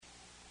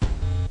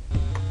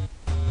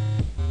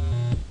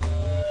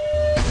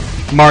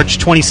March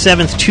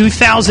 27th,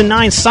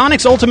 2009,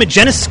 Sonic's Ultimate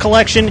Genesis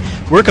Collection.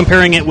 We're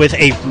comparing it with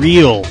a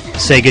real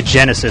Sega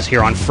Genesis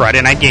here on Friday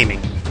Night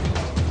Gaming.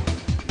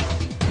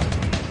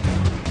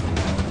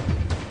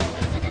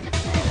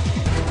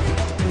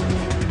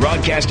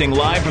 Broadcasting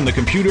live from the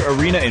Computer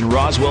Arena in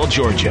Roswell,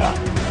 Georgia.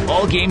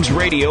 All Games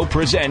Radio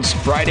presents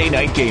Friday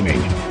Night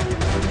Gaming.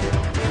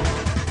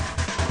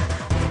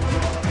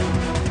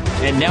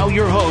 And now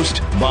your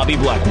host, Bobby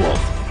Blackwolf.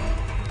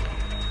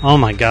 Oh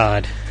my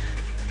God.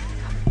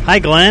 Hi,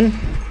 Glenn.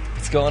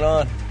 What's going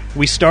on?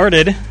 We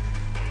started.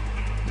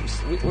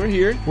 We're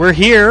here. We're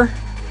here.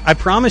 I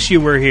promise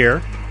you we're here.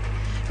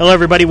 Hello,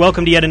 everybody.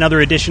 Welcome to yet another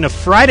edition of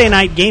Friday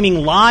Night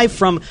Gaming live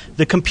from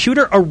the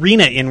Computer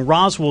Arena in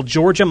Roswell,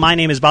 Georgia. My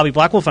name is Bobby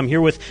Blackwolf. I'm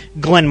here with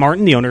Glenn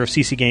Martin, the owner of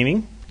CC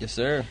Gaming. Yes,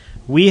 sir.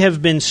 We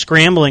have been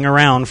scrambling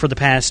around for the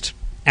past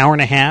hour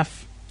and a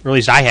half, or at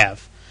least I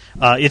have.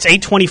 It's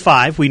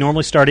 8:25. We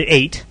normally start at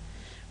 8.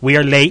 We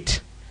are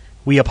late.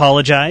 We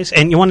apologize.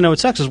 And you want to know what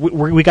sucks is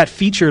we got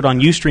featured on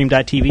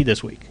Ustream.tv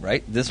this week.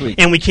 Right, this week.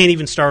 And we can't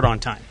even start on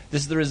time.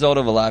 This is the result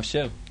of a live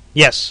show.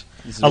 Yes.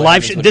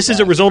 This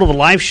is a result of a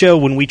live show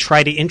when we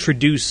try to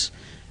introduce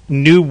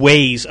new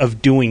ways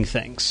of doing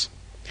things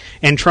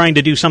and trying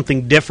to do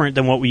something different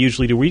than what we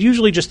usually do. We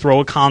usually just throw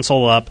a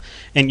console up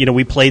and,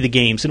 we play the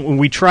games. And when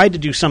we tried to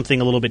do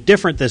something a little bit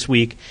different this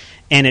week,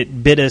 and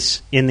it bit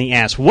us in the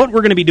ass. What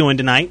we're going to be doing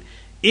tonight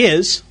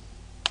is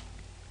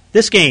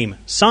this game,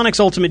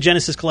 Sonic's Ultimate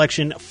Genesis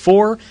Collection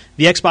for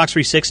the Xbox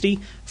 360.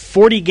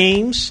 40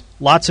 games,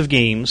 lots of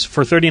games,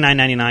 for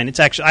 $39.99. It's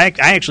actually, I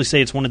actually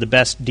say it's one of the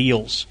best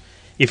deals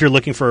if you're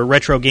looking for a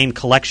retro game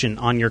collection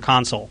on your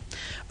console.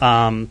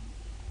 We're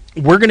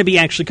going to be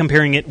actually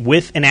comparing it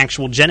with an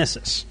actual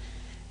Genesis.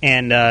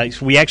 And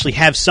so we actually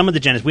have some of the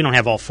Genesis. We don't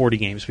have all 40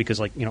 games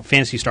because,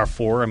 Phantasy Star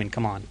 4, I mean,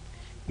 come on.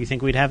 You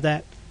think we'd have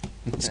that?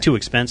 It's too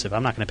expensive.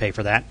 I'm not going to pay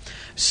for that.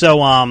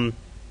 So,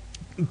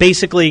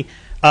 basically,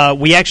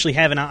 we actually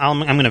have, and I'm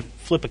going to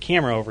flip a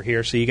camera over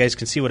here so you guys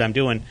can see what I'm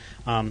doing.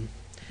 We're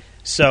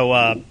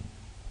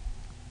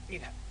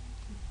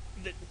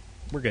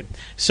good.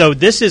 So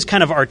this is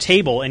kind of our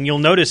table, and you'll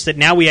notice that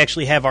now we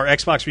actually have our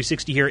Xbox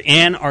 360 here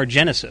and our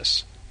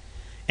Genesis.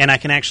 And I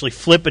can actually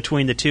flip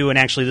between the two, and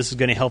actually this is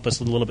going to help us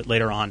a little bit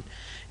later on.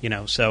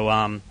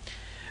 So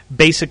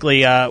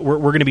basically we're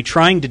going to be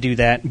trying to do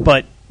that,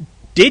 but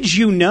did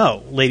you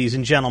know, ladies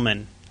and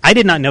gentlemen, I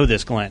did not know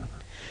this, Glenn.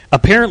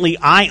 Apparently,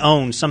 I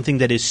own something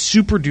that is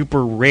super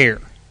duper rare.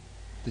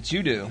 That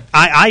you do?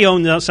 I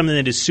own something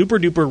that is super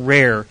duper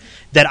rare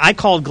that I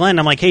called Glenn.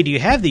 I'm like, hey, do you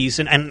have these?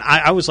 And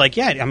I was like,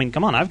 yeah, I mean,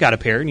 come on, I've got a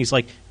pair. And he's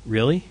like,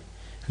 really?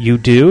 You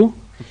do?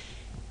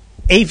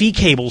 AV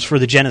cables for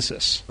the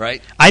Genesis.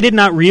 Right. I did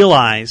not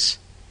realize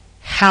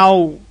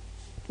how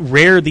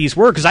rare these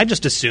were because I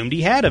just assumed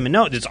he had them. And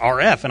no, it's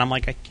RF. And I'm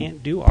like, I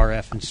can't do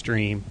RF and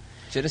stream.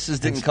 Genesis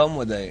didn't come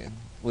with the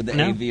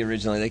No. AV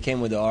originally. They came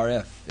with the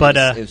RF. But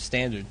it was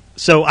standard.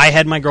 So I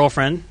had my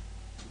girlfriend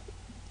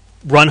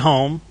run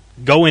home,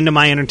 go into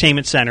my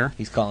entertainment center.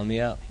 He's calling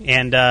me out.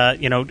 And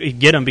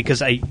get them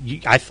because I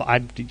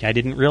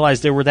didn't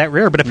realize they were that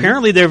rare. But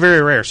apparently they're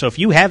very rare. So if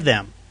you have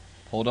them,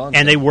 hold on,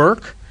 and they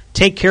work,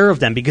 take care of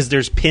them because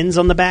there's pins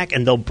on the back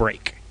and they'll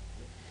break.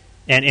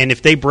 And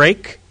if they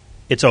break,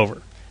 it's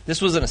over.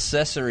 This was an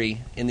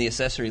accessory in the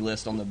accessory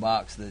list on the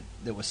box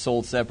that was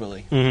sold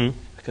separately. Mm-hmm.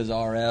 Because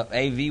our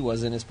AV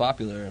wasn't as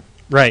popular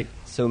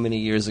so many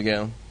years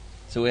ago.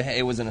 So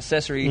it was an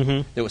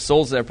accessory that was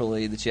sold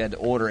separately that you had to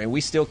order. And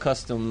we still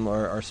custom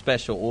or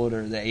special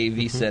order the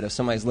AV set. If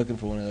somebody's looking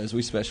for one of those,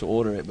 we special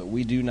order it. But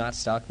we do not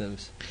stock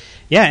those.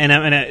 Yeah,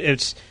 and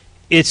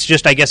it's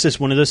just, I guess it's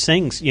one of those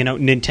things.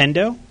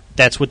 Nintendo,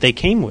 that's what they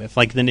came with.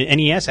 Like the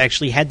NES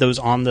actually had those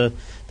on the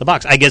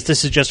box. I guess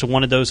this is just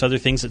one of those other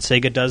things that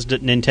Sega does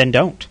that Nintendo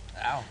don't.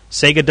 Ow.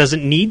 Sega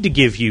doesn't need to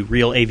give you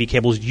real AV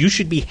cables. You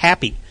should be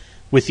happy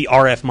with the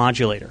RF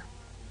modulator.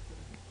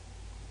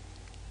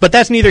 But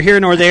that's neither here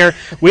nor there.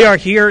 We are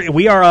here.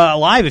 We are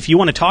live. If you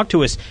want to talk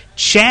to us,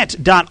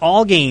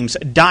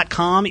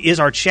 chat.allgames.com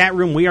is our chat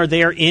room. We are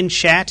there in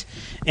chat,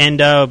 and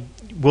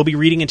we'll be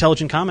reading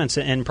intelligent comments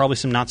and probably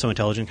some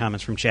not-so-intelligent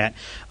comments from chat.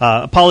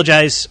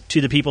 Apologize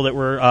to the people that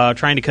were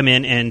trying to come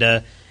in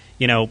and,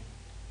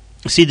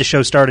 see the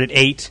show start at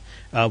 8.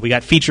 We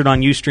got featured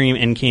on Ustream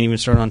and can't even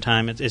start on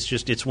time.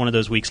 It's one of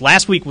those weeks.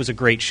 Last week was a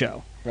great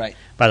show. Right.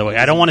 By the way,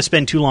 I don't want to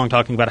spend too long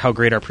talking about how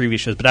great our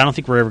previous shows, but I don't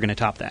think we're ever going to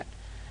top that.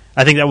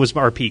 I think that was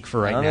our peak for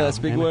right now. That's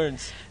big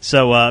words.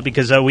 So,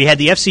 because we had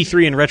the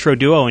FC3 and Retro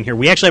Duo in here,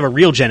 we actually have a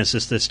real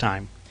Genesis this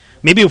time.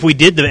 Maybe if we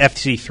did the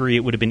FC3, it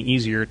would have been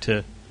easier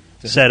to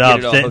set up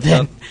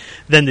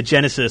than the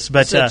Genesis.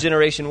 But it's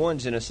Generation 1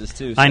 Genesis,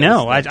 too. So I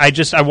know.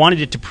 I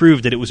wanted it to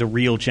prove that it was a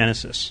real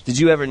Genesis. Did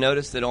you ever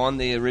notice that on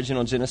the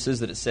original Genesis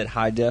that it said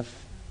high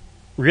def?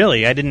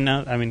 Really? I didn't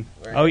know. I mean,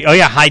 oh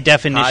yeah, high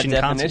definition.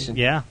 High definition.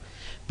 Yeah.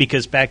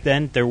 Because back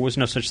then, there was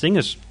no such thing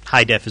as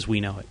high def as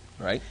we know it.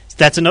 Right.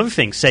 That's another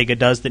thing Sega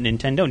does that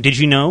Nintendo don't. Did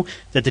you know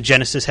that the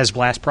Genesis has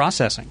blast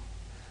processing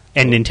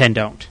and Nintendo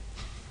don't?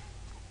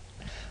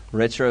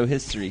 Retro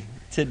history.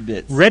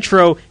 tidbits.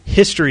 Retro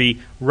history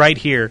right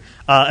here.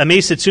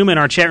 Amaze Satsuma in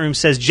our chat room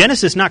says,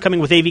 Genesis not coming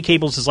with AV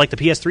cables is like the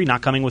PS3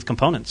 not coming with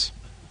components.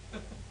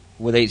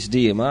 With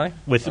HDMI?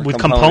 With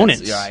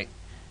components. Right.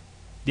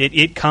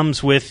 It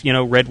comes with,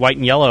 red, white,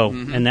 and yellow,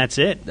 and that's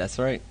it. That's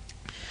right.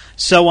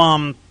 So,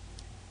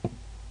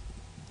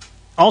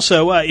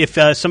 also,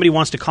 if somebody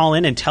wants to call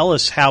in and tell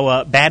us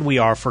how bad we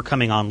are for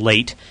coming on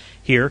late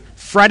here,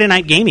 Friday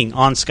Night Gaming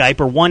on Skype,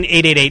 or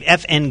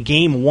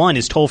 1-888-FN-GAME-1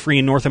 is toll-free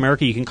in North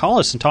America. You can call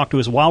us and talk to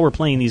us while we're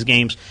playing these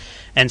games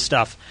and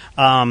stuff.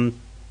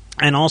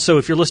 And also,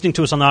 if you're listening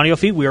to us on the audio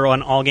feed, we are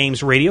on All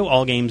Games Radio,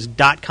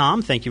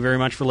 allgames.com. Thank you very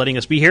much for letting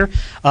us be here.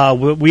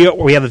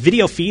 We have a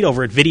video feed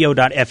over at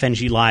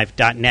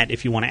video.fnglive.net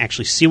if you want to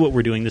actually see what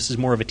we're doing. This is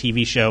more of a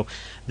TV show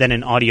than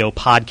an audio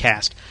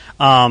podcast.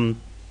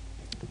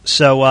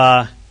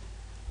 So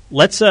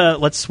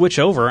let's switch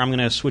over. I'm going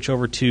to switch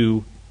over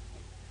to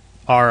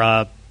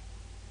our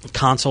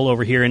console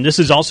over here, and this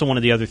is also one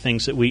of the other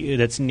things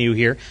that's new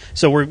here.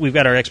 So we've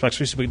got our Xbox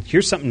 360.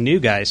 Here's something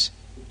new, guys.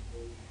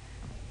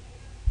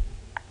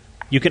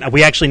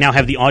 We actually now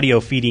have the audio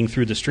feeding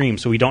through the stream,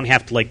 so we don't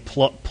have to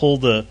pull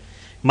the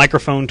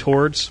microphone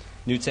towards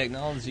new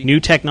technology. New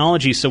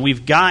technology. So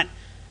we've got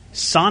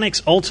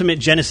Sonic's Ultimate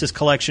Genesis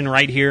Collection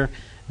right here.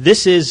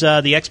 This is the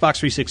Xbox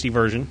 360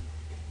 version.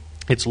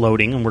 It's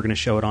loading, and we're going to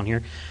show it on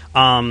here.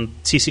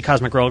 CC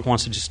Cosmic Relic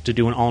wants to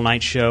do an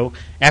all-night show.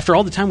 After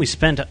all the time we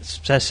spent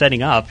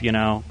setting up,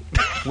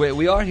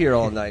 we are here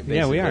all night, basically.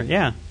 Yeah, we are,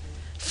 yeah.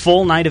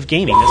 Full night of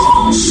gaming.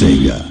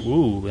 Sega.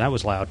 Ooh, that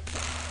was loud.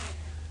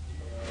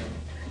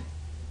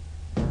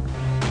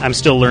 I'm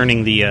still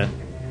learning the...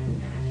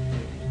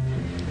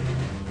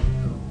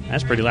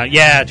 That's pretty loud.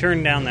 Yeah,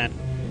 turn down that.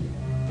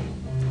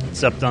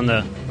 It's up on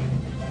the...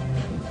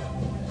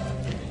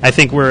 I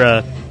think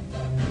we're...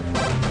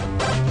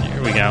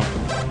 There we go.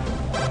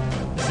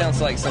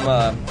 Sounds like some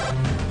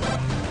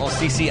old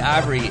CC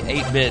Ivory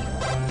 8-bit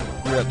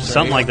rips.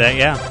 Something like that,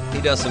 yeah.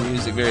 He does some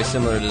music very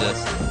similar to this.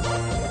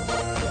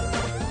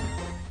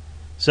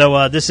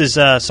 So this is,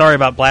 sorry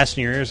about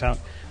blasting your ears out,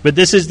 but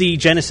this is the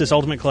Genesis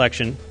Ultimate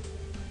Collection.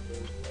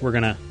 We're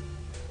going to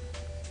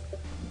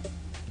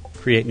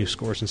create new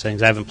scores and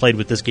settings. I haven't played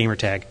with this gamer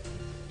tag.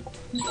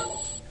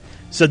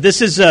 So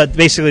this is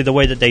basically the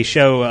way that they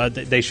show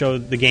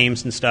the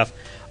games and stuff.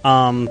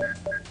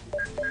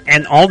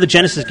 And all the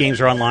Genesis games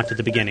are unlocked at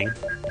the beginning.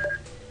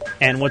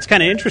 And what's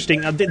kind of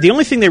interesting, the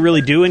only thing they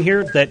really do in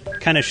here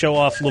that kind of show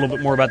off a little bit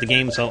more about the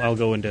games, I'll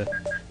go into,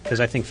 because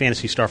I think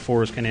Phantasy Star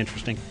 4 is kind of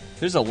interesting.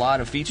 There's a lot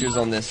of features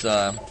on this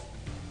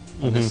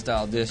this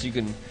style disc. You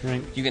can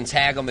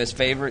tag them as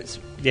favorites.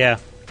 Yeah.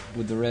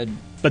 With the red.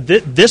 But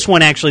this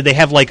one actually, they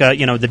have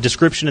the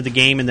description of the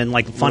game and then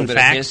fun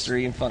facts.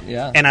 History and fun,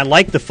 yeah. And I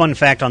like the fun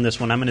fact on this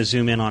one. I'm going to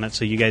zoom in on it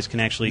so you guys can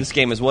actually. This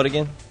game is what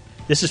again?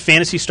 This is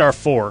Phantasy Star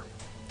 4.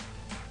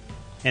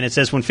 And it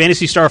says, when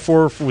Phantasy Star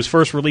 4 was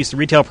first released, the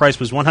retail price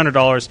was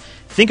 $100.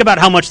 Think about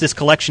how much this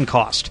collection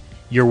cost.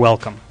 You're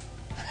welcome.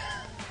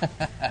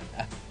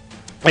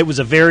 It was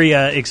a very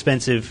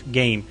expensive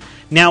game.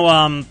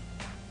 Now,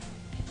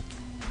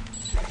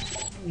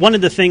 one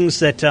of the things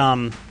that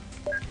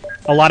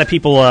a lot of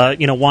people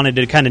wanted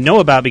to kind of know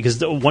about, because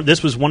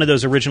this was one of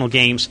those original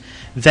games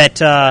that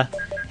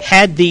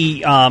had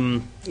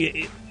the...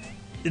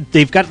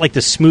 they've got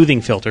the smoothing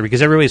filter,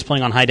 because everybody's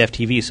playing on high-def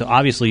TV, so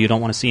obviously you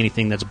don't want to see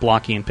anything that's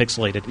blocky and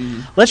pixelated.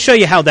 Mm-hmm. Let's show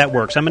you how that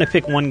works. I'm going to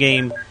pick one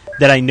game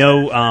that I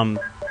know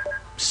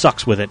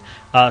sucks with it.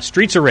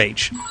 Streets of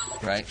Rage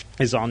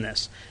is on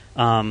this.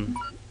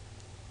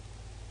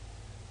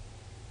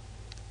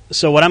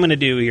 So what I'm going to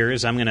do here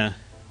is I'm going to...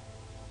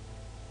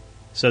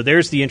 So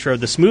there's the intro.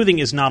 The smoothing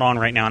is not on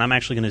right now, and I'm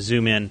actually going to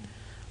zoom in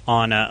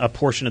on a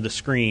portion of the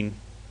screen.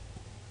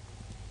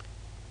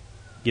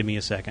 Give me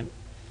a second.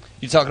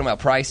 You're talking about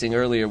pricing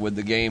earlier with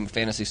the game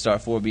Phantasy Star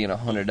 4 being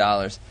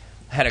 $100.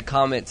 I had a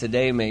comment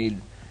today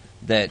made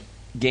that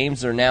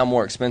games are now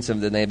more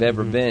expensive than they've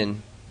ever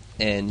been,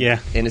 and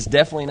it's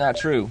definitely not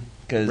true,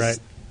 because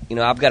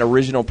I've got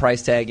original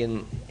price tag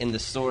in the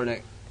store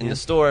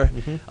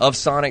of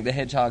Sonic the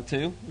Hedgehog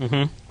 2,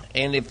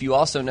 and if you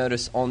also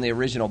notice on the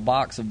original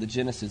box of the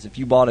Genesis, if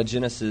you bought a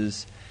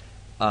Genesis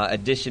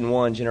Edition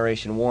 1,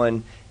 Generation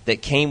 1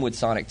 that came with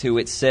Sonic 2,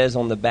 it says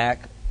on the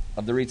back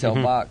of the retail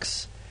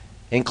box,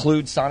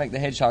 includes Sonic the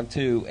Hedgehog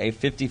 2, a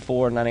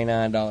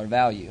 $54.99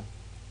 value.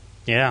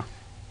 Yeah.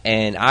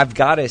 And I've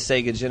got a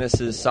Sega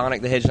Genesis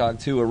Sonic the Hedgehog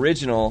 2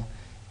 original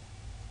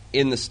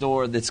in the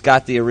store that's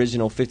got the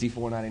original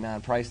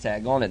 $54.99 price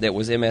tag on it that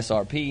was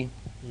MSRP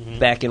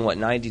back in,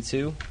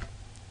 92?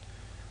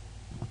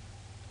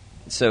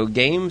 So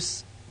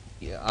games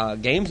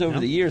over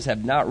the years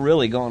have not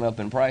really gone up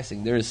in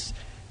pricing. There's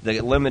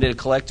the limited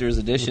collector's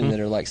edition that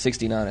are like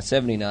 $69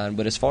 and $79,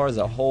 but as far as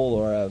a whole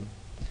or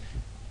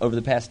over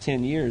the past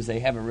 10 years, they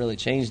haven't really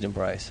changed in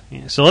price.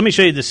 Yeah, so let me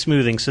show you the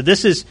smoothing. So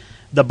this is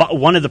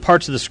one of the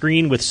parts of the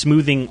screen with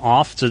smoothing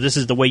off. So this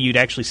is the way you'd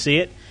actually see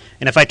it.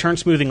 And if I turn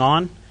smoothing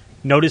on,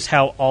 notice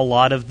how a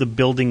lot of the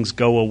buildings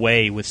go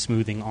away with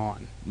smoothing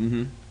on.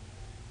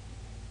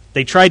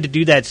 They tried to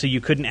do that so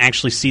you couldn't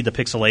actually see the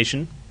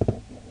pixelation.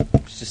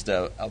 It's just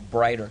a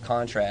brighter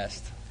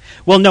contrast.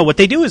 Well, no, what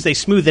they do is they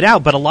smooth it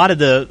out, but a lot of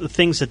the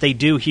things that they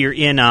do here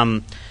in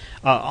on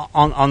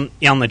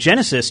the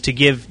Genesis to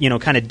give,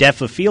 kind of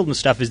depth of field and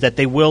stuff is that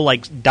they will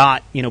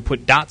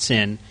put dots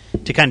in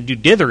to kind of do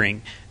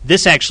dithering.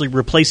 This actually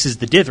replaces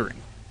the dithering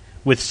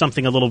with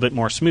something a little bit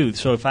more smooth.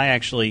 So if I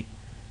actually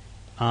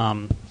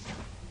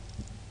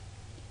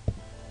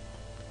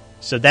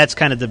so that's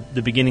kind of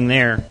the beginning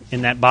there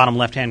in that bottom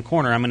left-hand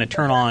corner. I'm going to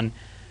turn on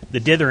the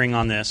dithering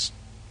on this,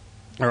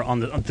 or on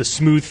the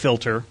smooth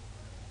filter,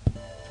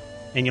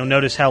 and you'll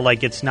notice how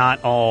it's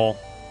not all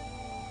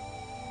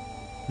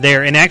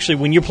there. And actually,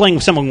 when you're playing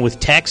with someone with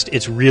text,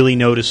 it's really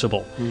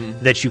noticeable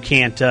that you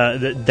can't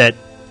that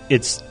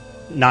it's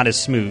not as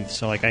smooth.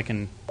 So I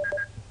can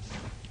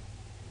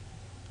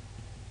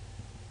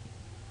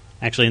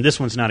actually, and this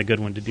one's not a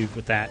good one to do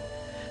with that.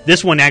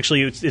 This one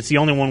actually, it's the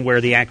only one where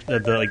the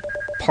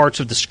parts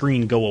of the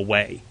screen go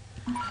away.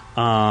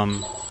 But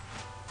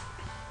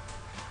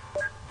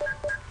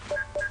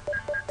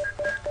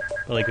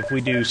if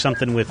we do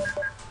something with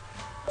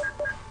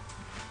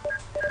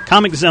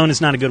Comic Zone,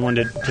 is not a good one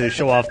to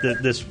show off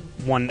this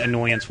one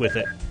annoyance with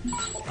it.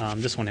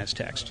 This one has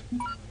text.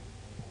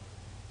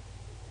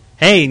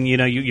 Hey,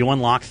 you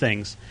unlock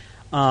things.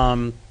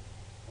 So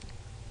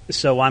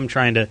I'm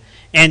trying to,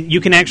 and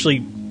you can actually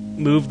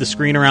move the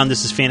screen around.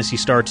 This is Phantasy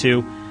Star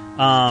 2.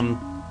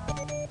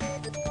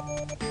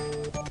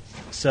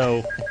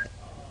 So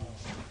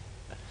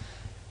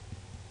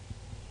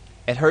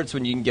it hurts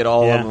when you can get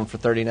all of them for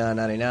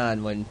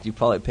 $39.99 when you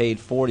probably paid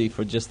 $40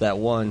 for just that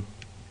one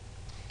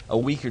a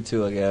week or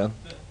two ago.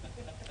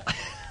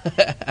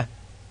 The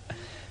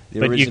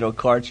original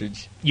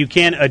cartridge. You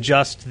can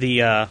adjust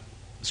the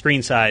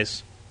screen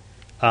size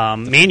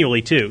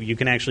manually too. You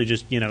can actually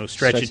just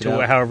stretch it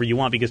to however you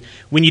want, because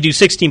when you do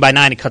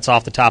 16:9, it cuts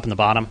off the top and the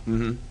bottom.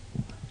 Mm-hmm.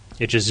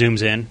 It just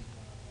zooms in.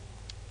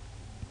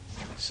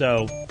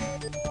 So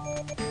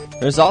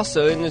there's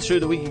also, isn't it true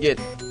that we can get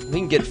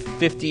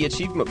 50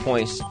 achievement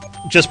points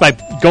just by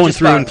going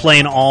through and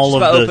playing all of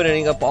the...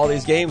 opening up all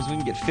these games, we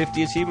can get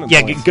 50 achievement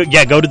points.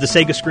 Go to the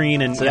Sega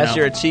screen and... So that's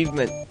your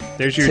achievement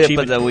There's your tip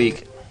achievement of the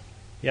week.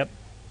 Yep.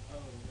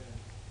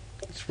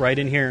 It's right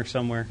in here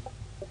somewhere.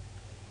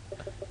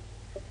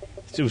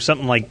 It was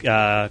something like...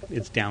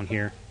 it's down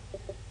here.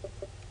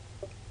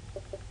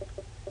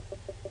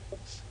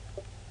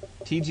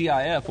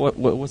 TGIF.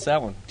 What's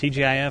that one?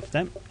 TGIF.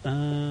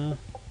 That...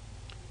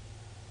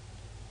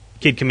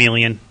 Kid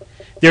Chameleon.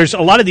 There's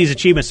a lot of these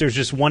achievements. There's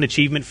just one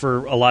achievement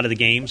for a lot of the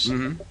games.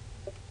 Mm-hmm.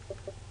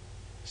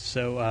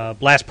 So,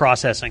 blast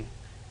processing.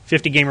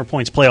 50 gamer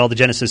points, play all the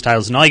Genesis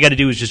titles. And all you got to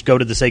do is just go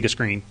to the Sega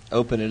screen.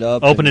 Open it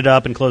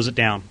up and close it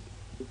down.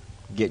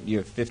 Get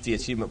your 50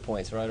 achievement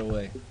points right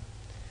away.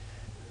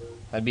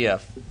 That'd be a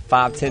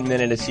 5-10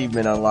 minute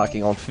achievement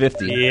unlocking on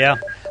 50. Yeah.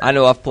 I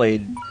know I've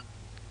played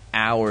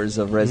hours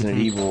of Resident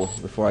Evil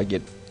before I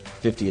get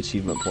 50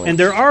 achievement points. And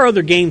there are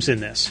other games in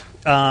this.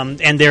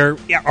 And they're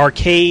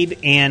arcade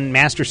and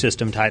Master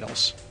System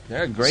titles.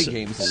 They're great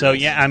games. So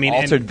yeah, I mean,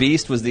 Altered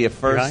Beast was the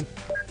first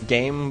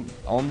game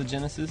on the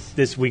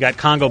Genesis. We got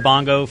Congo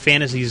Bongo,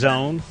 Fantasy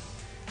Zone,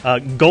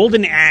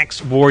 Golden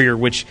Axe Warrior.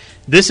 Which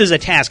this is a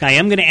task. I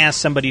am going to ask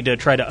somebody to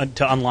try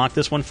to unlock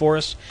this one for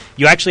us.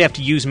 You actually have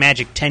to use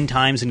magic 10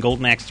 times in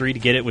Golden Axe 3 to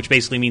get it, which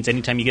basically means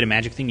anytime you get a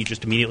magic thing, you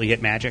just immediately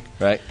hit magic.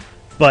 Right.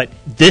 But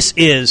this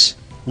is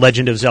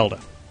Legend of Zelda.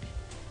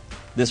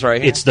 This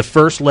right here. It's the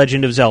first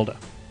Legend of Zelda.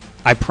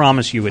 I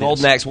promise you it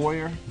Golden Axe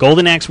Warrior?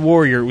 Golden Axe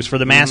Warrior was for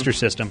the Master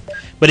System.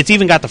 But it's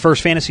even got the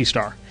first Phantasy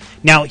Star.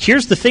 Now,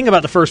 here's the thing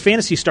about the first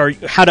Phantasy Star,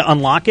 how to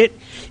unlock it,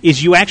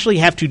 is you actually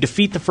have to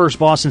defeat the first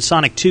boss in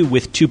Sonic 2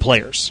 with 2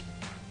 players.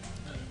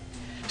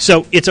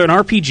 So it's an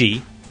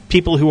RPG.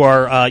 People who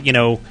are,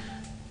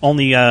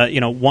 only,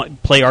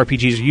 play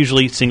RPGs are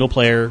usually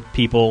single-player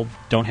people,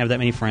 don't have that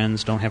many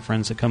friends, don't have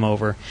friends that come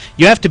over.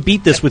 You have to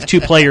beat this with 2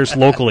 players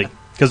locally,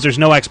 because there's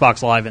no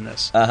Xbox Live in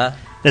this. Uh-huh.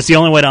 That's the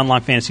only way to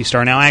unlock Phantasy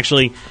Star. Now,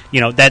 actually,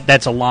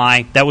 that's a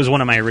lie. That was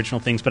one of my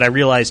original things, but I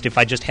realized if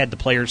I just had the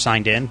player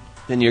signed in...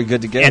 Then you're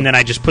good to go. And then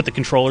I just put the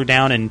controller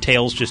down and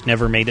Tails just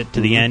never made it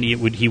to the end.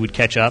 He would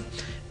catch up,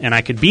 and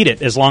I could beat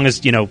it as long as,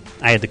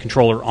 I had the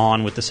controller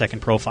on with the second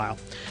profile.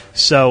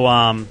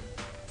 So,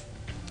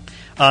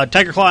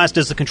 Tiger Claw asked,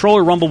 does the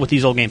controller rumble with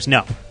these old games?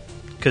 No,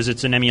 because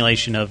it's an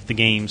emulation of the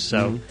games.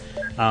 So,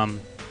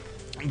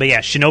 but yeah,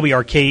 Shinobi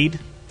Arcade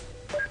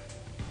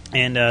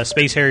and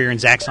Space Harrier and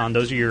Zaxxon,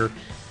 those are your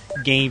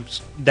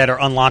games that are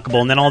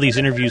unlockable. And then all these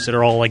interviews that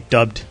are all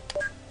dubbed,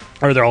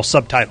 or they're all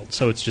subtitled,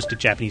 so it's just a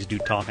Japanese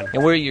dude talking.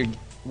 And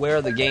where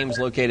are the games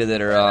located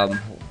that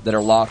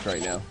are locked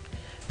right now?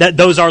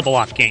 Those are the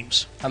locked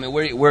games. I mean,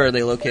 where are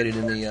they located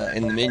in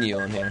the menu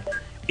on here?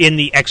 In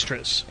the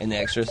extras. In the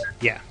extras?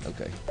 Yeah.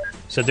 Okay.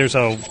 So there's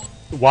a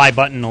Y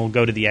button will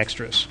go to the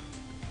extras.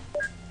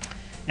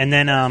 And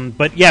then,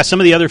 but yeah, some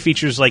of the other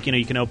features,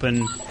 you can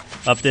open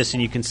up this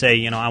and you can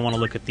say, I want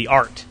to look at the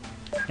art.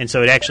 And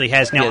so it actually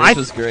has... Now, this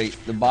was great.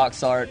 The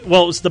box art.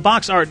 Well, it's the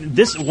box art.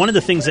 This one of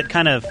the things that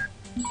kind of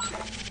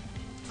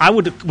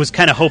was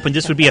kind of hoping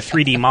this would be a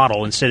 3D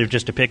model instead of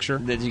just a picture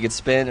that you could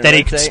spin. That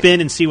it could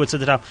spin and see what's at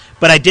the top.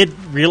 But I did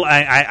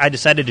I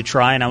decided to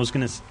try, and I was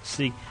going to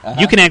see.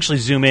 You can actually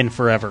zoom in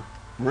forever.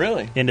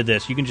 Really? Into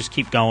this, you can just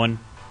keep going.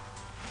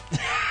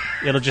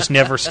 It'll just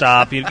never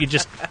stop. You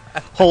just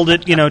hold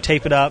it,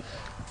 tape it up.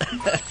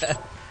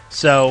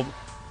 So,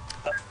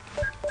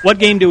 what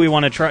game do we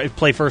want to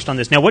play first on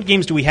this? Now, what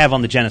games do we have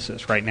on the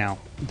Genesis right now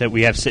that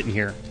we have sitting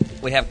here?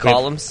 We have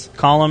Columns.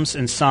 Columns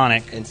and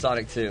Sonic. And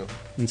Sonic 2.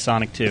 And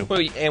Sonic 2.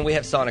 Well, and we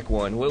have Sonic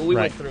 1. We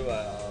went through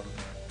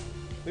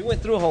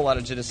a whole lot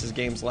of Genesis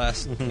games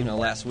last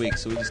week,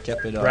 so we just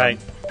kept it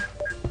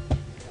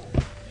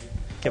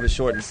kept it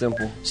short and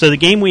simple. So the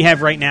game we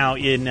have right now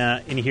in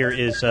here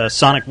is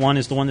Sonic 1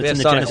 is the one that's in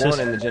the Sonic Genesis? Sonic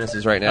 1 in the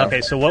Genesis right now.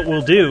 Okay, so what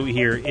we'll do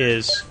here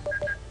is,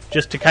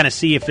 just to kind of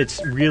see if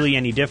it's really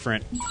any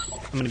different,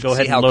 I'm going to go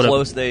ahead and load up. See how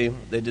close they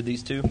did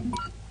these two?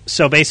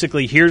 So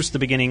basically, here's the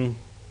beginning.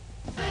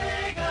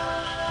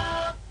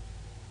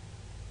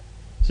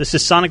 So this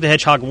is Sonic the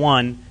Hedgehog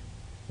 1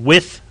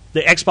 with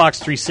the Xbox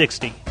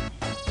 360.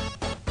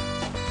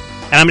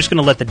 And I'm just going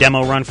to let the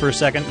demo run for a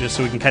second, just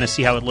so we can kind of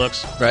see how it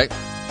looks. Right.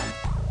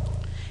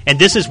 And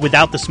this is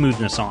without the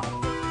smoothness on.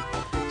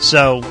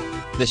 So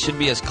this should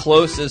be as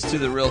close as to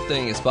the real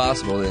thing as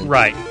possible then.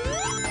 Right.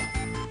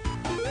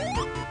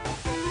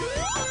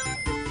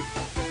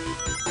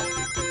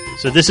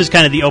 So this is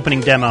kind of the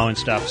opening demo and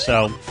stuff.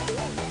 So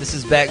this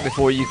is back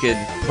before you could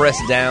press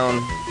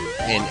down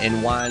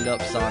and wind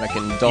up Sonic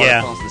and dart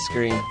across the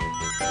screen,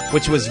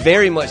 which was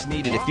very much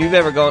needed. If you've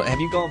ever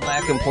have you gone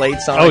back and played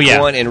Sonic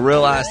 1 and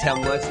realized how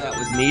much that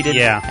was needed?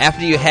 Yeah.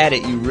 After you had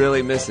it, you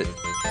really miss it.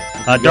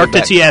 Dark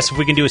Tootsie asks if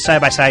we can do a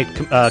side-by-side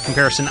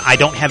comparison. I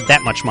don't have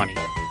that much money.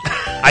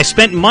 I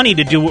spent money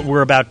to do what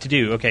we're about to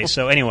do. Okay,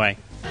 so anyway.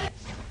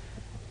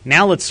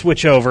 Now let's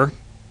switch over.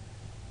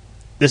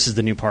 This is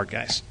the new part,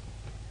 guys.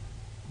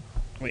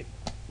 Wait.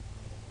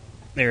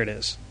 There it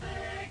is.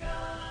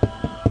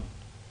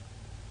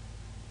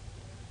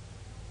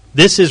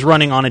 This is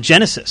running on a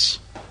Genesis.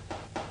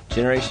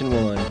 Generation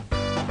 1.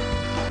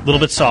 A little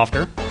bit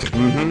softer.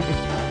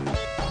 Mm-hmm.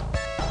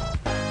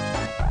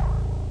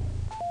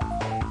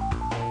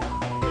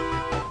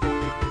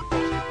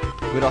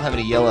 We don't have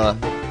any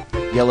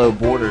yellow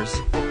borders.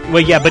 Well,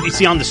 yeah, but you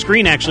see on the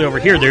screen actually over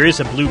here, there is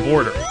a blue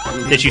border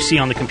that you see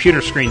on the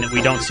computer screen that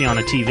we don't see on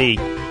a TV,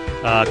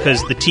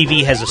 because the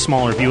TV has a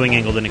smaller viewing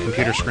angle than a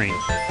computer screen.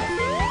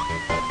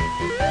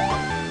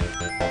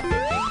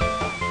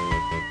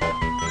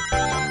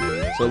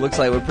 So it looks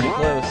like we're pretty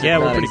close. Yeah,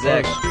 we're pretty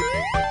close.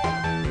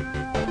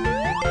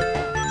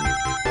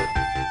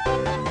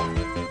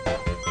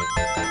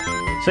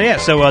 So yeah,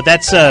 so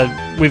that's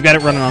we've got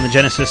it running on the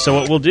Genesis. So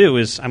what we'll do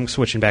is I'm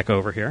switching back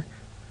over here.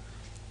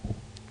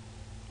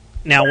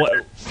 Now,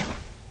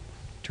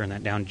 turn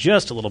that down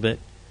just a little bit,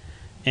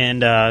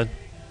 and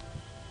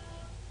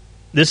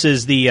this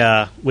is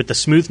the with the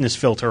smoothness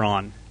filter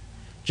on,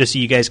 just so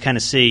you guys kind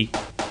of see.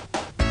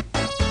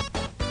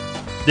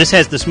 This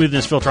has the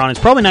smoothness filter on. It's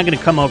probably not going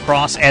to come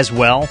across as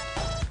well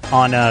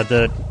on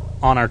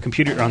our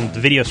computer on the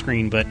video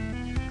screen, but.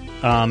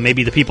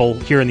 Maybe the people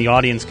here in the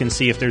audience can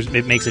see if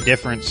it makes a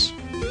difference,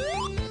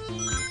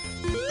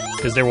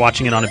 because they're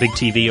watching it on a big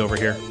TV over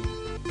here.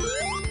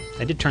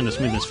 I did turn the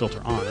smoothness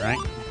filter on, right?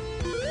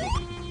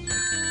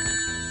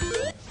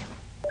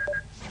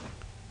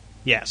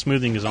 Yeah,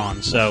 smoothing is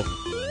on, so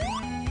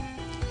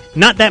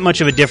not that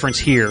much of a difference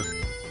here.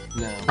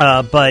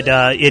 No. But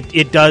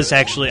it does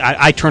actually.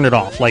 I turn it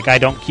off. Like, I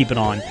don't keep it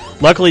on.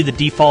 Luckily, the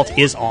default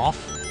is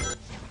off.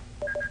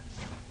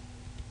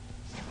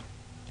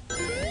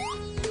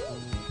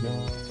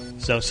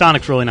 So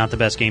Sonic's really not the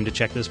best game to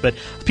check this, but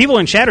people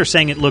in chat are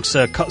saying it looks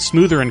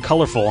smoother and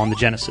colorful on the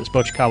Genesis.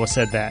 Bochikawa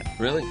said that.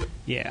 Really?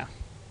 Yeah.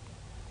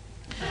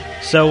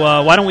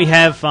 So why don't we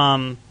have,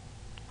 while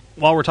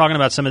we're talking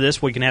about some of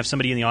this, we can have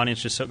somebody in the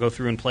audience just go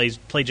through and play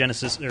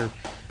Genesis, or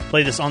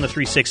play this on the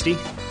 360.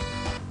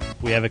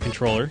 We have a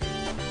controller.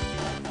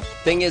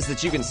 Thing is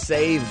that you can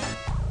save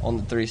on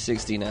the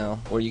 360 now,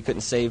 where you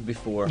couldn't save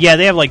before. Yeah,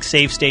 they have like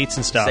save states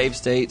and stuff. Save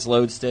states,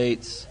 load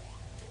states.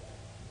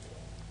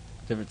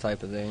 Different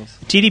type of things.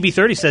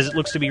 TDB30 says it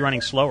looks to be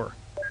running slower.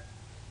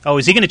 Oh,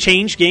 is he going to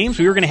change games?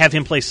 We were going to have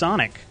him play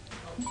Sonic.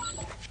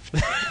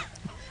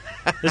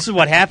 This is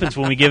what happens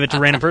when we give it to a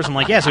random person. I'm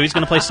like, yeah, so he's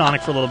going to play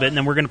Sonic for a little bit, and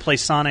then we're going to play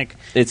Sonic.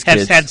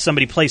 Had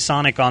somebody play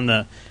Sonic on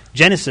the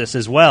Genesis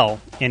as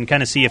well, and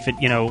kind of see if it,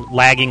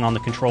 lagging on the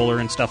controller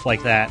and stuff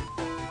like that.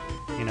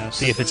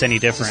 See if it's any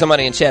different. So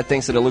somebody in chat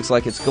thinks that it looks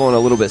like it's going a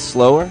little bit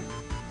slower.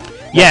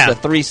 Yeah, the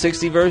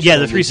 360 version. Yeah,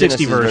 the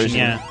 360 version.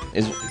 Yeah,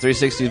 is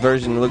 360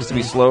 version looks to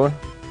be slower.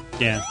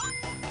 Yeah.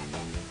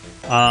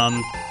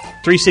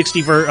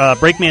 360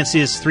 Breakman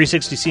says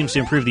 360 seems to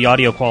improve the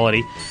audio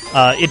quality.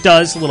 It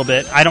does a little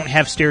bit. I don't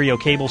have stereo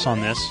cables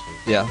on this.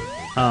 Yeah.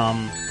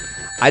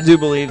 I do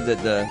believe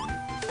that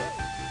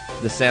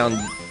the sound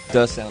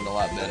does sound a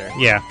lot better.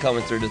 Yeah.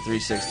 Coming through the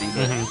 360.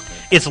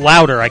 Mm-hmm. It's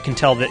louder. I can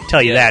tell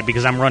you that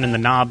because I'm running the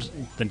knobs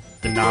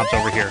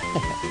over here.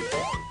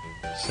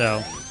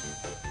 So.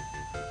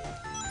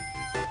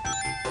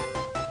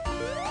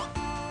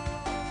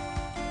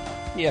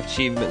 You have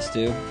achievements,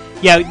 too.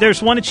 Yeah,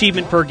 there's one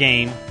achievement per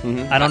game.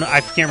 Mm-hmm. I don't know.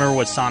 I can't remember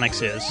what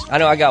Sonic's is. I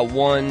know I got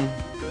one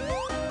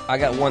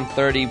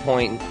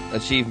 30-point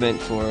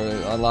achievement for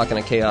unlocking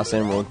a Chaos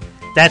Emerald.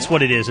 That's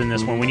what it is in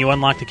this one. When you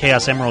unlock the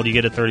Chaos Emerald, you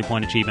get a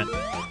 30-point achievement.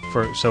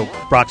 So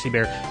Broxy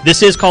Bear.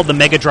 This is called the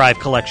Mega Drive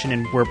Collection,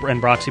 and we're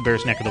in Broxy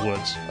Bear's neck of the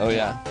woods. Oh,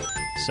 yeah.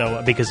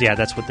 So, because,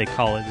 that's what they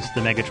call it. It's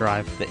the Mega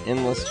Drive. The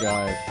Endless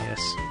Drive.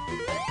 Yes.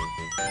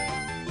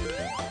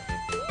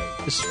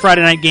 This is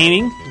Friday Night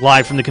Gaming,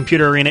 live from the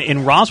Computer Arena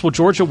in Roswell,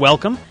 Georgia.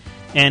 Welcome.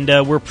 And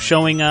we're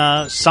showing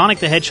Sonic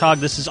the Hedgehog.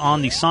 This is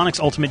on the Sonic's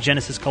Ultimate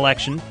Genesis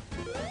Collection.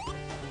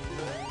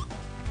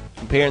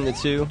 Comparing the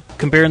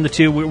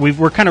two.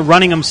 We're kind of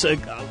running them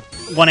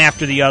one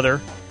after the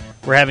other.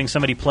 We're having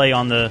somebody play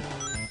on the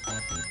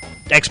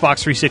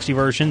Xbox 360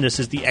 version. This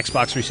is the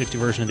Xbox 360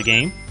 version of the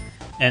game.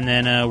 And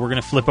then we're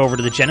going to flip over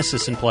to the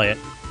Genesis and play it.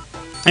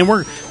 And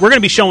we're going to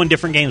be showing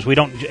different games. We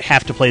don't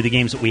have to play the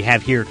games that we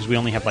have here because we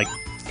only have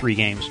 3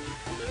 games.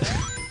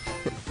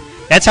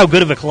 That's how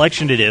good of a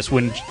collection it is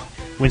when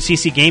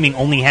CC Gaming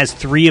only has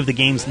 3 of the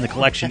games in the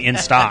collection in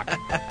stock.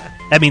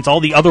 That means all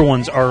the other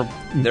ones are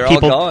all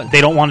gone.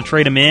 They don't want to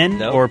trade them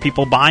in, or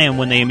people buy them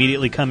when they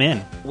immediately come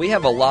in. We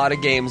have a lot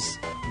of games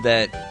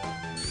that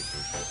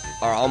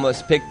are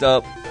almost picked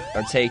up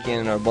or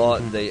taken or bought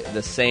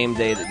the same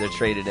day that they're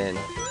traded in.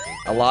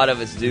 A lot of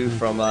it's due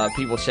from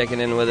people checking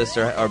in with us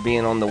or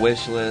being on the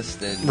wish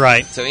list. And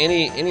right. So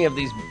any of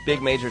these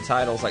big major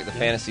titles like the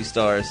Phantasy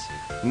Stars,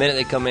 the minute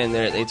they come in,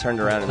 they turned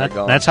around and they're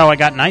gone. That's how I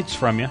got Knights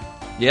from you.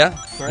 Yeah,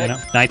 right.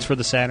 Knights for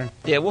the Saturn.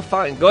 Yeah, we'll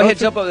find. Go ahead,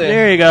 jump up there.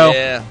 There you go.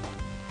 Yeah.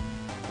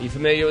 You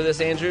familiar with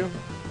this, Andrew?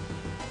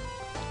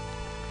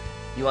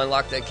 You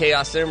unlock that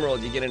Chaos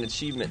Emerald, you get an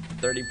achievement,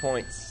 30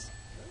 points.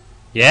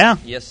 Yeah?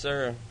 Yes,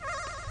 sir.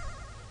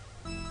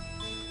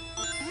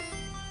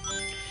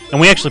 And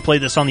we actually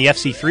played this on the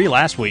FC3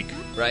 last week.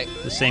 Right.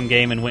 The same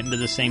game and went into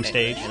the same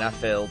stage. And I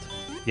failed.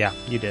 Yeah,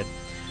 you did.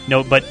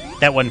 No, but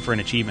that wasn't for an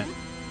achievement.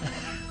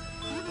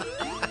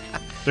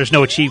 There's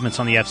no achievements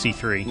on the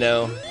FC3.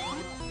 No.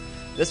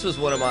 This was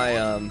one of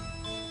my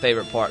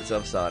favorite parts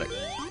of Sonic.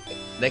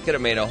 They could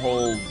have made a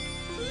whole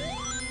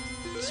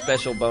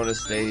special bonus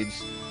stage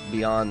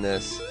beyond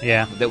this.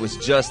 Yeah. That was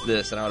just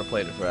this, and I would have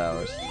played it for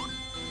hours.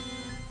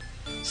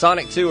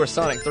 Sonic 2 or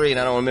Sonic 3, and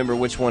I don't remember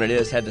which one it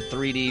is, had to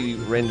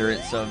 3D render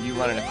it, so you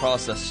running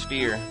across a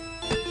sphere,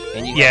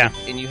 and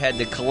you had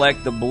to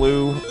collect the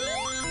blue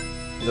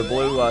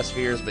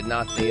spheres, but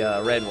not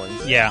the red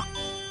ones. Yeah.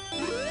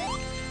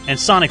 And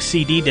Sonic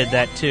CD did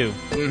that too,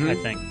 I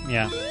think.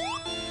 Yeah.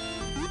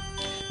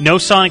 No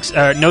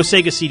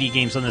Sega CD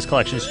games on this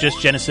collection. It's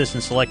just Genesis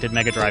and selected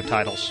Mega Drive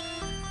titles.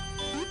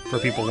 For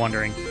people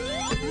wondering.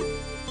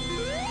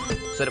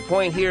 So the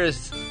point here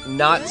is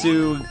not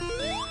to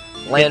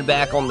land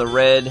back on the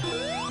red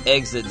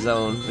exit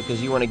zone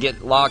because you want to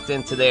get locked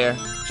into there.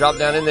 Drop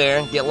down in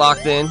there, get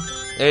locked in.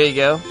 There you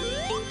go.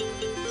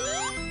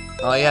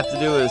 All you have to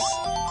do is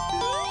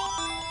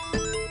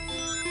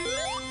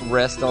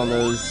rest on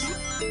those.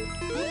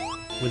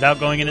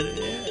 Without going into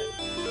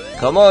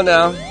Come on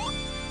now.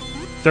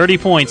 30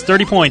 points,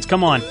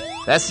 come on.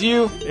 That's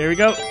you. There we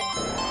go.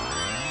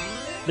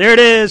 There it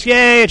is.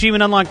 Yay,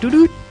 achievement unlocked.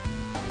 Doo-doo.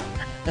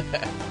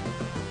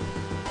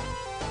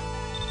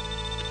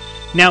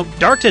 Now,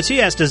 Dark Tetsu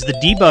asked, does the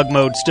debug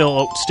mode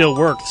still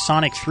work?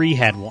 Sonic 3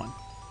 had one.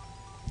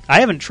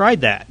 I haven't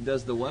tried that.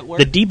 Does the what work?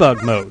 The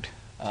debug mode.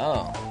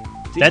 Oh.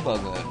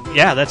 Debug mode.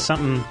 Yeah, that's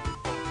something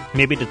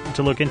maybe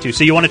to look into.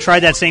 So you want to try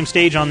that same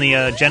stage on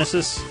the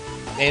Genesis?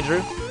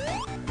 Andrew?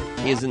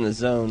 He is in the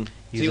zone.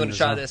 So you want to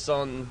try this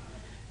on...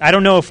 I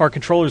don't know if our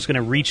controller is going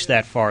to reach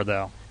that far,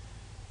 though.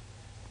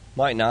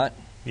 Might not.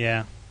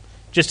 Yeah.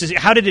 Just as,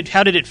 how did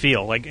it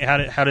feel? Like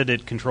how did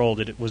it control?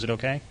 Was it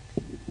okay?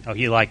 Oh,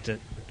 he liked it.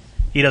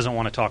 He doesn't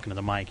want to talk into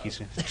the mic. He's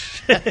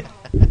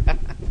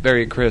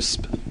very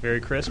crisp.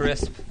 Very crisp.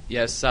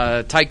 Yes.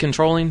 Tight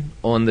controlling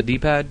on the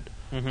D-pad.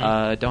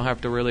 Mm-hmm. Don't have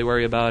to really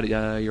worry about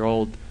your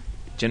old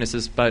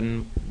Genesis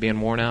button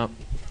being worn out.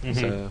 Mm-hmm.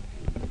 So.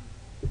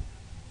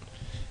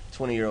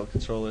 20-year-old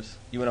controllers.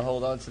 You want to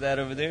hold on to that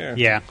over there?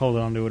 Yeah, hold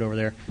on to it over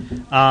there.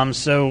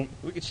 So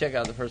we could check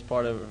out the first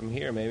part of it from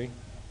here, maybe.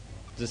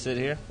 Does it sit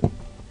here?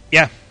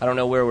 Yeah. I don't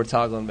know where we're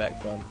toggling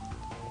back from.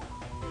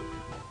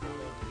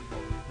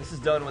 This is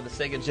done with the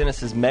Sega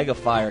Genesis Mega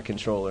Fire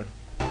controller.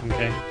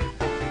 Okay.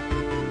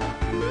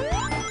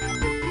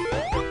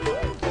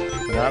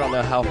 And I don't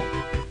know how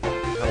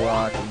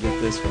well I can get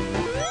this from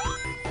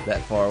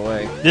that far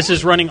away. This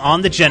is running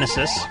on the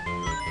Genesis.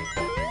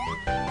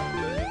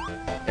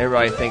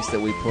 Everybody thinks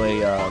that we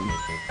play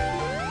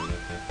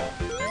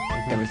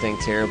everything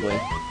terribly.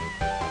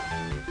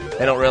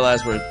 They don't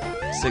realize we're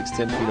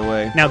 6-10 feet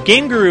away. Now,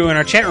 Game Guru in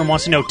our chat room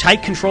wants to know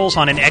tight controls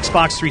on an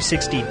Xbox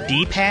 360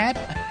 D-pad.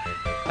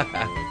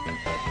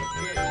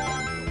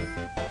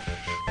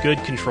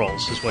 Good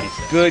controls is what he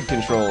said. Good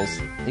controls.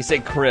 He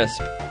said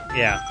crisp.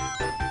 Yeah.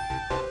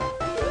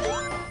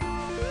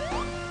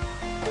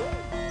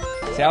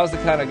 See, I was the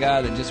kind of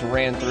guy that just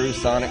ran through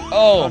Sonic.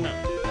 Oh no.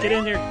 Get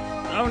in there.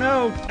 Oh,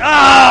 no.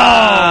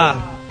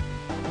 Ah!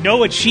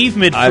 No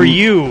achievement for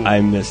you.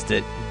 I missed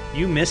it.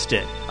 You missed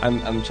it.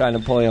 I'm trying to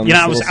play on.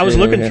 I was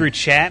looking through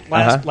chat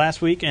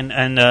last week, and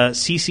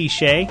CC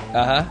Shea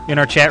in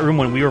our chat room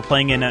when we were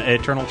playing in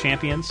Eternal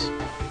Champions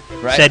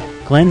said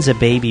Glenn's a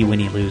baby when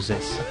he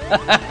loses.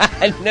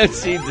 I know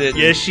she did.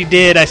 Yes, she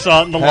did. I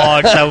saw it in the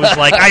logs. I was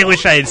like, I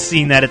wish I had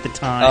seen that at the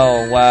time.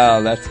 Oh wow,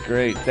 that's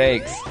great.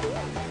 Thanks.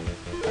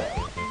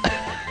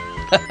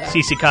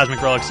 CC Cosmic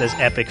Relic says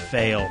epic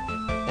fail.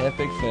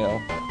 Epic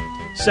fail.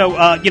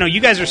 So, you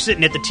guys are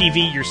sitting at the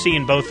TV. You're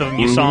seeing both of them.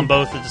 You saw them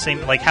both at the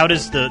same... Like, how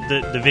does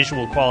the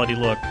visual quality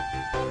look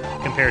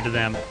compared to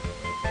them?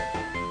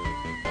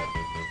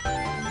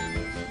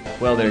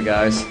 Well, there,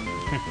 guys.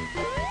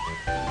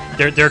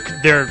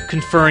 They're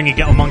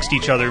conferring amongst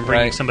each other and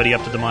bringing somebody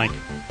up to the mic.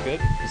 Good.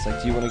 It's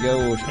like, do you want to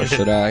go or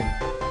should I?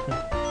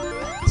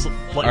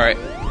 All right.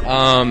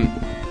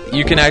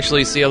 You can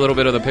actually see a little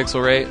bit of the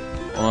pixel rate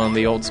on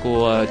the old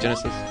school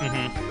Genesis,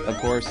 of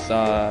course.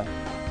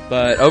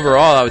 But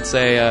overall, I would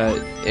say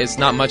it's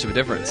not much of a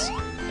difference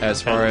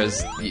as far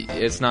as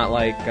it's not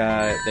like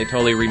they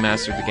totally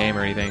remastered the game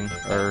or anything.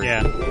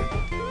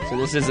 So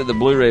this isn't the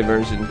Blu-ray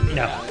version.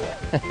 No.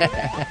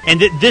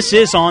 And this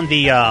is on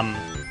the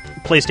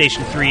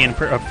PlayStation 3, and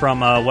from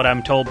what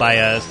I'm told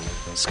by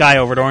Sky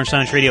over at Orange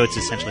Science Radio, it's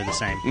essentially the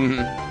same.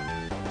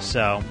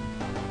 So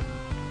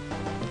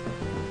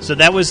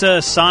that was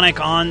Sonic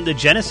on the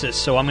Genesis.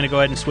 So I'm going to go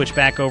ahead and switch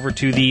back over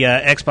to the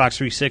Xbox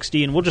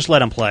 360, and we'll just let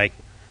them play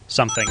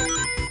something.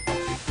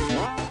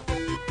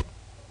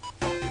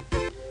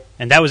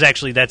 And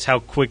that's how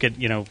quick it,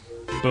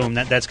 boom,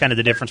 that's kind of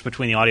the difference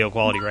between the audio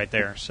quality right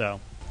there.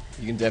 So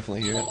you can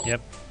definitely hear it.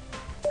 Yep.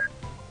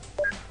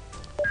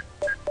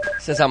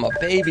 Says I'm a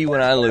baby when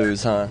I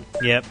lose, huh?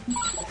 Yep.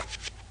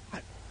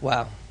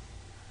 Wow.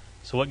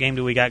 So what game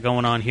do we got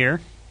going on here?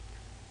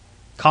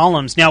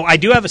 Columns. Now, I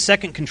do have a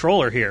second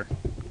controller here.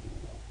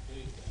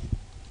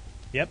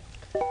 Yep.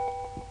 In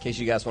case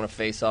you guys want to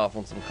face off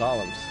on some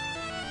columns.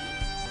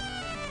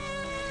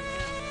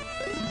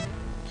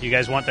 You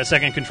guys want that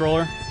second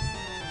controller?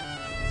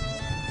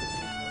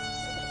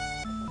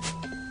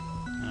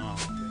 Oh.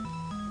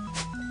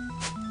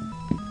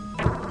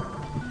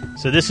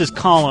 So this is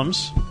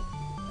Columns,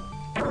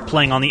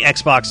 playing on the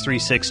Xbox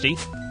 360.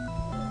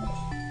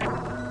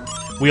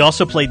 We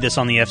also played this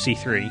on the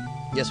FC3.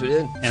 Yes, we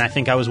did. And I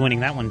think I was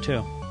winning that one,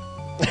 too.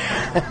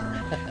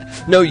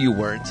 No, you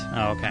weren't.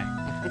 Oh, okay.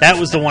 That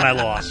was the one I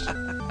lost.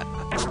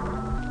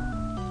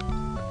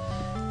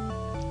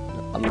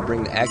 I'm going to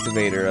bring the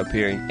activator up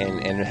here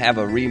and have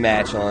a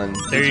rematch on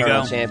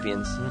Eternal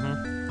Champions.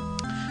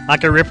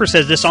 Aka Ripper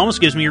says, this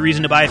almost gives me a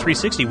reason to buy a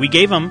 360. We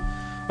gave him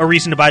a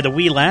reason to buy the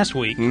Wii last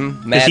week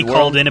because he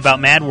called in about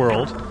Mad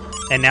World,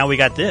 and now we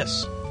got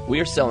this.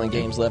 We are selling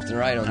games left and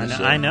right on this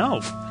show. I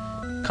know.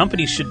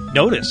 Companies should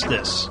notice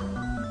this.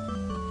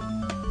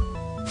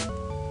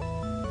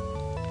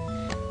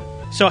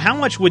 So how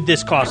much would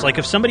this cost? Like,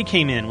 if somebody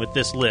came in with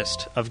this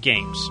list of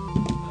games,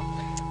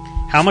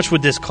 how much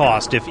would this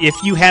cost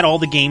if you had all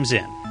the games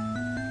in?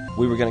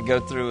 We were going to go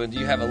through, and do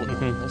you have a...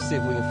 Let's see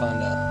if we can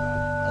find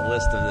a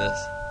list of this.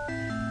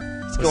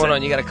 What's going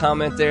on? You got a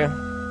comment there?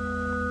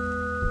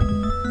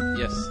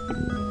 Yes.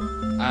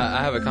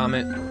 I have a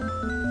comment.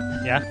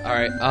 Yeah? All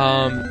right.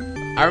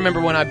 I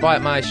remember when I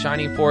bought my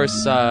Shining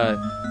Force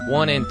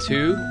 1 and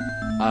 2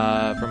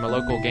 from a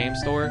local game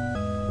store.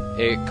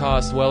 It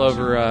cost well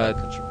over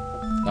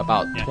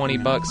about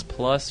 $20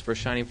 plus for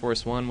Shining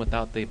Force 1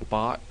 without the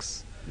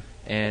box.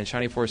 And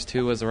Shining Force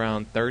 2 was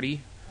around $30.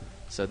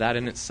 So that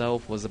in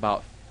itself was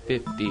about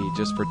 $50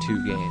 just for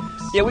 2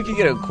 games. Yeah, we could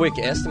get a quick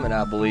estimate,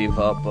 I believe,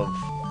 up of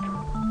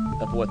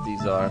what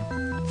these are.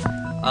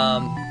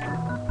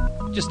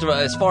 Just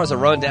as far as a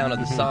rundown of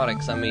the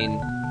Sonics, I mean,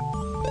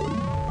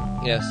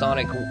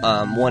 Sonic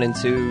 1 and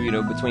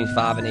 2, between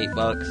 $5 and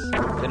 $8,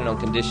 depending on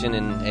condition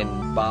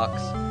and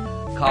box.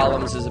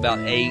 Columns is about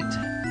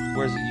 $8.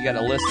 You got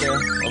a list there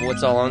of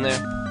what's all on there?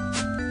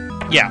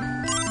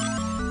 Yeah.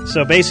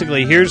 So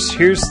basically, here's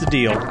the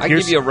deal. I can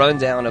give you a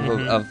rundown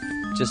of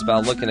just by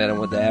looking at them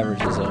what the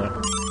averages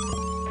are.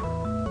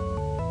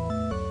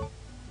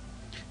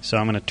 So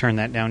I'm going to turn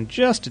that down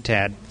just a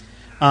tad.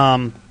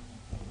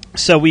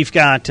 So we've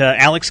got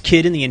Alex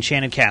Kidd in the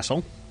Enchanted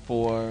Castle.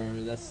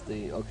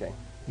 Okay.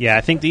 Yeah,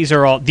 I think these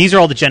are all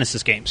the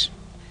Genesis games.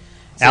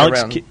 So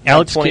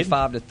Alex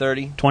 25 Kidd, to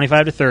 30.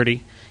 25 to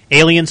 30.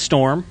 Alien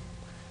Storm.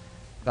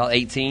 About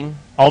 18.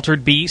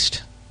 Altered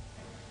Beast.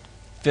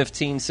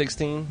 15,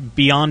 16.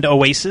 Beyond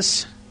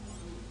Oasis.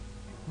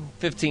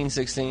 15,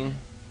 16.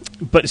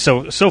 But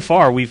so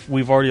far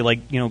we've already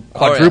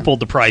quadrupled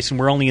the price, and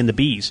we're only in the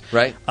B's.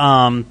 Right.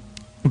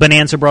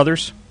 Bonanza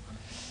Brothers.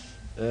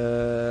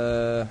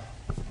 18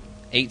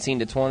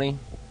 to 20.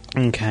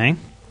 Okay.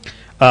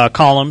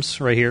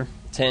 Columns right here.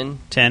 10.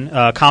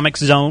 Comic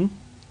Zone.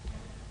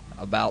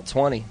 About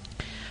 20.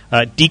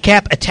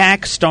 Decap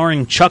Attack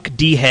starring Chuck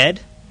D. Head.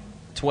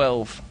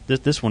 12.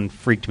 This one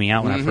freaked me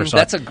out when I first saw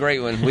That's it. a great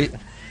one.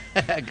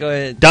 Go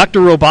ahead. Dr.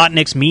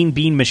 Robotnik's Mean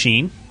Bean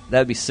Machine. That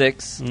would be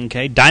 6.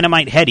 Okay.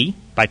 Dynamite Heady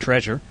by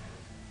Treasure.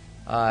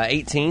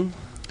 18.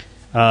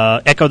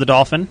 Echo the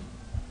Dolphin.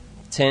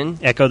 10.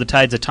 Echo the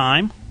Tides of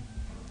Time.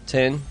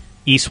 10.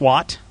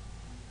 Eswat.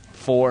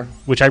 4.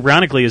 Which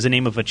ironically is the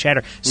name of a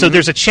chatter. So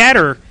there's a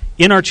chatter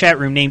in our chat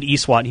room named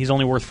Eswat, and he's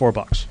only worth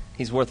 $4.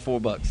 He's worth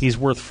 $4. He's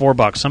worth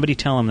 $4. Somebody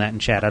tell him that in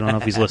chat. I don't know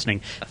if he's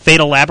listening.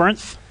 Fatal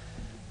Labyrinth.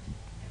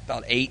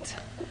 About 8.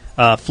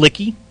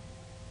 Flicky.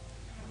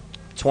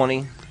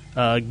 20.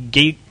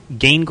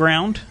 Gain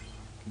Ground.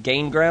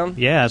 Gain Ground?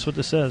 Yeah, that's what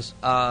this says.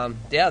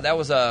 Yeah, that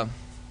was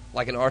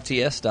like an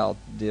RTS style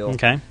deal.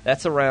 Okay.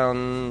 That's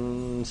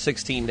around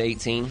 16 to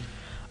 18.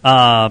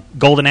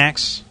 Golden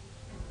Axe.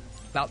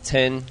 About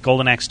 10.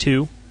 Golden Axe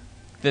 2.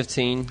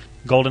 15.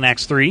 Golden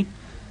Axe 3.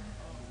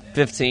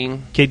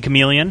 15. Kid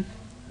Chameleon.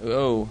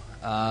 Oh,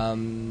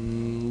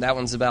 that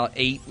one's about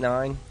 8,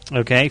 9.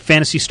 Okay.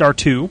 Phantasy Star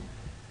 2.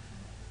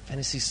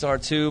 Phantasy Star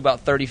 2,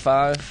 about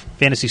 35.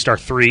 Phantasy Star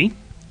 3.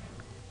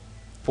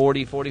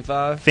 40,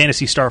 45.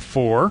 Phantasy Star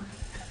 4.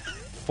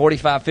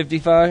 45,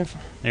 55.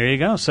 There you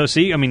go. So,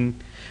 see, I mean,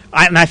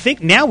 I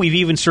think now we've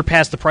even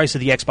surpassed the price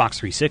of the Xbox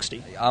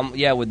 360.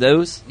 Yeah, with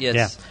those,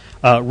 yes.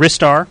 Yeah.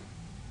 Ristar.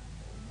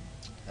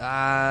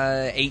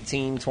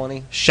 18,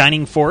 20.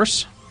 Shining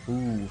Force.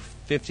 Ooh,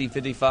 50,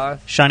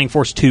 55. Shining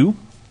Force 2.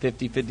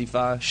 50,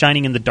 55.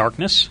 Shining in the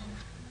Darkness.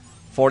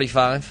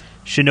 45.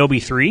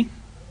 Shinobi 3.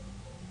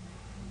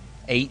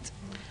 8.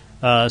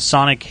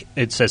 Sonic,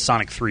 it says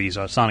Sonic 3,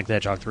 so Sonic the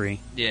Hedgehog 3.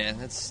 Yeah,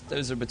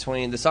 those are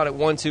between, the Sonic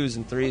 1, 2s,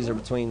 and 3s are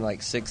between like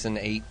 $6 and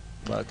 $8.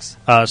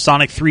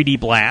 Sonic 3D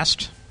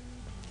Blast.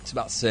 It's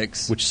about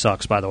 6. Which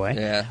sucks, by the way.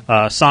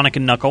 Yeah. Sonic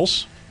and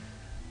Knuckles.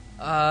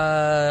 10,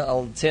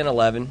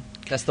 11.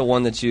 That's the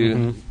one that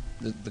you,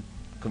 the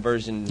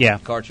conversion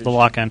cartridge. The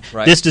lock-on.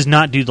 Right. This does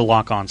not do the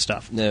lock-on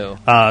stuff. No.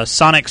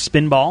 Sonic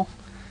Spinball.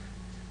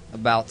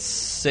 About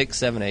 6,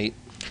 7, 8.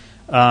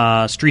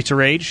 Streets of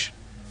Rage.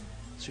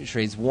 Streets of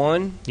Rage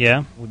 1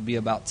 would be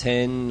about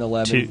 10,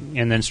 11.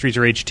 And then Streets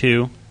of Rage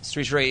 2.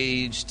 Streets of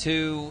Rage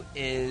 2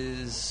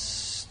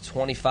 is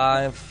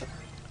 25.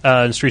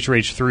 And Streets of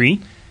Rage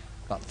 3.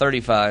 About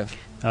 35.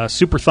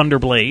 Super Thunder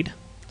Blade.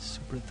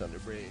 Super Thunder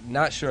Blade.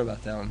 Not sure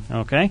about that one.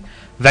 Okay.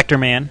 Vector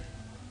Man.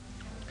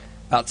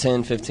 About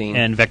 10, 15.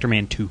 And Vector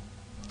Man 2.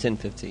 10,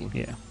 15.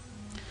 Yeah.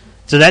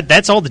 So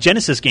that's all the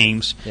Genesis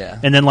games. Yeah.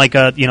 And then what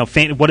about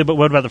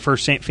the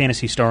first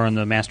Phantasy Star on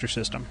the Master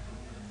System?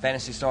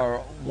 Phantasy Star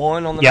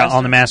 1 on the Master? Yeah,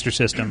 on the Master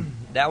System.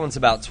 That one's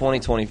about 20,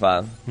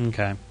 25.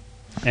 Okay.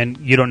 And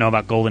you don't know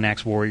about Golden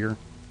Axe Warrior?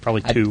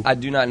 Probably 2. I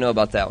do not know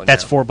about that one.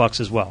 That's $4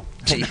 as well.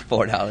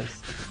 $4.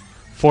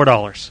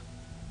 $4.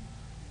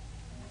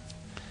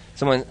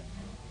 Someone.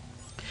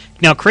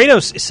 Now,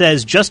 Kratos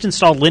says just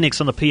install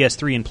Linux on the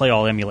PS3 and play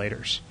all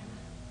emulators.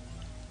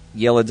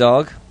 Yellow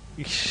Dog?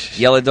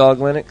 Yellow Dog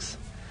Linux?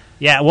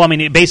 Yeah, well, I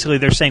mean, basically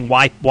they're saying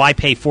why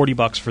pay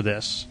 $40 for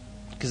this?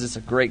 Because it's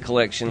a great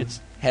collection. It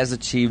has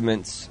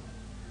achievements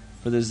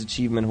for those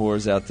achievement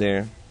whores out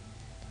there.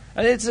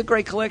 And it's a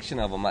great collection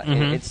of them.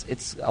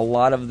 It's a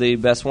lot of the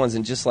best ones.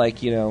 And just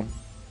like,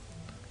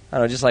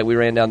 just like we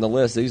ran down the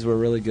list, these were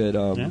really good,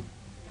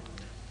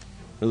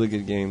 really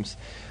good games.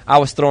 I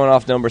was throwing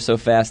off numbers so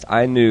fast,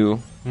 I knew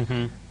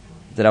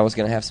that I was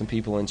going to have some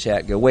people in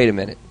chat go, wait a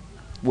minute.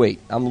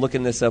 Wait, I'm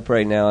looking this up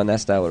right now, and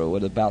that's not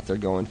what about they're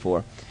going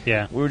for.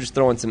 Yeah. We were just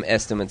throwing some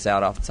estimates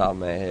out off the top of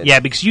my head.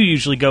 Yeah, because you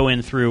usually go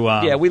in through...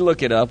 yeah, we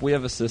look it up. We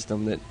have a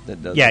system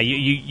that does Yeah, it.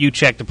 you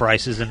check the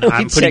prices, and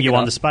I'm putting you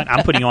on the spot.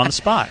 I'm putting you on the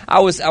spot.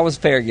 I was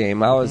fair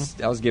game. I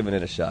was giving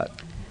it a shot.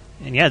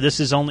 And yeah, this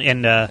is only...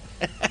 And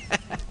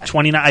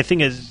 29, I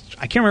think is...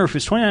 I can't remember if it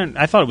was 29.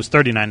 I thought it was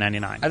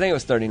 $39.99. I think it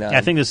was $39. Yeah,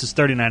 I think this is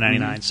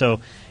 $39.99. So,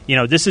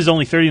 this is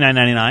only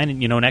 $39.99, and,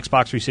 an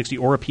Xbox 360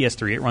 or a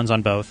PS3. It runs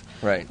on both.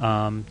 Right.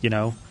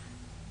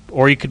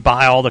 Or you could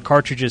buy all the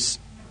cartridges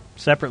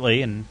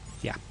separately, and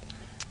yeah.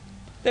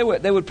 They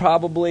would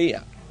probably...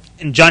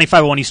 And Johnny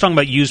 501, he's talking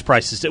about used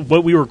prices.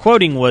 What we were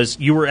quoting was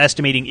you were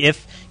estimating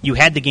if you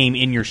had the game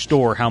in your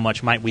store, how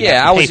much might we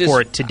have to pay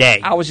for it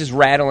today? I was just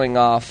rattling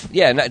off.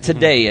 Yeah, not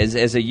today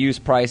as a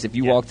used price. If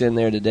you walked in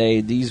there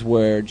today, these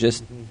were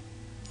just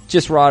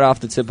right off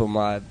the tip of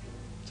my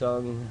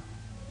tongue,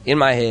 in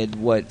my head.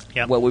 What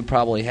would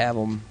probably have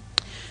them.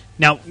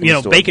 Now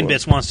Bacon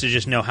Bits wants to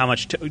just know how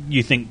much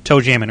you think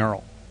Toe Jam and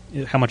Earl.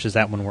 How much is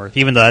that one worth?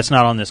 Even though that's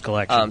not on this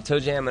collection. Toe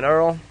Jam and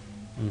Earl.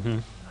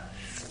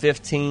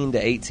 15 to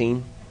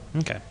 18.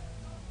 Okay.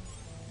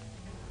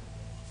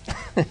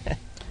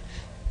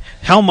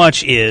 How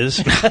much is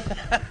an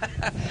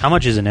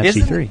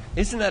FC3?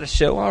 Isn't that a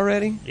show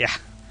already? Yeah.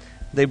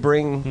 They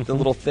bring the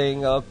little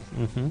thing up.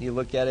 You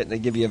look at it, and they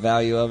give you a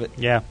value of it.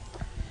 Yeah.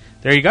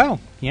 There you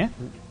go. Yeah.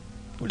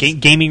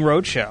 Gaming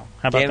Roadshow.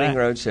 How about that? Gaming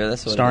Roadshow.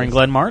 That's what starring it is.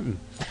 Glenn Martin.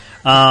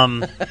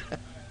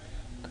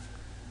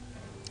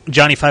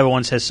 Johnny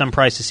 501 says some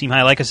prices seem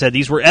high. Like I said,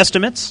 these were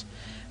estimates.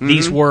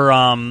 These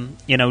were,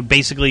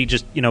 basically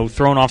just,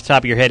 thrown off the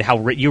top of your head.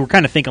 You were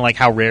kind of thinking, like,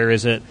 how rare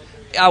is it?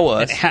 I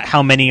was.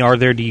 How many are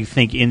there, do you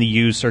think, in the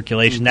used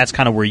circulation? That's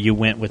kind of where you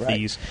went with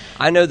these.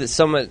 I know that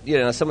some of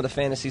the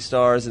Phantasy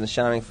Stars and the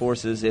Shining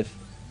Forces,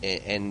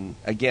 and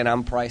again,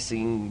 I'm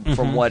pricing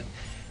from what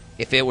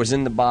if it was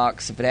in the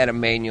box, if it had a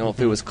manual, if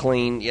it was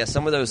clean. Yeah,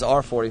 some of those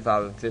are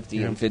 $45 and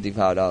 $50 and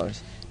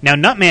 $55. Now,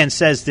 Nutman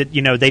says that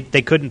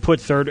they couldn't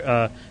put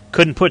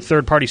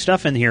third party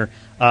stuff in here.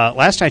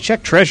 Last I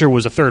checked, Treasure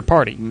was a third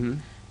party,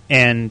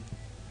 and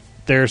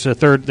there's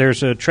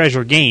a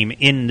Treasure game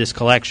in this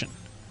collection.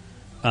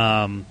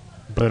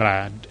 But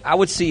I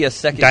would see a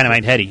second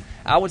Dynamite Heady.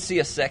 I would see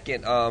a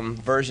second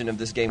version of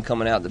this game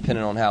coming out,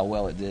 depending on how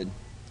well it did.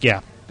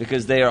 Yeah,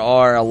 because there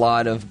are a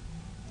lot of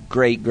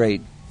great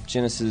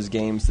Genesis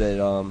games that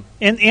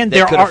and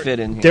there are fit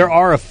in here. There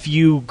are a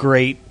few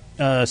great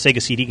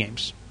Sega CD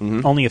games.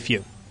 Only a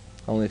few.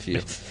 Only a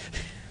few.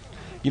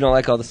 You don't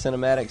like all the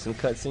cinematics and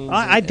cutscenes?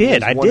 I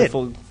did.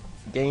 Wonderful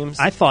games.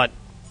 I thought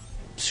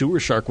Sewer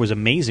Shark was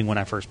amazing when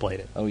I first played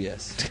it. Oh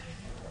yes.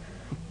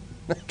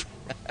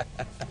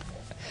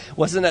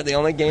 Wasn't that the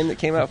only game that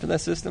came out for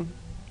that system?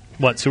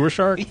 What, Sewer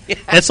Shark? Yeah.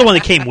 That's the one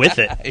that came with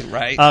it.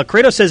 Right.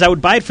 Kratos says, I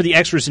would buy it for the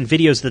extras and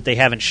videos that they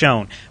haven't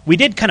shown. We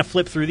did kind of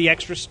flip through the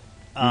extras.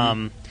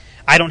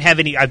 I don't have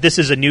any. This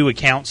is a new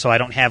account, so I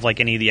don't have like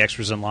any of the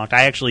extras unlocked.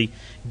 I actually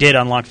did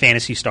unlock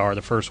Phantasy Star,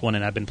 the first one,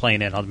 and I've been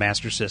playing it on the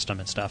Master System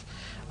and stuff.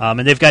 And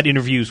they've got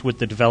interviews with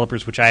the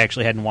developers, which I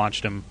actually hadn't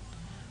watched them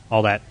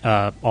all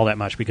that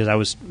much because I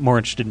was more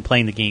interested in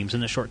playing the games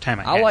in the short time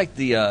I had. I like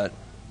the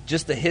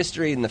just the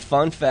history and the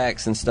fun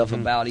facts and stuff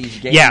about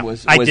each game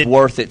was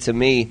worth it to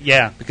me.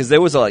 Yeah, because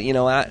there was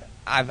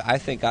I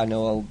think I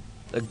know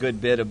a good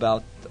bit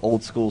about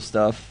old school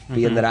stuff,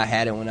 being that I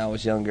had it when I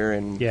was younger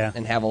and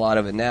have a lot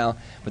of it now.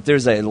 But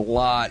there's a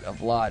lot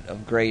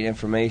of great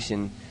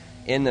information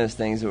in those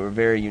things that were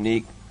very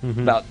unique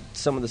about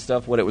some of the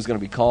stuff, what it was going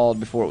to be called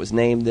before it was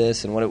named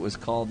this, and what it was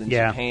called in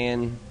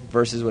Japan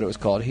versus what it was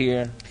called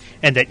here.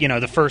 And that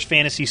the first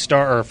Phantasy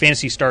Star or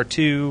Phantasy Star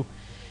 2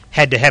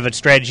 had to have a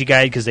strategy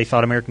guide because they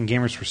thought American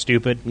gamers were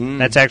stupid.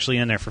 That's actually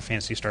in there for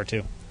Phantasy Star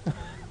 2.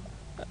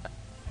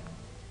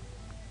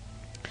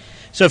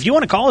 So if you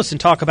want to call us and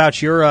talk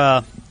about your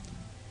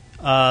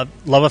love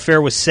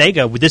affair with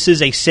Sega, this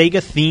is a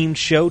Sega-themed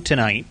show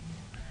tonight.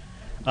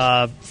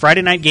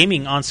 Friday Night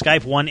Gaming on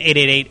Skype,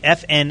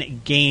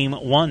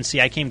 1-888-FN-GAME-1. See,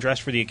 I came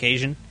dressed for the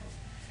occasion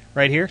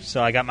right here.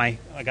 So I got my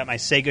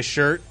Sega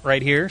shirt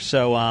right here.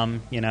 So,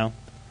 I'm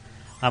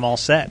all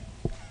set.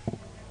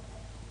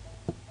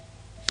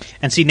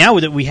 And see, now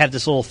that we have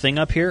this little thing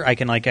up here, I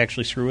can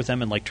actually screw with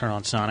them and turn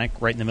on Sonic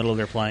right in the middle of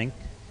their playing.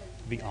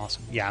 It'd be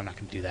awesome. Yeah, I'm not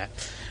going to do that.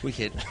 We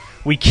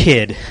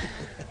kid.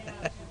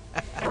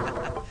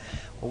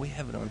 Well, we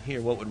have it on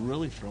here. What would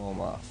really throw them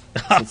off,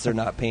 since they're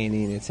not paying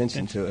any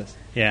attention to us?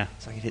 Yeah.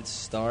 So I could hit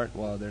start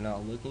while they're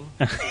not looking.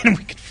 And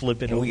we could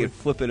flip it over. We could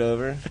flip it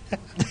over.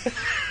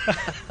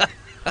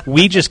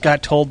 We just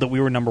got told that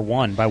we were number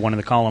one by one of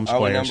the Columns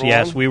players.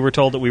 Yes, we were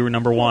told that we were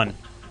number one.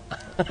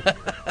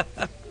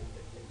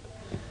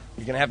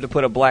 You're going to have to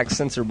put a black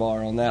censor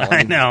bar on that one.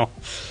 I know.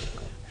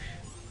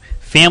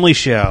 Family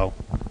show.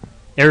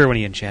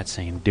 Everybody in chat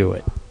saying, do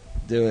it.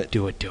 Do it.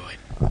 Do it, do it.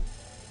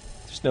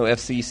 There's no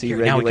FCC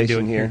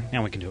regulation here.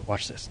 Now we can do it.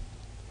 Watch this.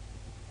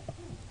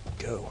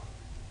 Go.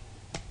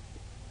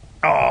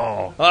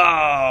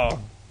 Oh.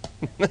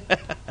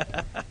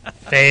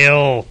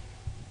 Fail.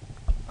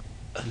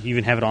 You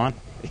even have it on?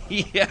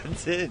 Yeah, I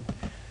did.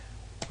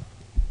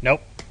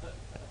 Nope.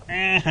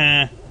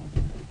 That's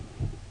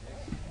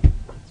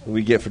what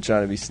we get for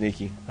trying to be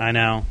sneaky. I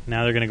know.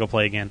 Now they're going to go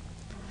play again.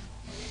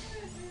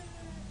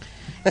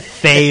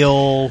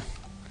 Fail.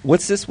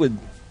 What's this with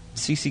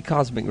CC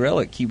Cosmic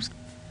Relic keeps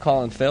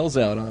calling fails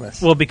out on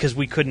us? Well, because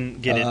we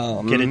couldn't get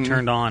it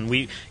turned on.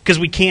 Because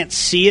we can't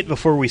see it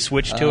before we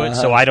switch to it,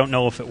 so I don't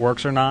know if it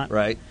works or not.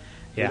 Right.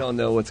 Yeah. We don't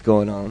know what's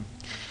going on.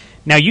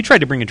 Now, you tried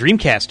to bring a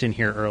Dreamcast in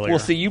here earlier. Well,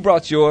 see, you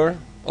brought your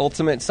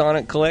Ultimate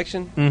Sonic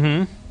collection.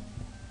 Mm-hmm.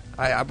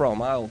 I brought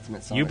my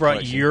Ultimate Sonic collection. You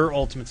brought your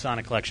Ultimate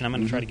Sonic collection. I'm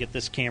going to try to get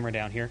this camera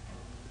down here.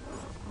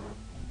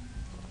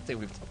 I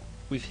think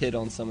we've hit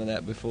on some of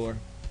that before.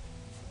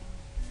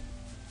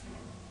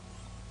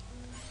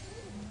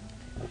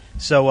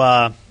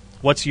 So,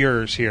 what's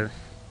yours here?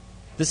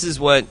 This is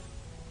what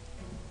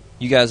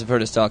you guys have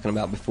heard us talking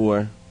about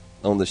before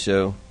on the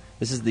show.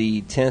 This is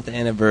the 10th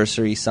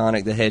anniversary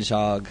Sonic the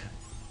Hedgehog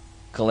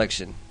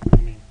collection.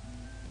 Let me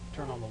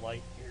turn on the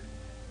light here.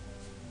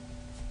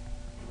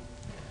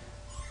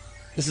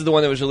 This is the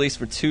one that was released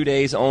for 2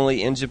 days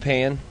only in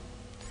Japan.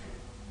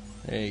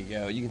 There you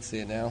go. You can see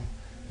it now.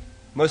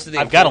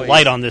 I've got a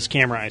light on this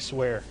camera, I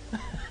swear.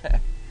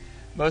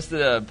 Most of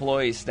the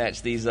employees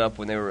snatched these up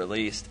when they were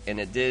released, and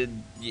it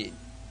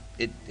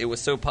was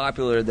so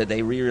popular that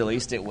they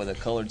re-released it with a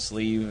colored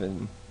sleeve,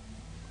 and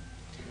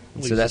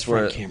so that's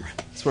where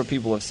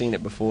people have seen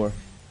it before.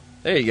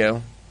 There you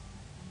go.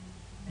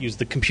 Use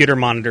the computer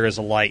monitor as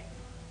a light.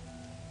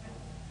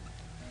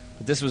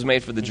 But this was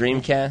made for the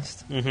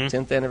Dreamcast,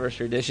 10th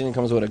anniversary edition. It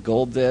comes with a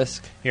gold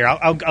disc. Here,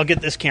 I'll get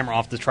this camera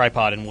off the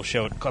tripod, and we'll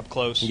show it up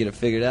close. You get it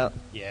figured out?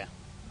 Yeah.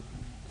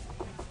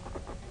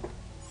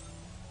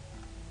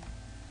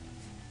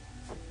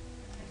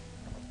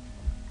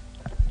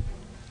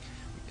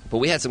 But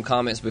we had some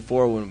comments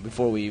before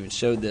we even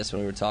showed this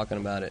when we were talking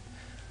about it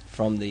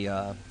from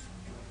the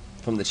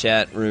from the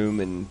chat room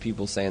and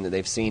people saying that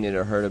they've seen it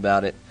or heard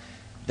about it.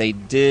 They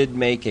did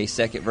make a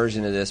second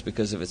version of this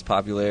because of its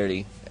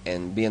popularity,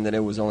 and being that it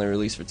was only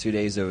released for 2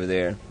 days over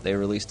there, they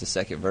released a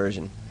second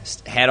version.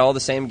 Had all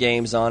the same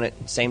games on it,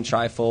 same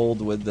trifold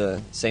with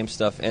the same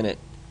stuff in it,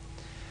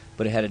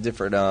 but it had a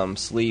different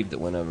sleeve that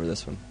went over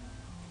this one.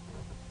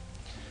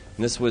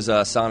 And this was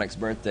Sonic's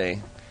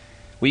birthday.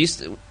 We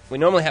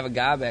normally have a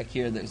guy back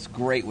here that's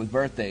great with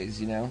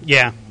birthdays, you know?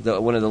 Yeah.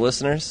 One of the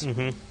listeners.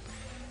 Mm-hmm.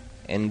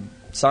 And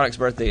Sonic's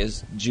birthday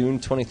is June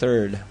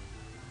 23rd,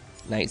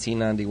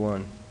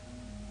 1991,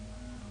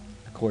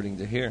 according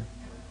to here.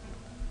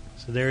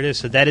 So there it is.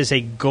 So that is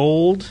a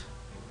gold...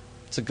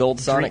 It's a gold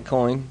Sonic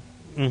coin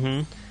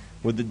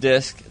with the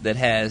disc that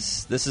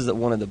has... This is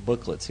one of the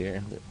booklets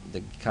here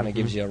that kind of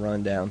gives you a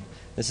rundown.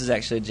 This is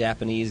actually a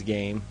Japanese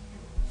game.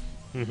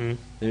 Mm-hmm.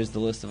 There's the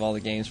list of all the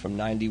games from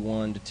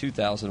 91 to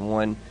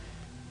 2001,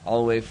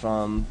 all the way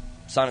from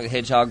Sonic the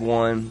Hedgehog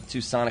 1 to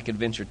Sonic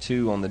Adventure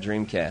 2 on the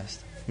Dreamcast.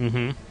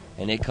 Mm-hmm.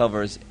 And it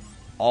covers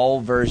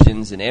all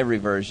versions and every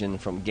version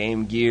from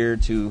Game Gear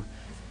to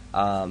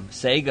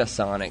Sega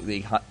Sonic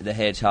the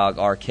Hedgehog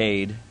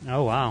arcade.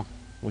 Oh, wow.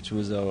 Which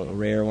was a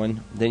rare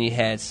one. Then you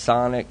had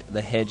Sonic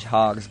the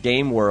Hedgehog's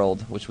Game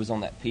World, which was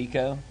on that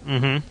Pico.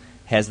 Mm-hmm.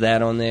 Has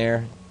that on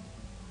there.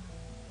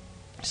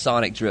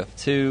 Sonic Drift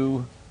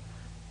 2,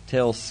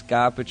 Tails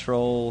Sky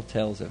Patrol,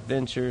 Tails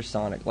Adventure,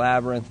 Sonic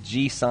Labyrinth,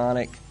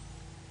 G-Sonic,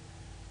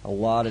 a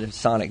lot of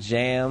Sonic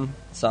Jam,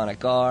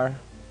 Sonic R.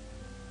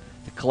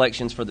 The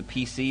collections for the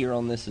PC are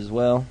on this as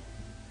well.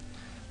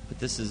 But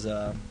this is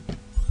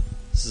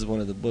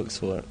one of the books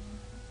for it.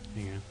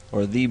 Yeah.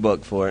 Or the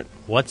book for it.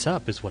 What's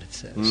Up is what it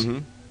says. Mm-hmm.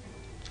 And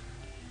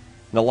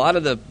a lot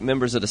of the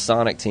members of the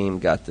Sonic team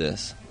got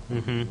this.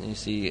 Mm-hmm. You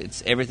see,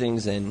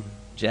 everything's in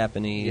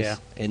Japanese,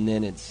 and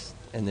then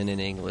in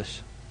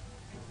English.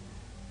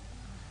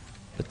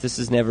 But this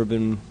has never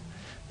been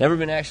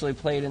actually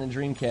played in a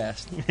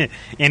Dreamcast,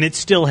 and it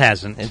still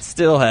hasn't. It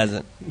still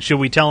hasn't. Should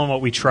we tell him what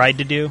we tried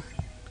to do?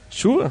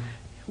 Sure.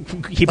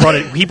 He brought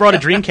a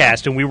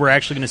Dreamcast, and we were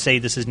actually going to say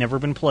this has never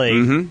been played.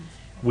 Mm-hmm.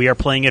 We are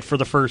playing it for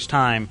the first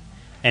time,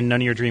 and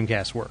none of your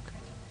Dreamcasts work.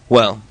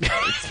 Well,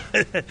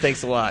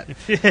 thanks a lot.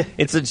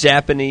 It's a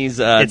Japanese.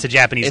 It's a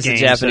Japanese game.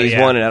 It's a Japanese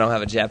one, and I don't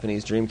have a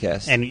Japanese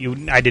Dreamcast.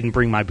 And I didn't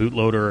bring my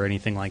bootloader or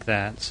anything like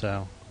that.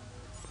 So,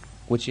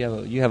 which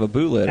you have a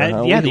bootloader?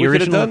 Huh? Yeah, we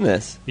could have done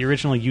this. The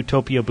original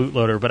Utopia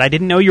bootloader, but I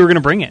didn't know you were going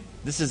to bring it.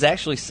 This is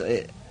actually.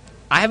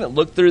 I haven't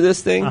looked through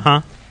this thing.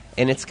 Uh-huh.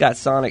 And it's got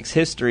Sonic's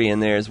history in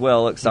there as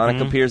well. Look, Sonic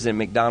appears in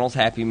McDonald's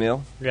Happy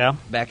Meal. Yeah.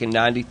 Back in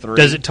 '93.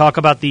 Does it talk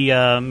about the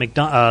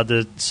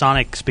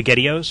Sonic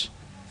SpaghettiOs?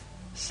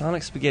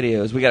 Sonic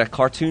SpaghettiOs. We got a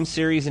cartoon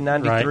series in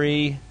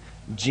 '93. Right.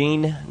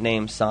 Gene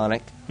named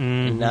Sonic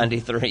in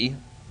 '93.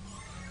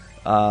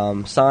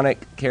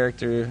 Sonic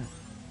character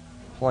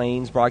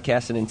planes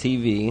broadcasted in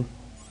TV.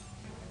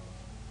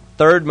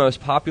 Third most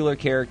popular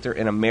character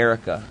in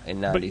America in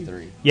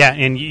 '93. Yeah,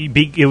 and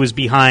it was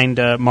behind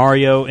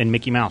Mario and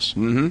Mickey Mouse.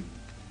 Mm-hmm.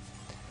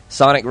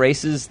 Sonic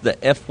races the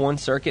F1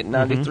 circuit in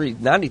 '93.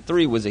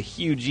 '93 was a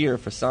huge year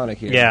for Sonic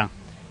here. Yeah.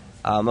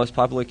 Most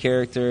popular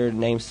character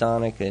named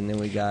Sonic, and then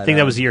we got... I think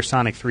that was the year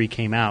Sonic 3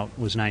 came out,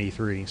 was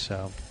 '93,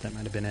 so that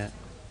might have been it.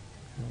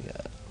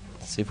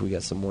 Let's see if we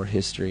got some more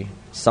history.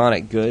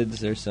 Sonic goods,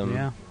 there's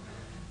some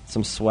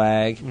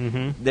swag.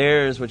 Mm-hmm.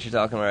 There's what you're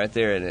talking about right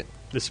there, isn't it?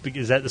 Is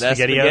that the That's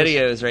SpaghettiOs?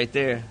 SpaghettiOs right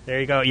there.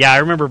 There you go. Yeah, I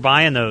remember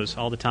buying those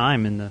all the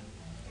time in the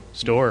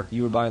store.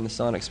 You were buying the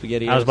Sonic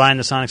SpaghettiOs? I was buying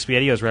the Sonic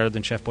SpaghettiOs rather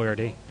than Chef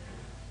Boyardee.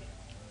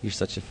 You're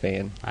such a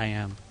fan. I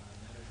am.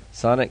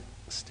 Sonic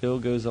still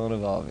goes on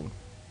evolving.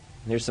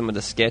 Here's some of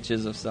the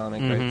sketches of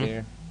Sonic right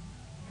there.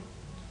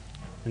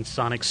 And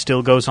Sonic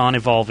still goes on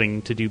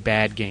evolving to do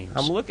bad games.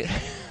 I'm looking.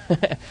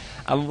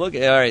 All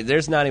right,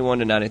 there's 91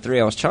 to 93.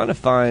 I was trying to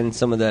find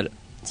some of the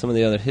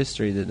other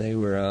history that they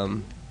were...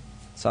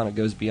 Sonic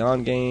Goes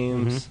Beyond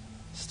games,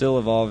 still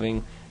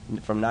evolving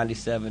from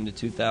 97 to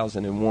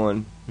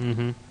 2001.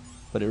 Mm-hmm.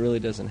 But it really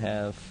doesn't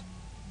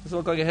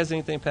look like it has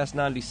anything past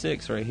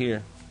 96 right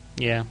here.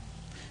 Yeah.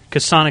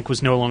 Because Sonic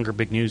was no longer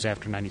big news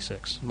after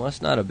 96.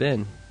 Must not have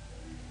been.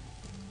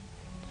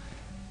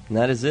 And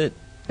that is it.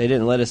 They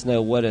didn't let us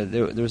know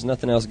there was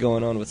nothing else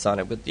going on with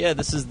Sonic. But yeah,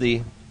 this is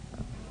the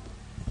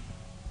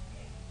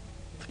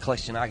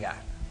collection I got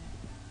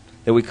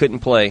that we couldn't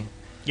play.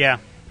 Yeah.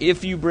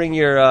 If you bring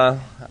your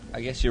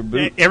your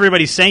boot...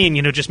 Everybody's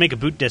saying, just make a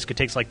boot disc. It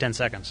takes like 10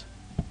 seconds.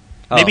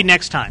 Maybe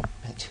next time.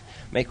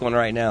 Make one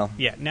right now.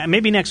 Yeah,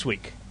 maybe next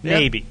week. Yeah.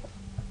 Maybe.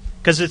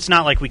 Because it's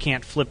not like we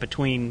can't flip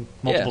between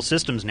multiple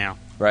systems now.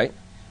 Right.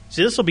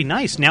 See, this will be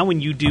nice. Now when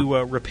you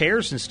do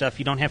repairs and stuff,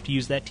 you don't have to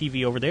use that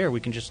TV over there.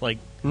 We can just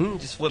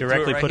just flip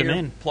directly right put here, them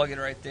in. Plug it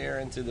right there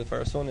into the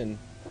first one and...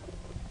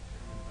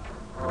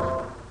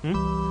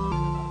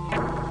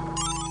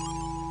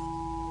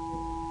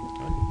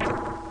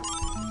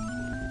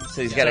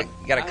 So he's got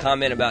a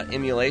comment about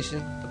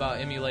emulation? About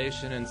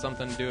emulation and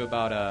something to do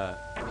about a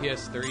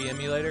PS3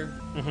 emulator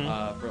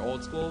for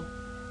old school.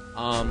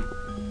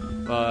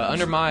 But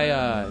under my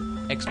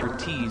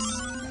expertise,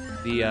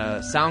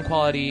 the sound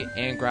quality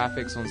and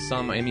graphics on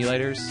some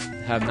emulators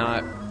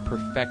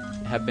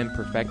have been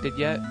perfected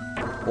yet,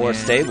 or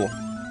stable,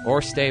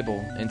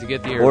 and to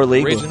get the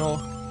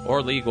original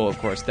or legal, of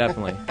course,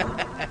 definitely,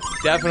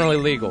 definitely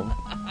legal,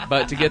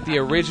 but to get the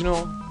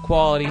original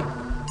quality,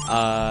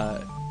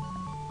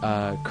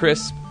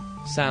 crisp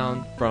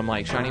sound from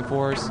like Shining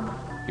Force,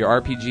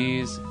 your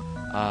RPGs,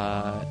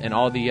 and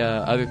all the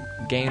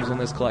other games on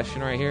this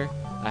collection right here,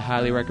 I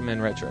highly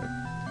recommend Retro.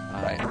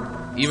 Right.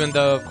 Even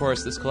though, of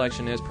course, this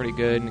collection is pretty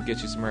good and it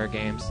gets you some rare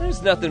games.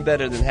 There's nothing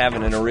better than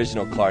having an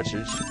original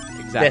cartridge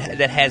exactly.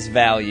 that has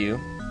value.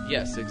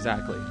 Yes,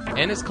 exactly.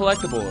 And it's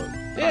collectible.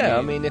 Yeah,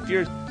 I mean if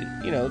you're,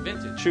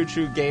 vintage.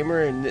 true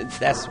gamer and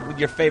that's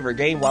your favorite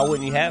game, why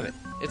wouldn't you have it?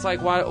 It's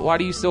like, why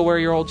do you still wear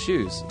your old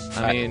shoes?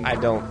 I mean, I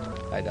don't.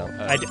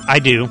 I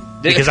do,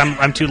 because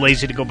I'm too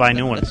lazy to go buy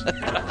new ones.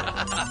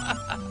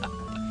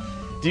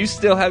 Do you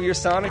still have your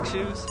Sonic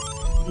shoes?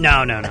 No,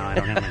 I don't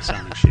have my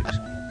Sonic shoes.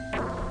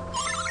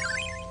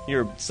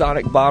 Your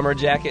Sonic bomber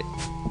jacket?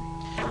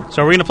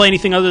 So are we going to play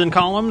anything other than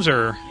columns,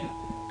 or?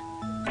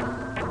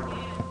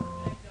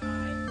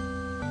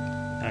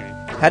 Okay.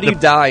 How do you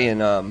die in...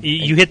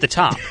 You hit the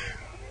top.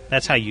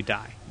 That's how you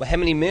die. Well, how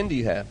many men do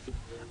you have?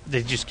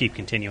 They just keep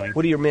continuing.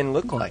 What do your men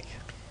look like?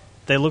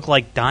 They look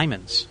like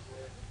diamonds.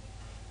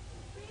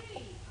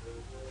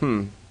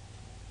 So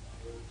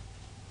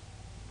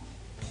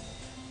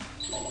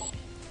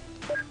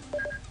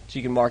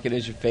you can mark it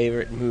as your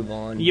favorite and move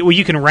on. Yeah, well,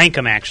 you can rank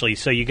them, actually.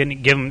 So you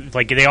can give them,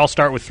 like, they all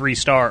start with 3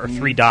 star or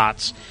 3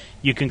 dots.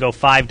 You can go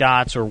 5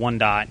 dots or 1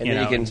 dot. And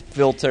then you can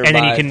filter and by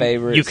then you can,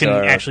 favorites. You can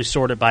actually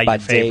sort it by your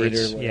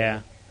favorites.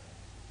 Yeah.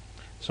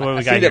 So what do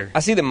we got here?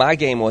 I see that my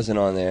game wasn't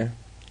on there.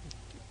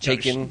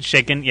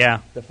 Shaken, yeah.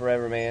 The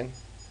Forever Man.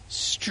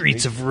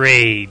 Streets of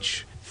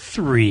Rage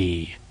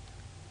 3.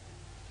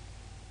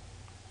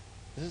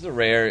 This is a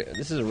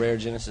rare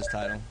Genesis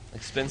title.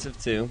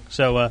 Expensive too.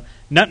 So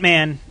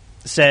Nutman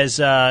says,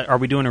 "Are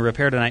we doing a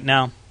repair tonight?"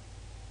 No.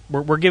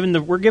 We're giving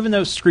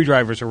those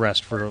screwdrivers a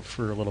rest for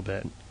a little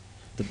bit.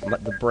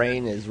 The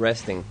brain is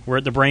resting.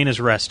 The brain is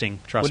resting.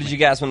 Trust me. What did you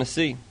guys want to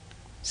see?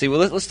 Well,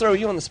 let's throw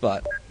you on the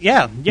spot.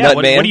 Yeah.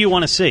 What do you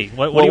want to see?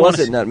 What do you was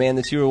it, Nutman,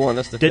 that you wanted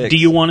us to fix? Do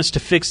you want us to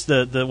fix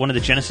the one of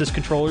the Genesis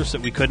controllers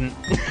that we couldn't?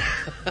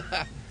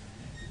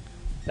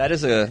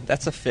 That's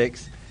a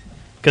fix.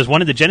 Because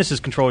one of the Genesis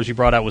controllers you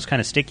brought out was kind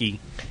of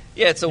sticky.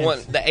 Yeah, it's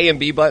the A and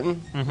B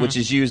button, which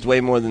is used way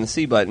more than the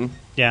C button.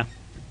 Yeah.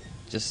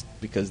 Just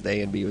because the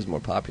A and B was more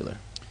popular.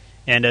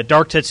 And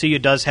Dark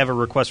Tetsuya does have a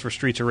request for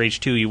Streets of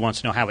Rage 2. He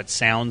wants to know how it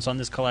sounds on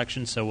this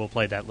collection, so we'll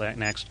play that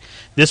next.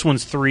 This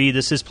one's 3.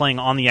 This is playing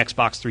on the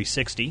Xbox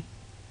 360.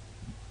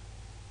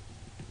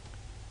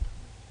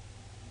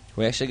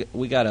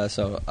 We got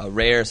a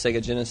rare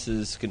Sega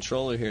Genesis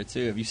controller here,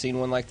 too. Have you seen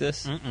one like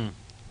this? Mm-mm.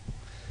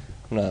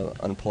 I'm going to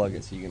unplug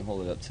it so you can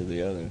hold it up to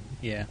the other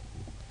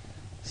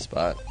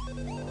spot.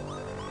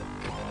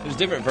 There's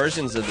different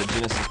versions of the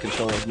Genesis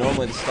controllers.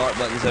 Normally the start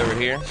button's over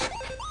here.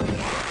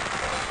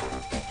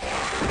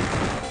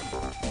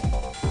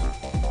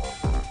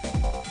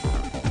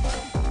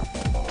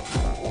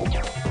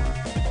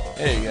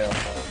 There you go.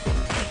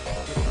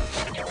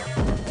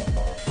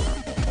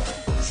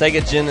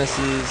 Sega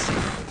Genesis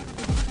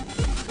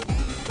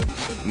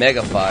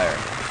Mega Fire.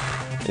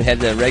 It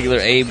had the regular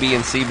A, B,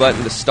 and C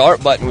button. The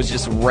start button was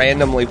just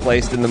randomly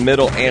placed in the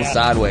middle and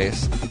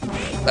sideways.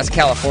 That's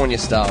California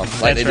style,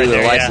 like they do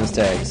their license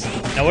tags.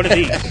 Now, what are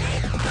these?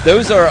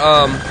 Those are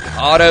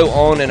auto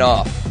on and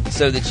off,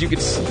 so that you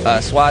could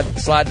slide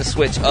the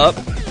switch up.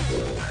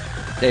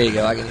 There you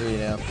go. I can hear you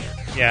now.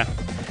 Yeah.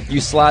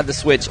 You slide the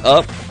switch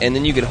up, and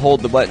then you could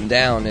hold the button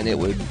down, and it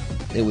would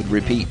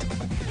repeat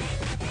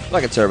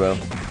like a turbo.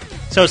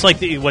 So it's like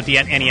what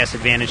the NES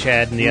Advantage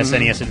had and the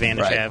SNES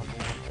Advantage have.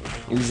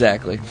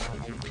 Exactly.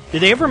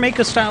 Did they ever make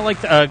a style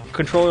like a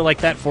controller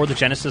like that for the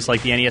Genesis,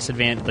 like the NES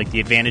Advantage, like the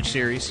Advantage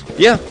series?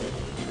 Yeah,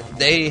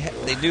 they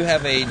do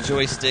have a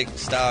joystick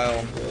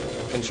style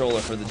controller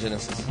for the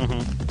Genesis.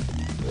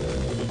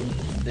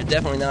 They're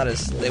definitely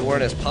they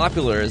weren't as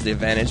popular as the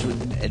Advantage.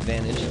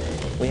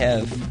 We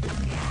have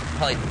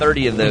probably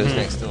 30 of those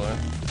next door.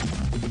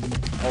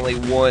 Only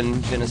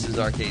one Genesis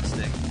arcade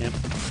stick. Yep.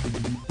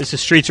 This is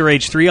Streets of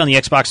Rage 3 on the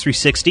Xbox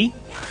 360.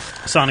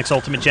 Sonic's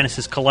Ultimate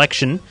Genesis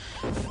Collection.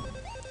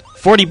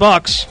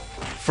 $40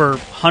 for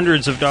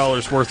hundreds of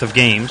dollars worth of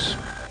games.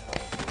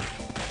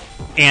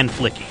 And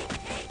Flicky.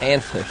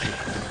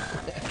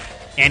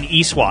 And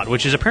eSWAT,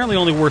 which is apparently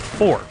only worth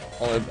 $4.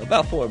 Only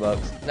about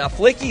 $4. Now,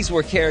 Flickies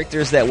were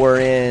characters that were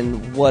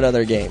in what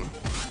other game?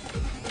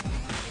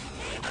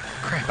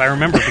 Crap, I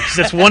remember, because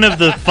that's one of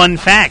the fun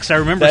facts. I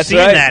remember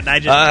seeing that, and I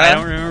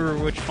don't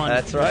remember which one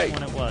it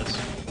was.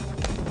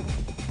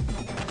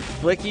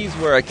 Flickies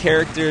were a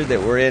character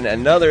that were in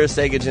another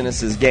Sega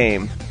Genesis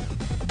game.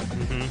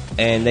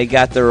 And they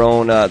got their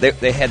own,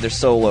 they had their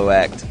solo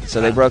act.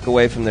 So they broke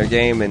away from their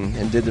game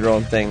and did their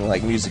own thing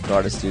like music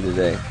artists do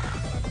today.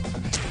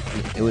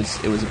 It was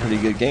a pretty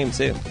good game,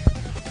 too.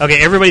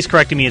 Okay, everybody's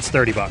correcting me. It's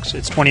 $30.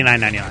 It's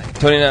 $29.99.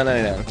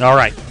 $29.99. All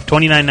right,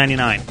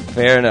 $29.99.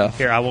 Fair enough.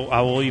 Here, I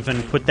will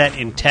even put that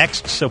in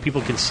text so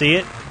people can see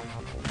it.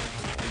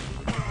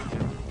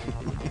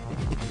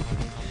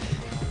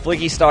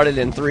 Flicky started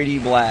in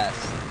 3D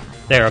Blast.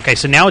 There. Okay,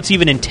 so now it's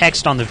even in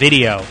text on the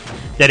video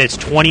that it's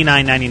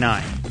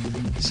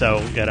 $29.99.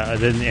 So,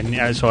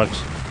 so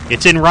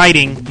it's in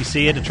writing. You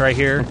see it? It's right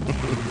here.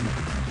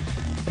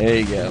 There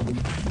you go.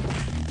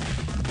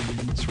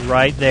 It's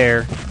right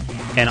there.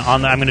 And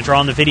I'm going to draw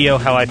on the video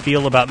how I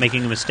feel about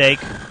making a mistake.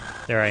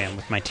 There I am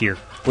with my tear.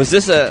 Was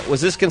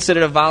this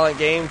considered a violent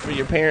game for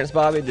your parents,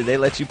 Bobby? Did they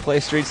let you play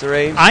Streets of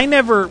Rage? I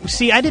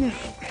didn't.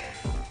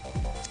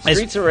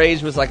 Streets of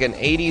Rage was like an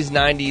 80s,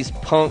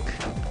 90s punk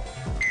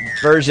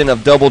version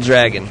of Double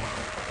Dragon.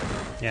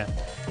 Yeah.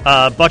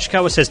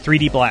 Butchkawa says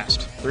 3D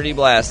Blast. 3D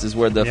Blast is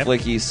where the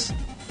Flickies...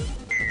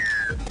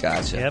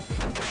 Gotcha. Yep.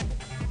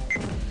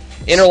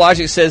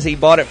 Interlogic says he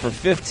bought it for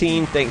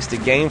 $15 thanks to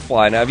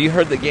GameFly. Now, have you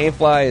heard that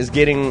GameFly is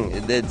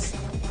it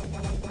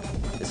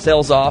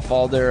sells off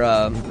all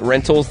their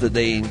rentals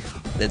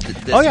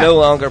that's no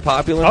longer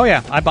popular? Oh,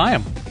 yeah. I buy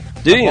them.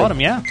 Do you? I bought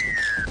them, yeah.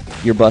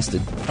 You're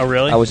busted. Oh,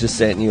 really? I was just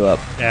setting you up.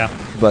 Yeah.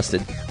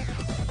 Busted.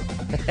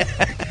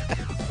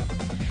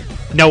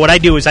 No, what I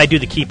do is I do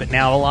the keep it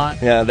now a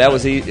lot. Yeah, that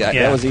was easy. Yeah.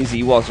 That was easy.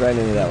 You walked right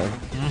into that one.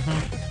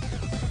 Mm-hmm.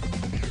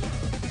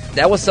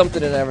 That was something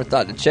that I never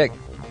thought to check.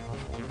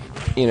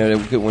 You know,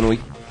 when we're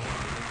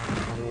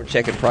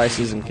checking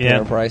prices and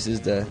comparing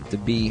prices to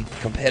be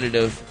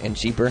competitive and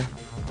cheaper.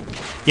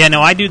 Yeah,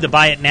 no, I do the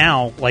buy it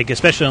now, like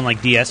especially on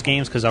like DS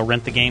games, because I'll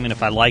rent the game, and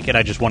if I like it,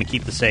 I just want to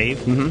keep the save.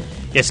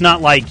 Mm-hmm. It's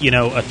not like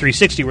a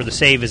 360 where the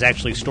save is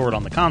actually stored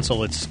on the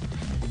console. It's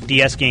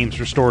DS games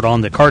are stored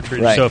on the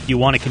cartridge. Right. So if you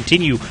want to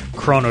continue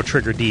Chrono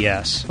Trigger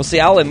DS, well, see,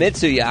 I'll admit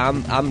to you,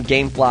 I'm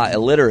GameFly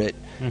illiterate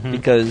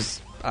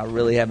because I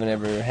really haven't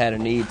ever had a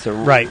need to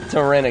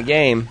rent a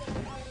game.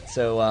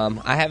 So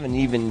I haven't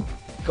even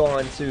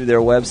gone to their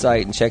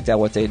website and checked out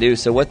what they do.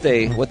 So what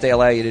they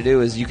allow you to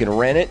do is you can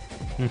rent it,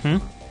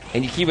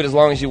 and you keep it as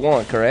long as you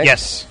want, correct?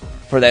 Yes.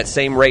 For that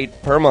same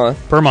rate per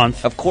month. Per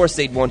month. Of course,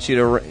 they'd want you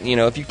to,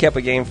 if you kept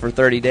a game for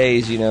 30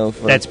 days,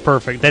 that's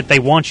perfect. That they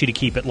want you to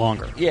keep it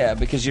longer. Yeah,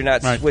 because you're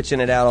not switching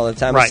it out all the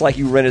time. Right. It's like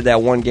you rented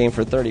that one game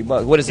for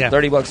 $30. What is it?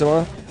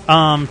 $30 a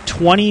month?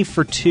 20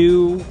 for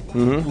two, a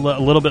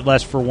little bit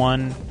less for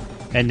one,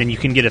 and then you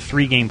can get a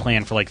 3-game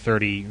plan for like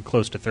 30,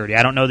 close to 30.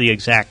 I don't know the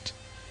exact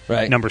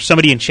number.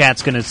 Somebody in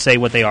chat's going to say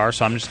what they are,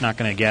 so I'm just not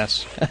going to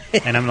guess,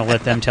 and I'm going to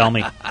let them tell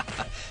me.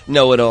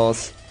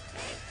 Know-it-alls.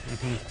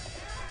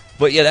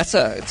 But yeah,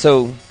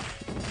 so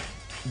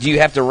do you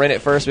have to rent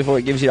it first before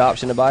it gives you the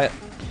option to buy it?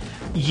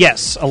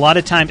 Yes, a lot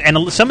of times.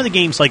 And some of the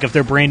games, like if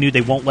they're brand new,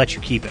 they won't let you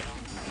keep it.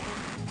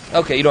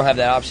 Okay, you don't have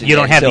that option. You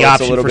don't have the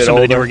option for some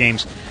of the newer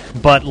games.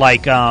 But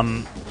like,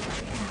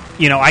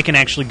 I can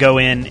actually go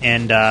in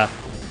and,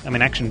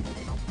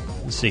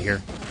 let's see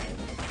here.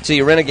 So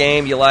you rent a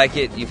game, you like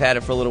it, you've had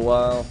it for a little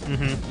while,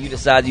 you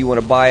decide you want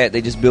to buy it,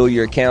 they just bill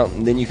your account,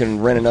 and then you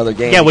can rent another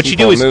game. Yeah, what you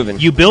do is moving.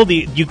 you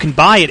can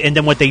buy it, and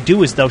then what they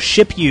do is they'll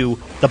ship you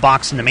the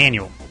box and the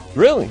manual.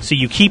 Really? So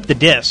you keep the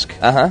disc.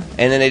 And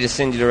then they just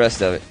send you the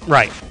rest of it.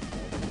 Right.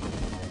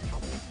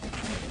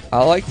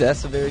 I like that.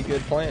 That's a very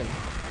good plan.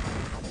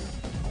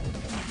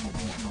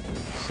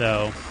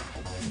 So,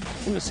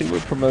 let's see, we're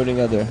promoting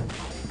other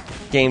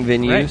game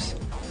venues. Right.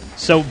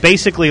 So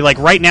basically, like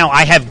right now,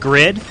 I have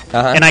Grid,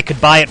 and I could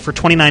buy it for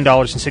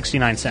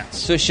 $29.69.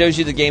 So it shows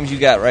you the games you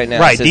got right now.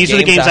 Right, these are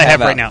the games I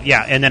have right now.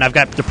 Yeah, and then I've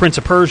got the Prince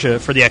of Persia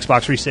for the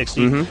Xbox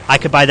 360. I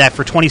could buy that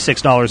for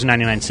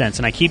 $26.99,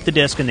 and I keep the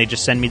disc, and they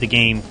just send me the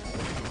game.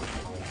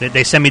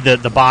 They send me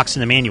the box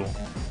and the manual.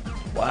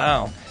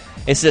 Wow.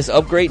 It says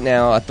upgrade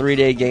now. A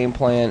 3-day game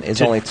plan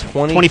is only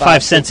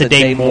 25 cents a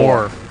day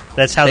more.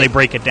 That's how they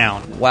break it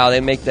down. Wow,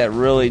 they make that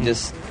really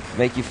just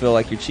make you feel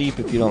like you're cheap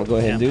if you don't go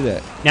ahead and do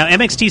that. Now,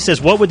 MXT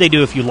says, what would they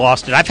do if you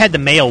lost it? I've had the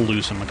mail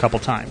lose them a couple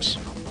times.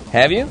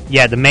 Have you?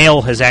 Yeah, the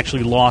mail has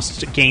actually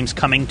lost games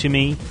coming to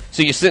me.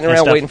 So you're sitting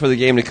around waiting for the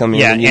game to come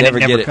in, and you never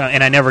get it.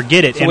 And I never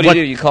get it. So what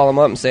do? You call them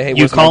up and say, hey,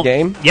 what's my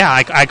game? Yeah,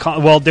 I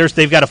call. Well,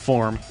 they've got a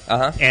form.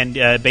 And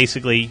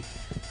basically,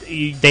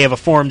 they have a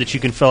form that you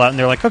can fill out, and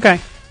they're like, okay.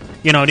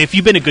 And if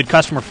you've been a good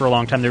customer for a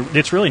long time,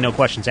 it's really no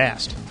questions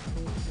asked.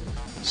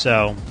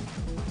 So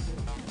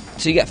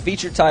you got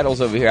featured titles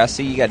over here. I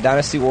see you got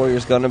Dynasty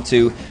Warriors Gundam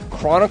 2,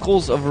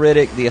 Chronicles of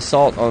Riddick, The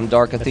Assault on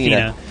Dark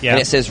Athena. Yeah. And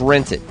it says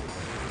rent it.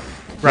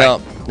 Right.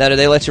 Now, do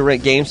they let you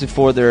rent games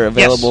before they're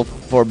available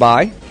for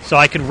buy? So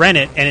I can rent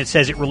it, and it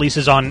says it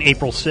releases on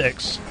April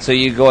 6th. So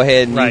you go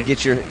ahead and you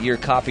get your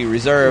copy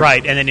reserved.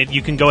 Right, and then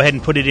you can go ahead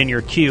and put it in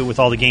your queue with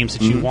all the games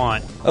that you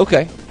want.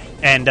 Okay.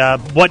 And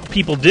what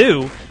people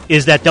do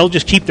is that they'll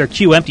just keep their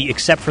queue empty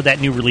except for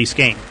that new release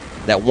game.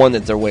 That one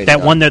that they're waiting on.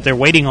 That one that they're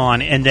waiting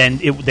on, and then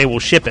they will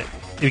ship it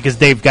because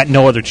they've got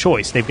no other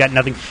choice. They've got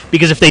nothing.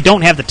 Because if they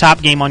don't have the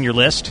top game on your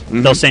list,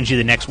 they'll send you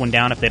the next one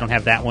down if they don't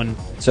have that one.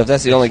 So if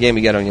that's the only game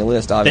you got on your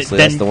list, obviously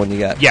that's the one you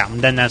got. Yeah,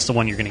 then that's the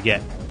one you're going to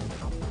get.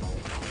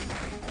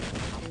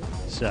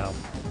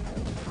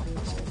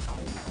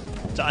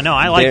 So, no,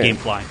 I like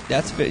GameFly.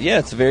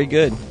 It's very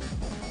good.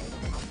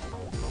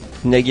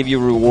 And they give you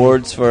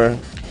rewards for...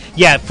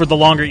 Yeah, for the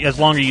longer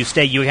you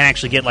stay, you can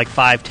actually get like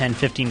 $5, $10,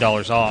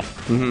 $15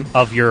 off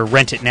of your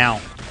Rent It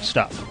Now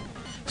stuff.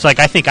 So, like,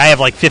 I think I have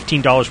like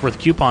 $15 worth of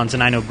coupons,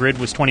 and I know Grid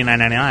was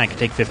 $29.99. I could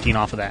take $15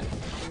 off of that,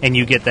 and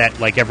you get that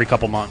like every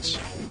couple months.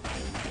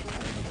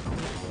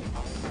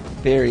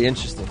 Very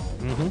interesting.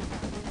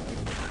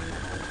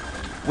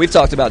 We've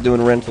talked about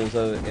doing rentals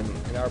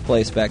in our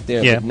place back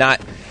there, but not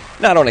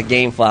on a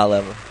GameFly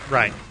level.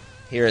 Right.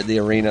 Here at the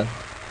arena.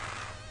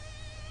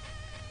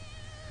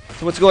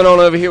 So what's going on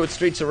over here with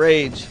Streets of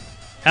Rage?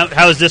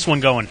 How is this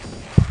one going?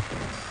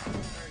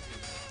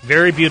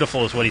 Very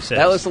beautiful is what he says.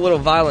 That looks a little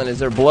violent. Is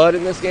there blood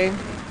in this game?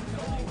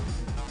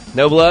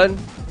 No blood?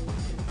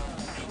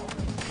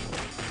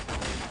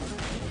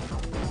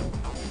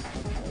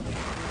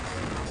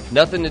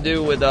 Nothing to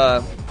do with,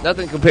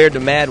 nothing compared to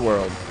Mad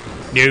World.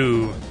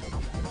 No.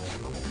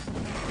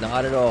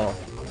 Not at all.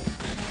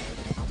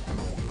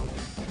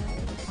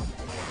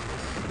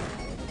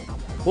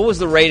 What was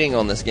the rating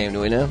on this game, do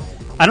we know?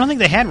 I don't think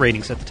they had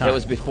ratings at the time. It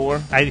was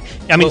before? I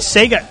mean,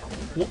 Sega...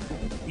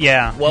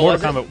 Yeah,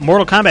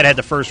 Mortal Kombat had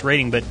the first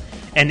rating,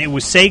 and it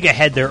was Sega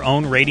had their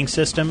own rating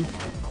system,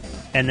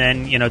 and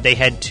then, they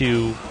had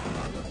to...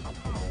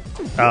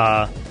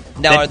 Now,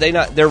 are they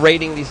not... They're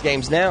rating these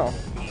games now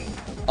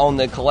on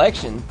the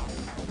collection,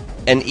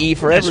 and E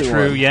for everyone.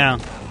 That's true, yeah.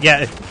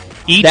 Yeah,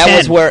 E10.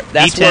 That's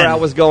where I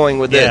was going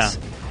with this.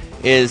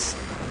 Is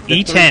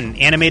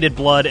E10, animated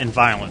blood and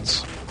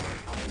violence.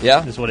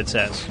 Yeah? Is what it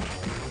says.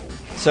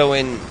 So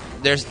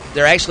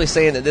they're actually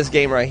saying that this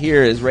game right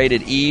here is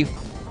rated E,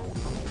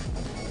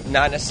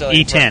 not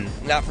necessarily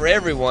E10. Not for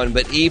everyone,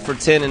 but E for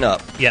 10 and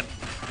up. Yep.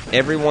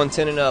 Everyone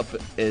 10 and up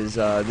is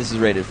this is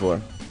rated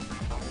for.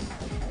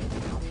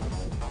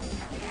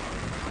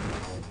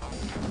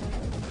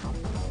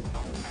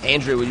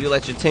 Andrew, would you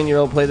let your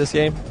 10-year-old play this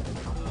game?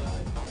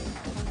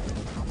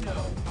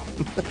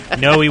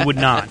 No, he would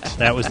not.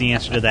 That was the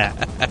answer to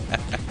that.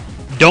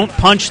 Don't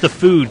punch the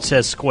food,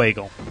 says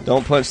Squaggle.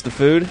 Don't punch the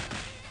food?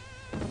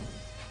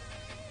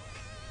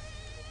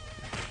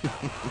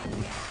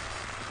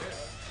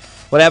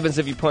 What happens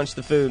if you punch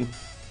the food?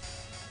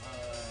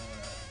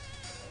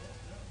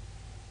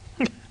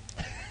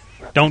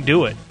 Don't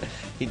do it.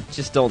 You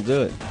just don't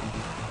do it.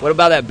 What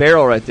about that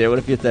barrel right there? What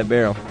if you hit that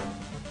barrel?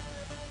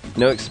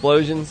 No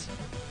explosions?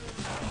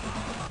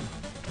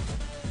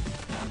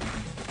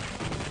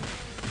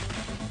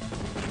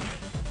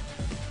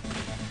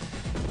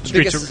 Go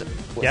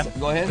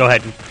ahead. Go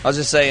ahead. I was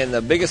just saying,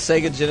 the biggest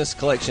Sega Genesis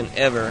collection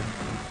ever,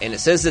 and it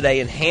says today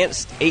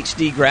enhanced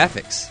HD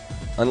graphics,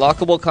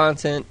 unlockable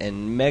content,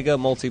 and mega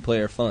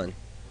multiplayer fun.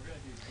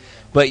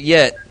 But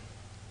yet...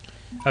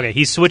 Okay,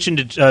 he's switching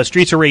to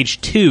Streets of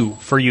Rage 2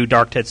 for you,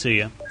 Dark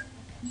Tetsuya.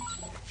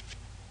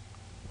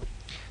 It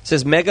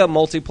says mega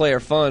multiplayer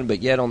fun,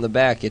 but yet on the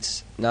back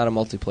it's not a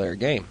multiplayer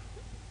game.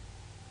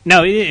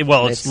 No,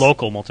 it's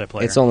local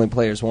multiplayer. It's only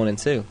players 1 and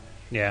 2.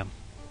 Yeah.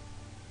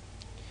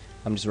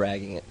 I'm just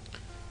ragging it.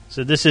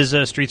 So this is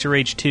Streets of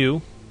Rage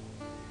 2.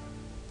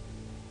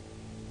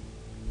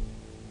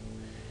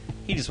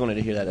 He just wanted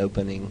to hear that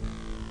opening.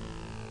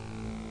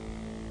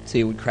 See,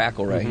 it would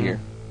crackle right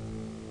here.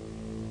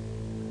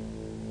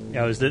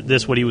 Yeah, is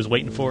this what he was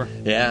waiting for?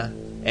 Yeah.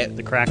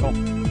 The crackle?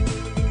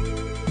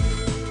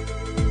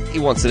 He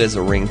wants it as a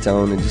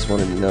ringtone and just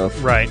wanted to know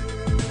if... Right.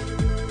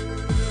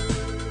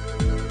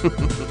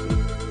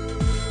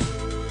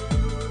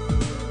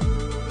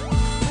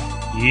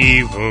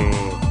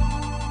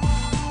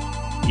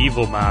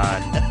 Evil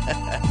man.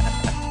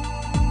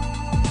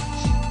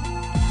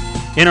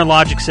 Inner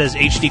Logic says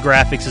HD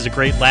graphics is a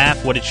great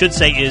laugh. What it should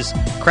say is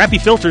crappy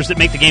filters that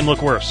make the game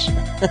look worse.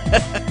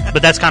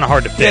 But that's kind of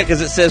hard to fix. Yeah, because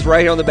it says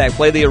right here on the back,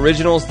 play the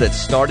originals that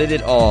started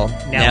it all,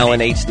 now in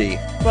HD.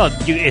 Well,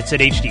 it's an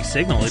HD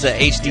signal. It's an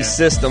HD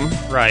system.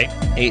 Right.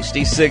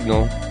 HD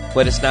signal,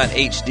 but it's not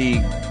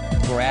HD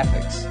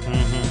graphics.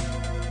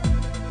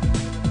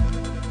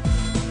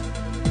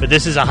 But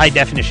this is a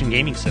high-definition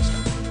gaming system.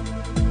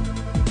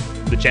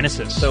 The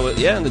Genesis. So,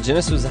 yeah, the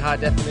Genesis was a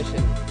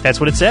high-definition. That's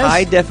what it says.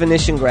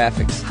 High-definition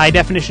graphics.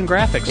 High-definition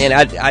graphics. And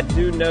I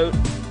do note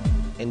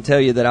and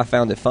tell you that I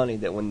found it funny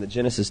that when the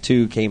Genesis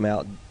 2 came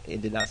out,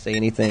 it did not say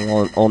anything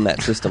on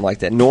that system like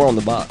that, nor on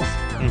the box.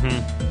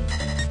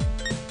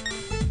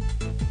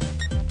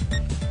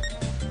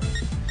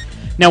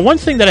 Now, one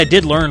thing that I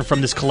did learn from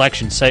this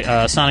collection,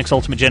 Sonic's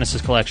Ultimate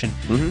Genesis collection,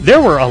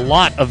 there were a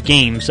lot of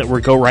games that were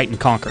Go Right and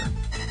Conquer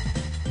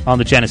on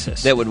the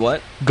Genesis. That would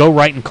what? Go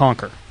Right and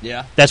Conquer.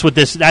 Yeah. That's why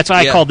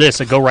I call this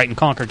a Go Right and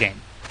Conquer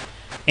game.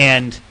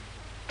 And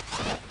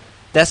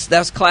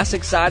that's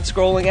classic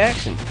side-scrolling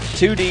action.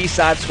 2D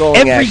side-scrolling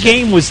action. Every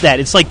game was that.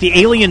 It's like the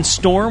Alien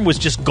Storm was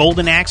just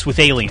Golden Axe with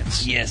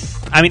aliens. Yes.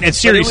 I mean, and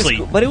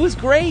seriously. But it was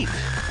great.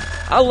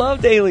 I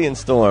loved Alien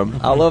Storm.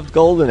 I loved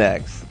Golden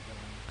Axe.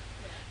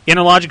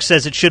 Inner Logic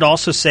says it should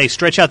also say,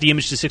 stretch out the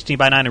image to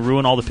 16:9 and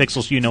ruin all the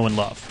pixels you know and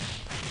love.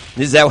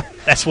 Is that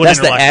that's what that's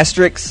the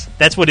asterisk?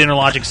 That's what Inner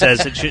Logic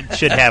says it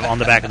should have on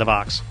the back of the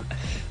box.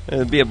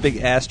 It'd be a big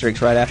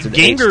asterisk right after the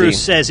Game HD. Guru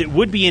says it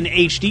would be in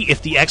HD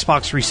if the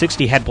Xbox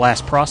 360 had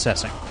blast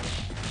processing.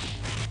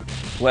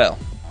 Well,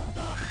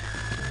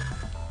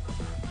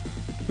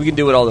 we can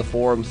do what all the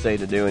forums say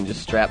to do and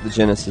just strap the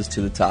Genesis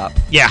to the top.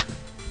 Yeah.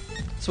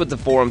 That's what the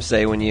forums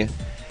say when you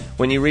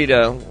read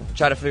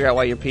try to figure out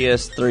why your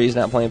PS3 is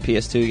not playing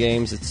PS2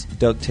 games. It's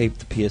duct tape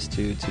the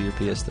PS2 to your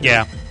PS3.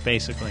 Yeah,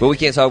 basically. But we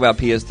can't talk about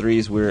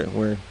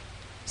PS3s.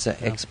 It's an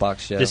Xbox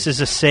show. This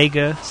is a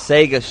Sega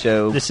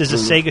show. This is a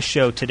Sega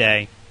show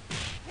today.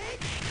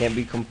 Can't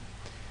be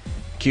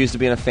accused of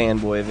being a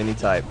fanboy of any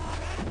type.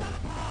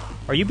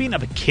 Are you beating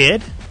up a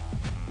kid?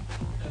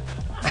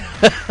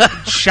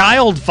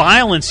 Child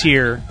violence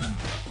here.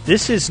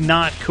 This is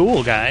not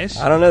cool, guys.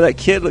 I don't know. That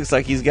kid looks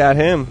like he's got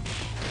him.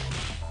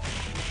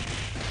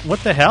 What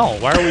the hell?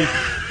 Why are we...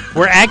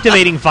 We're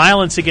activating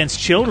violence against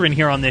children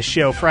here on this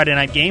show, Friday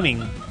Night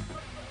Gaming.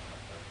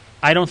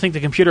 I don't think the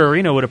Computer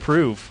Arena would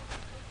approve.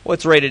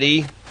 What's rated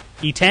E?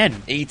 E10.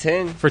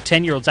 E10. For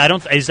 10-year-olds.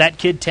 Is that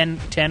kid 10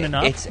 and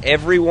up? It's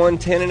everyone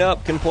 10 and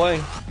up can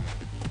play.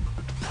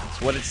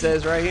 That's what it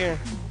says right here.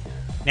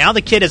 Now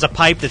the kid has a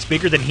pipe that's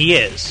bigger than he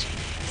is.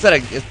 Is that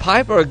a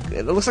pipe or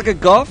it looks like a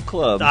golf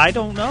club? I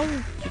don't know.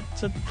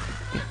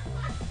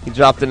 He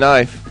dropped the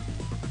knife.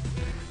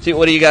 See,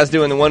 what do you guys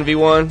do in the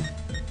 1v1?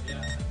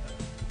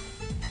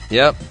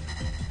 Yep.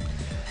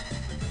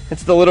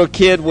 It's the little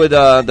kid with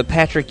the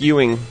Patrick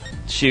Ewing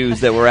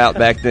shoes that were out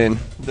back then.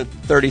 The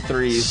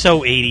 33s.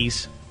 So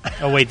 80s.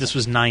 Oh, wait, this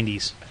was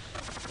 90s.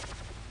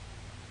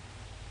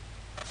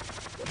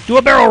 Do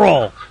a barrel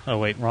roll. Oh,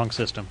 wait, wrong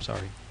system.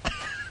 Sorry.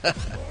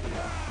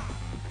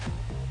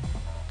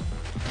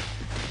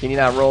 Can you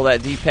not roll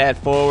that D-pad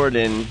forward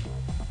and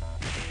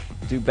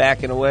do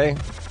back and away?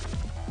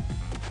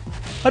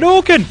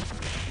 Hadouken!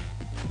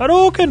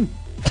 Hadouken!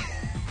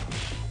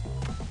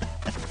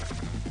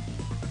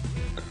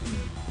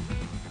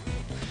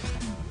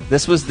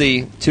 This was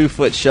the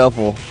 2-foot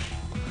shuffle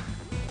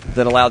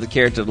that allowed the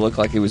character to look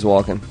like he was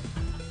walking.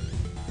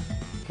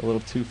 A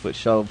little 2-foot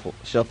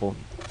shuffle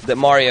that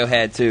Mario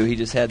had too. He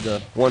just had the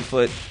 1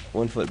 foot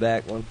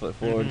back, 1 foot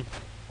forward. Mm-hmm.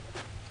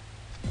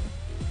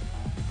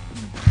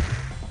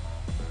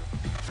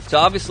 So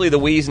obviously the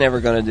Wii's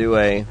never going to do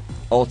a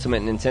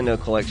Ultimate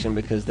Nintendo Collection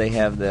because they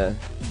have the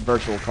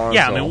Virtual Console.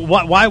 Yeah, I mean,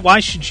 why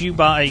should you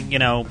buy,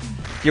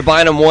 You're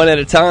buying them one at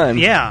a time.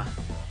 Yeah.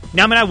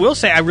 Now, I mean, I will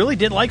say, I really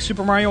did like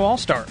Super Mario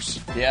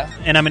All-Stars. Yeah.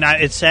 And, I mean,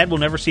 it's sad we'll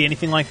never see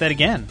anything like that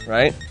again.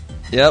 Right.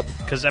 Yep.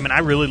 Because, I mean, I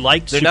really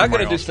liked Super Mario. They're not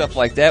going to do stuff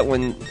like that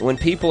when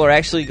people are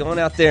actually going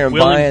out there and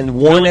buying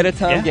one at a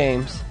time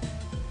games.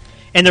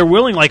 And they're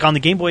willing, like on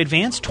the Game Boy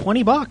Advance,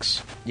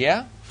 $20.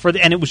 Yeah.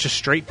 And it was just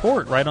straight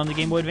port right on the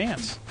Game Boy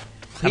Advance.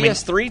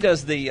 PS3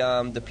 does the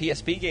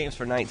PSP games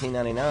for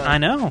 $19.99. I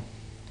know.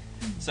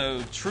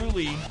 So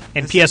truly,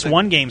 and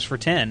PS1 games for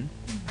 $10.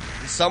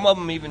 Some of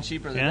them even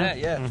cheaper than that.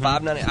 Yeah,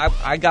 $5.99.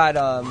 I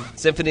got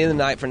Symphony of the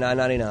Night for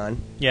 $9.99.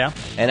 Yeah,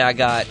 and I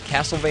got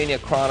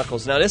Castlevania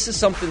Chronicles. Now this is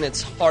something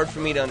that's hard for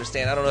me to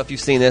understand. I don't know if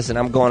you've seen this, and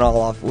I'm going all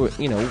off.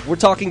 We're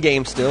talking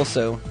games still,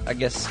 so I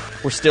guess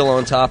we're still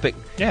on topic.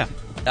 Yeah.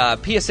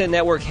 PSN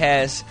Network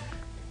has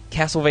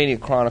Castlevania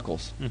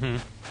Chronicles, and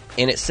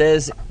it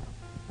says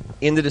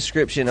in the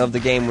description of the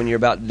game when you're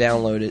about to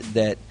download it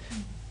that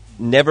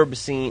never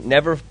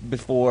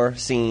before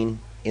seen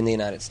in the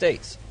United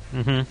States.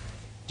 Mm-hmm.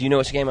 Do you know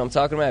which game I'm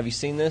talking about? Have you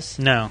seen this?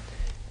 No.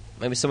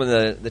 Maybe some of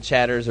the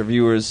chatters or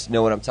viewers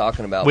know what I'm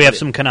talking about. We have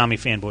some Konami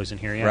fanboys in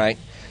here, yeah. Right.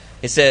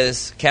 It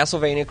says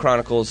Castlevania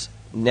Chronicles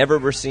never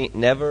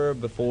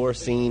before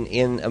seen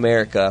in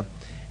America,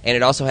 and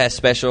it also has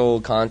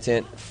special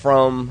content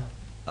from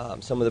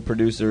some of the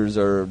producers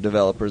or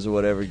developers or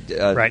whatever,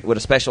 with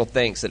a special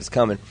thanks that it's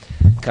coming.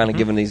 Kind of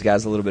giving these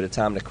guys a little bit of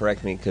time to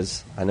correct me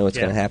because I know it's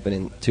going to happen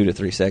in 2 to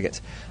 3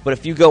 seconds. But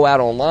if you go out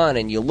online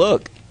and you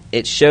look,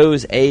 it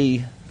shows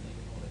a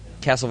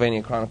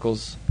Castlevania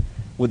Chronicles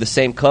with the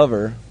same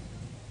cover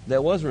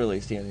that was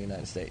released here in the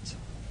United States.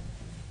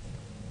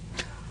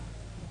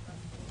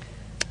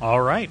 All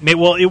right.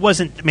 Maybe it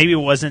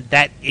wasn't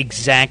that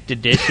exact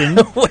edition.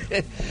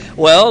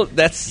 Well,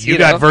 that's you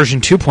got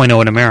version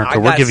 2.0 in America.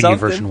 We're giving you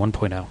version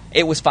 1.0.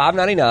 It was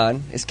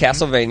 $5.99. It's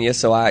Castlevania,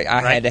 so I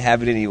had to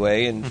have it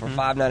anyway. And for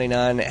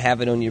 $5.99, have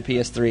it on your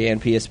PS3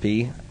 and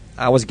PSP.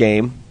 I was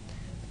game.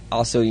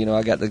 Also,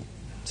 I got the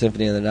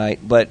Symphony of the Night,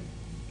 but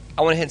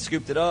I went ahead and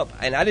scooped it up,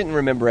 and I didn't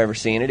remember ever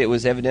seeing it. It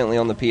was evidently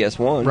on the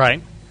PS1.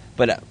 Right.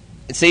 But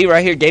see,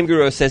 right here, Game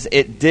Guru says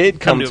it did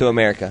come to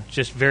America.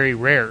 Just very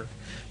rare.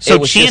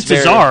 So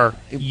chances are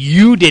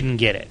you didn't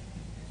get it.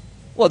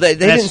 Well, they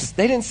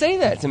didn't say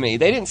that to me.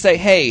 They didn't say,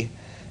 hey,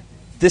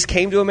 this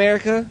came to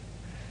America,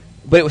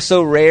 but it was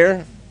so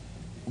rare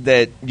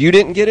that you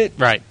didn't get it.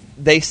 Right.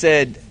 They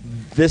said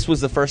this was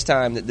the first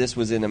time that this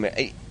was in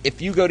America.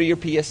 If you go to your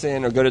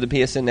PSN or go to the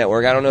PSN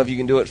network, I don't know if you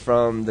can do it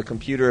from the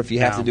computer, if you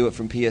have to do it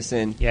from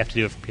PSN. You have to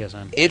do it from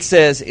PSN. It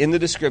says in the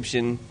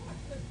description,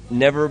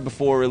 never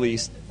before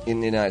released in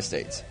the United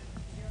States.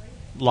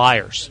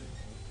 Liars.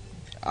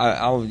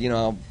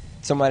 I'll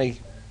somebody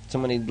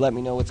let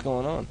me know what's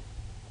going on.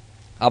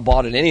 I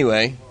bought it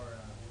anyway.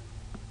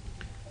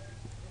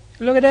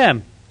 Look at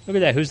them. Look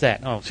at that. Who's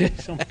that? Oh, sorry.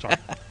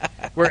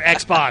 We're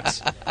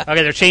Xbox.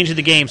 Okay, they're changing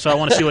the game, so I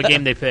want to see what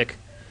game they pick.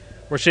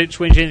 We're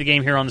changing the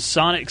game here on the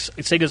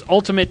Sega's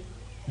Ultimate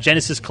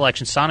Genesis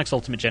Collection, Sonic's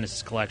Ultimate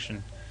Genesis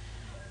Collection.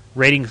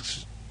 Rating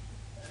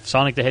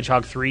Sonic the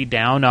Hedgehog 3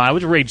 down. No, I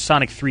would rate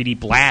Sonic 3D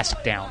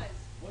Blast down.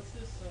 What's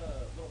this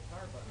little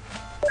power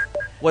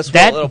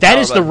button? That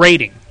is the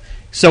rating.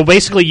 So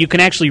basically, you can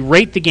actually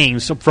rate the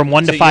games from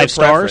 1 to 5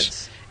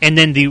 stars, and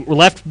then the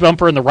left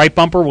bumper and the right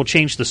bumper will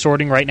change the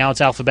sorting. Right now,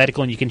 it's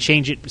alphabetical, and you can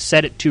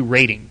set it to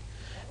rating.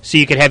 So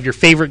you could have your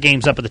favorite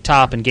games up at the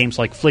top and games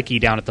like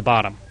Flicky down at the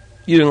bottom.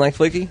 You didn't like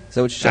Flicky? Is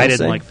that what you're trying to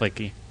say? I didn't like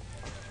Flicky.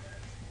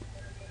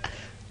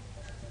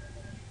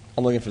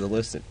 I'm looking for the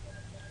list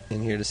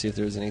in here to see if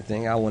there was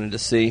anything I wanted to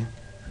see.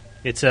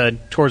 It's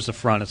towards the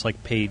front. It's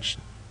like page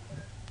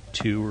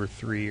 2 or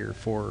 3 or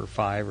 4 or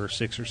 5 or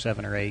 6 or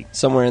 7 or 8.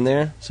 Somewhere in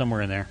there?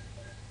 Somewhere in there.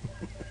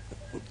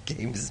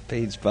 Games is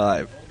page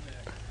 5.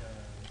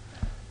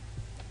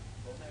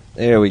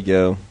 There we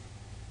go.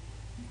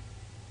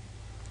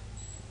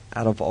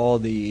 Out of all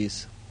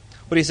these,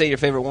 what do you say your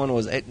favorite one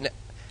was? How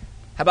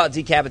about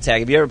Decap Attack?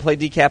 Have you ever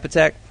played Decap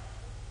Attack?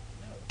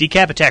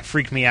 Decap Attack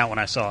freaked me out when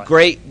I saw it.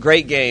 Great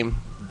game.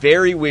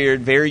 Very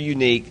weird, very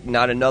unique.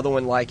 Not another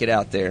one like it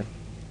out there.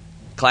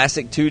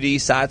 Classic 2D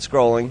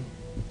side-scrolling.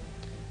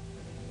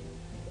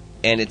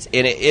 And it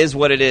is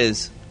what it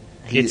is.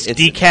 It's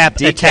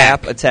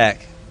Decap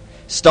Attack.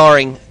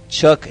 Starring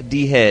Chuck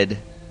D. Head.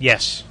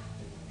 Yes.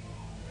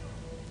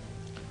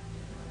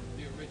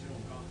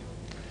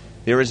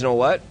 The original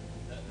what?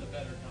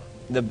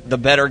 The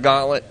better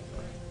Gauntlet.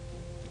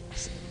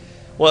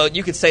 Well,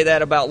 you could say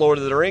that about Lord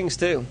of the Rings,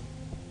 too.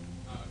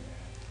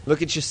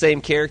 Look at your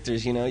same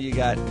characters, you know. You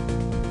got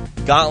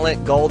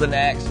Gauntlet, Golden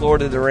Axe,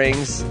 Lord of the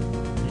Rings.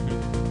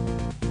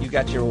 You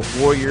got your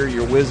warrior,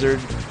 your wizard.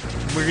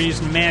 We're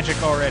using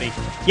magic already.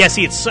 Yeah,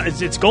 see,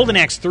 it's Golden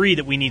Axe 3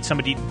 that we need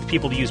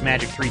people to use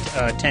magic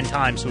 10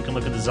 times so we can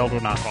look at the Zelda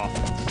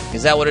knockoff.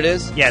 Is that what it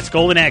is? Yeah, it's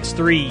Golden Axe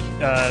 3.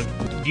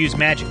 Use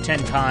magic 10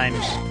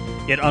 times.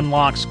 It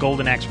unlocks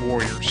Golden Axe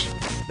warriors.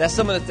 That's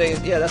some of the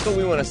things. Yeah, that's what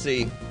we want to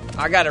see.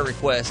 I got a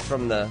request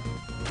from the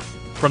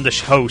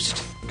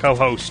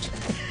co-host.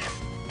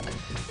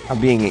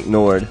 I'm being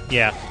ignored.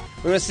 Yeah.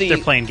 We want to see. They're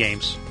playing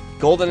games.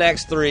 Golden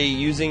Axe 3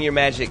 using your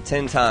magic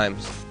 10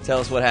 times. Tell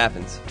us what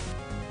happens.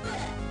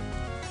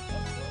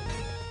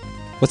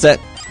 What's that?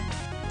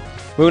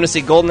 We want to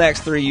see Golden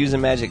Axe 3 using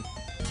magic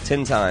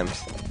 10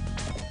 times.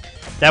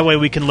 That way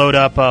we can load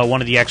up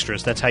one of the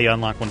extras. That's how you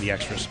unlock one of the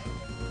extras.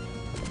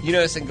 You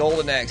notice in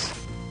Golden Axe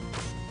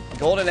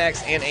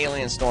and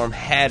Alien Storm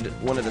had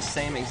one of the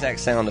same exact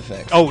sound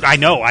effects. Oh, I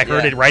know. I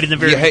heard it right in the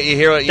very... You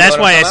hear what, That's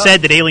why I about?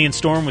 said that Alien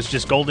Storm was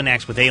just Golden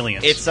Axe with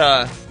aliens. It's,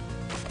 right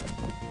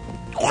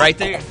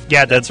there?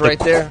 Yeah, that's right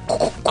there.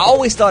 I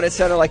always thought it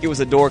sounded like it was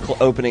a door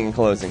opening and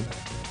closing.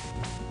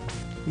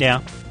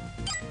 Yeah.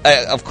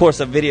 Of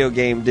course, a video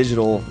game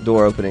digital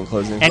door opening and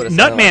closing. And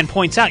Nutman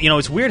points out,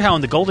 it's weird how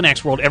in the Golden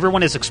Axe world,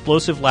 everyone has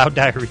explosive, loud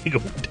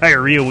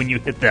diarrhea when you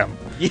hit them.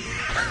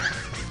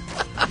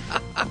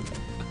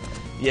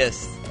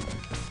 Yes,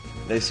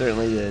 they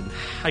certainly did.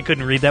 I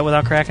couldn't read that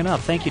without cracking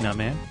up. Thank you,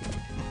 Nutman.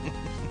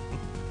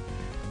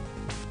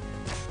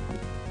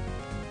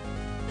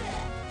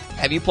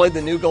 Have you played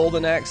the new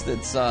Golden Axe that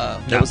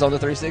was on the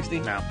 360?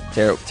 No.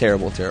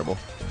 Terrible.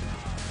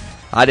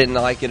 I didn't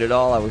like it at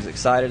all. I was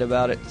excited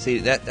about it. See,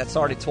 that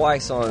started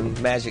twice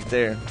on Magic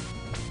there.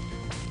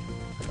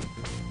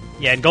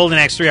 Yeah, in Golden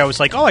Axe 3, I was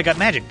like, oh, I got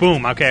magic.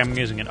 Boom. Okay, I'm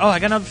using it. Oh, I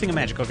got another thing of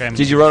magic. Okay,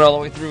 Did you run all the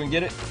way through and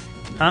get it?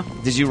 Huh?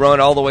 Did you run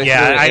all the way through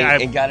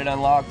and got it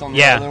unlocked on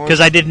the other one? Yeah, because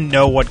I didn't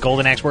know what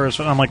Golden Axe was.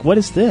 I'm like, what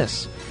is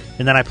this?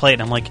 And then I play it,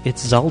 and I'm like,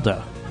 it's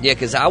Zelda. Yeah,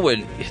 because I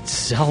would... It's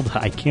Zelda.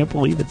 I can't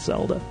believe it's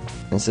Zelda.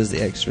 It says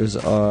the extras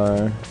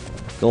are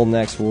Golden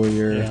Axe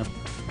Warrior, yeah.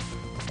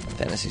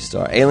 Phantasy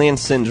Star, Alien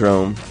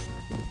Syndrome,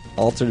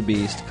 Altered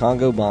Beast,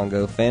 Congo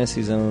Bongo,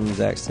 Fantasy Zone,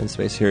 Zaxxon, and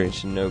Space Hero, and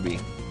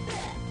Shinobi.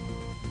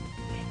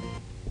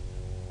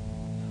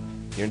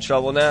 You're in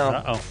trouble now.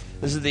 Uh-oh.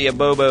 This is the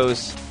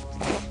Abobos.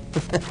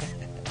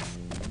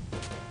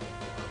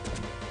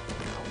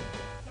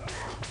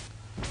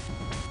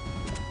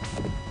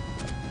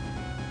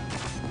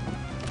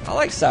 I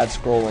like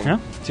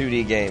side-scrolling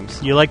 2D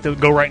games. You like the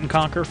Go Right and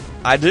Conquer?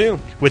 I do.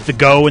 With the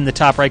Go in the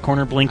top right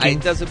corner blinking?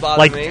 It doesn't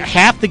bother me. Like,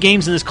 half the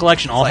games in this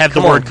collection all have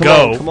the word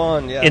Go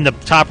in the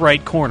top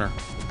right corner.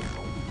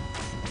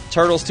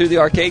 Turtles 2, the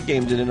arcade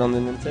game, did it on the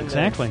Nintendo.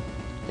 Exactly.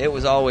 It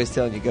was always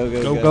telling you, go.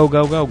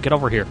 Go. Get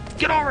over here.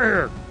 Get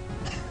over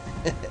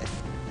here!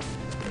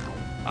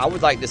 I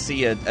would like to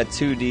see a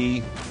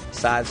 2D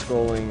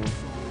side-scrolling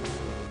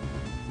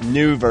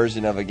new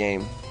version of a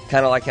game.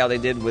 Kind of like how they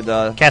did with...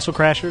 Castle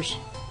Crashers?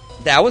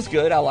 That was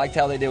good. I liked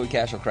how they did with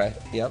Castle Crash.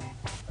 Yep.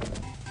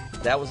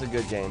 That was a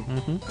good game.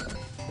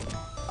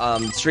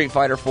 Mm-hmm. Street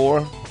Fighter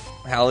 4,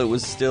 how it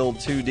was still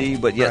 2D,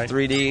 but yet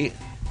 3D.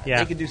 Yeah.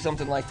 They could do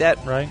something like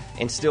that. Right.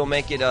 And still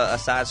make it a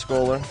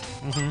side-scroller.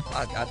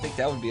 Mm-hmm. I think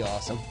that would be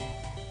awesome.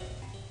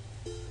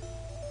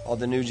 all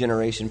the new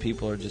generation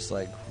people are just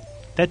like,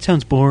 that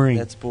sounds boring.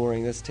 That's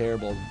boring. That's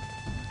terrible.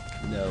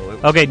 No.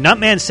 Okay,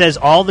 Nutman says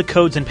all the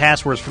codes and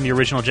passwords from the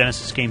original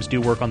Genesis games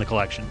do work on the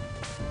collection.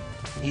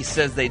 He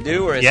says they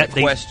do, or is it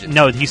a question?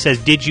 No, he says,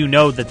 did you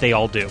know that they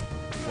all do?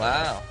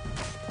 Wow.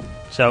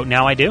 So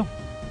now I do.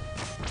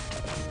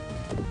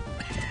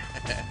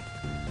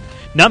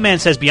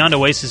 Nutman says Beyond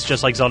Oasis is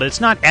just like Zelda.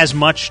 It's not as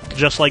much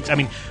just like... I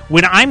mean,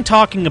 when I'm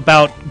talking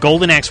about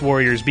Golden Axe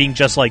Warriors being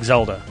just like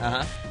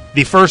Zelda,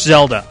 the first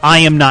Zelda, I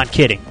am not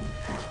kidding.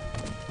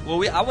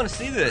 Well, I want to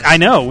see this. I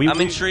know.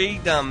 I'm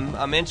intrigued.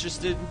 I'm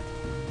interested.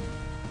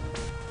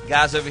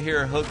 Guys over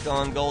here are hooked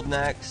on Golden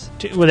Axe.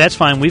 Well, that's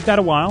fine. We've got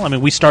a while. I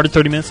mean, we started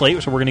 30 minutes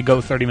late, so we're going to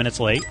go 30 minutes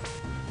late.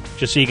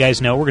 Just so you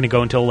guys know, we're going to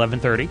go until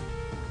 11:30.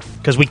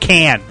 Because we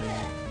can.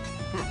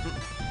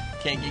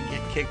 Can't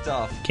get kicked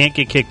off. Can't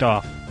get kicked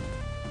off.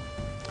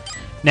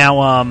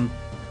 Now,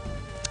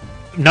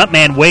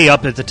 Nutman way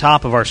up at the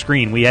top of our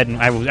screen.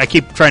 I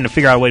keep trying to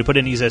figure out a way to put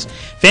it in. He says,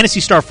 Phantasy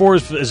Star 4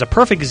 is a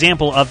perfect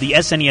example of the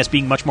SNES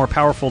being much more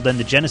powerful than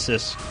the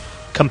Genesis.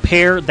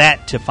 Compare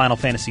that to Final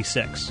Fantasy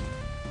VI.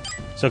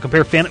 So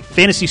compare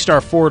Phantasy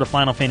Star 4 to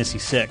Final Fantasy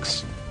VI,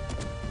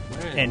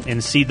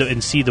 and see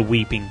the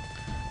weeping,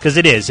 because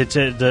it is. It's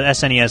the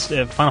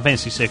SNES. Final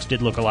Fantasy VI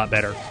did look a lot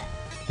better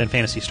than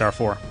Phantasy Star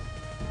 4.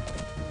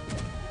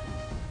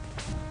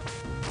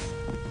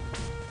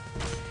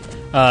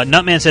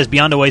 Nutman says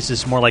Beyond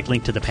Oasis is more like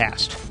Link to the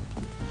Past.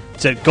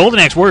 So Golden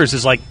Axe Warriors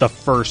is like the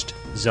first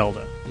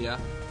Zelda. Yeah.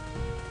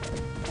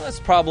 Well,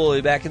 that's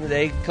probably back in the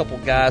day. A couple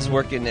guys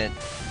working at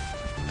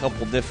a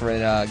couple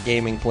different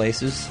gaming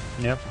places.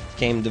 Yep.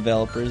 Became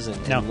developers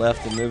and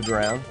left and moved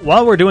around.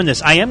 While we're doing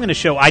this, I am going to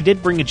show... I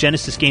did bring a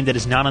Genesis game that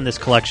is not on this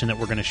collection that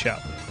we're going to show.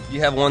 You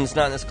have one that's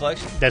not in this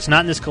collection? That's not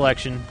in this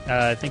collection.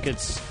 I think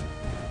it's...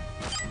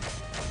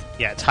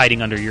 Yeah, it's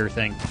hiding under your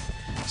thing.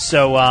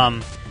 So,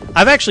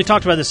 I've actually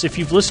talked about this. If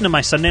you've listened to my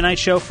Sunday night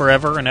show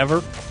forever and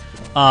ever,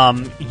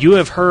 you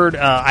have heard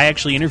I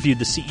actually interviewed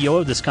the CEO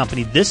of this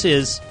company. This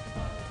is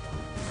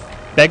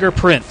Beggar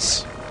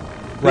Prince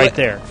right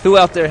there. Who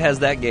out there has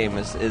that game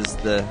is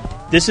the...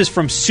 This is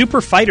from Super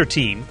Fighter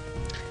Team.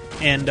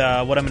 And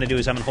what I'm going to do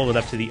is I'm going to hold it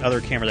up to the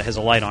other camera that has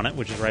a light on it,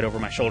 which is right over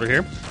my shoulder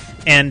here.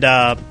 And...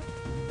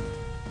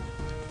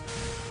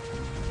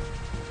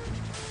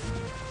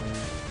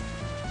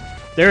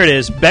 there it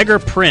is, Beggar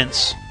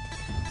Prince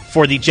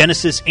for the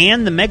Genesis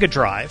and the Mega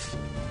Drive.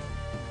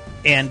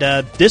 And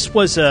this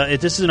is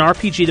an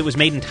RPG that was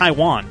made in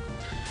Taiwan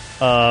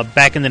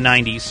back in the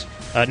 90s.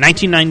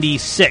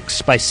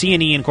 1996 by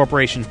C&E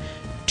Incorporation.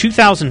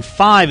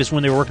 2005 is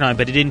when they were working on it,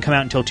 but it didn't come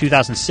out until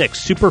 2006.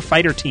 Super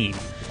Fighter Team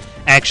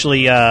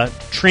actually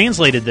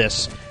translated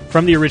this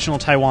from the original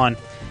Taiwan.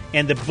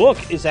 And the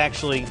book is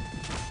actually...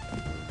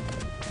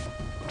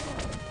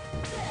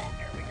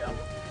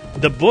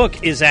 The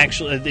book is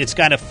actually, it's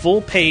got a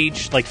full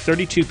page, like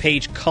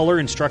 32-page color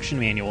instruction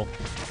manual,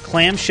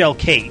 clamshell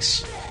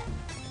case,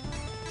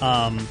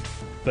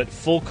 but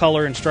full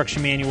color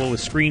instruction manual with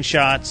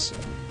screenshots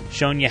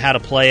showing you how to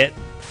play it.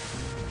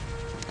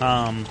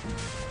 Now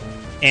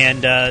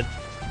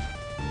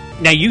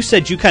you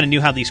said you kind of knew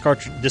how this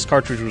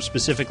cartridge was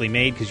specifically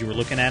made because you were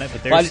looking at it,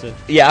 but there's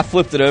I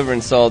flipped it over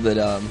and saw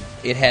that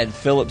it had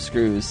Phillips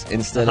screws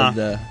instead of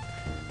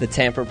the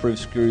tamper-proof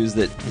screws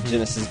that the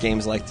Genesis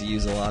games like to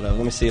use a lot of.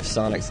 Let me see if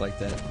Sonic's like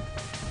that.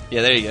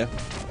 Yeah, there you go.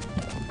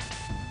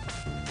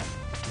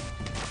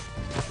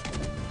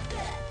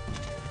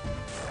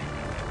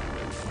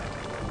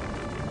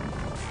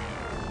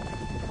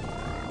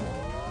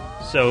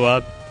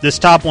 So this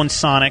top one's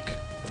Sonic,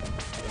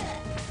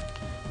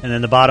 and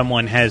then the bottom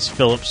one has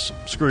Phillips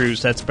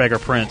screws. That's Beggar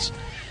Prince.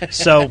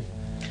 So,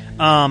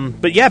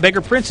 but yeah,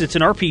 Beggar Prince, it's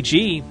an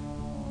RPG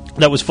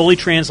that was fully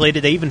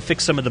translated. They even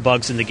fixed some of the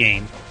bugs in the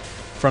game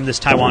from this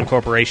Taiwan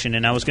corporation,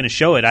 and I was going to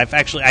show it.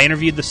 I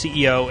interviewed the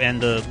CEO and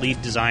the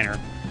lead designer,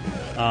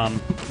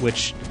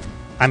 which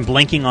I'm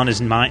blanking on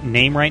his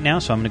name right now,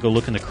 so I'm going to go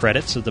look in the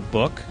credits of the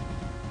book,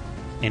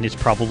 and it's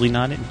probably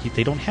not.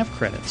 They don't have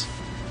credits.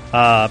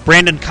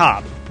 Brandon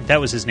Cobb, that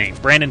was his name.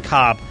 Brandon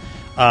Cobb.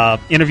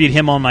 Interviewed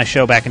him on my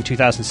show back in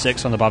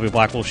 2006 on the Bobby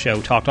Blackwell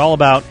Show. Talked all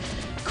about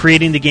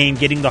creating the game,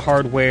 getting the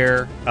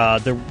hardware,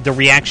 the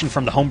reaction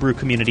from the homebrew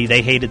community.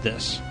 They hated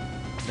this.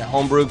 The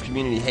homebrew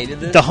community hated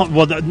this?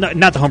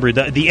 Not the homebrew.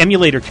 The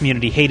emulator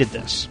community hated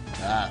this.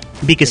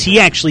 Because he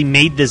actually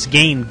made this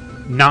game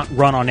not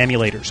run on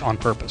emulators on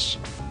purpose.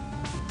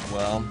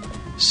 Well...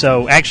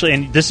 So, actually,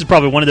 and this is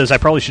probably one of those, I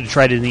probably should have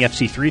tried it in the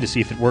FC3 to see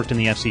if it worked in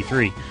the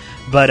FC3.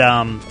 But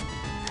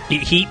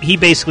he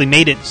basically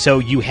made it so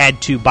you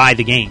had to buy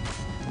the game.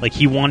 Like,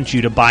 he wanted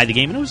you to buy the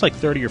game, and it was like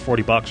 $30 or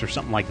 $40 or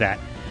something like that.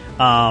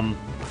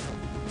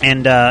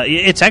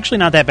 It's actually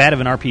not that bad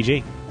of an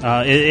RPG.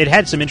 It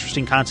had some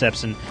interesting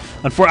concepts, and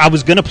I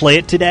was going to play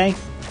it today,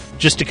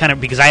 just to kind of,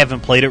 because I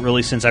haven't played it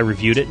really since I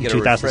reviewed it in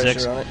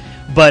 2006.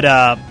 But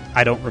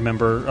I don't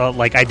remember,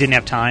 I didn't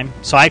have time,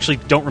 so I actually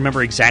don't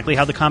remember exactly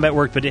how the combat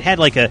worked. But it had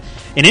like an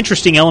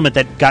interesting element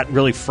that got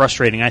really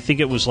frustrating. I think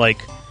it was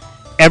like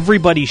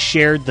everybody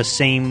shared the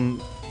same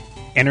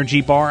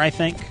energy bar, I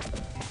think.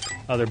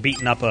 Oh, they're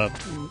beating up a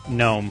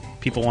gnome.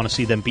 People want to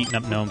see them beating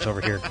up gnomes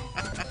over here.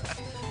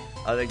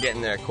 Oh, they're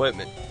getting their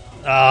equipment.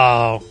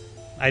 Oh,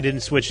 I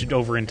didn't switch it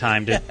over in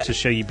time to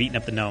show you beating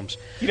up the gnomes.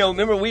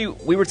 Remember we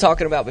were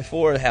talking about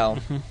before how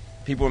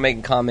people were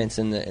making comments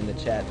in the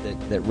chat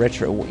that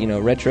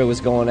retro was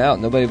going out.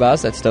 Nobody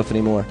buys that stuff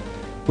anymore.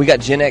 We got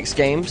Gen X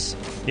games,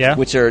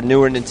 which are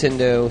newer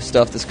Nintendo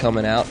stuff that's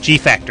coming out. G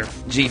Factor.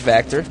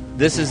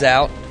 This is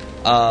out.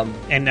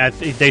 And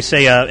they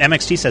say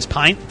MXT says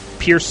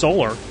Pure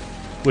Solar,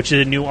 which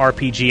is a new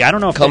RPG. I don't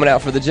know if coming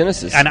out for the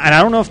Genesis, and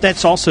I don't know if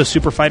that's also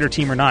Super Fighter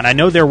Team or not. I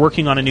know they're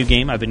working on a new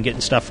game. I've been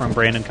getting stuff from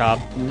Brandon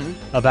Cobb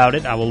about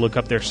it. I will look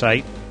up their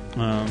site.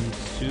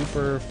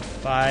 Super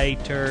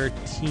Fighter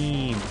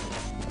Team.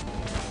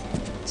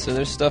 So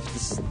there's stuff.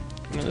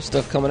 There's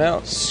stuff coming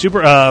out.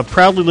 Super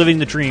proudly living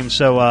the dream.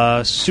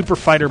 So Super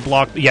Fighter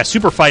block. Yeah,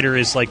 Super Fighter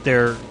is like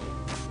their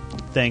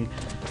thing.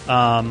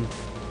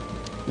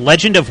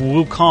 Legend of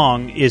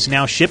Wukong is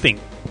now shipping.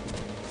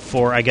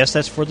 I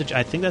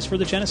think that's for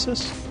the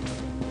Genesis.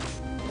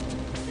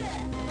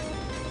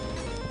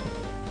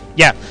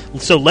 Yeah,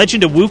 so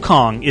Legend of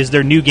Wukong is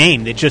their new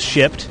game that just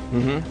shipped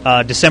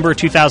December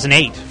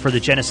 2008 for the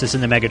Genesis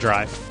and the Mega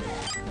Drive.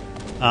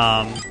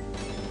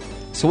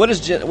 So what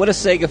does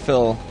Sega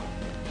feel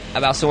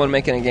about someone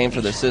making a game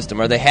for their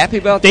system? Are they happy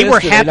about this? They were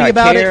happy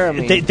about it. I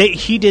mean,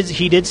 he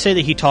did say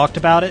that he talked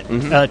about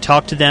it,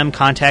 talked to them,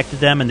 contacted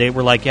them, and they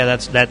were like, yeah,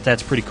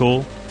 that's pretty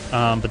cool.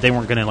 But they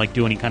weren't going to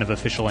do any kind of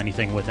official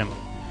anything with him.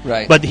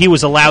 Right. But he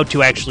was allowed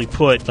to actually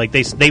put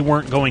they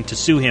weren't going to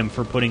sue him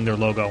for putting their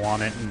logo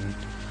on it and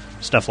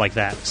stuff like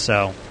that.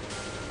 So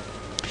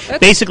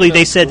basically,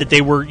 they said that they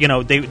were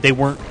they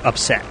weren't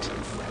upset,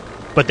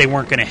 but they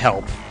weren't going to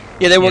help.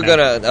 Yeah, they weren't going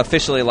to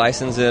officially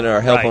license it or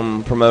help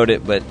them promote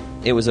it, but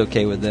it was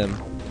okay with them.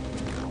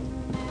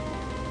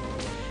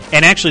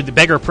 And actually, the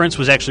Beggar Prince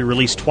was actually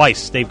released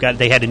twice. They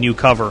had a new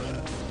cover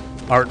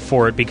art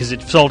for it because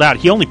it sold out.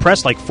 He only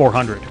pressed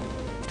 400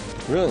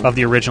 of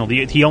the original.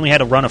 He only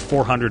had a run of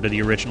 400 of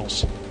the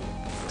originals.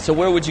 So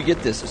where would you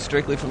get this?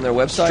 Strictly from their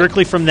website?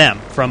 Strictly from them.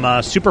 From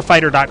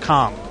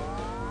superfighter.com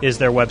is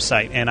their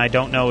website. And I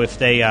don't know if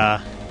they...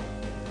 it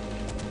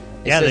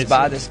says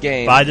buy this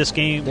game. Buy this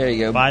game. There you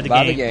go. Buy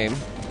the game.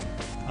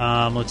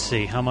 Let's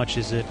see. How much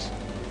is it?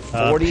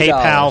 $40.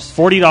 PayPal,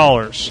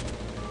 $40.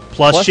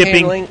 Plus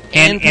shipping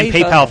and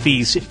PayPal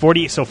fees.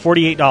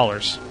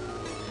 $48.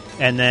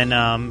 And then,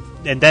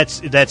 and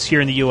that's here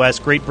in the U.S.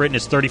 Great Britain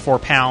is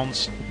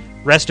 £34.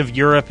 Rest of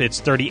Europe, it's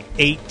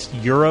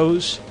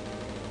 €38,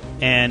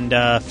 and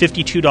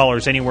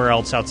 $52 anywhere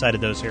else outside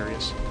of those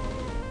areas.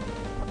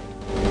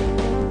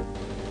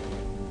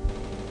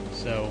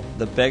 So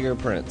the Beggar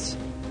Prince.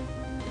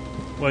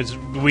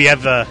 We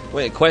have a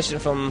question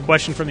from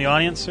the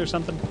audience or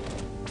something?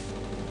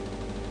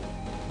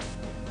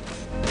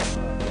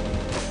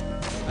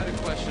 I had a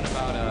question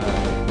about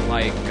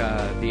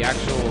the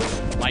actual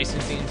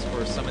licensings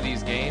for some of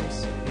these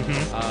games.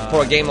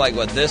 For a game like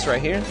this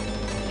right here?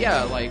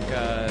 Yeah,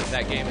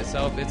 that game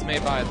itself. It's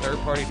made by a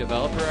third-party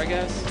developer, I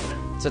guess.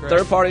 It's a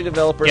third-party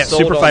developer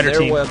sold Super on Fighter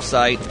their Team.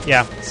 website.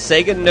 Yeah.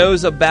 Sega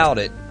knows about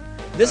it.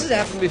 This has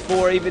happened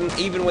before,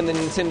 even when the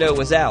Nintendo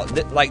was out.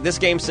 This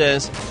game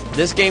says,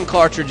 this game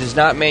cartridge is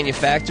not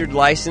manufactured,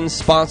 licensed,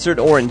 sponsored,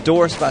 or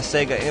endorsed by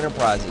Sega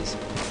Enterprises.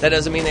 That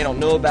doesn't mean they don't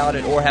know about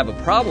it or have a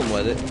problem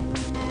with it.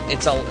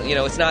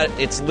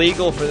 It's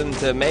legal for them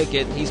to make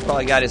it. He's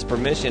probably got his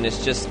permission.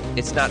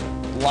 It's not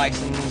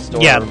licensed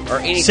or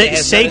anything.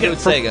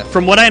 Sega.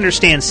 From what I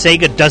understand,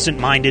 Sega doesn't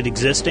mind it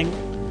existing,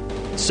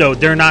 so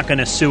they're not going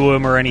to sue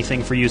him or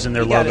anything for using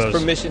their logos. He got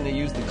his permission to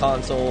use the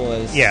console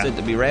as it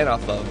to be ran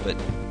off of. But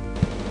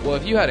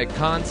if you had a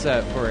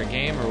concept for a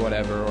game or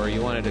whatever, or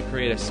you wanted to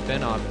create a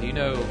spin-off, do you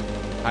know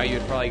how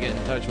you'd probably get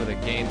in touch with a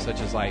game such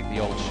as the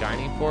old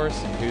Shining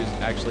Force and who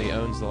actually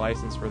owns the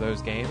license for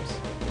those games?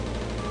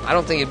 I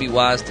don't think it'd be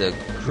wise to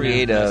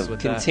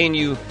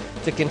continue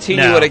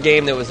with a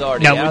game that was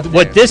already out there.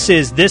 What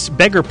this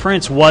Beggar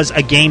Prince was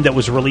a game that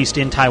was released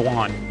in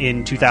Taiwan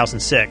in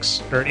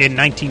 2006 or in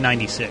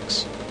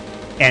 1996,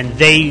 and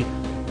they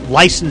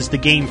licensed the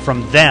game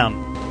from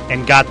them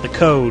and got the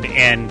code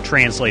and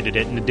translated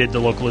it and did the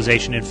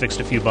localization and fixed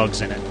a few bugs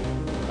in it.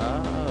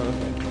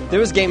 There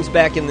was games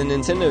back in the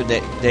Nintendo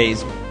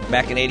days,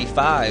 back in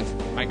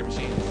 '85. Micro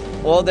Machines.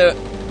 Well,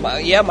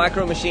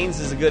 Micro Machines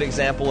is a good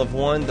example of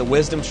one. The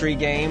Wisdom Tree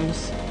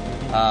games.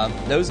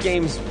 Those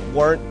games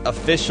weren't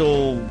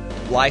official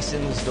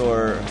licensed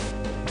or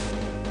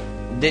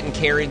didn't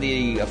carry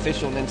the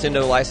official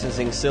Nintendo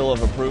licensing seal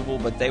of approval,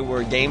 but they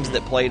were games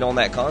that played on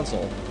that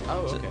console.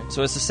 Oh, okay.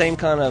 So it's the same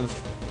kind of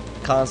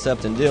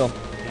concept and deal.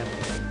 Yeah.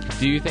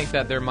 Do you think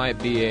that there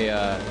might be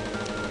a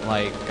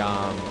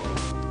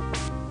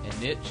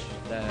niche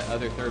that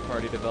other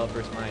third-party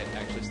developers might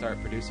actually start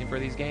producing for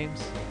these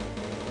games?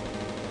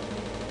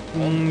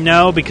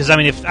 No, because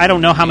I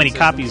don't know how many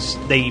copies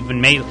they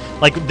even made.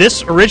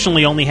 This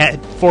originally only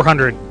had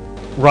 400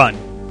 run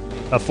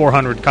of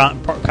 400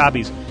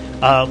 copies.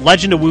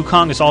 Legend of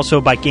Wukong is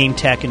also by Game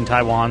Tech in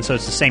Taiwan, so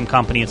it's the same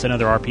company. It's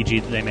another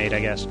RPG that they made, I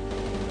guess.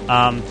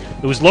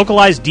 It was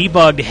localized,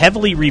 debugged,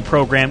 heavily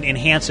reprogrammed,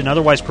 enhanced, and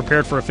otherwise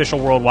prepared for official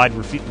worldwide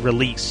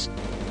release.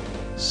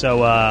 So,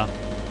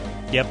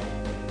 yep.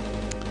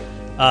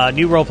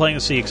 New role-playing,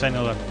 let's see, because I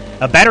know that.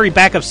 A battery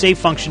backup save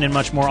function and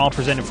much more, all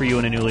presented for you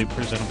in a newly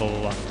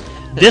presentable...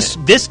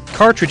 This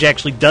cartridge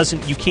actually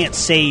doesn't... You can't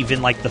save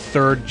in, like, the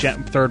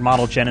third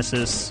model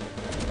Genesis,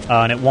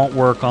 and it won't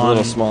work on... A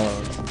little smaller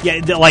ones. Yeah,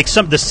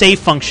 the save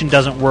function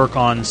doesn't work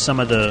on some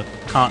of the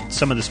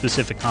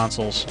specific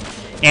consoles.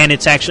 And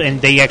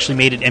they actually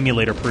made it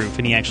emulator proof,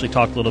 and he actually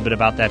talked a little bit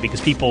about that because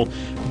people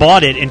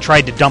bought it and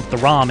tried to dump the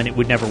ROM, and it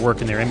would never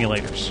work in their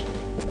emulators.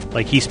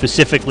 Like, he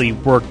specifically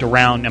worked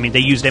around. I mean, they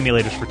used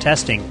emulators for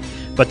testing,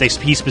 but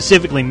he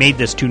specifically made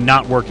this to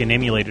not work in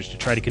emulators to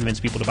try to convince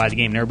people to buy the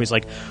game. And everybody's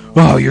like,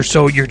 "Oh, you're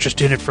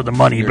just in it for the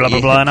money, blah blah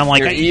blah." And I'm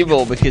like, "You're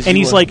evil because." And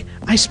he's like,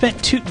 "I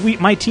spent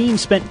my team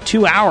spent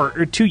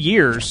 2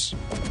 years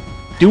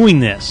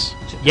doing this.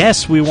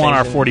 Yes, we want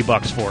our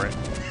 $40 for it."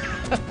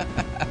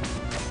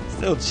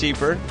 Still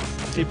cheaper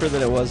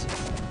than it was.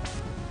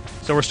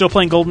 So we're still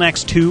playing Golden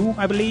Axe 2,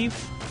 I believe.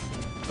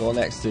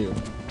 Golden Axe 2.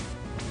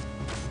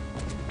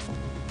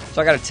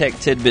 So I got a tech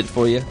tidbit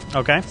for you.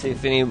 Okay. See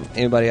if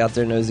anybody out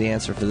there knows the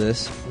answer for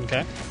this.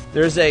 Okay.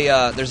 There's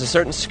a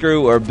certain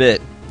screw or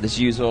bit that's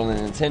used on the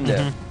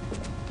Nintendo,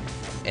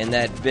 and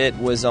that bit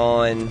was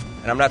on.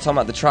 And I'm not talking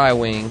about the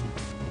Tri-Wing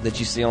that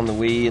you see on the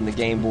Wii and the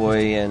Game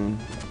Boy and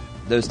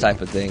those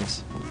type of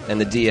things,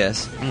 and the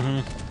DS.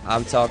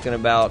 I'm talking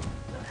about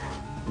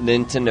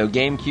Nintendo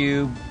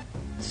GameCube,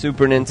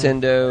 Super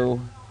Nintendo.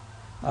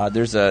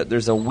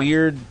 There's a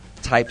weird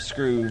type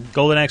screw.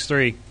 Golden Axe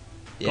 3.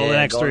 Yeah,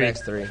 Golden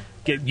Axe 3.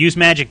 Use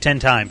magic 10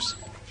 times.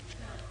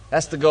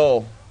 That's the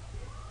goal.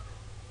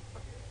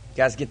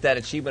 Guys, get that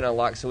achievement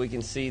unlocked so we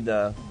can see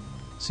the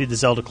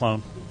Zelda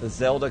clone. The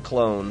Zelda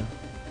clone.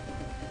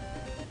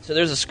 So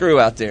there's a screw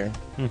out there.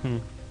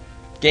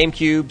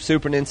 GameCube,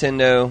 Super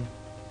Nintendo.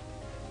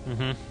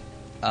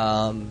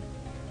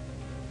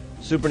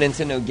 Super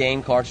Nintendo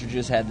game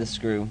cartridges had this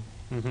screw.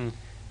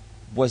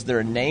 Was there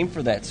a name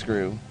for that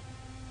screw?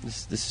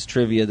 This is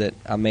trivia that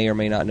I may or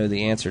may not know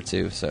the answer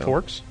to. So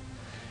Torx?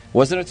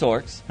 Wasn't a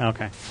Torx.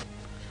 Okay.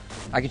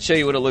 I can show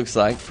you what it looks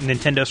like.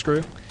 Nintendo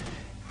screw?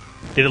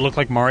 Did it look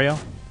like Mario?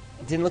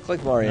 It didn't look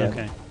like Mario.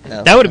 Okay.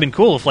 No. That would have been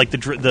cool if, like,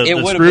 the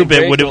screw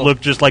bit would have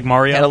looked just like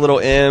Mario. Had a little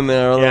M and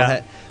a little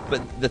hat.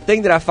 But the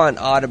thing that I find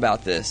odd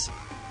about this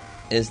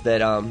is that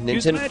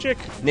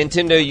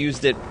Nintendo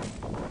used it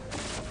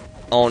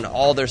on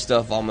all their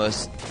stuff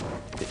almost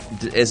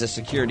as a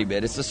security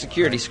bit. It's a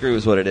security screw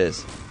is what it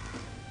is.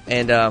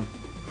 And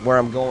where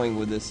I'm going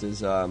with this is...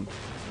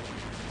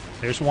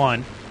 There's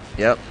one.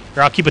 Yep.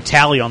 Here, I'll keep a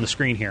tally on the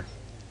screen here.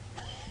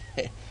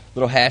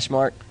 Little hash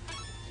mark.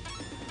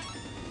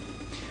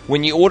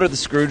 When you order the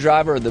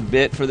screwdriver or the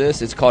bit for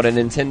this, it's called a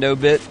Nintendo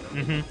bit.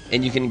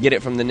 And you can get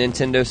it from the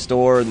Nintendo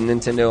store, the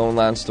Nintendo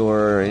online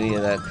store, or any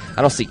of that.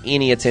 I don't see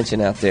any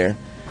attention out there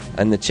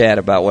in the chat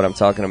about what I'm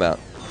talking about.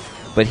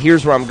 But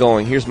here's where I'm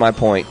going. Here's my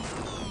point.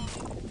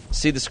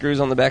 See the screws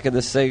on the back of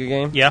this Sega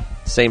game? Yeah.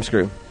 Same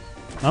screw.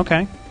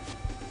 Okay.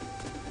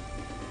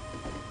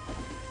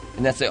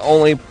 And that's the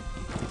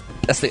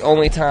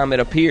only time it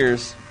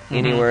appears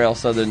anywhere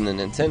else other than the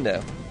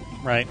Nintendo.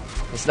 Right.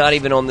 It's not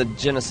even on the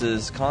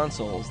Genesis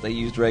consoles. They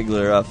used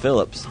regular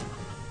Philips.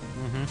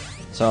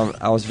 So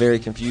I was very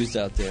confused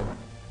out there.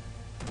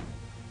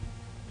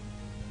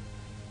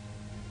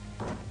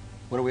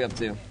 What are we up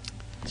to?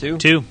 2?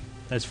 2,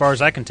 as far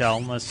as I can tell.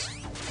 Unless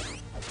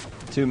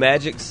 2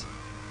 magics?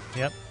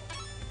 Yep.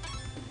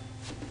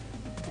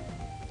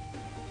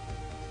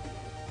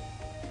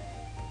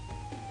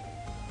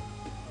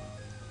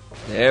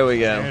 There we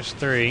go. There's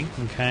 3.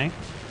 Okay.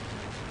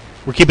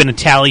 We're keeping a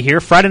tally here.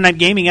 Friday Night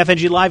Gaming,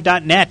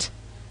 FNGLive.net.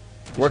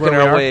 Working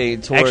our way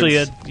towards...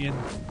 Actually,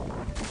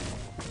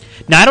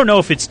 now, I don't know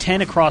if it's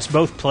 10 across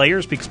both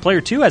players, because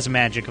Player 2 has a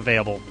magic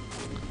available.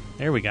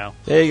 There we go.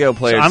 There you go,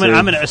 Player 2. I'm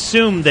going to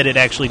assume that it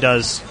actually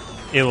does...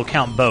 It will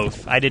count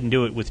both. I didn't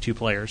do it with 2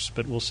 players,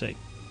 but we'll see.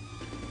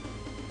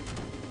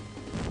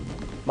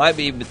 Might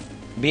be...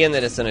 Being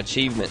that it's an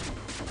achievement,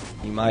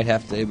 you might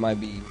have to... It might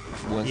be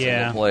one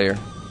single player.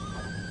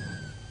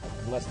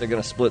 Unless they're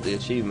going to split the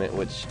achievement,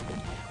 which...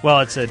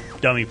 Well, it's a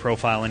dummy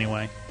profile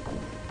anyway.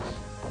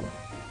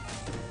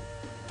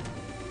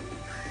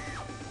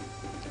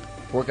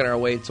 Working our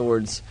way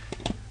towards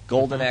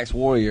Golden Axe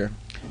Warrior,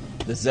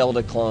 the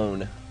Zelda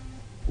clone.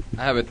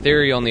 I have a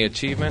theory on the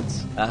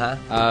achievements.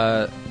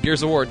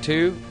 Gears of War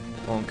 2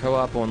 on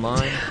co-op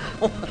online.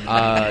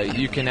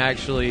 You can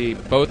actually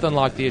both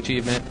unlock the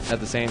achievement at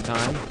the same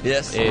time.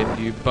 Yes. If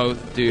you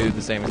both do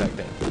the same exact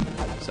thing.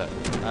 So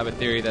I have a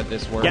theory that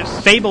this works.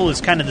 Yeah, Fable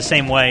is kind of the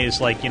same way as,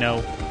 like, you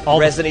know...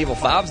 Resident Evil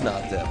 5's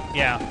not, though.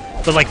 Yeah.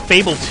 But, like,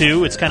 Fable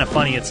 2, it's kind of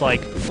funny. It's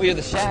like... Well, you're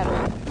the Shadow,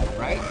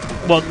 right?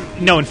 Well,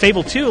 no, in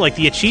Fable 2, like,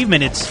 the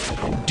achievement, it's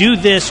do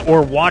this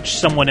or watch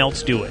someone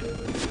else do it.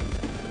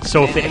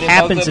 So if it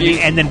happens,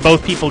 and then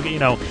both people,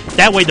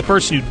 that way the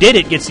person who did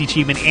it gets the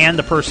achievement, and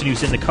the person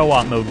who's in the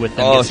co-op mode with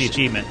them gets the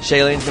achievement.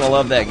 Shailene's going to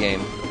love that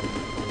game.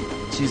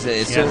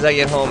 As soon as I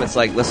get home, it's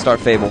like, let's start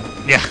Fable.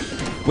 Yeah.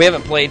 We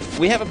haven't played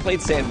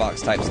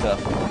sandbox type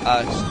stuff.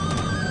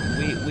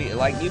 We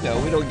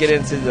we don't get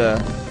into the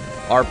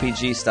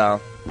RPG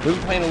style. We've been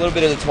playing a little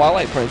bit of the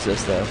Twilight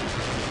Princess though.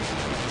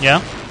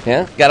 Yeah.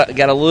 Yeah.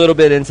 Got a little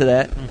bit into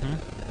that. Mm-hmm.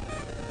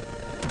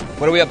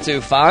 What are we up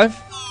to?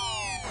 5.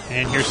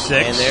 And here's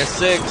 6. And there's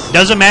 6.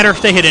 Doesn't matter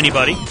if they hit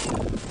anybody.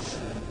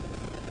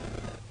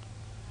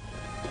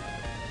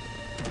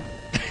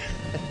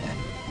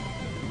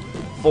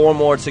 Four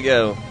more to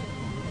go.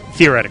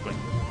 Theoretically.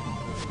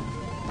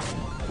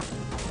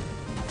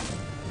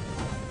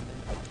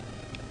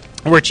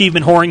 We're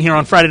achievement whoring here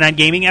on Friday Night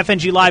Gaming.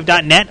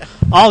 FNGLive.net,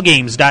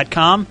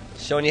 allgames.com.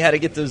 Showing you how to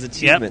get those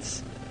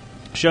achievements.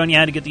 Yep. Showing you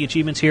how to get the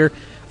achievements here.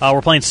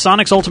 We're playing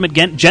Sonic's Ultimate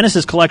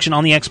Genesis Collection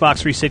on the Xbox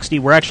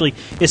 360.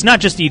 It's not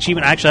just the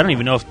achievement. Actually, I don't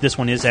even know if this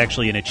one is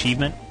actually an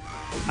achievement.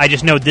 I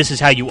just know this is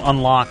how you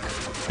unlock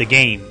the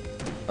game.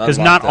 Because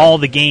not all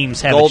the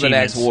games have Golden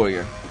achievements. Axe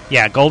Warrior.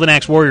 Yeah, Golden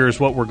Axe Warrior is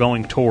what we're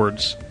going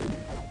towards.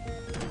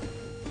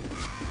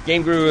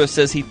 Game Guru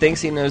says he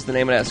thinks he knows the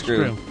name of that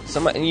screw.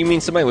 You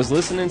mean somebody was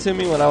listening to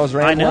me when I was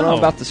rambling on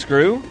about the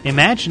screw?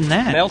 Imagine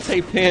that. Melt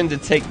a pin to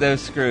take those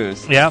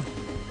screws. Yeah.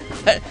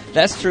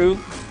 That's true.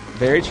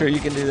 Very true. You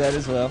can do that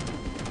as well.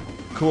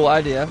 Cool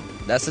idea.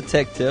 That's a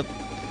tech tip.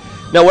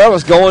 Now, where I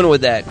was going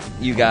with that,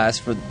 you guys,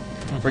 for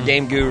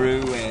Game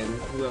Guru, and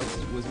who else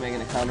was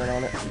making a comment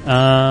on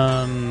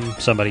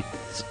it? Somebody.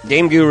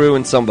 Game Guru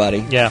and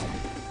somebody. Yeah.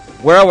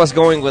 Where I was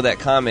going with that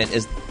comment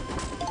is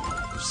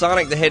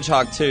Sonic the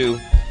Hedgehog 2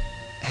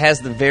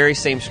 has the very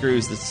same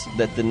screws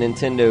that the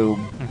Nintendo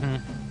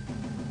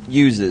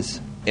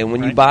uses. And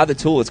when you buy the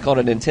tool, it's called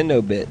a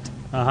Nintendo bit.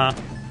 Uh-huh.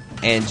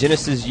 And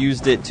Genesis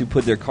used it to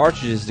put their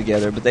cartridges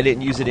together, but they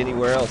didn't use it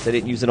anywhere else. They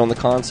didn't use it on the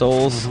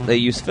consoles. Mm-hmm. They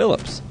used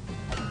Phillips.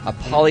 A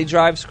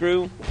polydrive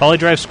screw?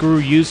 Polydrive screw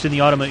used in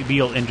the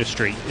automobile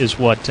industry is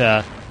what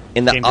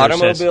in the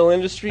automobile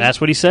industry? That's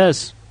what he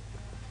says.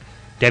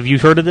 Have you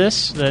heard of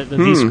this?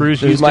 These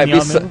screws used in the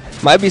automobile?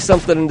 Might be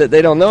something that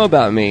they don't know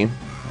about me.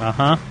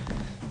 Uh-huh.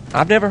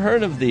 I've never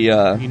heard of the...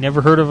 You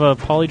never heard of a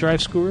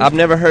polydrive screw? I've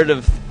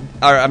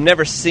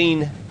never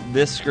seen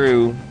this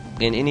screw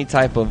in any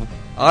type of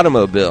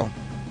automobile.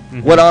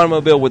 Mm-hmm. What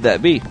automobile would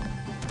that be?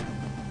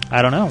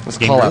 I don't know. Let's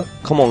call out.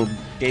 Come on,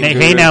 Game Guru.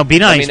 Hey, now, be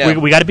nice.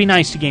 We got to be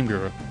nice to Game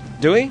Guru.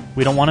 Do we?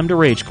 We don't want him to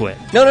rage quit.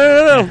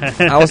 No.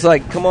 I was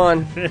like, come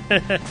on.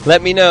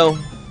 Let me know.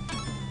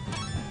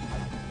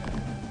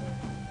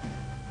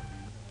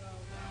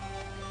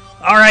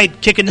 All right,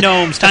 kicking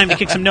gnomes. Time to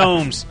kick some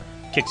gnomes.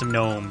 Kick some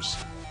gnomes.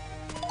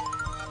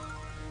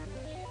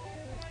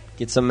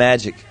 Get some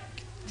magic.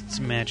 Get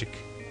some magic.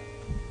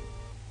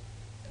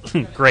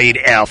 Grade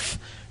F.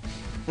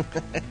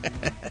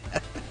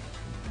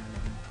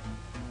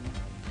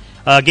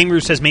 Game Guru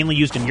says mainly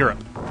used in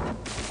Europe.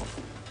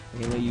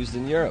 Mainly used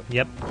in Europe.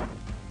 Yep.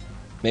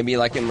 Maybe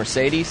like in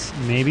Mercedes?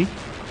 Maybe.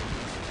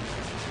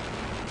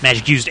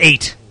 Magic used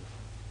 8.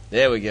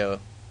 There we go.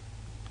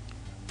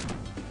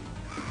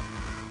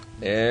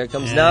 There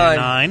comes 9.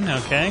 9,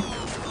 okay.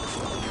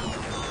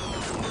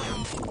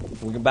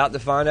 We're about to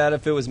find out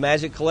if it was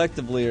magic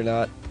collectively or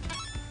not.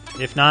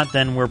 If not,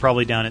 then we're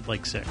probably down at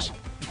like 6.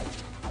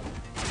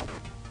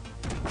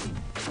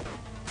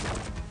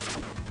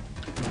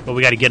 But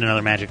we got to get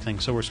another magic thing,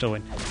 so we're still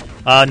waiting.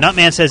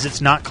 Nutman says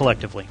it's not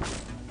collectively.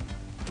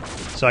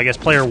 So I guess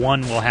player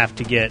 1 will have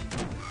to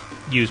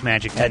use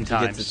magic 10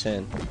 times. Get to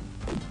 10.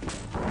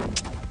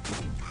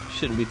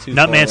 Shouldn't be too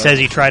Nutman says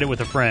he tried it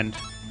with a friend.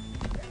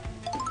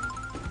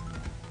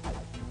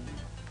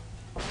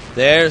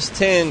 There's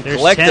 10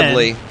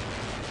 collectively. 10.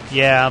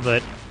 Yeah,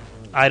 but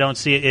I don't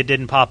see it. It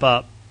didn't pop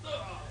up.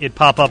 It'd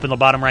pop up in the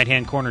bottom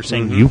right-hand corner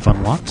saying, you've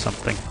unlocked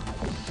something.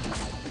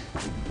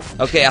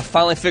 Okay, I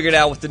finally figured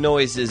out what the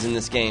noise is in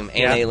this game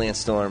and Alien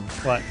Storm.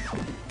 What?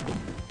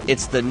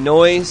 It's the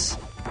noise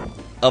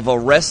of a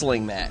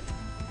wrestling mat.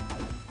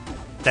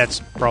 That's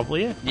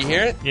probably it. You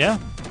hear it? Yeah.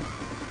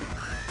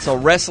 It's a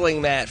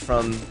wrestling mat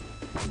from,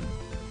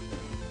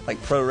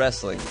 like, pro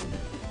wrestling.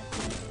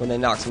 When they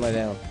knock somebody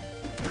down.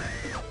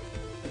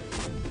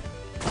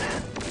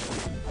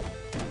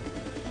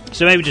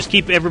 So maybe just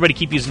everybody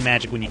keep using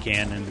magic when you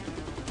can, and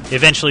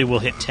eventually we'll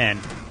hit 10,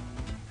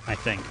 I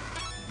think.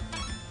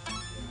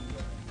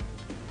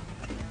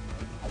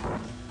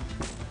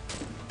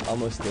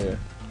 Almost there.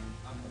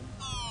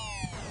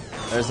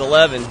 There's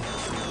 11.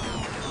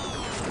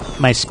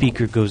 My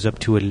speaker goes up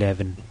to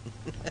 11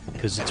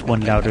 because it's one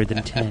louder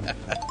than 10.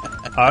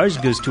 Ours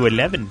goes to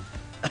 11.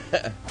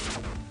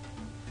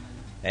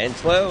 And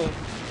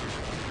 12.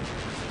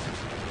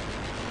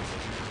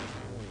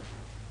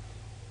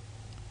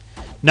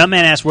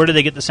 Nutman asks, where do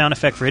they get the sound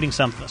effect for hitting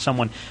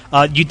someone?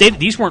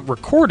 These weren't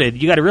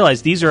recorded. You got to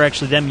realize these are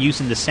actually them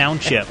using the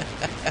sound chip.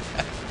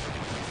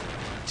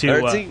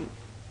 13.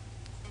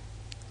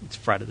 It's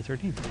Friday the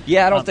 13th.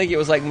 Yeah, I don't think it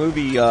was like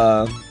movie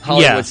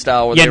Hollywood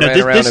style where they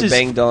ran around and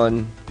banged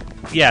on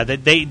Yeah,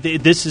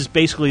 this is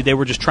basically they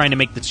were just trying to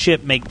make the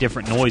chip make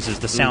different noises.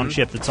 The sound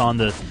chip that's on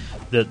the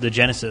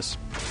Genesis.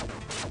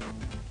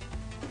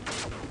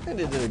 And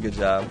they did a good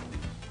job.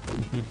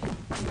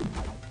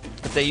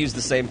 If they used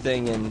the same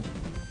thing in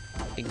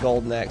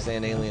Golden Axe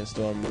and Alien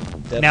Storm,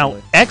 definitely. Now,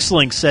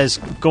 X-Link says,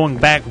 going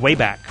way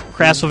back,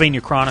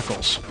 Castlevania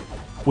Chronicles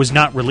was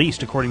not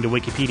released according to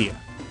Wikipedia.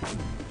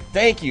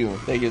 Thank you.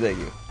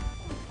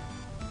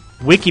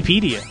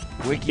 Wikipedia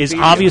is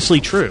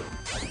obviously true.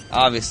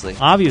 Obviously,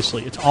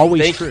 it's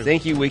always true.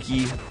 Thank you,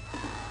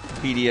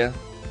 Wikipedia.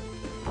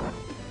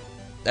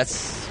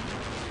 That's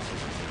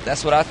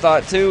what I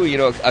thought too. You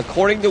know,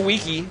 according to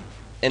Wiki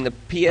and the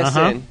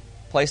PSN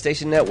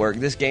PlayStation Network,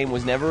 this game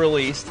was never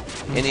released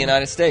in the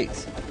United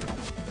States.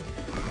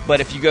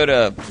 But if you go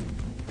to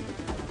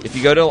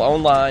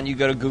online, you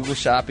go to Google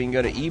Shopping,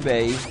 go to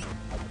eBay,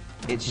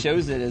 it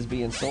shows it as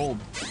being sold.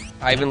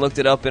 I even looked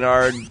it up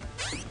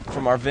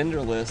from our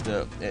vendor list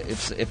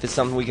if it's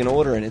something we can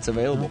order and it's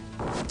available.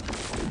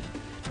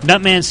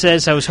 Nutman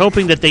says, I was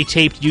hoping that they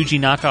taped Yuji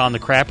Naka on the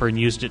crapper and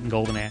used it in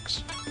Golden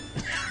Axe.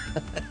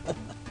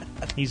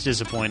 He's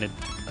disappointed.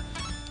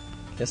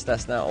 Guess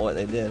that's not what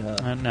they did,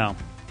 huh? No.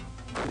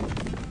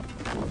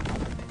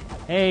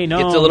 Hey,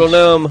 gnome. Get the little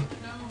gnome.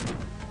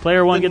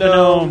 Player one, get the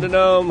gnome. The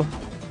gnome.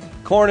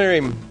 Corner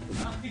him.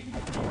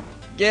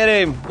 Get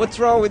him. What's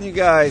wrong with you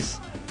guys?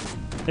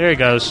 There he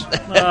goes.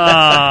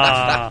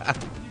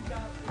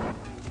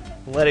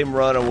 Let him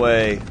run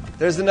away.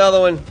 There's another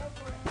one.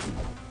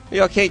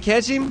 Y'all can't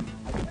catch him?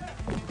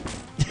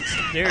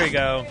 There you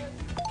go.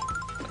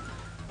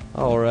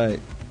 All right.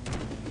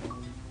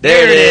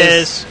 There it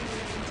is.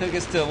 Took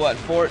us to what,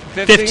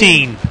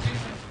 15?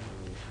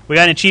 We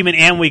got an achievement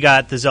and we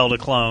got the Zelda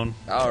clone.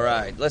 All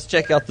right. Let's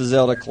check out the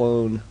Zelda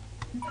clone.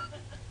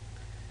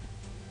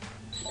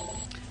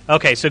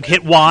 Okay, so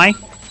hit Y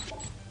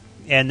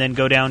and then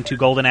go down to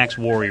Golden Axe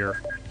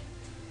Warrior.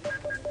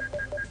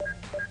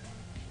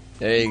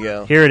 There you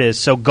go. Here it is.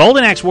 So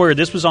Golden Axe Warrior,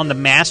 this was on the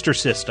Master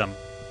System.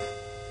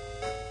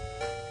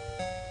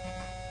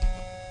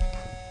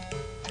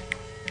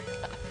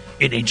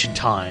 In ancient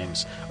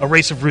times, a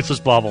race of ruthless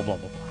blah, blah, blah,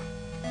 blah,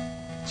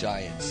 blah.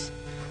 Giants.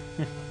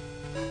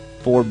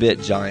 4-bit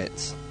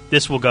giants.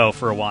 This will go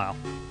for a while.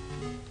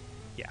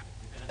 Yeah.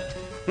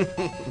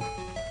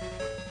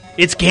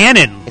 It's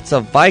Ganon. It's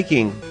a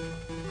Viking.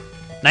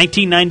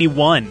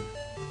 1991.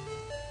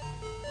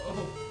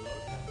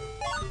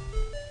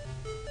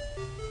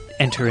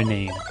 Enter a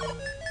name.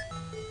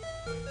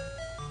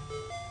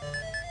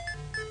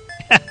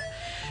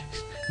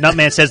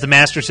 Nutman says the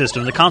Master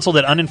System, the console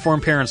that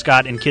uninformed parents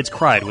got and kids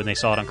cried when they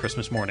saw it on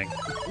Christmas morning.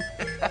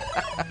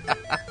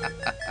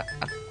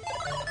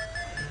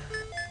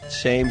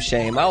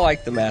 Shame. I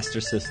like the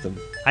Master System.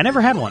 I never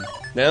had one.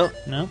 No?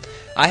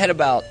 I had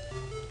about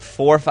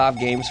 4 or 5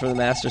 games for the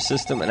Master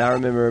System, and I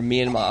remember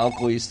me and my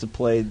uncle used to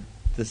play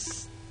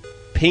this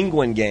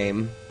penguin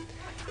game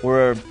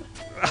where...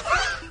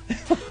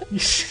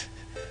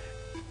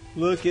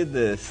 Look at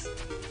this.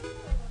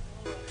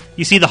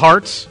 You see the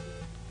hearts?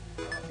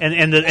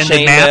 And the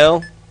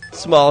Chainmail, map?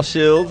 Small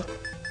Shield.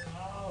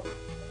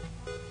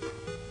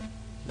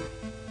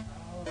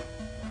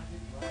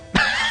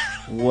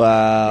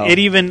 Wow. It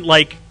even,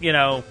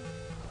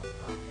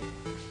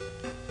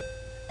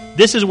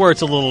 this is where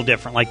it's a little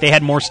different. Like, they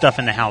had more stuff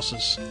in the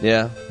houses.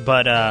 Yeah.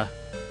 But,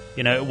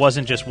 it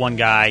wasn't just one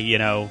guy,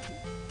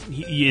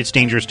 it's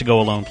dangerous to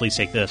go alone. Please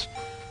take this.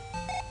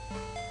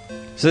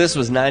 So this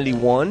was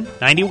 91?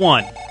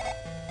 91.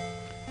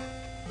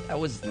 That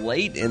was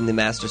late in the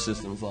Master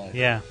System's life.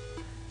 Yeah.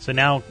 So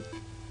now,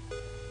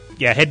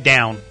 head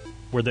down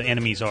where the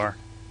enemies are.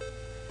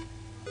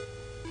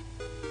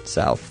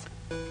 South.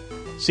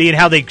 Seeing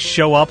how they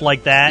show up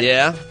like that?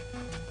 Yeah.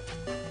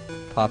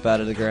 Pop out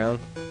of the ground.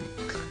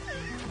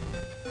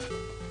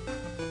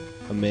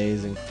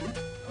 Amazing.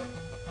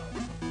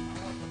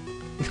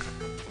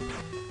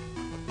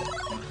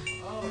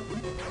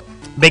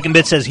 Bacon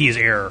Bit says he is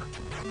Error.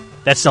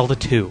 That's Zelda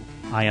 2.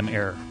 I am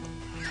Error.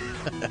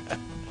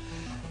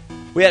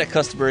 We had a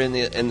customer in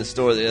the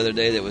store the other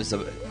day that was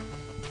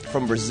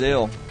from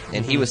Brazil,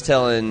 and he was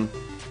telling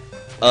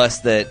us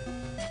that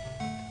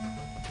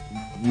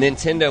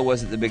Nintendo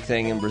wasn't the big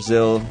thing in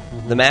Brazil.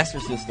 The Master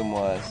System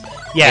was.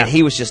 Yeah. And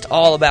he was just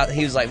all about,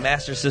 he was like,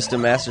 Master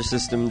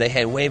System. They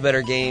had way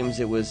better games.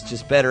 It was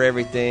just better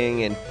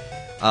everything. And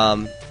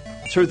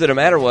truth of the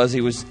matter was,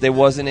 there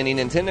wasn't any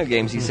Nintendo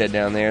games, he said,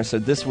 down there. So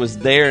this was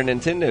their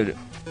Nintendo.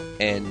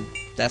 And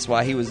that's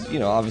why he was,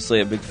 obviously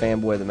a big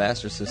fanboy of the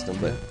Master System.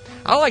 But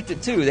I liked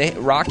it, too.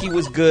 Rocky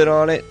was good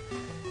on it.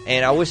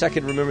 And I wish I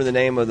could remember the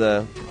name of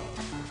the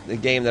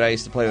game that I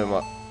used to play with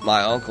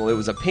my uncle. It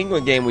was a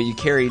penguin game where you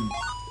carried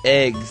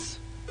eggs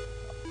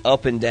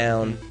up and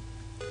down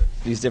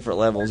these different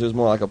levels. It was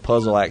more like a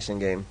puzzle action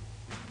game.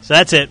 So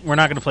that's it. We're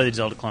not going to play the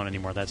Zelda clone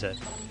anymore. That's it.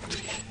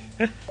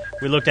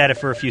 We looked at it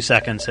for a few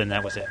seconds, and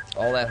that was it.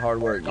 All that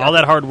hard work. All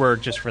that hard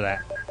work just for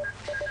that.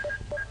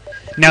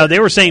 Now, they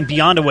were saying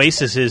Beyond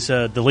Oasis is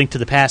the Link to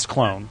the Past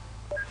clone.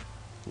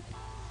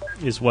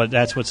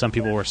 That's what some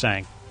people were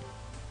saying.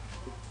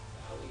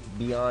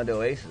 Beyond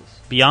Oasis.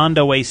 Beyond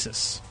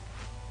Oasis.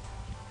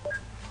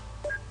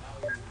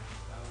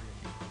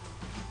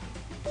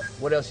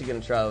 What else are you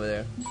going to try over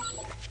there?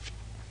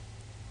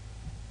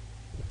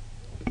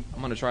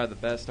 I'm going to try the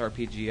best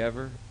RPG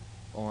ever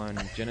on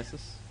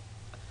Genesis.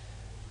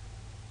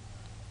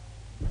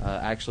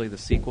 Actually, the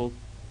sequel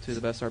to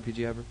the best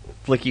RPG ever.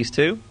 Flickies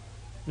 2?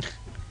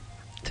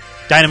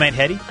 Dynamite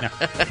Heady? No.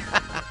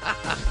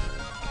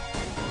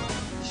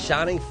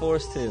 Shining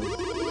Force 2.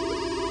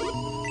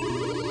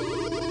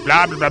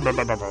 Blah, blah, blah, blah,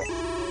 blah, blah.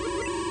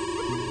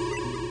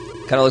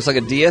 Kind of looks like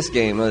a DS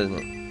game, doesn't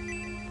it?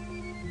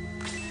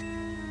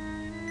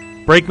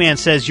 Breakman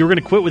says, you're going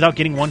to quit without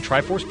getting one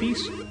Triforce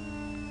piece?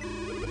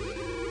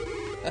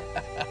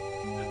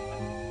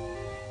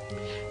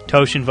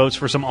 Toshin votes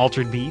for some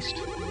Altered Beast.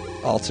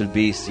 Altered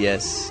Beast,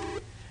 yes.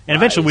 And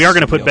eventually we are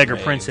going to put Beggar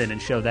Prince in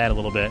and show that a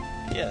little bit.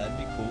 Yeah, that'd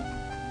be cool.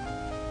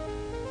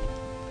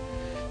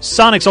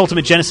 Sonic's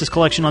Ultimate Genesis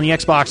Collection on the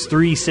Xbox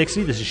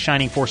 360. This is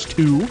Shining Force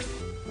 2.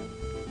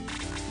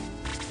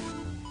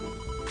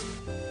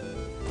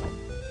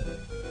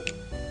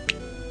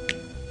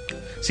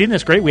 See, isn't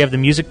this great? We have the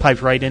music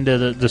piped right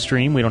into the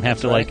stream. We don't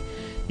have to,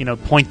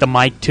 point the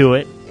mic to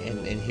it.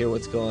 And hear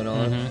what's going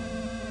on.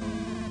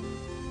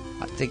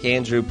 Mm-hmm. I think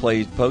Andrew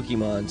plays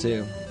Pokemon,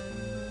 too.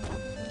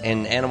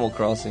 And Animal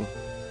Crossing.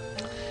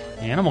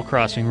 Animal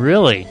Crossing,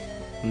 really?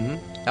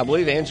 Mm-hmm. I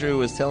believe Andrew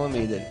was telling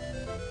me that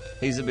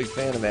he's a big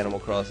fan of Animal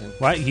Crossing.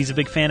 Why? He's a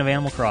big fan of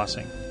Animal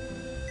Crossing.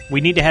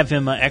 We need to have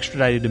him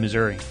extradited to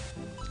Missouri.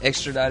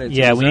 Extradited to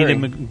Missouri? Yeah, we need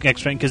him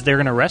extradited because they're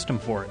going to arrest him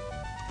for it.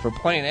 For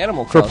playing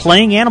Animal Crossing? For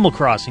playing Animal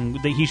Crossing,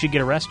 he should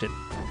get arrested.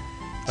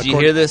 Did you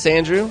hear this,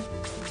 Andrew?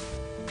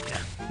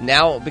 Yeah.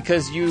 Now,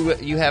 because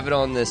you have it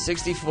on the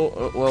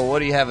 64... Well, what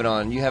do you have it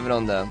on? You have it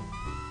on the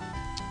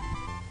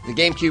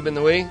GameCube and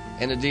the Wii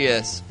and the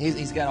DS.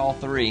 He's got all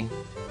three.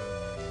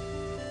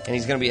 And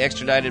he's going to be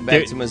extradited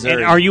back to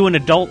Missouri. And are you an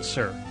adult,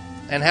 sir?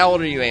 And how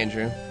old are you,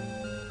 Andrew?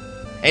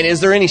 And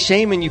is there any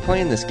shame in you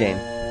playing this game?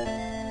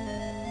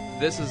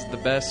 This is the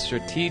best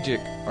strategic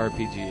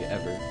RPG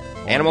ever.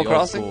 Animal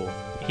Crossing?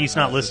 He's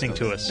not listening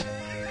to us.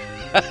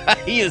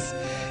 He is.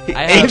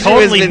 I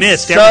totally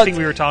missed everything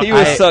we were talking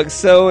about. He was sucked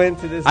so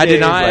into this game. I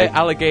deny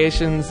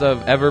allegations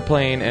of ever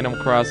playing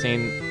Animal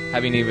Crossing,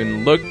 having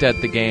even looked at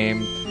the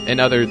game,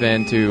 and other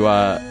than to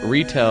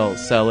retail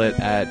sell it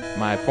at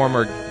my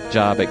former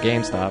job at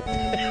GameStop.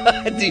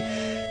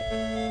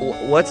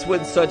 What's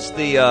with such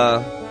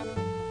the...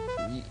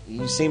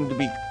 you seem to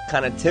be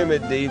kind of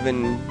timid to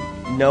even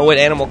know what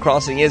Animal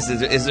Crossing is.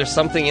 Is there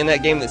something in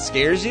that game that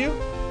scares you?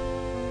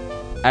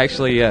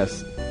 Actually,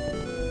 yes.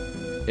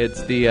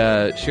 It's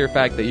the sheer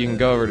fact that you can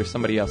go over to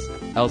somebody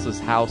else's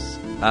house.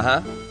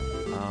 Uh-huh.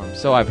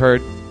 So I've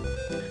heard.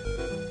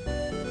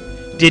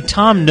 Did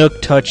Tom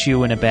Nook touch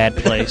you in a bad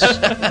place?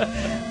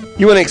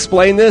 You want to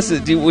explain this?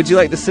 Would you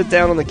like to sit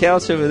down on the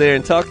couch over there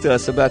and talk to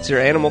us about your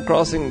Animal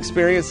Crossing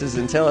experiences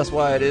and tell us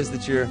why it is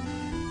that you're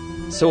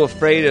so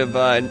afraid of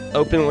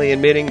openly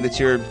admitting that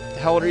you're...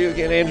 How old are you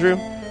again, Andrew?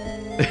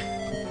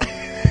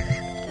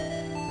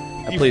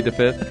 I plead the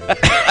fifth.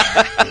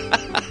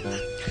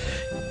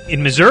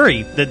 In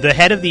Missouri, the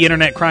head of the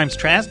Internet Crimes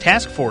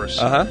Task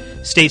Force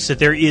states that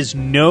there is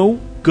no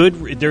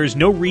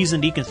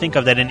reason he can think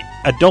of that an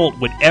adult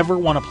would ever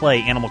want to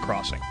play Animal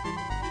Crossing.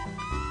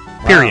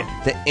 Period.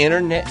 Wow. The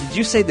Internet... Did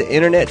you say the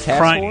Internet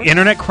Task Force?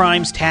 Internet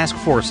Crimes Task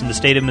Force in the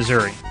state of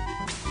Missouri.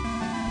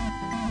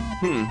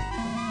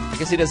 I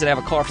guess he doesn't have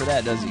a car for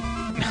that, does he?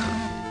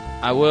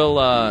 I will.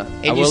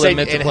 And you said,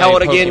 admit to and playing how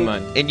old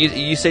Pokemon. again? And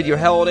you said you're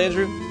how old,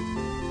 Andrew?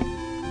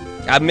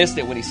 I missed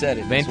it when he said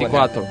it.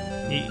 24. 24.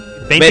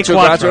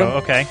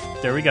 Okay,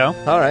 there we go.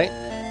 All right.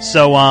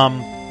 So,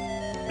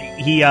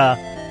 he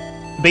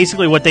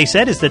basically what they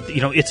said is that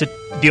it's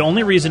the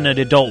only reason an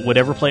adult would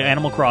ever play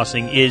Animal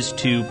Crossing is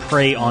to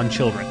prey on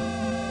children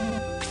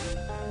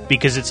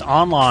because it's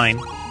online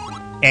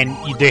and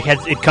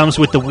it comes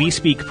with the Wii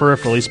Speak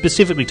peripheral. He's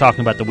specifically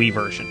talking about the Wii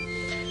version.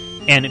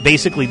 And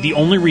basically, the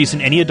only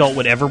reason any adult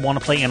would ever want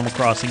to play Animal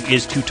Crossing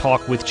is to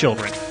talk with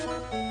children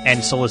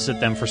and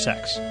solicit them for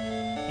sex.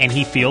 And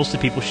he feels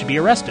that people should be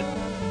arrested.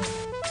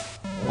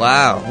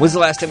 Wow. When's the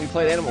last time you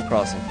played Animal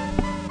Crossing?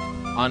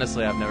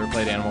 Honestly, I've never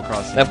played Animal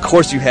Crossing. Of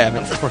course you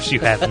haven't. Of course you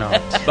have not.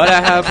 But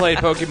I have played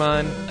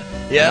Pokemon.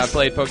 Yes. I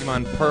played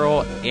Pokemon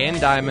Pearl and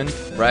Diamond.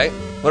 Right.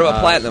 What about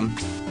Platinum?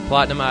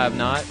 Platinum I have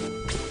not.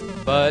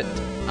 But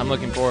I'm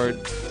looking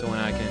forward to when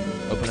I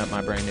can open up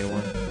my brand new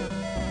one.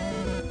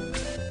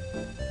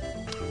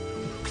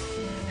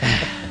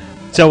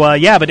 So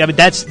but I mean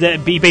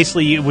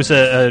basically it was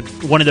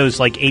one of those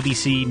like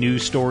ABC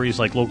news stories,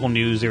 like local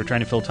news. They were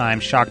trying to fill time.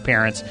 Shock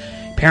parents.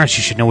 Parents,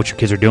 you should know what your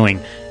kids are doing.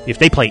 If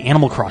they play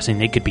Animal Crossing,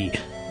 they could be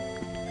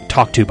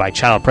talked to by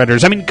child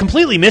predators. I mean,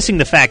 completely missing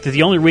the fact that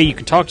the only way you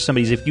can talk to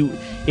somebody is if you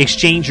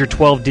exchange your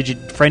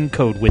 12-digit friend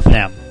code with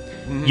them.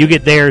 Mm-hmm. You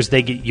get theirs,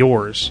 they get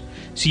yours.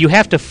 So you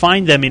have to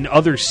find them in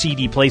other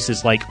seedy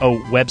places like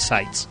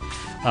websites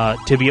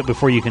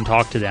before you can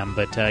talk to them.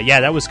 But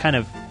that was kind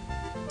of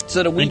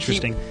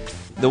interesting.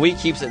 The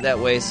Wii keeps it that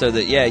way so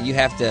that you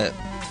have to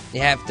You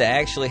have to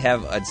actually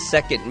have a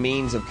second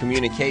means of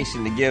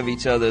communication to give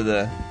each other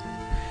the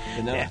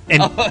note.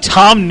 And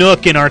Tom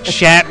Nook in our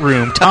chat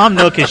room, Tom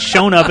Nook has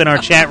shown up in our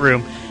chat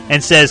room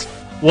and says,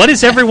 what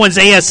is everyone's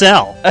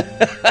ASL?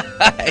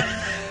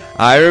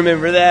 I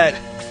remember that.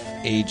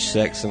 Age,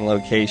 sex, and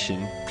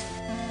location.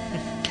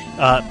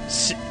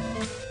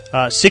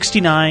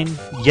 69,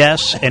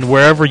 yes, and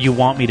wherever you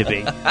want me to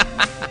be.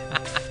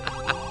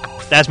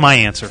 That's my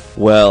answer.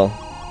 Well,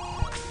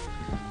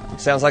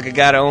 sounds like a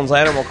guy that owns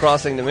Animal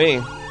Crossing to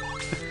me.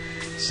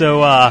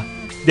 So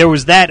there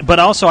was that, but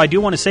also I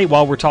do want to say,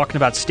 while we're talking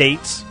about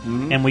states,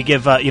 and we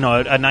give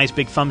a nice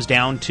big thumbs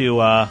down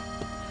to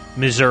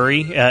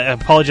Missouri. I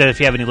apologize if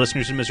you have any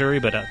listeners in Missouri,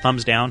 but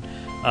thumbs down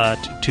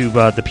to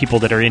the people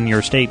that are in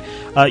your state.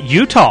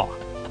 Utah.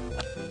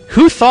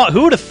 Who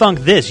would have thunk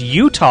this?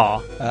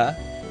 Utah.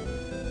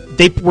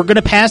 They were going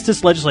to pass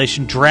this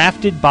legislation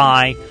drafted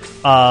by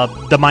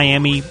the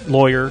Miami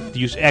lawyer,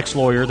 the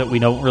ex-lawyer that we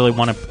don't really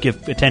want to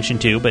give attention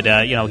to, but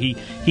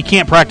he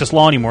can't practice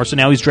law anymore, so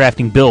now he's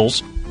drafting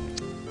bills.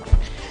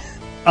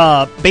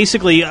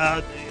 Basically,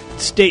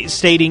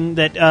 stating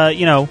that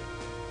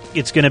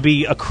it's going to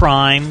be a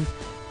crime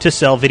to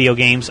sell video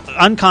games,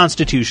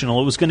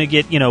 unconstitutional. It was going to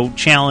get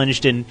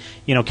challenged, and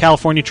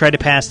California tried to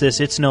pass this.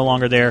 It's no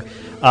longer there.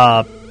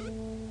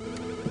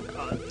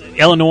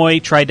 Illinois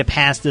tried to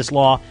pass this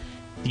law.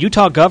 The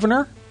Utah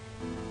governor,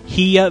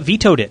 he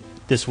vetoed it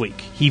this week.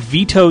 He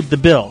vetoed the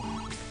bill.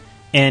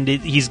 And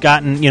he's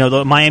gotten,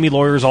 the Miami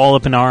lawyers all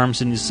up in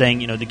arms and is saying,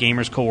 the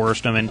gamers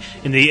coerced him. And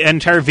the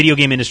entire video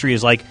game industry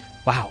is like,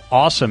 wow,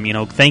 awesome,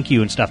 thank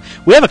you and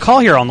stuff. We have a call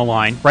here on the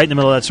line right in the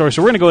middle of that story.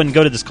 So we're going to go ahead and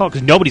go to this call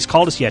because nobody's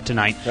called us yet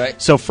tonight.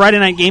 Right. So Friday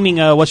Night Gaming,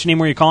 what's your name?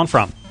 Where are you calling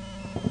from?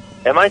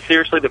 Am I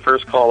seriously the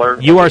first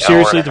caller? You are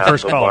seriously the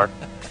first caller.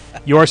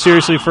 You are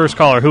seriously the first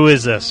caller. Who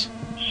is this?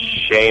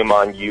 Shame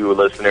on you,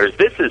 listeners.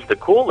 This is the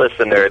cool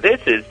listener. This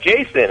is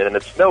Jason in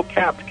the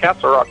snow-capped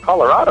Castle Rock,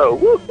 Colorado.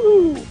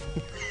 Woohoo!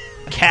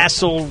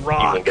 Castle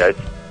Rock. Evening,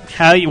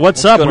 guys.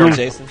 What's up? Going on,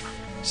 Jason?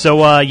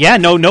 So,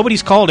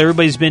 nobody's called.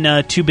 Everybody's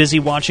been too busy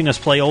watching us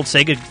play old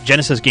Sega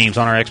Genesis games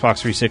on our Xbox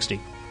 360.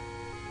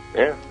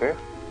 Yeah.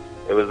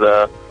 It was,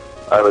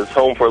 I was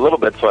home for a little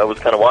bit, so I was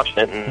kind of watching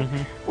it,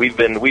 and we've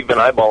been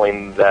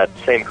eyeballing that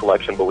same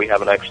collection, but we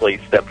haven't actually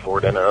stepped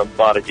forward and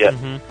bought it yet.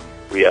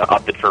 We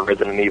opted for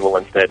Resident Evil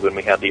instead when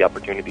we had the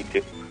opportunity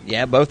to.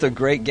 Yeah, both are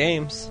great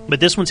games. But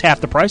this one's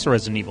half the price of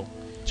Resident Evil.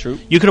 True.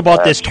 You could have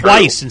bought this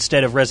twice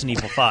instead of Resident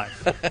Evil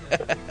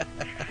 5.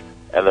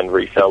 And then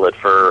resell it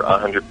for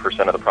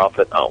 100% of the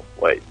profit. Oh,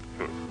 wait.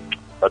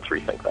 Let's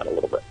rethink that a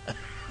little bit.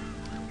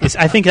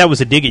 I think that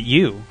was a dig at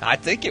you. I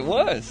think it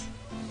was.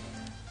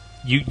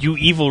 You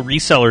evil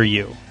reseller,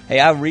 you. Hey,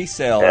 I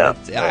resell.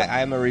 Yeah.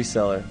 I'm a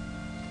reseller.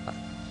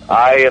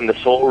 I am the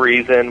sole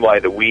reason why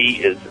the Wii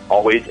is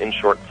always in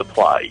short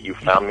supply. You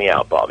found me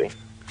out, Bobby.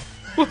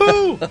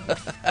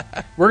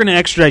 Woohoo! We're going to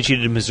extradite you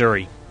to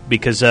Missouri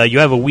because you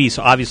have a Wii,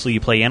 so obviously you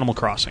play Animal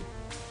Crossing.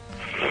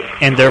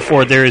 And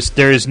therefore there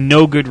is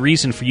no good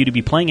reason for you to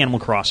be playing Animal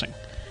Crossing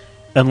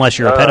unless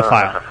you're a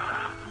pedophile.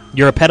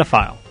 You're a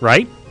pedophile,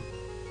 right?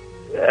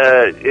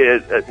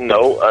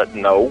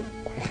 No.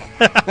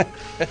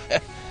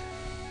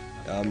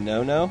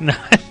 No.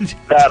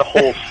 That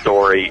whole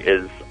story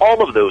is...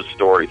 All of those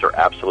stories are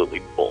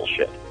absolutely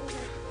bullshit.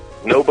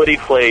 Nobody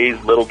plays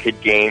little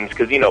kid games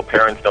because,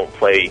 parents don't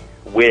play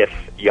with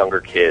younger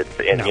kids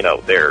and,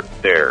 their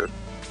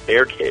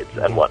kids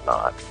and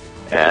whatnot.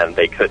 And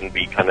they couldn't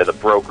be kind of the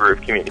broker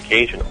of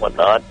communication and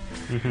whatnot.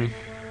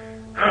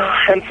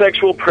 And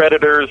sexual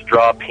predators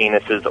draw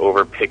penises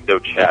over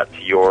PictoChat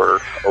to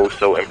your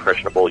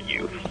oh-so-impressionable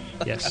youth.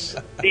 Yes.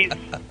 These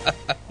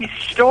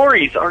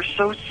stories are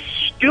so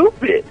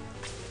stupid.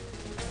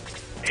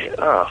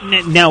 Now,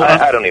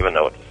 I don't even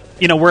know what to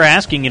say. We're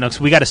asking,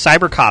 so we got a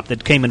cyber cop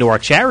that came into our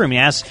chat room. He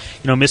asked,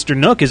 Mr.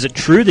 Nook, is it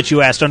true that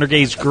you asked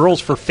underage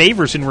girls for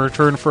favors in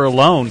return for a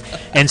loan?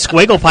 And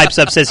Squiggle pipes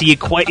up, says he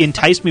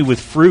enticed me with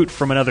fruit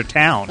from another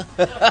town.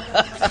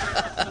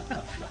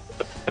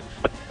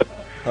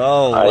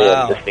 Oh, wow. I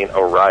am just seeing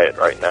a riot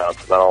right now.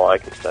 That's about all I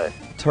can say.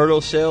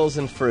 Turtle shells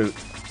and fruit.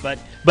 But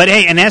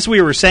hey, and as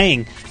we were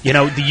saying,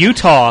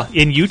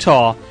 in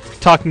Utah,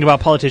 talking about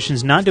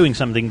politicians not doing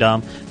something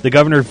dumb, the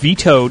governor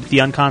vetoed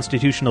the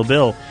unconstitutional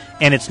bill,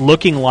 and it's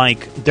looking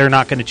like they're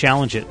not going to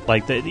challenge it.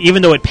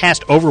 Even though it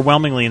passed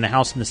overwhelmingly in the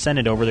House and the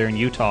Senate over there in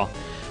Utah,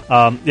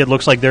 it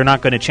looks like they're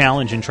not going to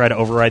challenge and try to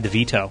override the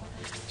veto.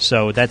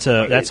 So that's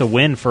a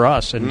win for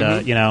us, and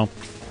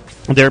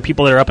there are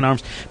people that are up in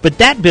arms. But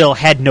that bill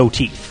had no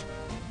teeth.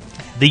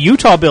 The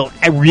Utah bill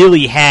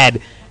really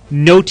had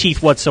no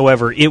teeth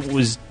whatsoever. It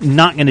was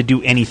not going to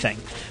do anything.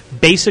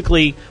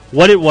 Basically,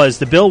 what it was,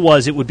 the bill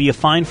was, it would be a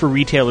fine for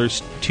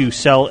retailers to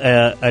sell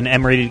an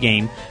M-rated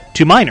game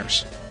to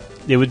minors.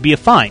 It would be a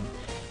fine.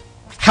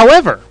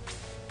 However,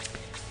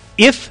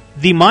 if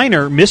the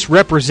minor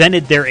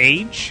misrepresented their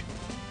age,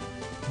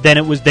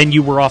 then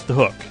you were off the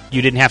hook.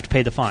 You didn't have to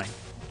pay the fine.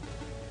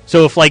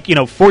 So if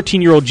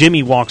 14-year-old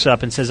Jimmy walks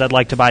up and says, I'd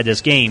like to buy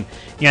this game,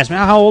 you ask me,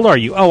 how old are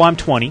you? Oh, I'm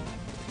 20.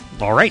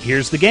 All right,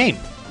 here's the game.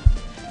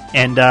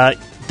 And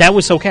that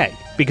was okay,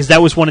 because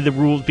that was one of the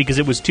rules, because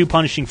it was too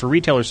punishing for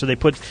retailers, so they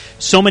put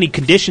so many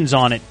conditions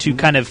on it to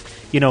kind of,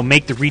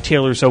 make the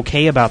retailers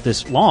okay about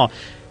this law,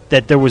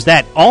 that there was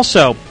that.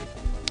 Also,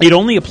 it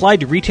only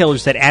applied to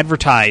retailers that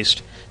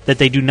advertised that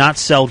they do not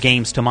sell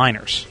games to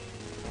minors.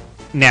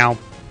 Now,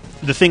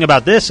 the thing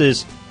about this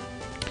is,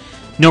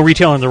 no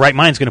retailer in their right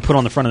mind is going to put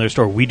on the front of their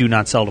store, "We do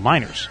not sell to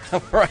minors."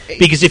 Right.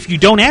 Because if you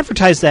don't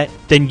advertise that,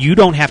 then you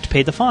don't have to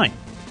pay the fine.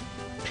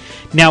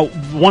 Now,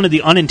 one of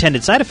the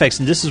unintended side effects,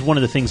 and this is one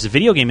of the things the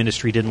video game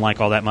industry didn't like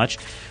all that much,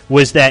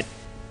 was that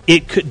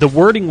the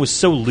wording was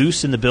so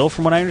loose in the bill,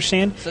 from what I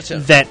understand,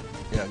 that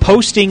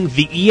posting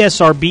the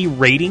ESRB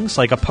ratings,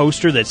 like a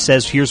poster that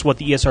says, "Here's what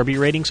the ESRB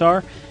ratings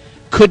are,"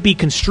 could be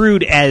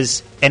construed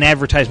as an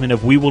advertisement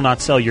of "We will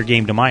not sell your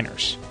game to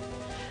minors."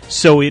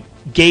 So it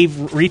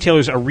gave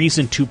retailers a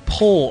reason to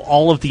pull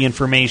all of the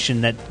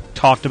information that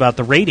talked about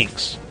the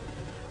ratings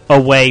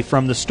away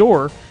from the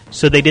store,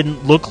 so they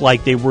didn't look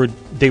like they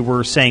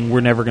were saying,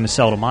 "We're never going to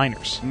sell to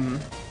minors." Mm-hmm.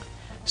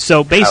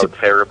 So basically,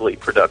 how terribly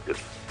productive.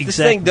 Exactly. This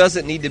thing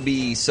doesn't need to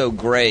be so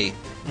gray.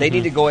 They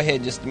need to go ahead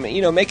and just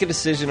make a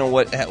decision on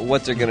what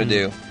they're going to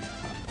do.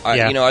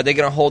 Are they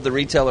going to hold the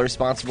retailer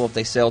responsible if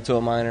they sell to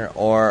a minor,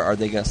 or are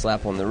they going to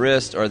slap on the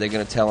wrist, or are they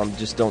going to tell them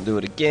just don't do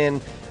it again?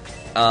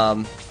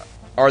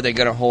 Are they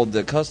going to hold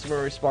the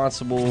customer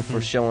responsible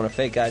for showing a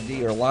fake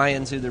ID or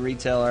lying to the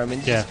retailer? I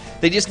mean,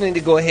 they just need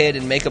to go ahead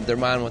and make up their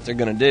mind what they're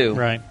going to do,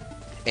 right?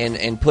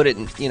 And put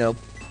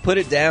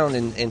it down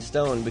in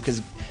stone,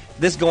 because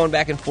this going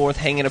back and forth,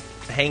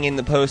 hanging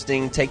the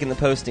posting, taking the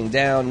posting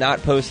down,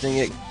 not posting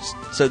it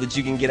so that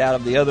you can get out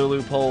of the other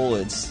loophole,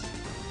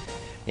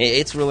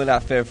 it's really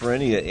not fair for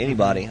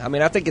anybody. I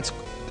mean, I think it's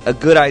a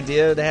good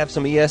idea to have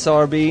some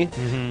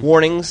ESRB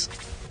warnings,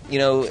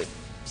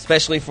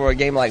 especially for a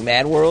game like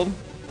Mad World.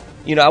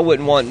 I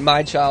wouldn't want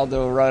my child to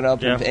run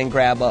up and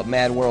grab up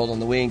Mad World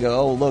on the Wii and go,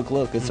 "Oh,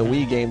 look, it's a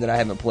Wii game that I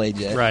haven't played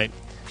yet." Right.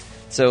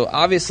 So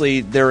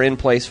obviously they're in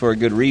place for a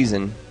good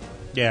reason.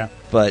 Yeah.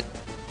 But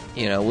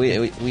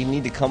we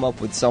need to come up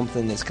with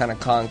something that's kind of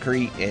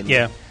concrete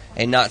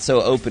and not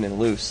so open and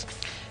loose.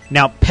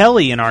 Now,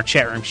 Pelly in our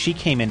chat room, she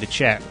came in to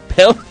chat.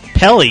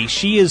 Pelly,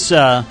 she is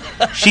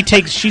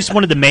she's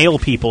one of the male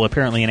people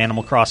apparently in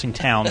Animal Crossing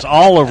towns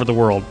all over the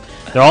world.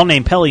 They're all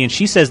named Pelly, and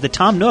she says that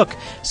Tom Nook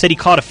said he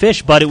caught a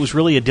fish, but it was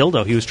really a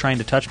dildo. He was trying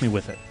to touch me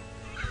with it.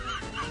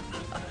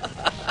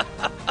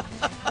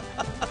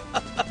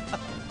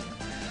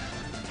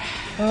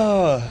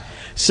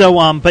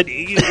 So, but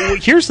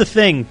here's the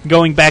thing,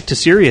 going back to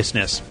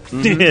seriousness,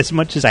 as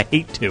much as I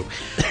hate to.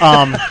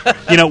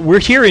 We're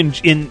here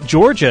in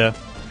Georgia,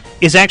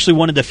 is actually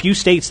one of the few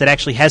states that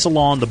actually has a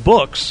law in the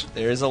books.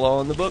 There is a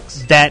law in the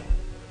books. That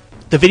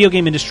the video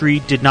game industry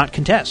did not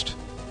contest.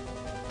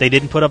 They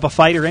didn't put up a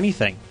fight or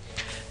anything.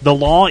 The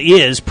law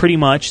is pretty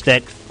much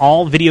that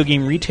all video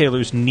game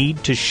retailers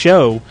need to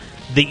show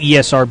the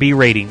ESRB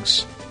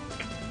ratings,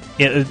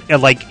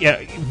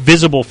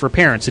 visible for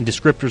parents and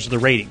descriptors of the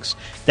ratings.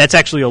 That's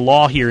actually a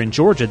law here in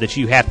Georgia that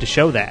you have to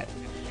show that.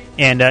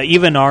 And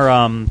even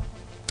our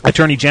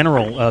Attorney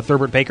General,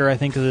 Thurbert Baker, I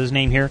think is his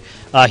name here,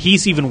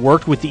 he's even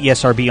worked with the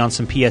ESRB on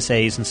some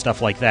PSAs and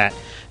stuff like that.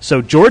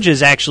 So Georgia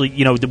is actually,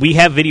 we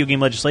have video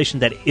game legislation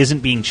that isn't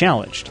being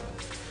challenged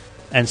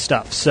and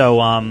stuff. So,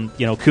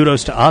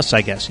 kudos to us,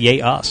 I guess. Yay,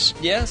 us.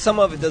 Yeah, some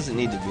of it doesn't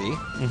need to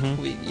be.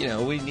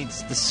 Mm-hmm.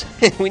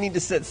 We need to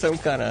set some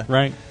kind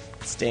of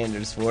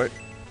standards for it.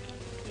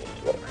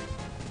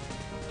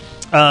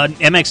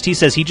 MXT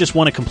says he just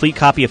won a complete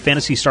copy of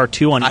Phantasy Star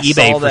 2 on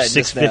eBay for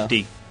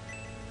 $6.50.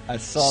 I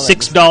saw that.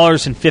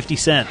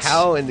 $6.50.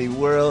 How in the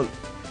world?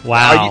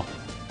 Wow.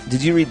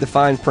 Did you read the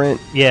fine print?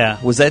 Yeah.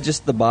 Was that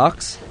just the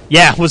box?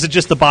 Yeah, was it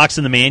just the box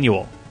and the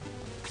manual?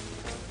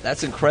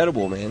 That's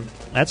incredible, man.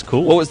 That's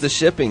cool. What was the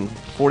shipping?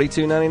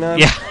 $42.99?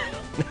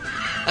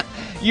 Yeah.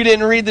 You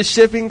didn't read the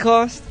shipping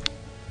cost?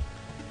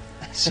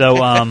 So,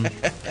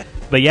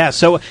 but yeah.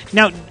 So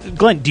now,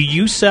 Glenn, do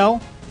you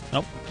sell?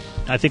 Nope.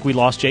 I think we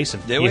lost Jason.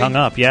 Did he hung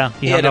up. Yeah,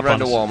 he hung up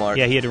on us. He had to run to Walmart.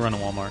 Yeah, he had to run to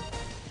Walmart.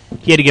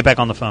 He had to get back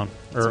on the phone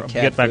or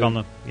get back on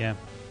the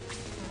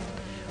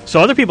So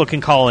other people can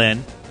call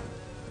in.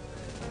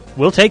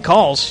 We'll take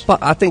calls.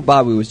 But I think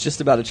Bobby was just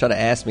about to try to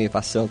ask me if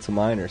I sell to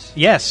minors.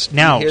 Yes.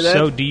 Now,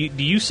 so do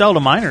you sell to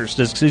minors?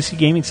 Does CC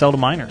Gaming sell to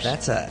minors?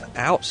 That's a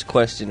ouch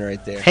question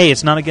right there. Hey,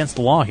 it's not against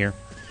the law here.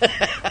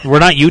 We're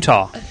not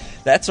Utah.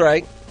 That's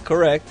right.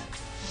 Correct.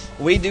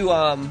 We do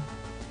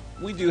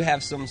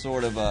have some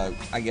sort of a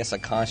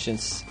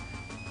conscience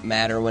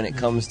matter when it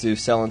comes to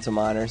selling to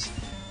minors.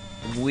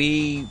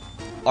 We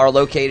are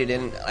located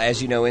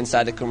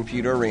inside the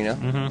Computer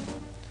Arena,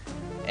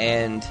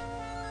 and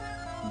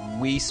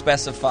we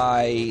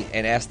specify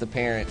and ask the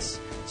parents,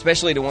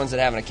 especially the ones that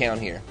have an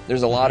account here.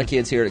 There's a lot of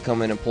kids here that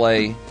come in and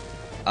play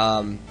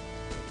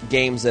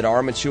games that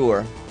are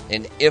mature,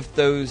 and if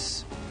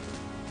those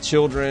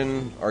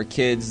children or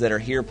kids that are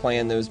here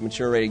playing those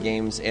mature-rated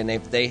games, and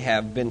if they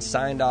have been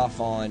signed off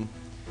on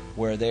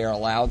where they are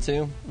allowed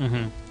to,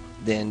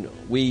 then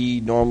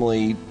we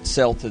normally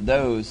sell to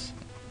those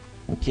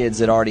kids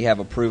that already have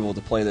approval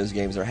to play those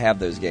games or have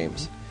those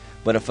games.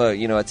 But if a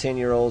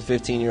 10-year-old,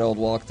 15-year-old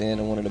walked in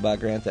and wanted to buy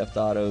Grand Theft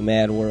Auto,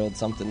 Mad World,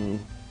 something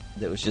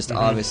that was just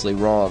obviously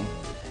wrong,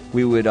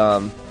 we would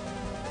not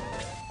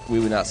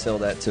sell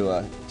that to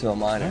a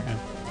minor.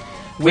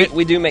 Okay.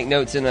 We do make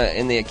notes in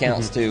the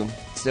accounts too,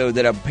 so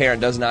that a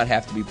parent does not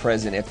have to be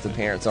present if the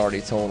parent's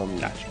already told them.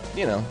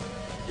 Gotcha.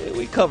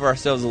 We cover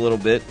ourselves a little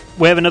bit.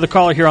 We have another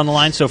caller here on the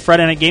line. So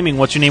Friday Night Gaming,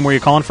 what's your name? Where are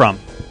you calling from?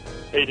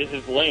 Hey, this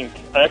is Link.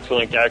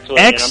 X-Link, actually.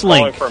 X-Link.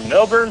 And I'm calling from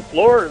Melbourne,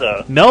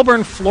 Florida.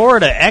 Melbourne,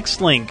 Florida.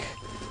 X-Link.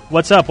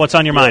 What's up? What's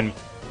on your mind?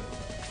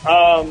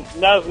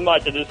 Not as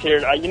much. I just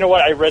heard... you know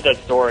what? I read that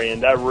story,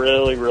 and that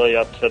really, really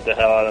upset the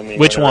hell out of me.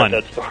 Which one? I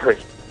read that story.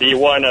 The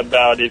one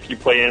about if you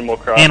play Animal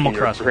Crossing,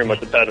 you're pretty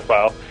much a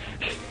pedophile.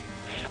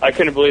 I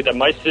couldn't believe that.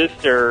 My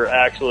sister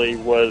actually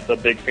was a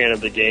big fan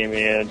of the game,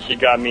 and she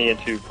got me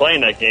into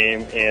playing that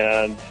game,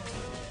 and...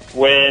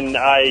 When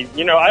I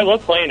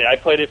love playing it. I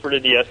played it for the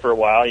DS for a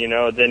while,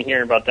 then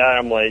hearing about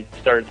that,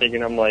 started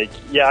thinking,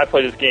 yeah, I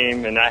play this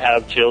game and I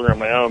have children of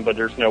my own, but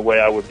there's no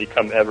way I would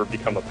ever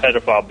become a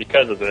pedophile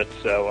because of it.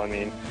 So,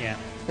 yeah.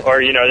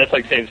 Or, that's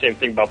like saying the same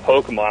thing about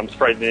Pokemon. I'm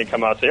surprised they didn't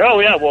come out and say, oh,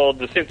 yeah, well,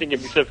 the same thing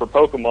can be said for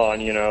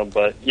Pokemon,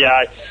 but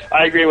yeah,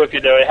 I agree with you,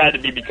 though. It had to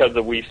be because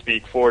of We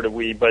Speak for the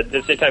Wii, but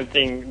at the same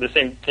thing,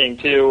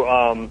 too,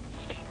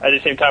 at the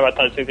same time, I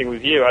thought the same thing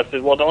with you. I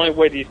said, well, the only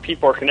way these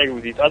people are connected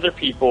with these other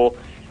people,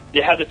 they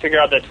have to figure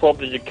out that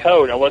 12-digit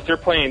code. Unless they're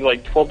playing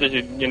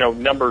 12-digit,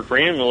 numbers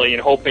randomly and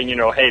hoping,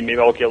 hey, maybe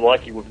I'll get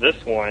lucky with this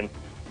one,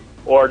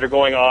 or they're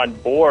going on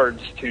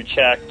boards to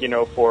check,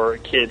 for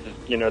kids,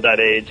 that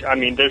age.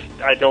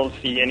 I don't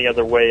see any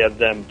other way of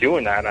them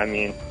doing that.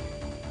 I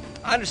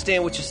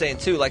understand what you're saying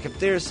too. Like if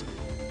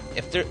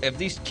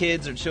these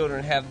kids or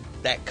children have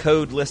that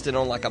code listed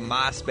on like a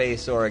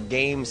MySpace or a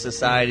Game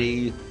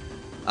Society.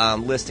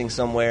 Listing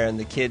somewhere, and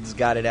the kids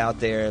got it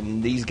out there,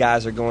 and these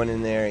guys are going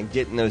in there and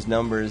getting those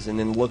numbers and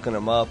then looking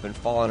them up and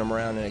following them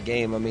around in a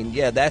game.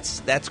 Yeah,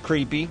 that's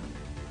creepy.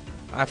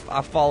 I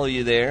follow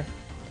you there,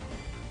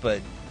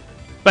 but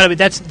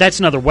that's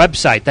another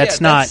website.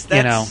 That's not.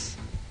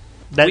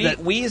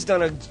 We has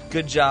done a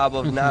good job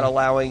of not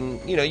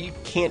allowing. You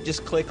can't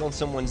just click on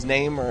someone's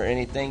name or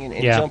anything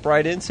and jump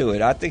right into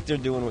it. I think they're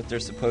doing what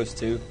they're supposed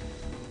to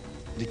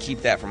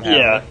keep that from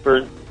happening.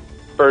 Yeah,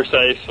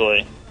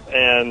 precisely.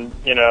 And,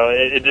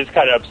 it just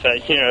kind of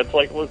upset. It's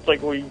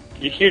like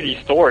you hear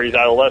these stories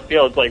out of left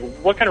field. It's like,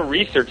 what kind of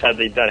research have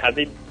they done? Have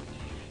they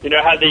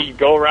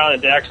go around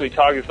and actually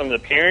talk to some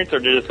of the parents, or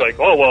they're just like,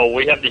 oh, well,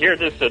 we have to hear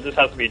this, so this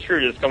has to be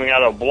true. It's coming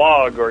out of a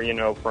blog or,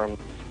 from,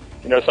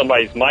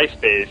 somebody's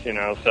MySpace,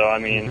 So,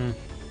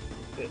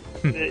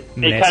 it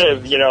kind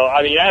of,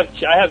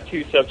 I have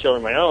two stepchildren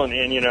of my own,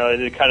 and,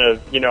 it kind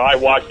of, I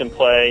watch them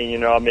play,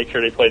 I make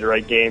sure they play the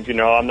right games,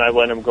 I'm not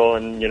letting them go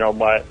in,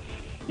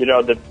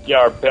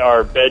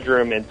 our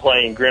bedroom and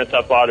playing Grand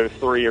Theft Auto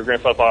 3 or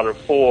Grand Theft Auto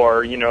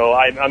 4,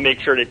 I make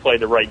sure they play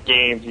the right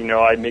games.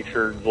 I make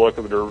sure to look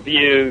at the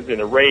reviews and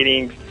the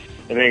ratings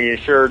and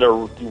making sure they're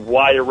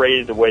why they're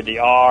rated the way they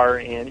are.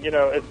 And,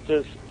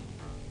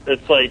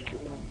 it's like,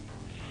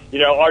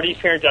 are these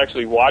parents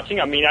actually watching?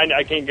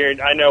 I can't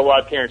guarantee, I know a lot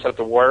of parents have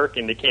to work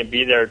and they can't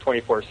be there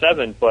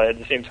 24/7, but at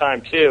the same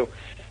time, too,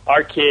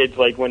 our kids,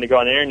 when they go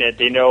on the internet,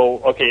 they know,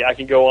 okay, I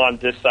can go on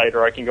this site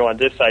or I can go on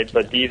this site,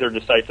 but these are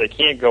the sites I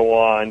can't go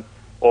on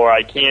or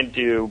I can't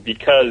do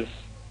because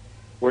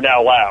we're not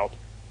allowed.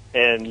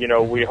 And,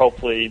 we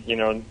hopefully,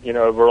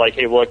 we're like,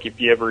 hey, look, if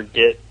you ever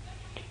get,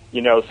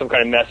 some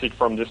kind of message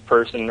from this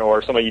person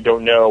or somebody you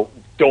don't know,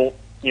 don't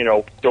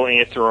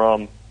answer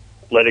them,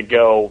 let it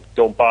go,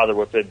 don't bother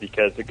with it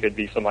because it could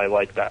be somebody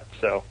like that.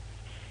 So,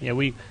 yeah,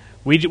 We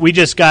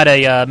just got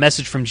a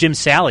message from Jim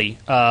Sally.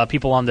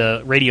 People on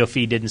the radio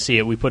feed didn't see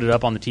it. We put it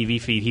up on the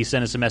TV feed. He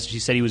sent us a message. He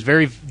said he was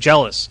very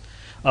jealous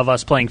of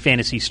us playing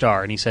Phantasy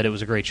Star, and he said it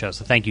was a great show.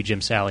 So thank you,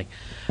 Jim Sally.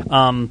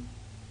 Let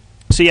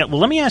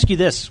me ask you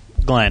this,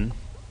 Glenn.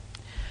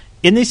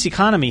 In this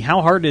economy,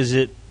 how hard is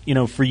it,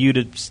 for you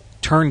to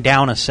turn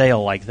down a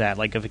sale like that?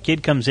 Like if a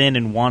kid comes in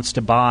and wants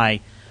to buy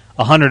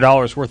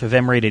 $100 worth of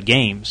M-rated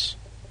games,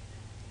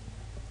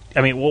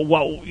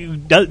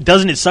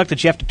 doesn't it suck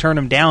that you have to turn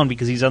him down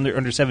because he's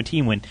under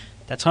 17 when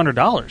that's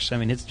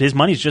 $100? His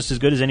money's just as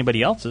good as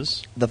anybody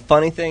else's. The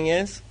funny thing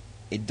is,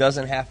 it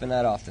doesn't happen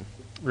that often.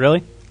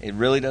 Really? It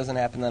really doesn't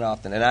happen that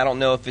often. And I don't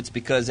know if it's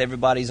because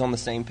everybody's on the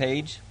same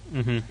page.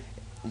 Mm-hmm.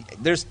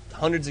 There's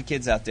hundreds of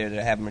kids out there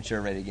that have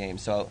mature-rated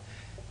games. So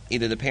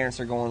either the parents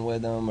are going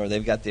with them or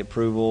they've got the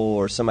approval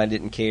or somebody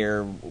didn't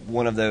care,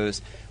 one of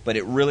those. But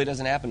it really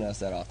doesn't happen to us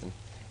that often.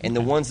 And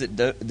the ones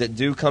that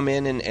do come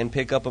in and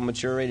pick up a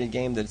mature-rated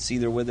game that's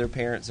either with their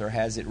parents or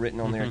has it written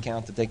on their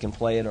account that they can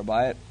play it or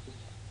buy it,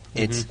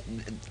 it's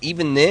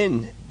even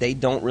then they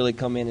don't really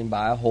come in and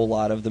buy a whole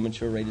lot of the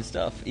mature-rated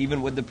stuff,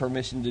 even with the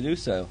permission to do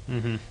so.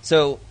 Mm-hmm.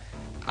 So,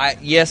 I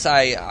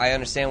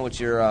understand what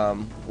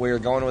where you're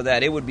going with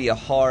that. It would be a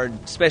hard,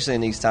 especially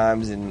in these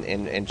times,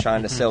 and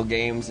trying to sell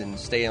games and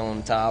stay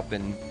on top.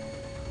 And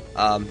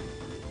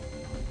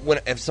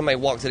if somebody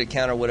walked to the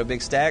counter with a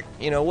big stack,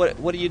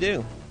 what do you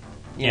do?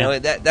 You know,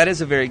 that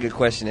is a very good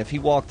question. If he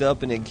walked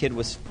up and a kid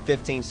was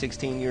 15,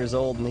 16 years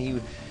old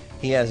and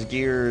he has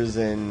Gears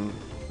and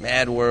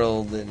Mad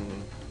World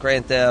and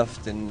Grand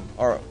Theft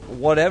or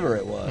whatever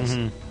it was,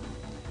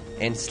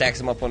 and stacks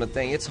them up on a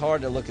thing, it's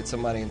hard to look at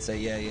somebody and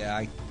say,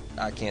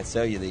 I can't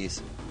sell you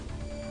these.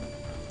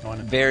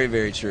 Very,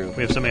 very true.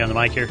 We have somebody on the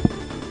mic here.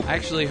 I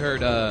actually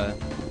heard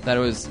that it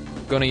was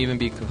going to even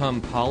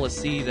become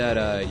policy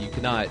that you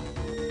could not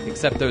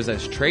accept those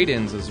as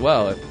trade-ins as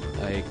well. If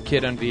a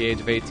kid under the age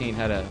of 18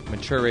 had a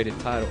mature rated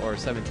title, or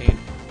 17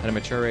 had a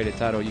mature rated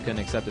title, you couldn't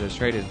accept it as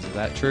trade-ins. Is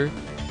that true?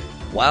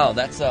 Wow,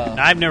 that's...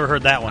 I've never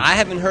heard that one. I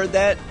haven't heard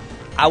that.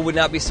 I would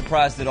not be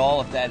surprised at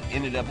all if that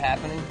ended up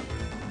happening.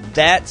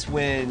 That's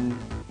when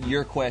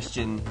your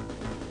question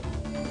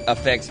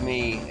affects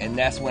me, and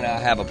that's when I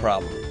have a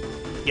problem.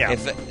 Yeah.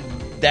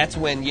 That's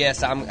when,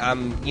 yes,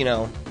 I'm you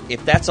know,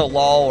 if that's a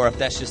law or if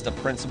that's just a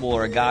principle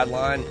or a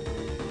guideline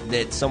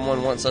that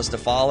someone wants us to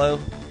follow,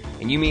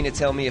 and you mean to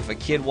tell me if a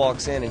kid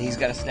walks in and he's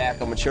got a stack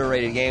of mature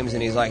rated games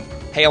and he's like,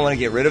 hey, I want to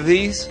get rid of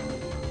these,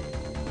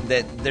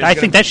 I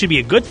think that should be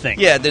a good thing.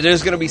 Yeah, that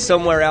there's going to be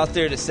somewhere out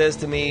there that says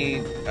to me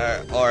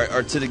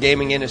or to the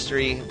gaming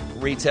industry,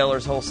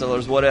 retailers,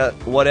 wholesalers,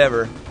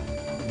 whatever,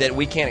 that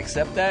we can't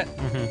accept that.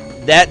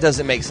 That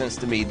doesn't make sense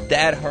to me.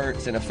 That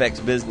hurts and affects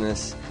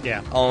business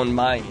on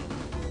my end.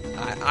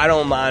 I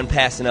don't mind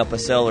passing up a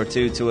sell or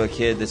two to a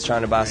kid that's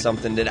trying to buy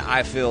something that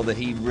I feel that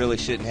he really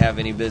shouldn't have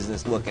any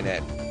business looking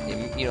at.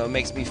 It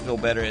makes me feel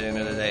better at the end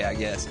of the day, I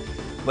guess.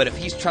 But if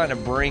he's trying to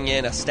bring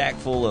in a stack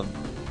full of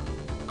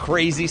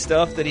crazy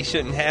stuff that he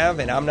shouldn't have,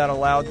 and I'm not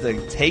allowed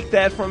to take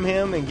that from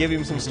him and give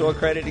him some store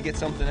credit to get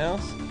something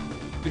else,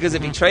 because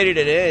if he traded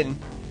it in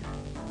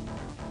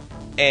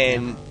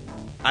and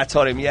I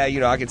told him,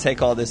 I can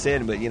take all this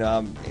in, but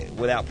I'm,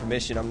 without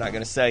permission, I'm not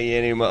going to sell you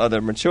any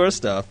other mature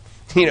stuff.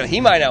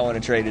 He might not want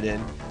to trade it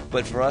in,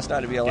 but for us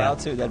not to be allowed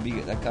to,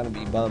 that'd kind of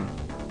be bummed.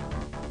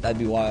 That'd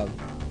be wild.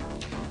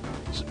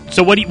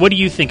 So what do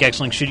you think,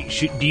 X-Link?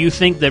 Do you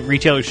think that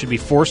retailers should be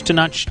forced to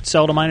not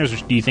sell to minors,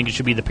 or do you think it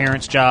should be the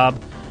parent's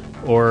job,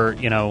 or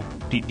do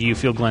you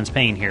feel Glenn's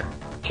pain here?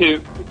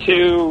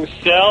 To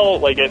sell,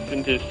 like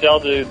to sell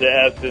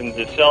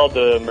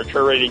the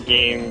mature rated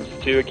games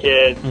to a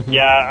kid,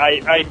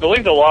 I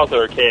believe the laws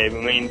are okay. I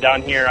mean,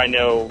 down here, I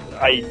know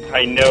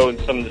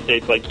in some of the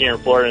states, like here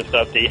in Florida and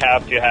stuff, they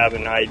have to have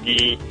an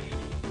ID,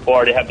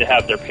 or they have to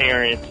have their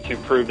parents to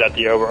prove that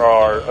they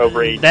are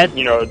over 18.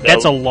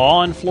 That's a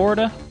law in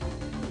Florida?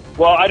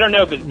 Well, I don't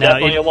know if it's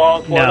definitely a law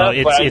in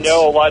Florida, but I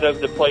know a lot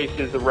of the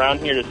places around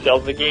here that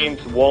sells the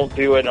games won't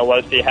do it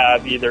unless they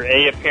have either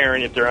a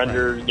parent if they're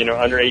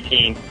under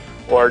 18,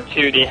 or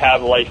two, they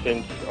have a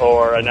license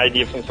or an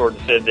ID of some sort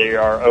that says they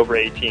are over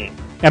 18.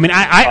 I mean,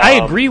 I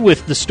agree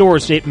with the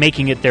stores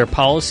making it their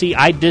policy.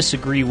 I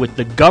disagree with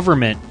the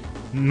government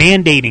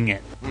mandating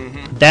it.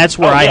 That's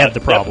where I have the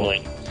problem.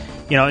 Definitely.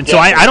 So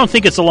I don't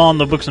think it's a law in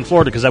the books in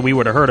Florida, because we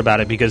would have heard about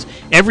it, because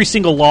every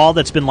single law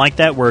that's been like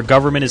that, where a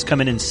government has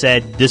come in and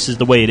said this is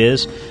the way it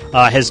is,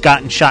 has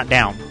gotten shot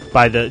down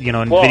by the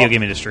video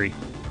game industry.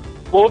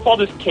 Well, with all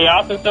this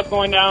chaos and stuff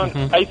going down,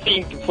 I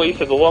think the police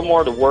have a little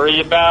more to worry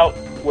about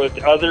with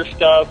other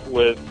stuff,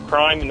 with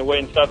crime and the way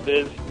and stuff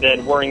is,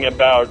 than worrying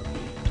about,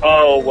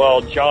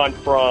 John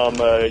from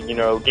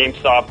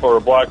GameStop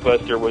or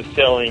Blockbuster was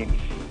selling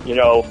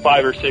 5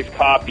 or 6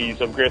 copies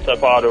of Grand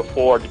Theft Auto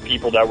 4 to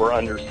people that were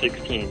under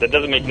 16. That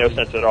doesn't make no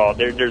sense at all.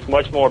 There's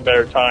much more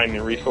better time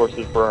and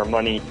resources for our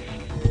money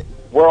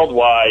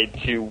worldwide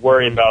to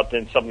worry about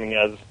than something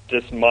as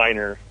this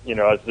minor,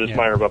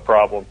 minor of a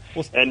problem.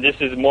 And this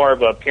is more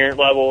of a parent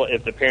level.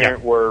 If the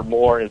parent were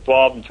more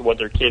involved into what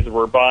their kids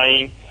were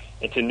buying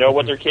and to know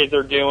what their kids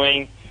are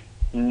doing,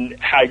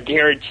 I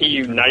guarantee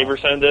you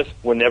 90% of this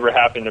would never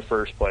happen in the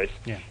first place.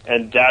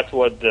 And that's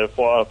what,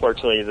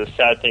 unfortunately, is the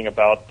sad thing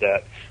about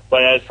that.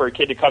 But as for a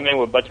kid to come in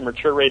with a bunch of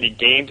mature-rated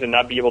games and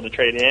not be able to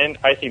trade in,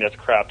 I think that's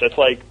crap. That's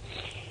like,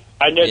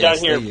 I know down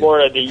here in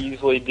Florida, they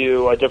usually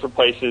do different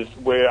places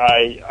where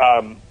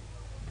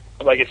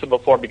like I said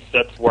before, because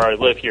that's where I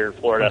live here in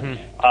Florida.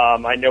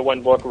 I know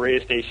one local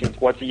radio stations,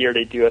 once a year,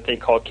 they do a thing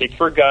called Kicks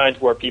for Guns,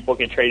 where people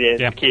can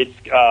trade in. Kids,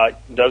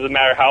 doesn't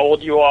matter how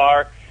old you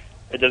are,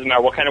 it doesn't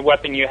matter what kind of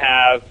weapon you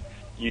have.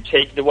 You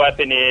take the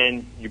weapon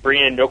in, you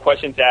bring in, no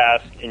questions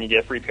asked, and you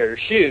get a free pair of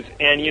shoes.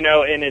 And,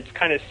 and it's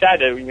kind of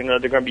sad that,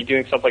 they're going to be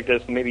doing stuff like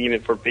this maybe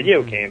even for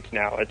video games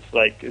now.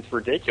 It's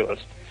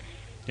ridiculous.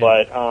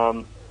 But,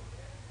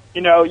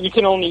 you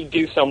can only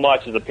do so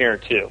much as a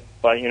parent, too.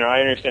 But,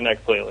 I understand that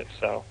completely.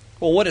 So.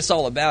 Well, what it's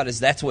all about is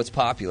that's what's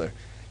popular.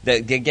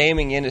 The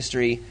gaming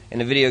industry and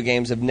the video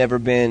games have never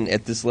been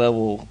at this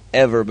level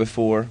ever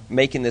before,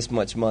 making this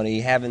much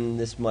money, having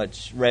this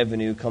much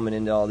revenue coming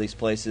into all these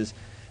places.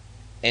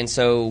 And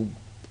so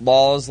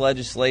laws,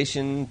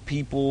 legislation,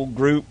 people,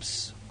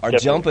 groups are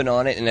jumping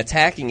on it and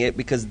attacking it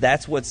because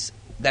that's what's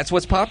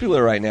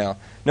popular right now.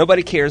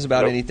 Nobody cares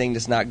about anything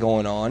that's not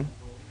going on.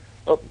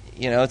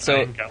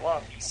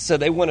 So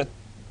they want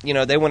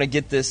to, they want to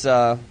get this,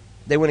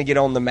 they want to get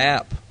on the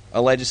map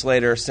a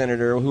legislator, a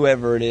senator,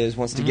 whoever it is,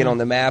 wants to get on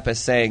the map as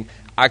saying,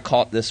 I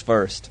caught this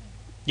first.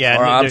 Yeah,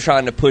 or I'm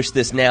trying to push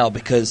this now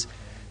because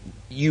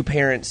you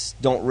parents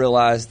don't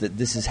realize that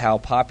this is how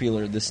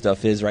popular this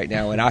stuff is right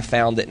now, and I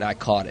found it and I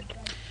caught it.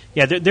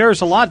 Yeah,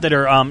 there's a lot that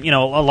are,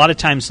 a lot of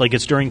times, like,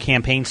 it's during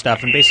campaign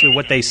stuff, and basically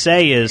what they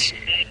say is,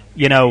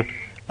 they'll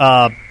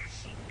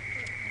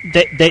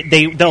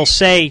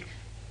say,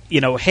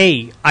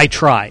 hey, I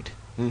tried.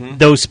 Mm-hmm.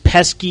 Those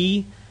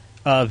pesky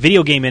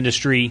video game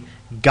industry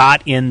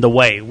got in the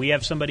way. We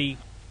have somebody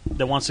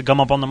that wants to come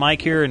up on the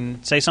mic here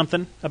and say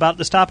something about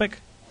this topic?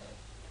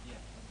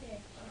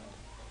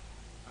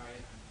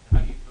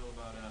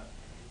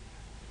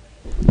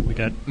 We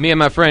got me and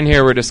my friend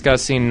here were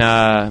discussing,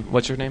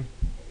 what's your name?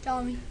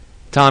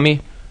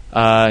 Tommy.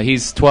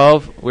 He's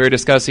 12. We were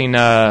discussing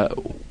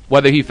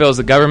whether he feels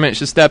the government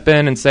should step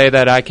in and say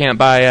that I can't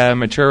buy a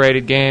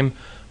mature-rated game,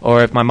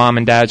 or if my mom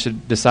and dad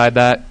should decide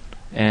that,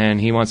 and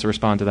he wants to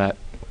respond to that.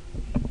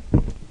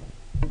 All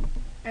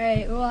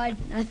right, well, I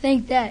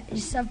think that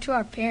it's up to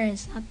our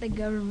parents, not the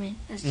government.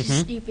 That's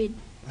just stupid.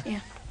 Yeah.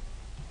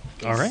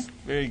 All right.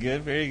 Very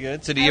good, very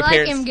good. So do your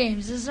parents... M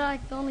games. Those are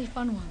like the only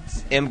fun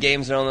ones. M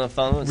games are only the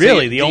fun ones?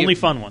 Really, the only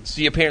fun ones.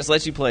 Do your parents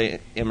let you play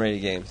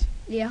M-rated games?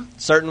 Yeah.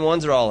 Certain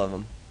ones or all of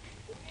them?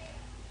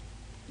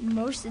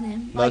 Most of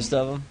them. Most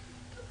of them?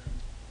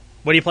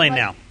 What are you playing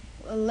now?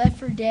 Left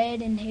 4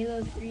 Dead and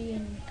Halo 3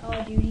 and Call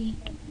of Duty.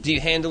 Do you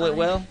handle it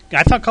well?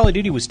 I thought Call of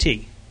Duty was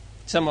T.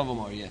 Some of them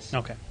are, yes.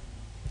 Okay.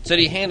 So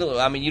do you handle it?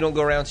 I mean, you don't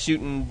go around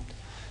shooting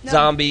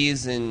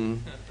zombies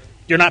and...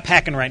 You're not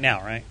packing right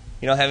now, right?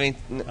 You don't have any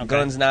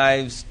guns,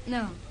 knives?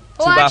 No.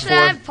 Well, actually,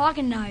 I have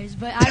pocket knives,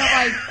 but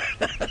I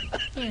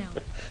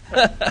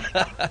don't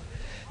like,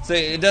 So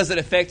it doesn't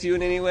affect you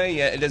in any way?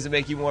 Yeah, it doesn't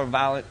make you more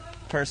violent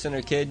person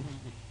or kid?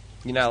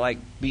 You're not, like,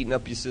 beating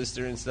up your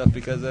sister and stuff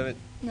because of it?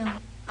 No.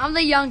 I'm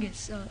the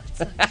youngest, so it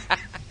sucks.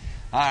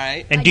 All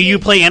right. And do you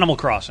play Animal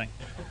Crossing?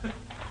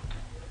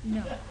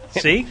 No.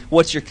 See?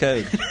 What's your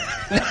code?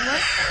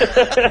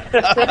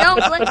 I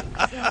don't play,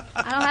 so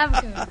I don't have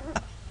a code.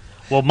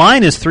 Well,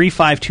 mine is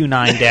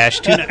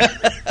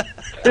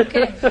 3529-29.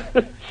 Okay.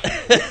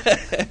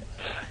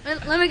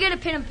 Let me get a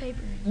pen and paper.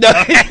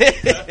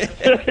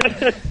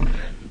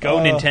 Go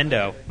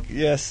Nintendo.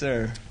 Yes,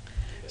 sir.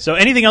 So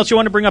anything else you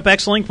want to bring up,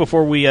 X-Link,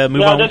 before we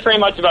move on? No, that's pretty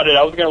much about it.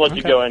 I was going to let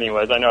you go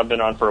anyways. I know I've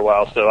been on for a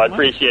while, so I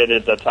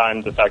appreciated the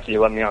time, the fact that you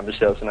let me on the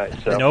show tonight.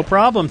 So. No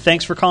problem.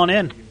 Thanks for calling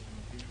in.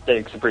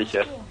 Thanks.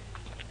 Appreciate it.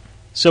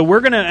 So we're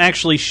going to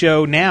actually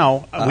show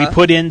now, we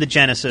put in the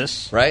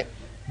Genesis. Right.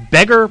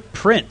 Beggar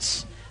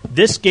Prince.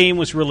 This game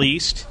was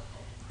released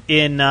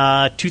in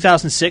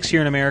 2006 here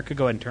in America.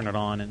 Go ahead and turn it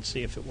on and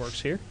see if it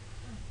works here.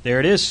 There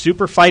it is,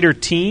 Super Fighter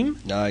Team.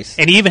 Nice.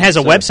 And he even has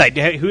a website.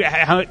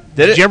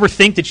 Did you ever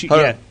think that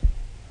you...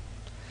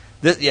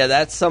 Yeah.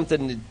 That's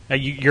something...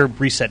 Your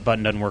reset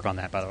button doesn't work on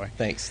that, by the way.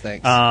 Thanks.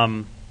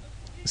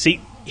 See,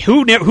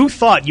 who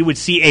thought you would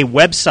see a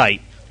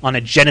website on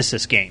a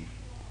Genesis game?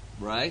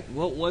 Right.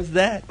 What was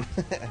that?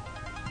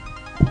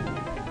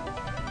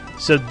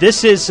 So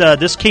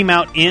this came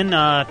out in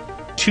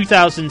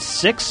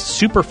 2006.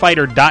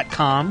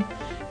 Superfighter.com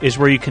is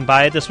where you can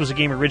buy it. This was a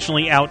game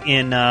originally out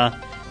in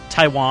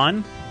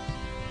Taiwan.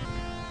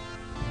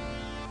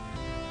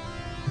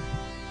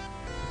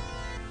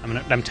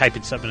 I'm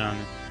typing something on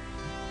it.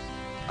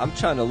 I'm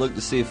trying to look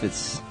to see if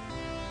it's...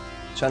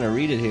 trying to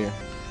read it here.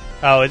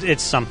 Oh,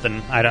 it's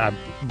something.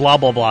 Blah,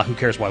 blah, blah. Who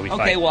cares why we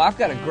fight? Okay, well, I've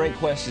got a great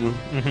question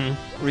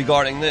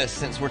regarding this.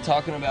 Since we're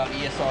talking about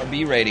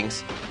ESRB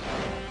ratings,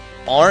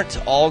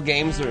 aren't all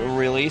games that are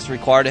released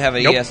required to have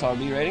an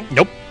ESRB rating?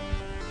 Nope.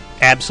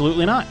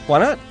 Absolutely not. Why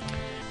not?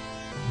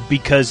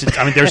 Because,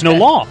 there's no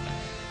law.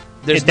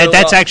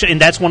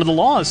 That's one of the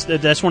laws.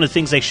 That's one of the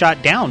things they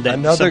shot down.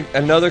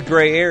 Another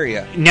gray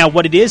area. Now,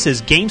 what it is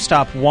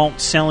GameStop won't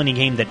sell any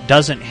game that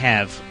doesn't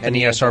have an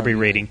ESRB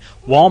rating.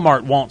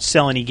 Walmart won't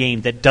sell any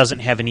game that doesn't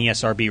have an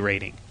ESRB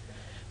rating.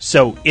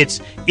 So it's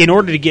in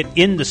order to get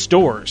in the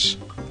stores,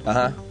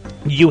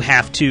 you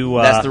have to.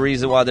 That's the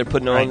reason why they're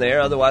putting it on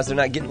there. Otherwise, they're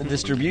not getting the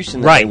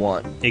distribution that they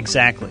want.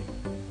 Exactly.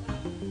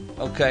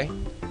 Okay.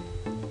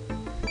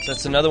 So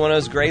it's another one of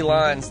those gray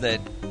lines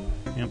that.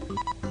 Yep.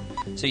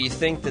 So you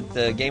think that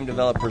the game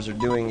developers are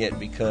doing it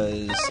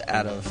because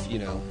out of,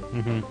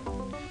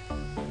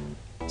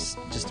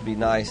 just to be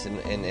nice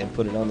and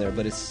put it on there,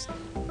 but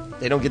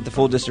they don't get the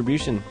full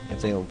distribution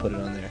if they don't put it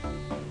on there.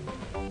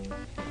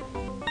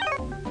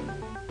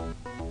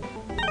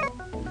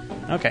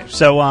 Okay,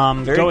 so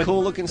very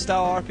cool looking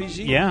style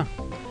RPG. Yeah,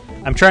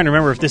 I'm trying to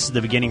remember if this is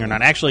the beginning or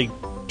not. Actually,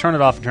 turn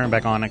it off and turn it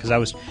back on because I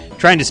was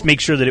trying to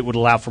make sure that it would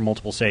allow for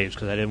multiple saves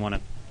because I didn't want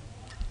to.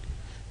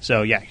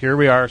 So yeah, here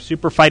we are,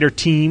 Super Fighter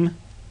Team.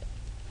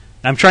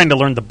 I'm trying to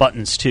learn the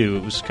buttons too.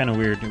 It was kind of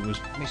weird. It was.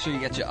 Make sure you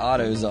get your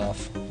autos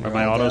off. Are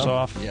my autos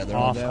off? Yeah, they're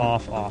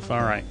off, off. All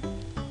right.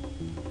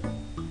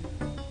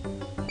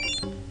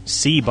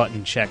 C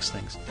button checks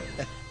things.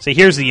 See,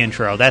 here's the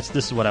intro. This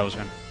is what I was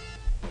going to.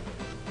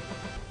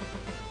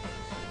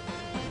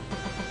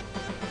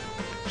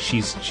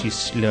 She's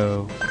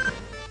slow.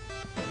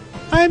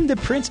 I'm the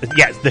prince.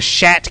 Yeah, the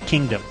Shat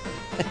Kingdom.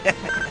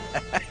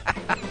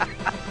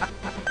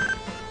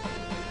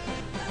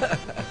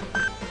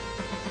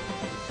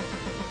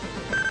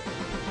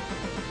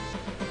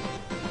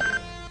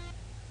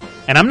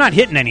 And I'm not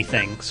hitting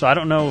anything, so I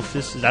don't know if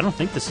this is... I don't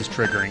think this is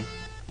triggering.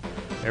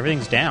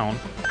 Everything's down.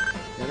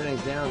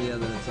 Everything's down, yeah,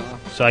 then it's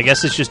off. So I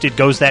guess it's just... It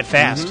goes that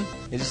fast.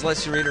 It just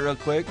lets you read it real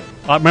quick.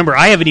 Remember,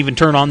 I haven't even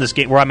turned on this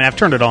game... Well, I mean, I've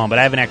turned it on, but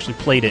I haven't actually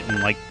played it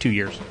in, like, 2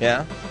 years.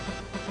 Yeah?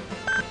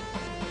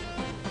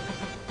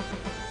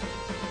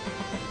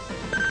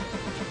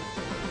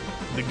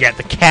 Yeah,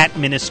 the cat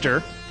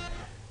minister.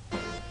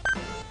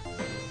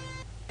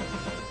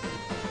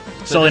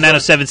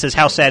 Solly907 says,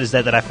 how sad is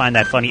that I find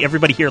that funny?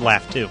 Everybody here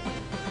laughed, too.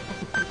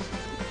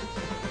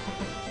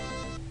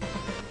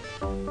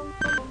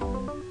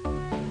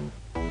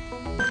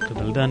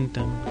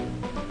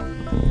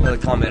 Another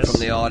comment from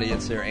the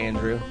audience there,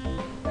 Andrew.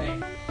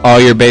 All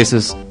your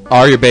base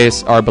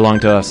belong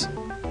to us.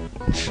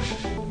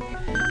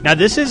 Now,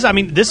 this is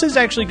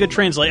actually good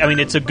translation. I mean,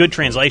 it's a good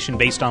translation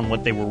based on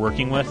what they were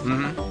working with.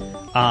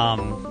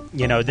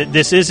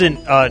 This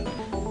isn't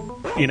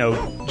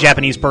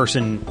Japanese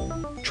person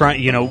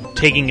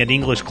taking an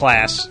English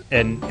class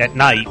and at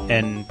night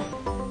and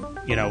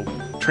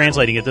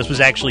translating it. This was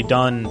actually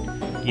done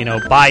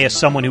by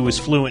someone who was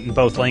fluent in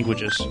both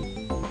languages,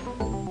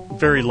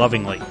 very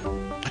lovingly.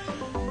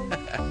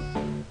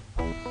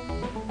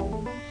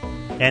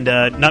 And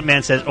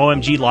Nutman says,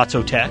 "OMG, lots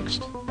of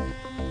text."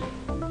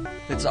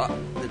 It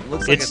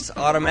looks like it's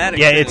automatic.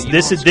 Yeah,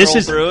 this is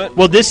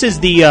well, this is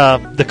the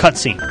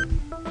cutscene.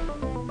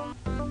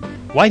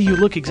 Why do you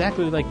look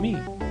exactly like me?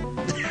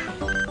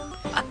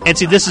 And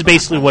see, this is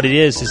basically what it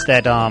is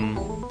that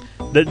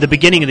the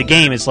beginning of the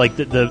game is like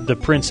the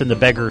prince and the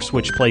beggar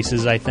switch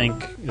places, I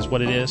think, is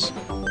what it is.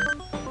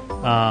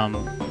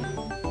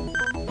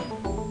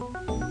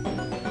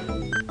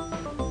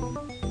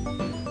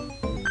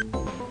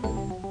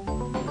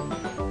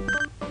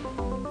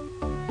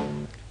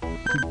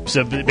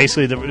 So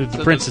basically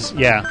the prince is...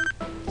 Yeah.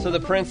 So the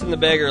prince and the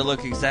beggar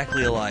look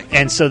exactly alike.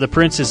 And so the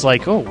prince is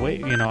like, oh,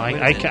 wait,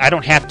 I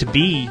don't have to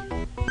be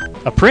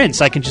a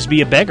prince. I can just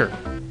be a beggar.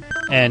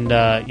 And,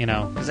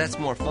 because that's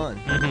more fun.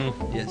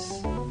 Mm-hmm.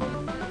 Yes.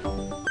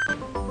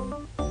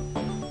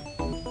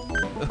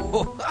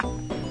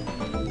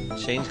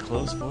 Change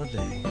clothes for a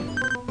day.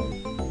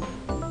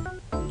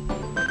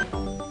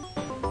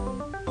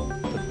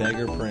 The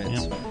beggar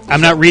prince. Yep. I'm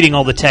not reading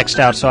all the text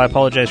out, so I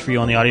apologize for you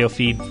on the audio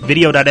feed.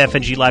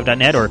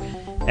 Video.fnglive.net or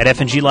at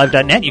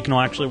fnglive.net, you can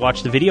actually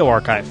watch the video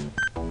archive.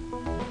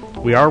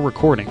 We are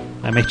recording.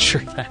 I made sure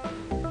of that.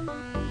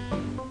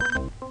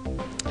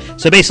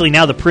 So basically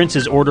now the prince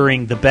is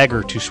ordering the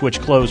beggar to switch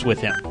clothes with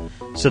him.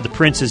 So the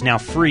prince is now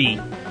free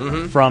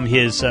from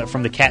his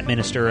from the cat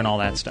minister and all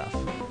that stuff.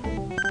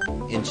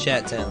 In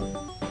Chat Town.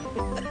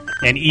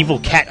 An evil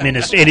cat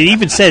minister. And it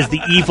even says the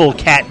evil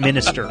cat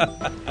minister.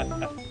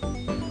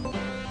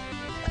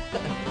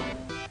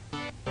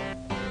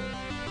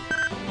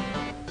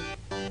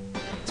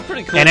 It's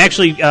pretty cool. And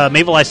actually,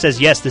 Mabel Ice says,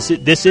 yes,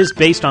 this is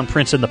based on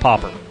Prince and the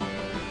Pauper.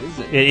 Is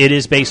it? It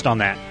is based on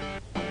that.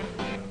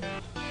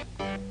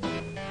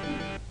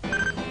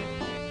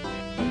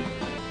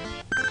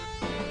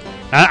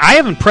 I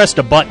haven't pressed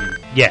a button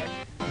yet.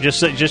 Just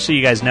so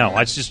you guys know,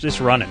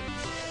 it's running.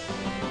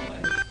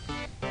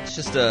 It's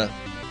just a.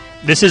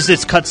 This is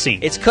its cutscene.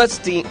 It's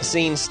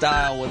cutscene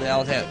style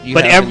without having.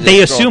 But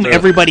they assume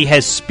everybody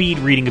has speed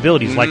reading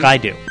abilities like I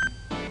do.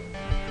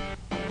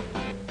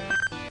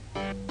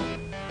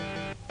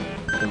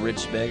 The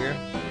rich beggar.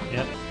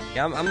 Yep.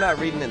 Yeah, I'm not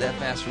reading it that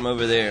fast from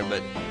over there,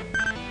 but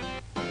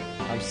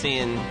I'm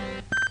seeing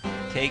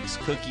cakes,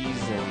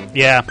 cookies, and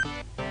yeah.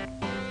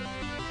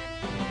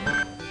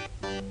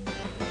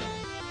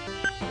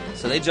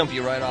 So they jump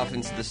you right off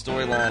into the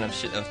storyline of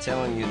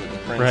telling you that the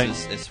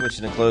prince is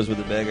switching to clothes with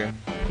the beggar.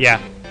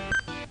 Yeah.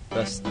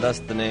 Thus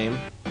the name.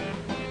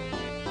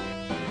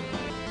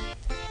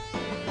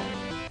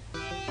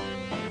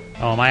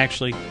 Oh, am I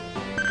actually...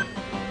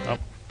 Oh.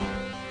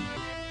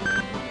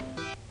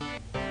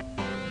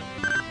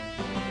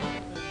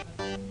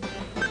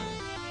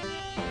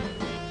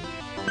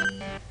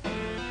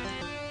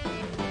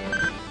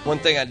 One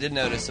thing I did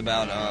notice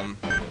about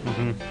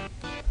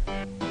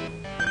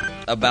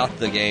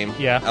the game.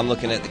 Yeah. I'm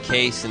looking at the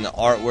case and the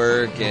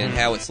artwork and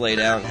how it's laid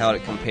out and how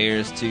it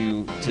compares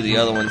to the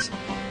other ones,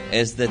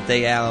 is that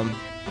they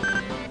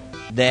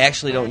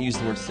actually don't use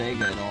the word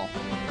Sega at all.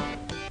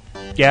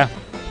 Yeah.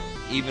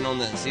 Even on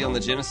the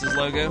Genesis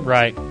logo?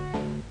 Right.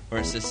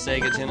 Where it says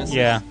Sega Genesis?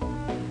 Yeah.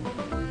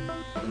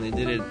 And they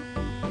did it.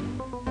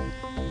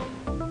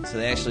 So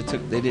they actually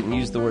they didn't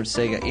use the word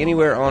Sega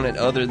anywhere on it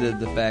other than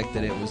the fact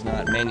that it was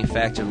not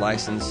manufactured,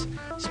 licensed,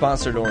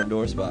 sponsored, or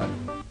endorsed by.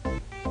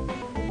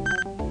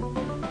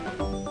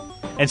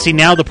 And see,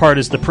 now the part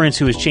is the prince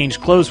who has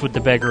changed clothes with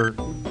the beggar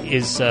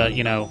is,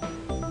 now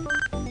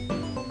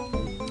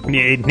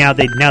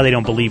they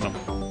don't believe him.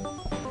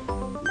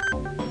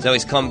 So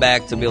he's come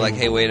back to be like,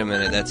 hey, wait a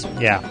minute,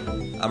 yeah,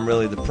 I'm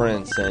really the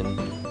prince, and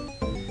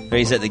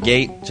he's at the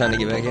gate trying to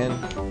get back in.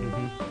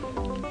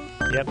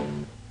 Yep.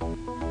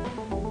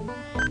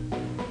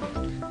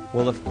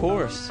 Well, of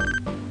course.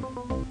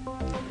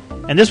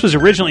 And this was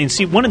originally, and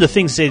see, one of the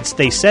things that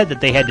they said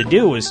that they had to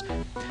do was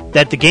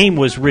that the game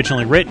was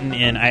originally written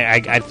in,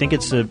 I think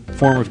it's a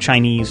form of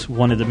Chinese,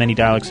 one of the many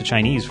dialects of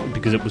Chinese,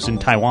 because it was in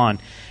Taiwan,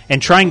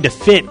 and trying to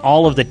fit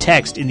all of the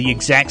text in the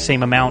exact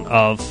same amount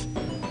of,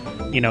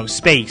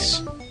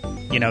 space.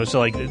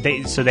 So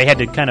they had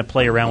to kind of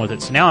play around with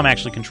it. So now I'm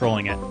actually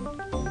controlling it.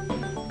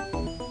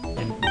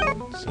 And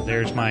so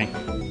there's my...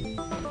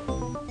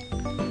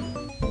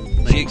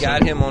 You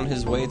got him on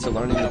his way to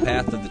learning the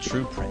path of the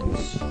true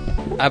prince.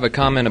 I have a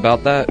comment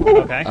about that.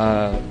 Okay.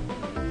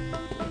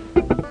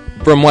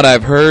 From what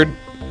I've heard,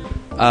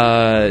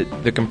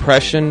 the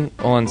compression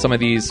on some of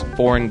these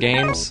foreign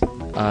games,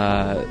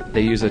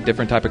 they use a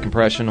different type of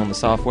compression on the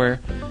software,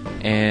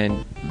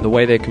 and the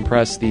way they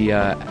compress the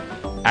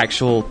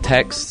actual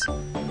text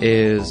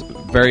is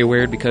very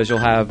weird because you'll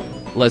have,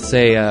 let's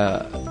say,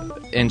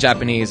 in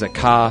Japanese, a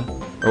ka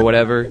or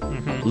whatever,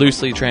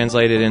 loosely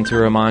translated into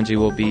Romanji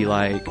will be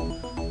like,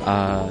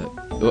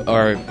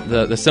 or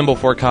the symbol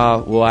for ka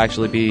will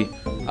actually be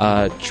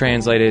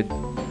translated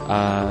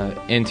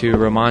into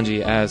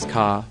Romanji as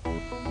ka,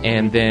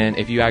 and then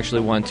if you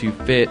actually want to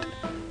fit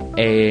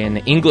an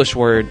English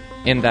word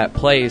in that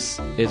place,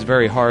 it's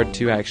very hard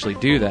to actually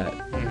do that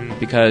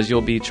because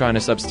you'll be trying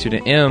to substitute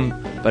an M,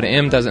 but an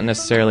M doesn't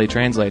necessarily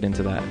translate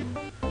into that.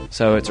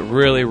 So it's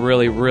really,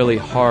 really, really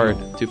hard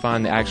to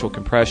find the actual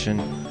compression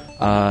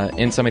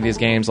in some of these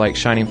games like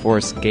Shining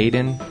Force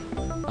Gaiden,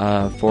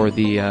 for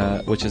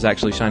the which is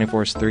actually Shining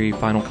Force 3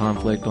 Final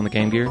Conflict on the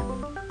Game Gear.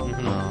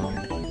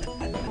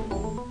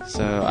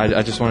 So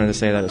I just wanted to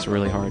say that it's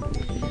really hard.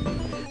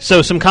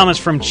 So some comments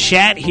from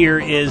chat here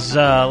is,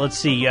 let's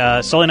see,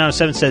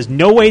 Sully907 says,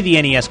 no way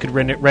the NES could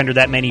render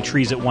that many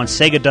trees at once.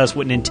 Sega does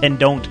what Nintendo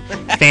don't,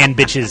 fan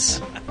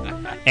bitches.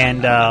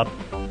 And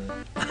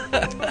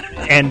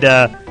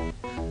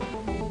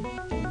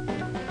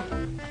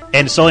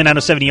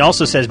Sully907, he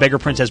also says Beggar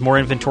Prince has more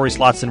inventory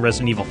slots than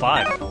Resident Evil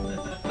 5.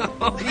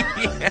 Oh,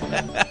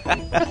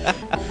 yeah.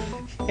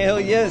 Hell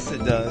yes,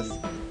 it does.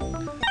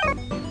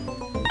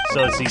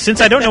 So let's see.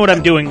 Since I don't know what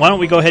I'm doing, why don't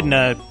we go ahead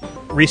and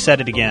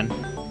reset it again.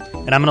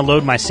 And I'm going to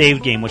load my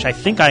saved game, which I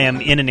think I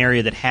am in an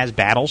area that has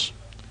battles.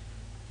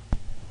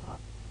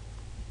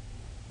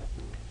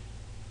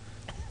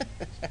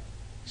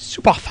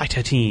 Super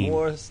Fighter Team.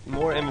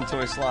 More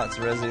inventory slots,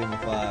 Resident Evil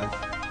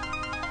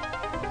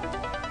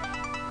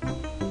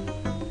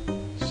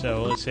 5.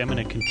 So let's see, I'm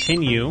going to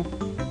continue.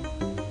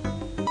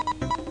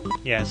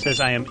 Yeah, it says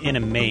I am in a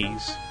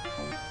maze.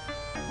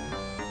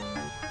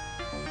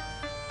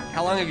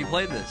 How long have you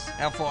played this?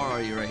 How far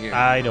are you right here?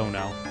 I don't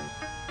know.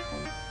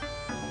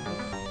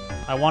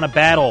 I want a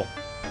battle.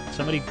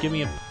 Somebody give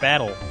me a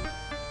battle.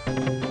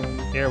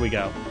 There we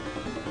go.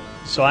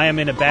 So I am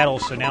in a battle,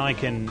 so now I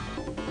can...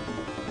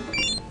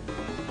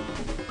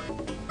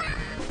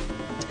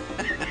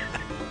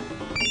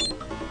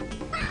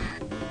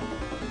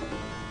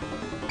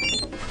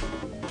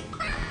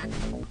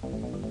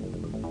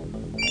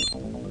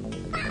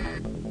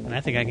 And I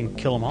think I can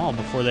kill them all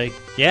before they...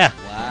 Yeah.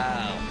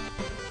 Wow.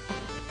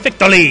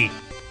 Victory!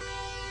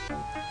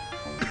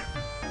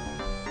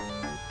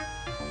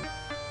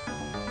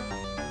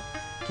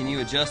 Can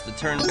you adjust the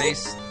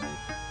turn-based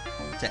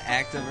to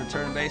active or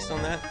turn-based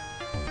on that?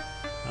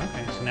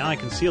 Okay, so now I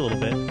can see a little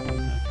bit.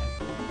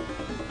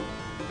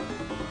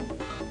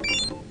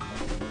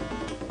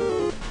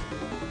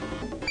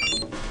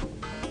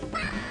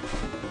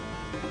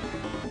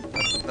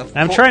 Okay.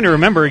 I'm trying to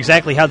remember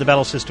exactly how the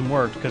battle system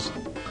worked, because...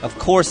 Of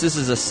course, this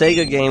is a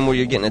Sega game where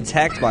you're getting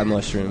attacked by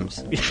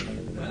mushrooms.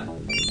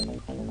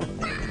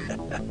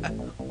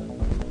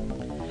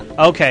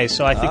 Okay,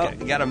 so I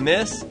think... you got a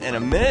miss and a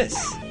miss.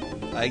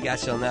 I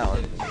got you on that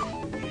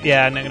one.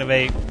 Yeah, I'm not going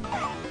to be...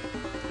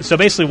 So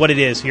basically what it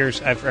is,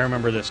 I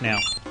remember this now,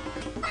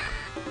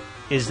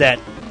 is that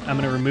I'm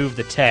going to remove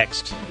the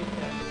text.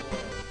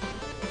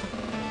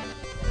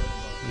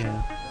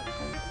 Yeah.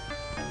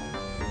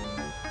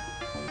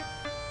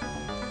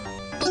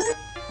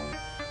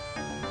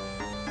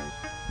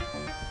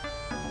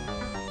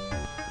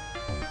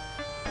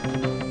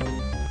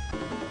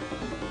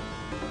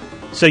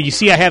 So you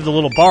see I have the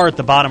little bar at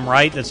the bottom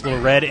right that's a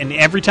little red, and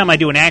every time I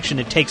do an action,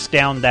 it takes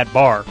down that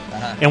bar.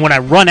 Uh-huh. And when I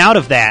run out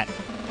of that,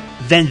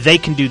 then they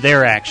can do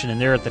their action,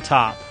 and they're at the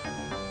top.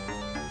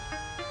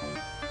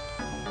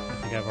 I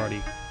think I've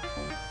already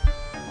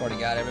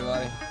got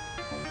everybody?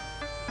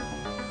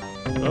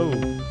 Oh.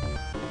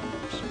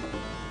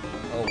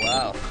 Oh,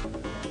 wow.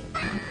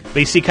 But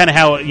you see kind of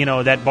how,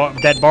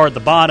 that bar at the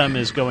bottom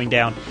is going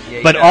down. Yeah,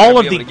 but all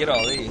of the to get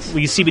all these. Well,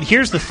 you see, but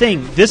here's the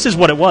thing. This is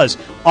what it was.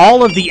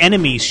 All of the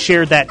enemies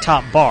share that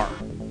top bar.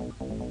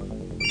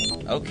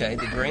 Okay,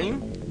 the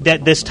green?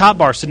 This top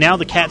bar. So now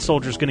the cat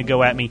soldier is going to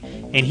go at me,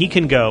 and he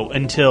can go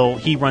until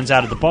he runs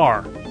out of the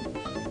bar.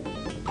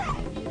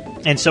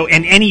 And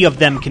any of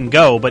them can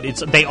go, but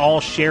they all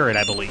share it,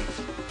 I believe.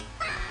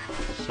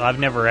 So I've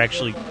never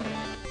actually...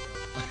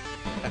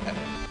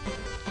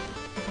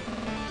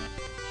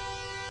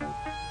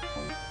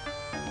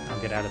 I'm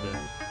Get out of the...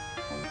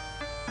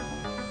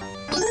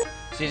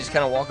 So you just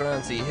kind of walk around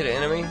until you hit an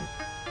enemy?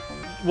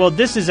 Well,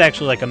 this is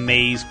actually like a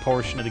maze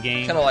portion of the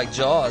game. Kind of like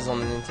Jaws on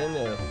the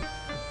Nintendo.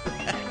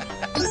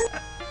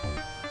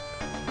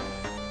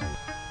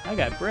 I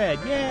got bread.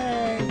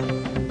 Yay!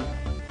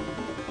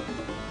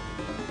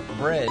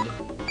 Bread.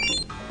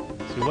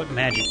 So what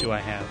magic do I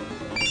have?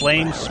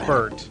 Flame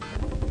Spurt.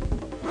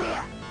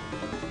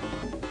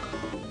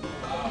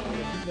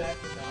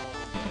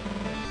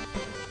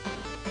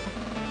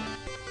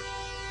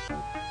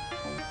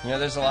 You know,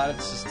 there's a lot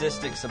of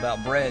statistics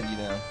about bread, you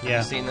know. Yeah.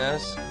 Have you seen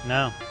those?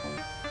 No.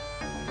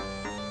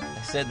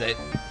 They said that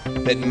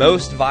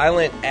most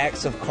violent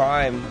acts of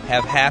crime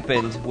have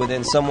happened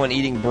within someone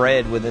eating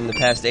bread within the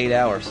past 8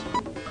 hours.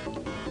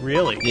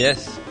 Really?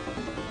 Yes.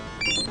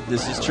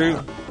 This is true.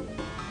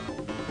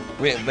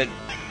 But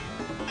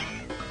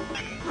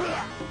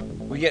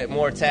we get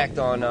more attacked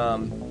on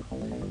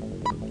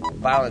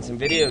violence in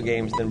video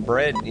games than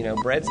bread. You know,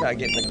 bread's not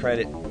getting the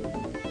credit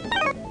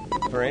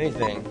for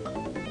anything.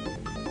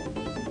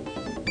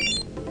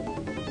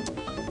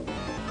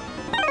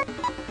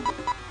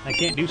 I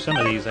can't do some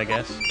of these, I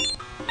guess.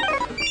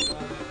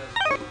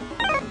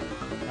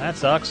 That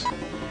sucks.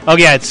 Oh,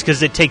 yeah, it's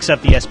because it takes up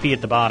the SP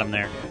at the bottom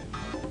there.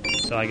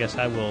 So I guess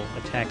I will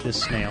attack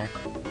this snail.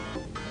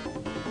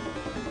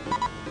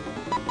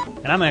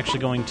 And I'm actually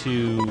going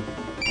to...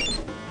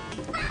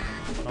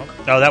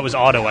 Oh, that was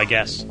auto, I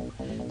guess.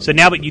 So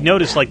now, but you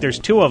notice, like, there's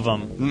two of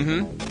them.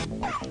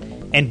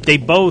 Mm-hmm. And they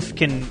both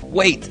can...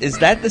 Wait, is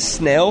that the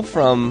snail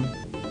from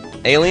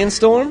Alien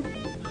Storm?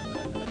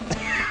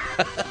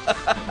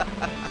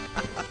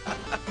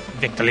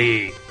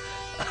 Victory.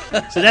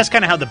 So that's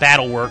kind of how the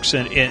battle works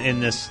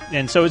in this.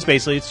 And so it's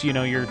basically, it's, you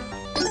know, your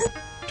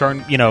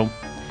turn, you know,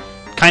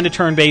 kind of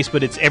turn-based,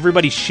 but it's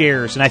everybody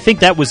shares. And I think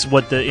that was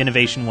what the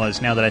innovation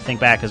was, now that I think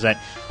back, is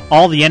that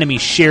all the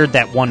enemies shared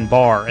that one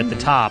bar at the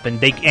top,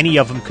 and any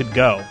of them could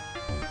go.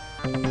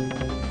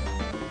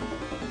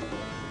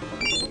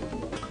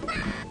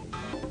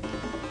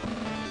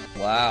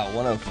 Wow,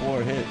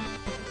 104 hit.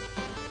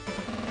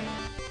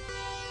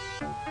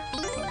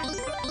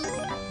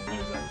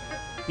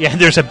 Yeah,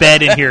 there's a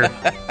bed in here. Is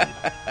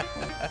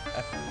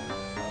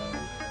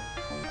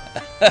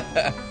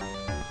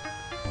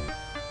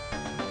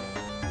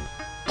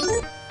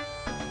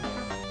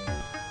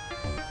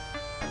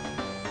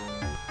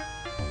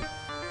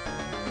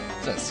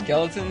that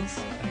skeletons?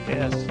 I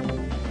guess.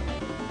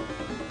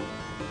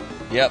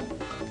 Yep.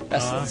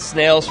 That's the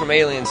snails from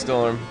Alien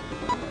Storm.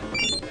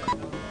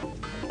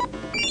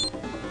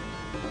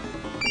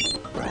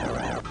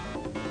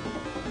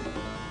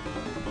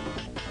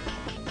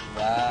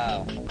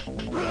 Wow.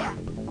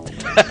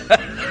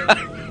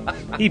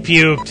 He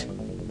puked.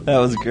 That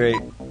was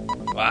great.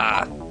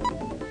 Wow.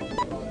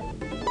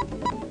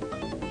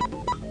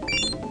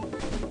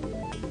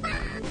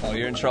 Oh,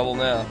 you're in trouble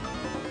now.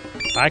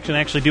 I can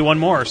actually do one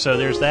more, so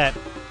there's that.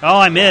 Oh,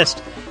 I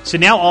missed. So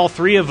now all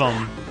three of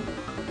them,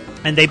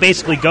 and they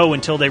basically go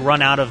until they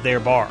run out of their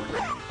bar.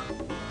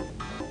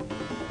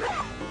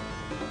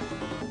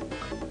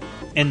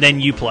 And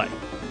then you play.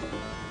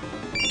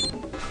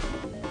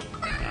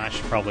 I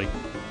should probably...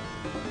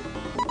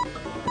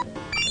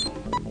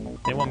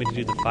 They want me to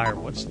do the fire.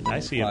 What's... I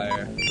see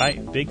fire. A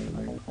big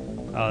fire.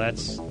 Oh,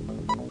 that's...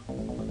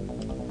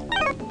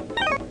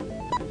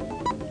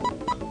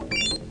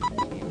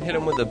 Hit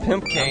him with a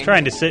pimp cane. I'm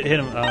trying to hit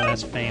him. Oh,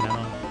 that's faint.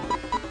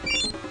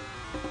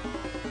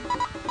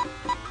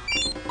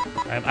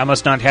 I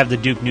must not have the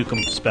Duke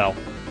Nukem spell.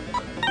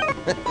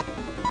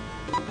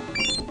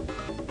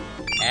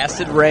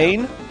 Acid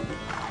rain?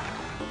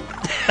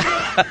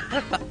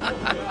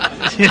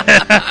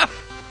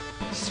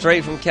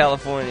 Straight from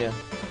California.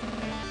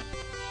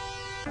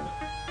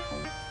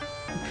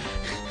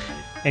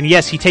 And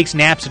yes, he takes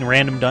naps in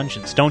random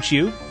dungeons. Don't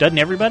you? Doesn't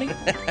everybody?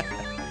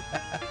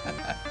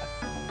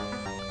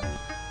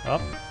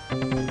 Oh,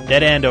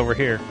 dead end over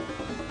here.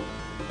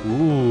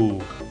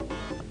 Ooh.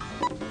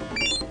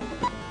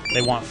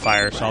 They want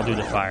fire, so I'll do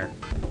the fire.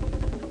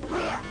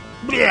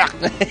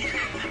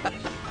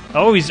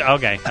 Oh, he's...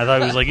 Okay, I thought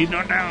he was like, he's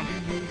not down.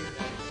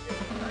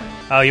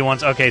 Oh, he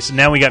wants... Okay, so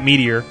now we got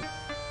Meteor.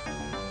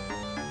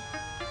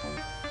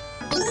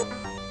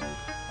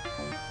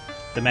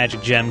 The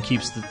magic gem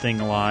keeps the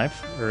thing alive.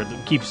 Or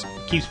keeps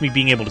me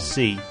being able to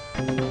see.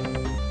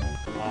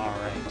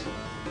 Alright.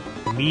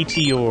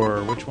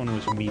 Meteor. Which one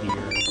was Meteor?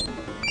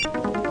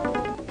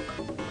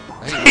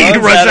 He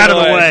runs out of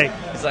the way.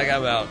 It's like,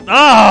 I'm out.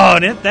 Oh,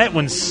 that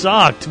one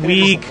sucked.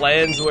 Weak.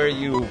 Lands where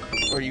you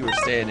were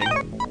standing.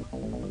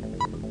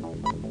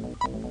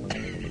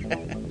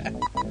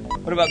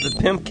 What about the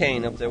pimp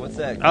cane up there? What's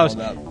that called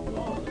about?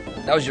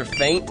 That was your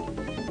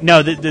feint?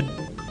 No,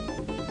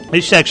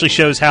 this actually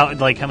shows how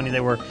many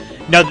there were.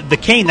 No, the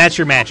cane, that's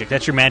your magic.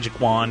 That's your magic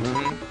wand.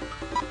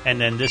 Mm-hmm.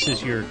 And then this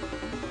is your...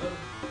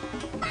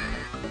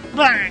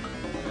 Bang!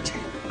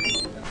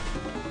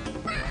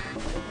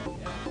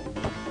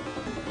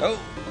 Oh.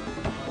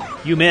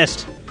 You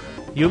missed.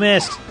 You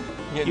missed.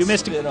 You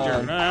missed a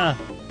turn.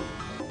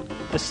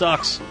 This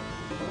sucks.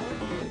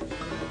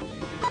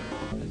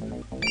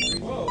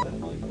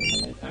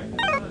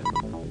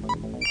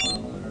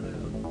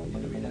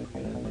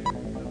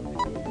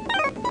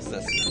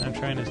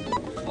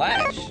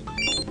 Flash.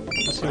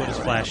 Let's see what does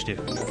Flash do.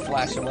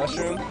 Flash a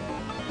mushroom?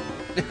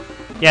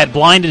 Yeah, it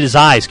blinded his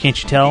eyes.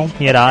 Can't you tell?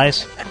 He had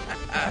eyes.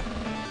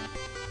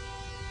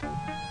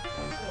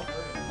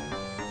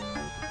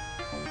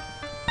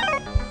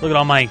 Look at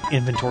all my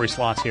inventory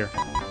slots here.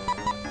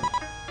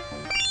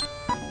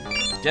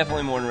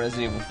 Definitely more than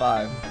Resident Evil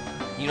 5.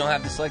 You don't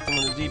have to select them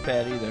with a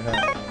D-pad either,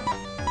 huh?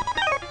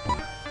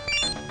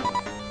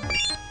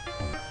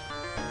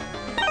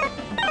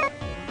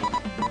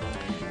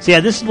 So yeah,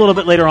 this is a little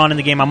bit later on in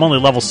the game. I'm only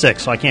level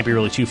 6, so I can't be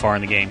really too far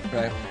in the game.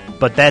 Right.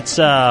 But that's...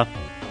 We got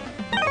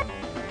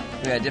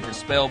different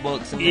spell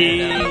books in there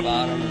down at the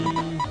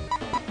bottom.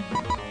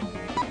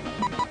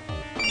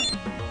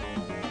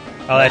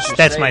 Oh,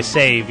 that's my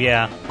save,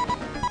 yeah.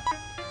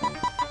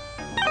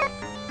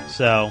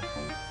 So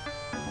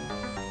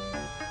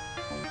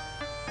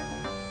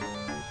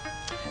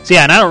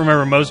yeah, and I don't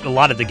remember a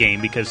lot of the game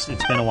because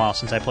it's been a while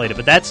since I played it.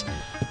 But that's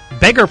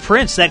Beggar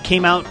Prince that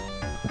came out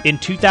in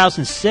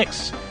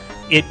 2006.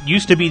 It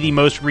used to be the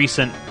most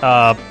recent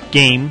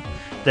game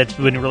that's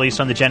been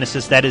released on the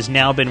Genesis. That has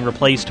now been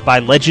replaced by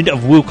Legend of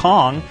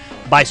Wukong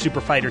by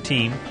Super Fighter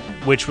Team,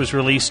 which was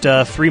released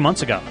 3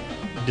 months ago,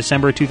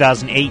 December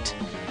 2008.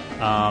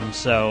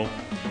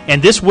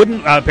 And this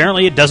wouldn't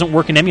apparently it doesn't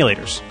work in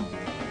emulators.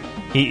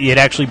 It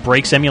actually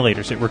breaks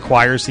emulators. It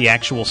requires the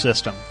actual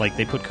system. Like,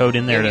 they put code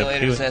in there emulators to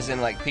do it. As in,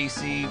 like,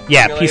 PC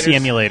Yeah, emulators? PC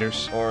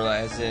emulators. Or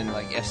as in,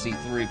 like,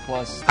 FC3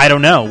 Plus? I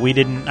don't know. I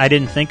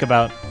didn't think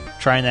about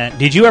trying that.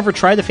 Did you ever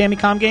try the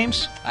Famicom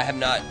games? I have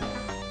not.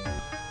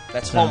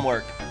 That's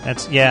homework.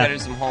 That's, You yeah. gotta do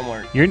some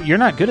homework. You're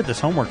not good at this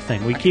homework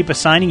thing. We keep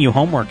assigning you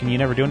homework, and you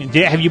never do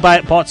anything. Have you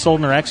bought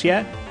Soldier X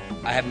yet?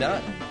 I have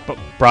not. But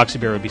Broxy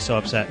Bear would be so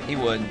upset. He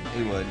would.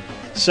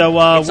 So,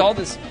 it's all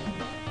this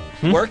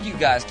work you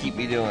guys keep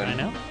me doing. I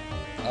know.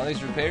 All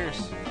these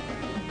repairs.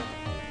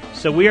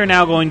 So we are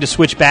now going to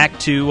switch back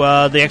to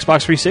the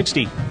Xbox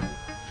 360.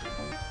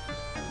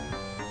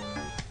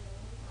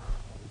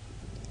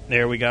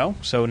 There we go.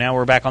 So now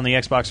we're back on the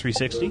Xbox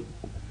 360.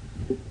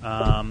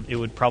 It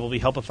would probably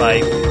help if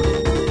I...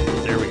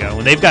 There we go.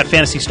 And they've got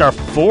Phantasy Star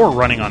 4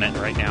 running on it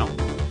right now.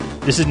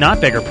 This is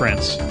not Beggar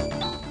Prince.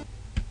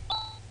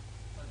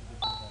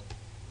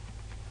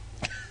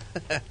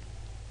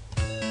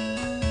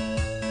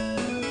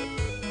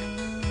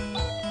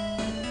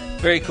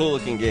 Very cool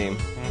looking game.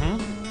 Mm-hmm.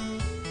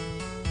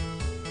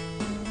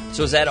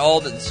 So is that all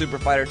that the Super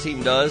Fighter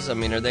Team does? I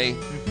mean, are they...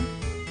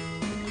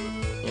 Mm-hmm.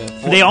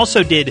 They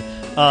also did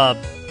a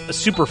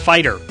Super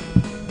Fighter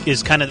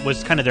was kind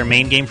of their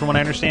main game from what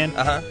I understand.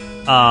 Uh-huh.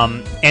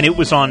 And it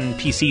was on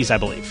PCs, I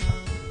believe.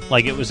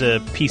 Like, it was a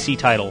PC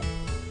title.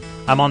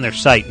 I'm on their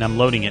site and I'm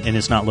loading it and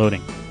it's not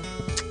loading.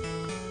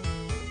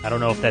 I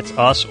don't know if that's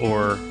us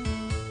or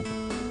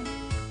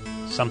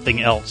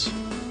something else.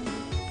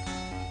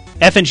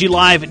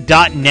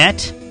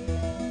 FNGLive.net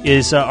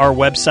is our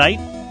website.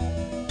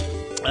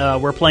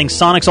 We're playing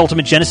Sonic's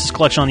Ultimate Genesis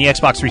Collection on the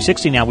Xbox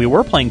 360 now. We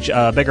were playing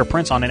Beggar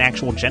Prince on an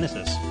actual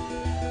Genesis.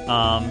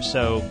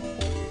 So,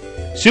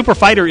 Super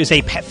Fighter is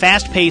a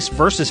fast-paced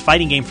versus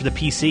fighting game for the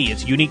PC.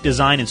 Its unique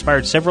design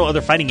inspired several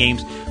other fighting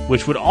games,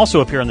 which would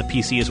also appear on the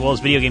PC, as well as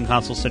video game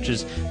consoles such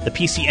as the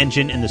PC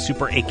Engine and the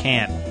Super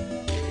Akan.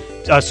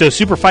 So,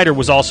 Super Fighter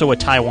was also a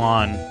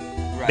Taiwan,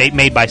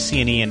 made by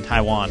CNE in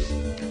Taiwan.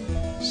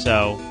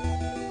 So...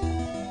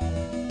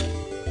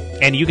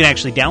 And you can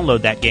actually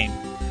download that game.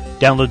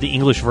 Download the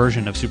English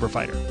version of Super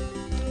Fighter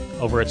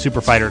over at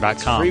superfighter.com.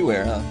 It's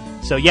freeware, huh?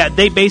 So yeah,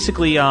 they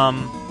basically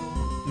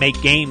make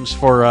games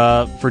for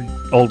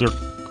older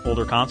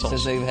consoles.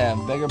 Says they have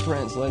Beggar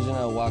Prince, Legend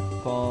of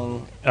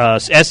Wukong,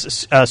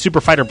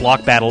 Super Fighter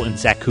Block Battle, and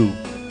Zaku.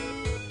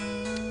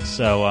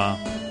 So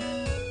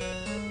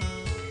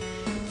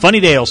Funny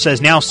Dale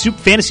says now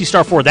Phantasy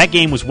Star 4. That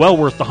game was well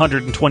worth the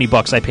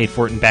 $120 I paid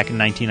for it back in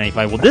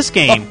 1995. Well, this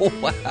game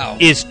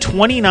is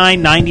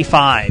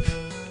 $29.95,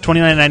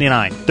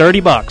 $29.99,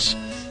 $30,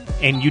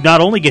 and you not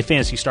only get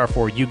Phantasy Star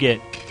 4, you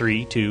get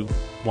 3, 2,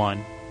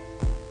 1,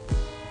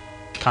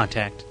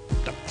 contact.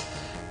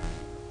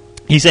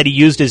 He said he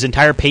used his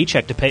entire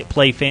paycheck to pay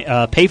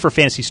for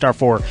Phantasy Star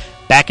 4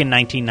 back in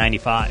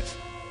 1995.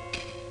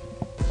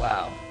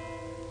 Wow,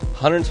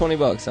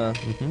 $120, huh?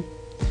 Mm-hmm.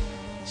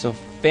 So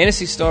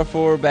Phantasy Star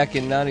 4 back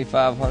in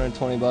 95,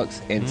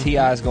 $120, and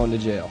T.I.'s going to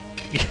jail.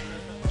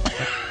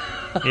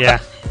 Yeah.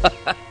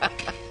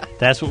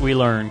 That's what we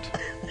learned.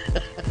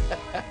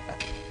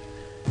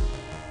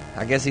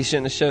 I guess he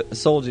shouldn't have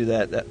sold you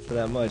that for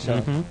that much,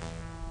 huh? Mm-hmm.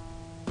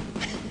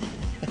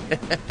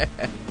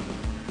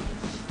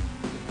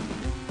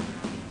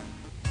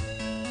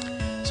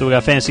 So we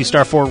got Phantasy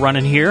Star 4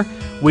 running here.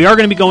 We are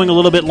going to be going a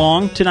little bit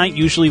long tonight.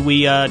 Usually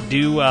we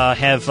do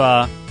have...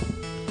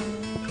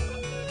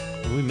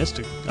 we missed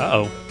it.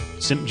 Uh-oh.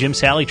 Jim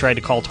Sally tried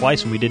to call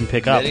twice and we didn't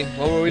pick up.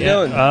 What were we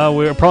doing?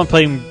 We were probably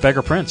playing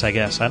Beggar Prince, I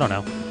guess. I don't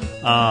know.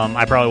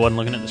 I probably wasn't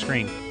looking at the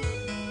screen.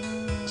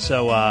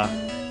 So,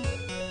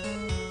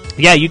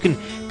 yeah,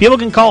 people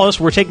can call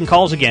us. We're taking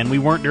calls again. We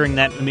weren't during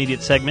that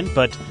immediate segment,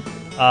 but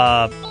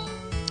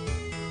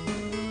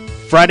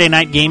Friday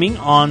Night Gaming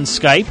on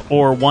Skype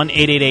or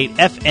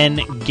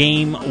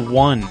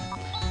 1-888-FN-GAME-1.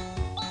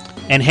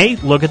 And hey,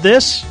 look at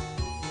this.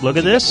 Look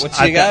at this.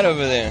 What you got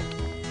over there?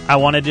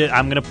 I'm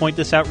going to point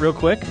this out real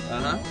quick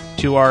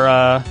to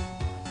our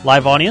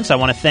live audience. I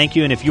want to thank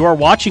you, and if you are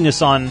watching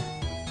us on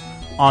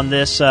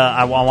this,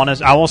 I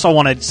also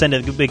want to send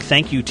a big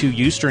thank you to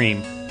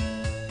Ustream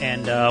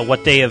and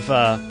what they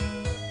have.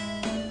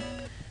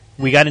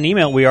 We got an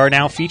email. We are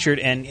now featured,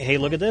 and hey,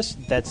 look at this.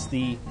 That's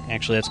going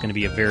to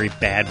be a very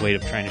bad way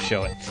of trying to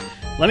show it.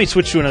 Let me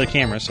switch to another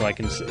camera so I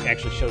can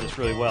actually show this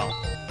really well.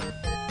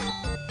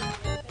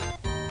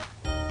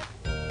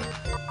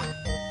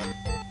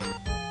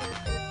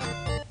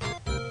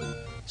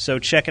 So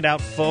check it out,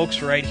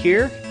 folks, right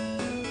here.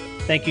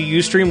 Thank you,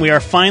 Ustream. We are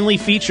finally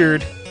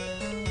featured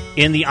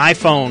in the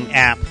iPhone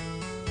app.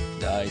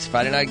 Nice.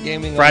 Friday Night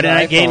Gaming. Friday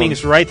Night Gaming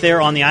is right there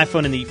on the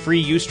iPhone in the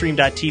free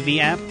Ustream.tv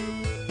app.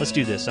 Let's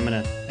do this. I'm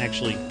going to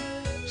actually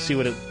see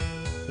what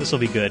this will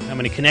be good. I'm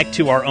going to connect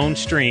to our own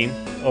stream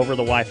over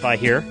the Wi-Fi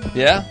here.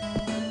 Yeah.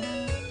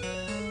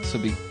 This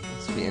will be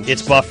interesting.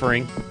 It's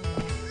buffering.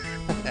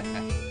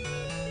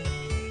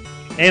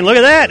 And look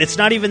at that. It's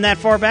not even that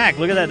far back.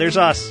 Look at that. There's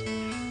us.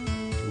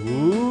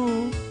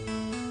 Ooh.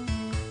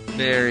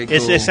 Very cool.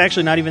 It's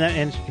actually not even that.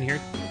 And you can hear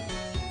it.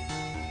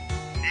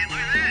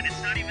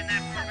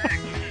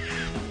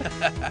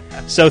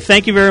 So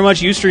thank you very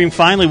much, Ustream.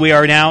 Finally, we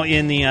are now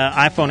in the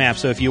iPhone app.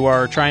 So if you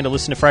are trying to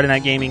listen to Friday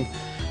Night Gaming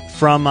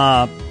from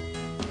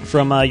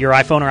your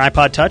iPhone or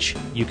iPod Touch,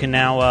 you can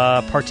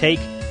now partake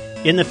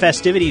in the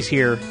festivities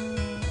here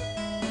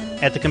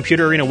at the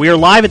Computer Arena. We are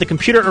live at the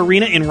Computer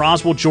Arena in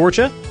Roswell,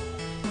 Georgia,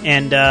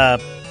 and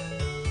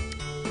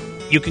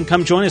you can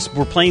come join us.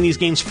 We're playing these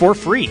games for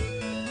free.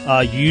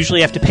 You usually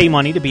have to pay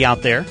money to be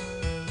out there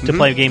to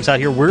play games out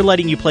here. We're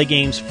letting you play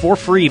games for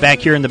free back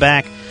here in the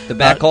back. The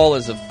back hall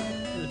is a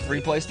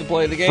free place to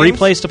play the game. Free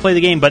place to play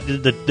the game, but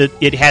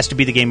it has to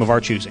be the game of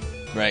our choosing.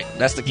 Right,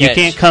 that's the catch. You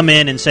can't come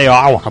in and say, "Oh,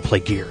 I want to play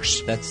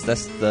Gears." That's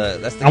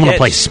the. I want to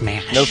play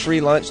Smash. No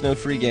free lunch, no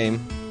free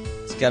game.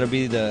 It's got to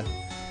be the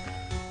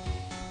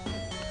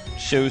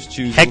show's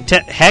choosing.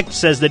 Heck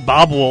says that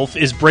Bob Wolf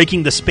is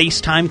breaking the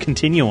space-time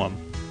continuum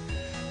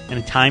in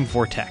a time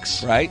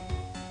vortex. Right,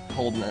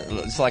 holding it.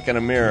 It's like in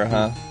a mirror,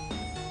 huh?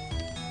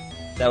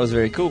 That was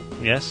very cool.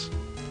 Yes.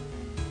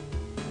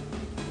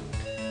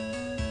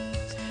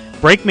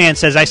 Breakman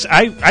says,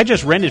 I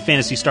just rented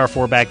Phantasy Star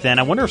 4 back then.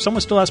 I wonder if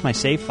someone still has my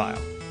save file.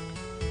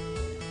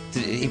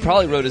 He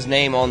probably wrote his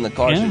name on the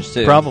cartridge,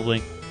 too.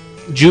 Probably.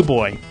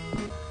 Jewboy.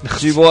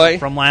 Jewboy?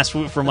 from last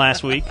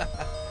week.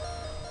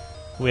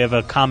 We have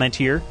a comment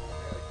here.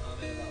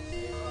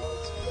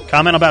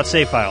 Comment about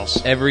save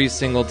files. Every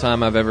single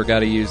time I've ever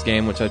got a used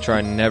game, which I try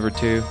never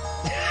to,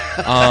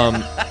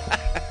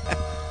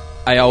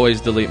 I always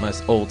delete my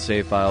old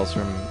save files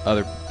from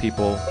other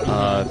people.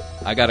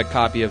 I got a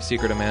copy of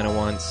Secret of Mana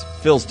once.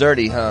 Feels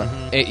dirty, huh?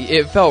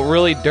 It felt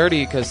really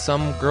dirty because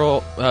some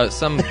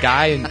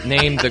guy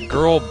named the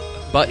girl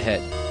Butthead.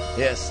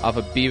 Yes. Off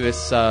of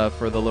Beavis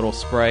for the little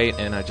sprite,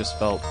 and I just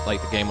felt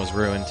like the game was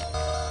ruined.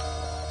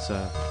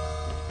 So.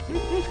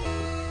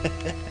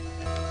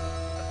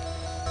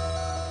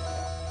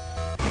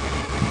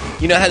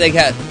 You know how they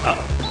got?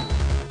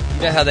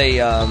 You know how they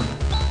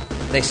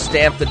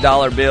stamp the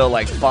dollar bill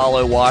like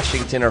 "Follow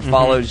Washington" or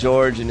 "Follow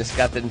George," and it's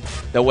got the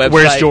website.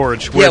 Where's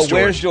George?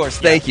 Where's George?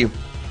 Thank you.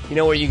 You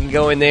know where you can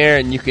go in there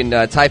and you can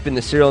type in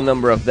the serial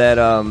number of that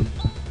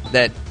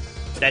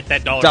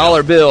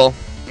dollar bill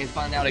and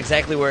find out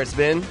exactly where it's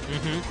been.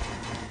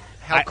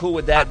 How cool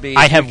would that be?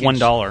 I have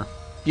 $1.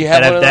 You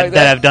have one like that?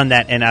 That I've done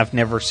that, and I've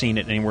never seen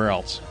it anywhere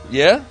else.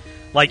 Yeah.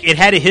 Like, it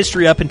had a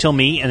history up until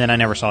me, and then I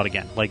never saw it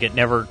again. Like, it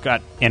never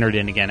got entered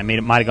in again. I mean,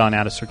 it might have gone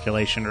out of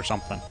circulation or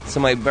something.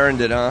 Somebody burned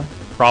it, huh?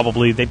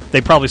 Probably.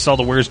 They probably saw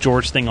the Where's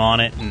George thing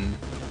on it and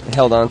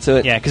held on to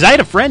it. Yeah, because I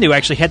had a friend who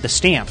actually had the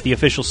stamp, the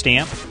official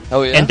stamp.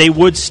 Oh, yeah? And they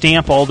would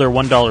stamp all their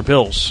 $1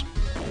 bills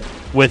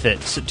with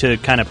it to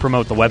kind of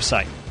promote the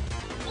website.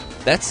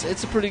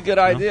 It's a pretty good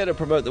idea to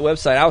promote the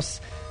website.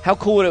 How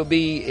cool would it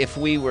be if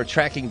we were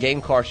tracking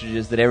game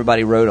cartridges that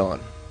everybody wrote on?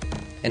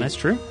 And that's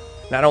true.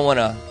 And I don't want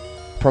to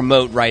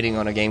promote writing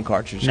on a game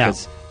cartridge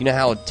because you know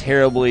how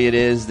terribly it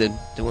is that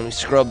when we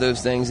scrub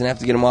those things and have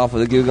to get them off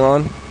with a Goo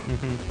Gone.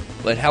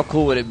 But how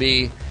cool would it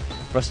be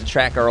for us to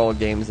track our old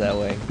games that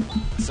way?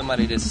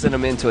 Somebody to send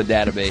them into a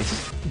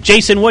database.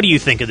 Jason, what do you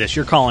think of this?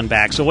 You're calling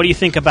back. So what do you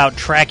think about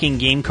tracking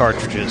game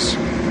cartridges?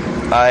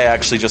 I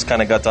actually just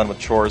kind of got done with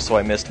chores, so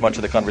I missed much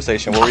of the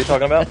conversation. What were you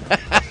talking about?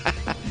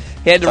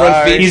 He had to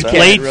run feed. He's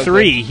Blade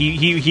 3.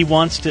 He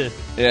wants to.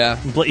 Yeah.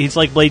 He's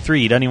like Blade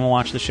 3. He doesn't even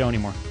watch the show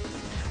anymore.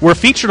 We're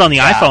featured on the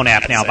iPhone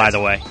app now, by the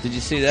way. Did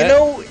you see that? You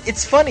know,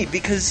 it's funny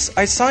because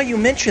I saw you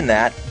mention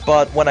that,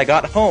 but when I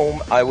got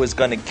home, I was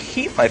going to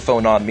keep my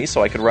phone on me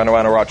so I could run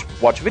around and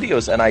watch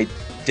videos, and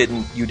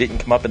you didn't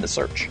come up in the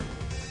search.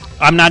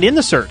 I'm not in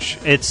the search.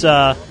 It's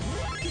I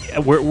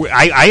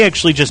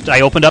actually just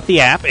opened up the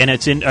app and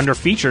it's under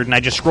featured, and I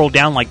just scrolled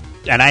down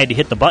and I had to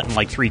hit the button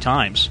like 3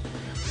 times,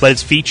 but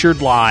it's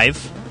featured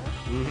live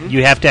Mm-hmm.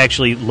 You have to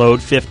actually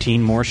load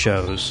 15 more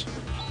shows.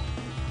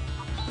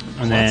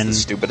 And That's the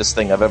stupidest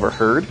thing I've ever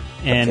heard.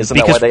 And isn't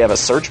that why they have a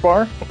search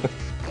bar?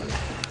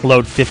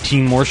 Load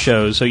 15 more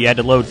shows, so you had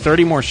to load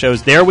 30 more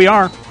shows. There we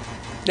are.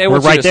 We're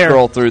right there.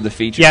 Scroll through the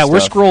features. Yeah, we're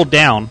scrolled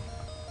down.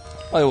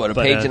 Oh, what, a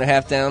page and a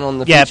half down on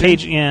the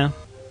feature?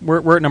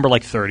 We're at number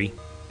like 30.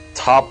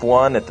 Top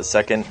one at the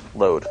second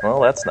load. Well,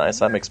 that's nice.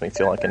 That makes me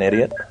feel like an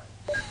idiot.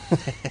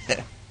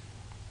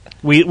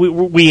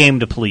 we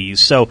aim to please.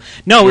 So,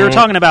 no, we were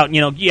talking about,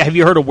 have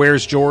you heard of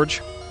Where's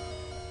George?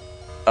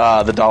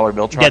 The dollar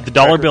bill tracker. Yeah, the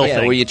dollar bill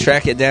thing. Where you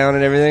track it down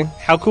and everything.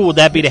 How cool would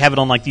that be to have it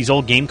on like these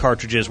old game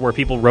cartridges where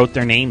people wrote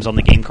their names on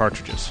the game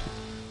cartridges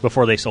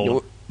before they sold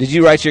them? Did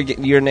you write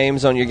your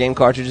names on your game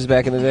cartridges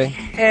back in the day?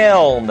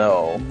 Hell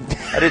no.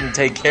 I didn't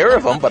take care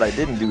of them, but I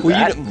didn't do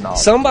that.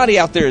 Somebody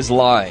out there is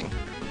lying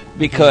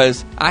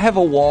because I have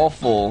a wall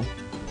full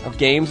of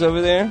games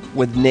over there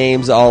with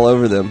names all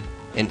over them,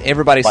 and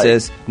everybody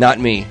says, not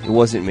me. It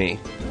wasn't me.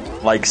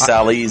 Like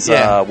Sally's,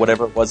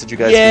 whatever it was that you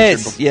guys featured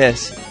before?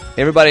 Yes.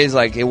 Everybody's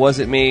like, it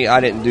wasn't me, I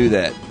didn't do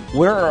that.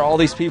 Where are all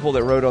these people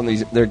that wrote on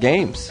their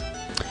games?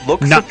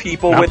 Look for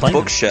people with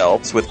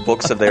bookshelves with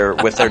books of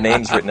with their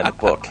names written in a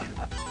book.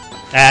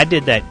 I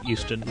did that,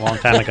 Houston, a long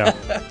time ago.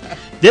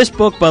 This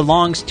book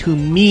belongs to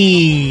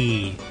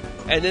me.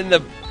 And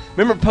then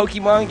remember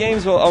Pokemon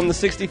games on the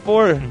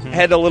 64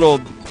 had a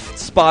little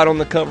spot on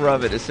the cover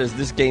of it that says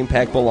this game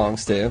pack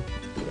belongs to.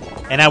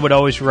 And I would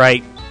always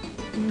write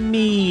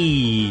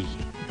me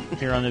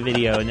here on the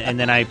video, and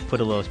then I put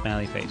a little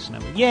smiley face, and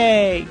I'm like,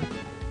 yay,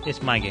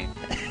 it's my game.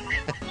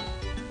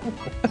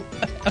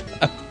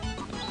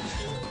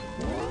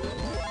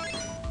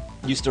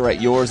 Used to write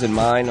yours and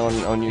mine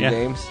on your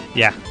games?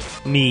 Yeah,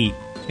 me.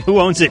 Who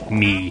owns it?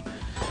 Me.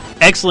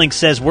 Xlink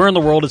says, where in the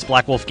world is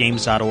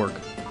blackwolfgames.org?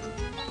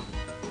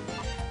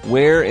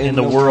 Where in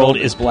the world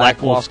is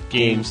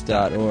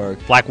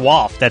blackwolfgames.org? Black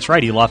Wolf, that's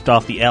right, he left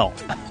off the L.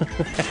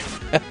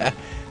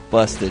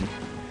 Busted.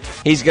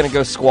 He's going to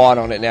go squat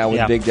on it now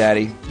with Big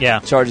Daddy. Yeah.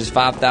 Charges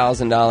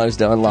 $5,000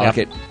 to unlock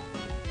it.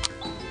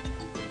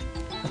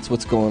 That's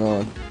what's going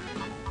on.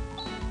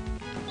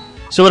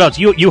 So what else?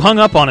 You hung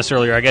up on us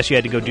earlier. I guess you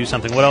had to go do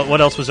something. What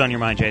else was on your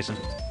mind, Jason?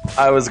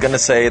 I was going to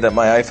say that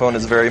my iPhone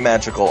is very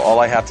magical. All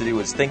I have to do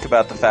is think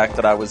about the fact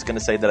that I was going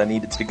to say that I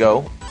needed to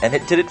go, and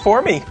it did it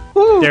for me.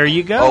 Woo. There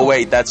you go. Oh,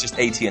 wait, that's just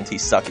AT&T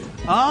sucking.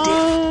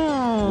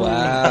 Oh.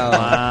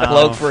 Wow.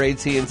 Plug for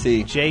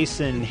AT&T.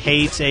 Jason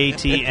hates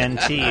AT&T.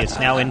 It's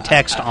now in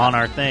text on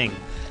our thing.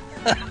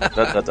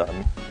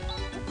 Dun.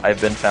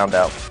 I've been found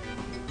out.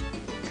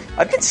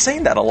 I've been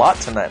saying that a lot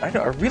tonight.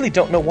 I really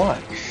don't know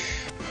why.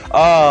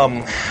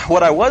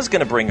 What I was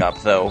going to bring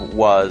up, though,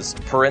 was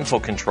parental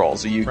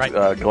controls.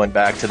 Going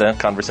back to the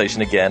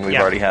conversation again, we've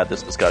already had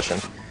this discussion.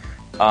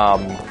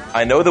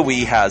 I know the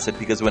Wii has it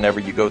because whenever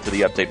you go through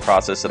the update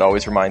process, it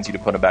always reminds you to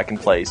put it back in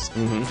place.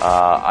 Mm-hmm.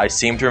 I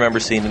seem to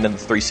remember seeing it in the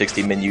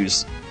 360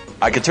 menus.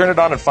 I could turn it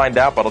on and find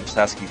out, but I'll just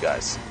ask you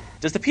guys.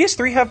 Does the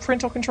PS3 have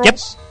parental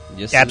controls? Yep.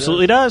 Yes,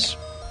 absolutely does.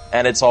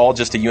 And it's all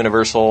just a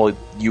universal,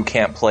 you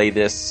can't play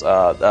this...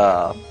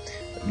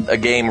 a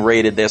game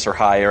rated this or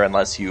higher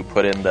unless you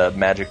put in the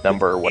magic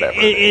number or whatever.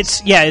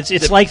 It's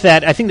like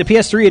that. I think the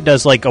PS3 it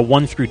does like a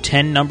 1 through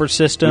 10 number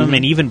system,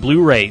 and even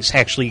Blu-rays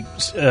actually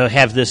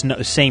have this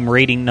same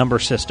rating number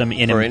system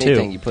in them too. Or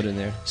anything you put in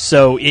there.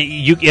 So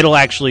it'll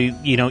actually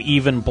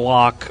even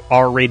block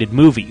R-rated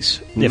movies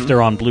if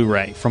they're on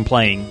Blu-ray from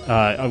playing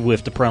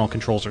with the parental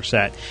controls are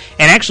set.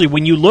 And actually,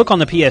 when you look on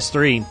the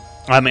PS3,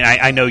 I mean,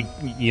 I know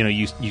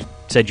you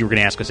said you were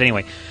going to ask us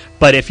anyway.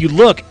 But if you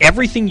look,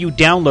 everything you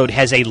download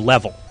has a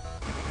level,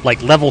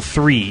 like level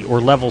 3 or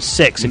level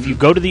 6. If you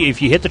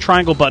if you hit the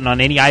triangle button on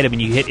any item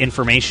and you hit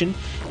information,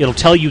 it'll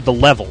tell you the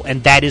level,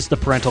 and that is the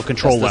parental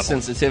control level. The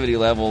sensitivity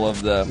level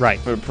of the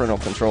parental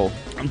control.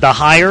 The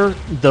higher,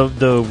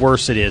 the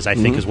worse it is. I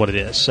think is what it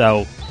is.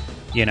 So,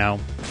 we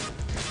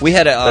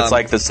had that's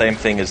like the same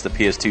thing as the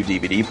PS2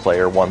 DVD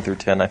player, 1 through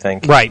 10. I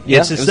think. Right.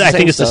 Yeah. I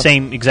think it's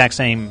the exact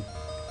same.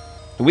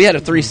 We had a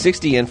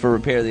 360 in for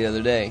repair the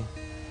other day.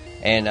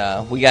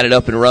 And we got it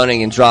up and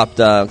running and dropped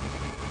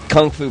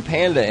Kung Fu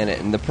Panda in it,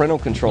 and the parental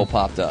control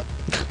popped up.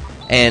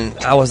 And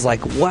I was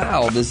like,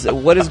 wow,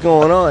 what is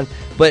going on?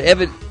 But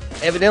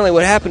evidently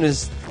what happened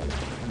is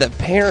the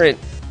parent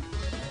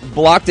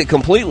blocked it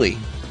completely.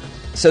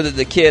 So that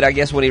the kid, I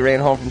guess when he ran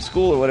home from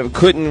school or whatever,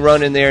 couldn't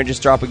run in there and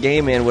just drop a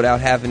game in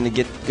without having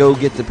to go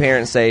get the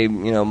parent and say,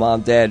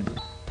 Mom, Dad,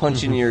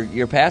 punch in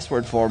your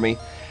password for me.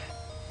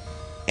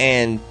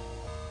 And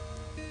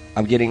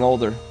I'm getting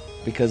older.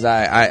 Because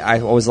I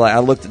was like, I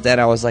looked at that,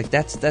 I was like,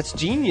 that's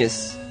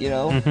genius,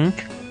 The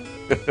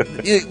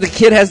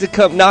kid has to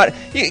come,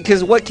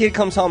 because what kid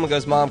comes home and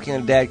goes, Mom,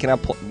 Dad, can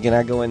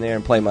I go in there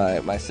and play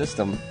my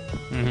system?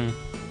 Mm-hmm.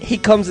 He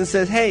comes and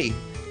says, hey,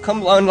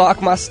 come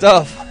unlock my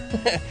stuff.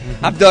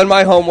 I've done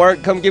my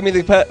homework. Come give me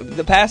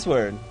the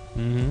password.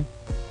 Mm-hmm.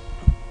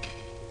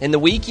 And the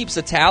Wii keeps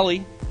a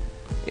tally.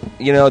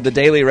 The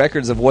daily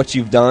records of what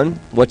you've done,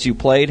 what you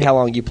played, how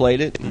long you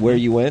played it, where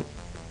you went.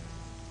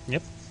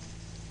 Yep.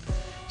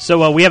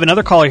 So we have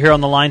another caller here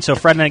on the line. So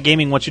Friday Night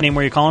Gaming, what's your name?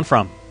 Where are you calling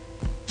from?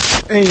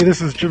 Hey,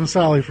 this is Jim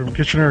Sally from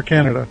Kitchener,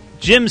 Canada.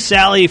 Jim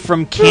Sally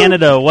from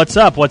Canada. What's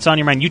up? What's on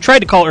your mind? You tried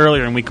to call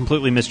earlier, and we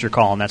completely missed your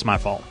call, and that's my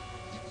fault.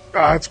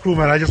 It's cool,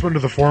 man. I just went to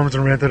the forums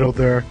and ranted out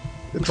there.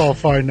 It's all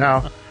fine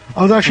now.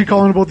 I was actually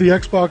calling about the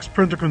Xbox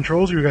printer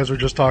controls you guys were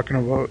just talking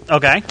about.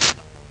 Okay.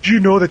 Do you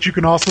know that you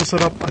can also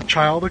set up a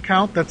child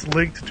account that's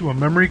linked to a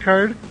memory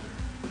card?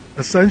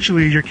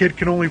 Essentially, your kid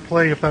can only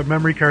play if that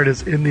memory card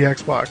is in the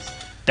Xbox.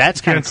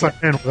 That's kind of cool. You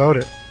can't sign in without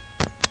it.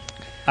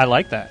 I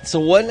like that. So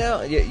what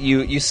now?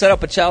 You set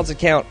up a child's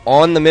account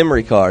on the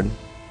memory card.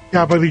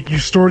 Yeah, but you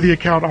store the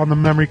account on the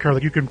memory card.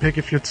 Like you can pick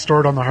if it's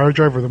stored on the hard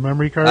drive or the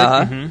memory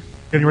card.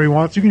 Anywhere you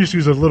want. So you can just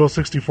use a little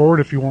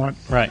 64 if you want.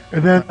 Right.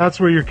 And then that's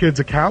where your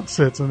kid's account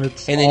sits, and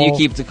then you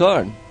keep the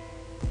card.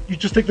 You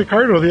just take the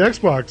card out of the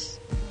Xbox,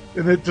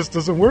 and it just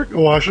doesn't work.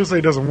 Well, I should say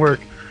it doesn't work.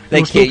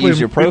 They can't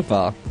use your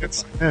profile.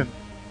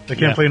 They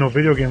can't play no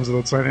video games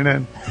without signing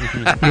in.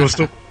 You'll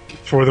still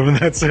for them, and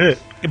that's it.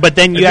 But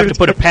then you have to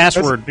put a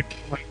password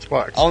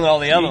on all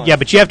the other ones. Yeah,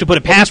 but you have to put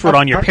a password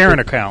on your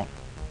parent account.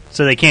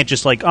 So they can't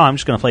just I'm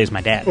just going to play as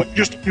my dad. Well,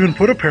 just even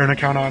put a parent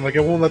account on. Like,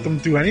 it won't let them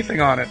do anything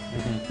on it.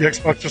 The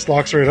Xbox just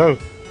locks right out.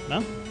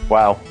 No?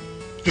 Wow.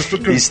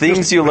 These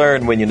things you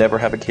learn when you never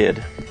have a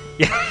kid.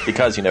 Yeah.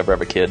 Because you never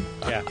have a kid.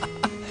 Yeah.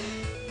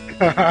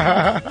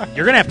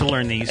 You're going to have to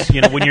learn these.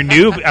 When you're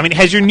noob. I mean,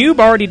 has your noob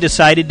already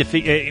decided to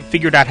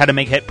figured out how to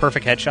make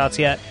perfect headshots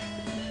yet?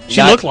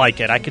 She looked like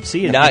it. I could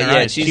see it. Not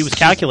yet. She was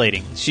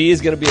calculating. She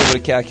is going to be able to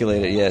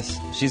calculate it, yes.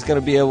 She's going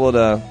to be able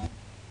to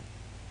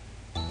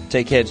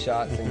take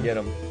headshots and get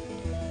them.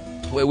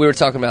 We were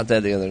talking about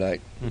that the other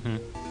night.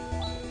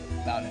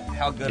 About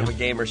how good of a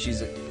gamer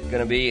she's going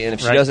to be, and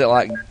if she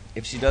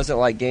doesn't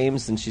like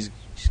games, then she's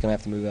going to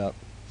have to move out.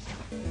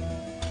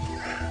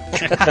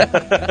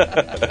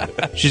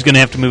 She's going to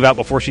have to move out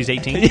before she's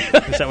 18? Is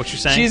that what you're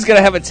saying? She's going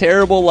to have a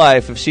terrible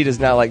life if she does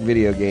not like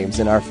video games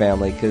in our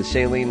family, because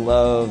Shailene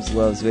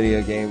loves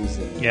video games.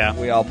 And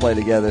we all play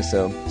together,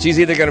 so she's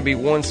either going to be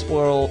one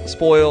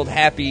spoiled,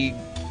 happy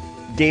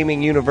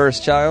gaming universe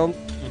child,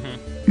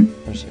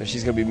 or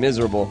she's going to be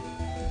miserable.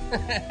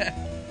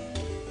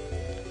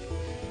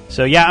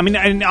 So, yeah, I mean,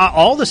 and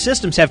all the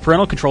systems have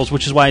parental controls,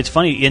 which is why it's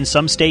funny. In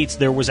some states,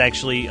 there was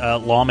actually a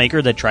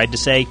lawmaker that tried to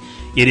say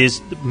it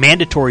is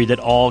mandatory that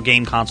all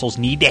game consoles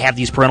need to have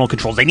these parental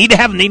controls. They need to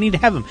have them. They need to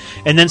have them.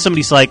 And then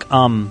somebody's like,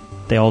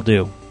 they all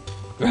do.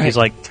 Right. He's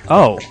like,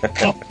 oh.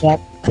 It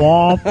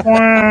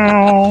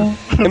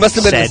must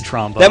have been sad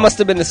trombone. That must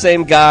have been the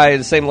same guy,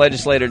 the same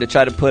legislator, to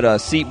try to put a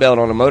seatbelt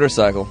on a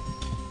motorcycle.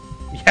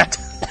 Yeah.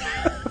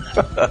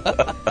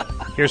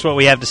 Here's what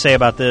we have to say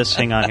about this.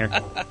 Hang on here.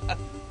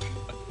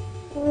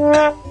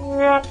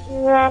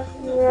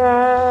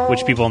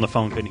 Which people on the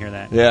phone couldn't hear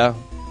that. Yeah.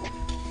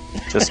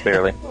 Just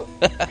barely.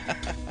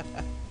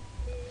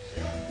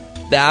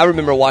 I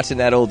remember watching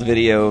that old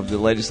video of the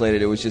legislator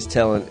that was just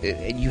telling,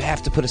 you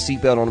have to put a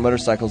seatbelt on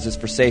motorcycles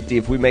just for safety.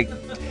 If we make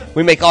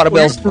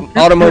automobiles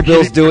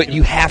do it,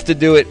 you have to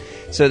do it.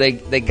 So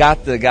they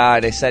got the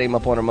guy, they set him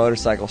up on a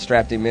motorcycle,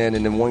 strapped him in,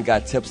 and then one guy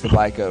tips the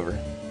bike over.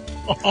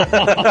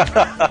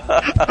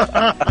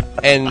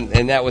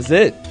 and that was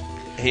it.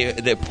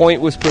 The point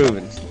was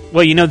proven.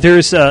 Well, there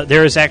is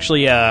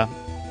actually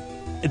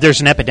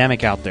there's an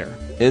epidemic out there.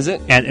 Is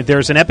it? And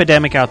there's an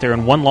epidemic out there,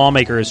 and one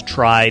lawmaker has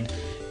tried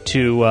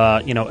to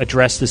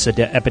address this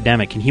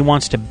epidemic, and he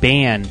wants to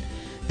ban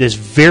this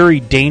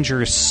very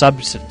dangerous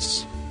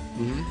substance,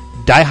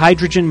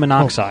 dihydrogen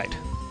monoxide.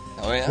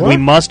 Oh yeah. We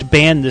must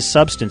ban this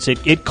substance.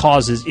 It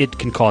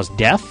can cause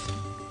death.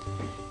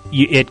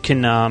 It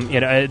can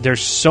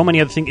there's so many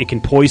other things. It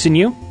can poison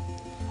you.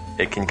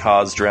 It can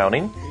cause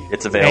drowning.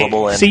 It's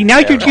available. Hey, see, now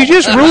you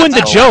just ruined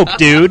the joke,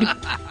 dude.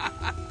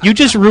 You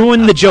just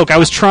ruined the joke. I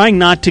was trying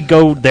not to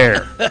go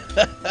there.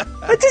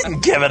 I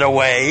didn't give it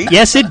away.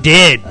 Yes, it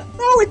did.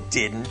 No, it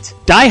didn't.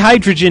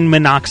 Dihydrogen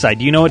monoxide.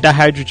 Do you know what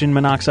dihydrogen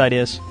monoxide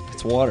is?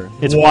 It's water.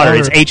 It's water.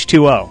 It's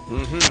H2O.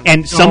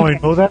 And I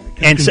know that.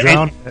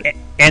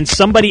 And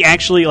somebody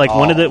actually, like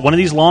one of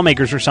these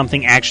lawmakers or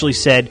something, actually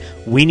said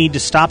we need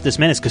to stop this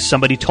menace because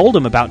somebody told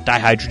him about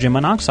dihydrogen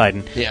monoxide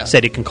and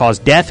said it can cause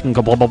death and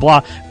blah blah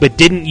blah, but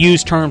didn't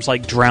use terms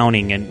like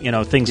drowning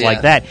and things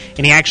like that.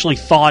 And he actually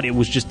thought it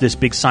was just this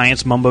big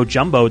science mumbo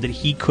jumbo that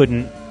he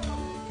couldn't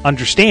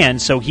understand.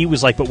 So he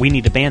was like, "But we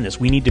need to ban this.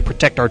 We need to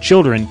protect our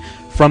children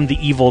from the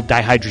evil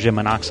dihydrogen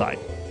monoxide."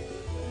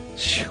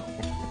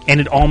 And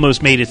it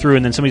almost made it through,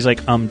 and then somebody's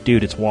like,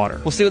 dude, it's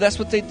water. Well, see, that's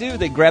what they do.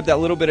 They grab that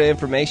little bit of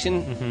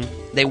information.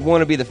 They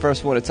want to be the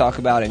first one to talk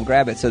about it and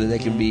grab it so that they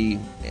can be,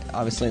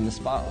 obviously, in the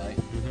spotlight.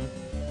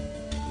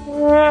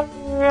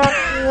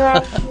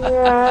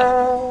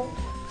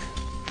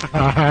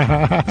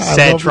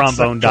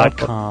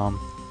 SadTrombone.com.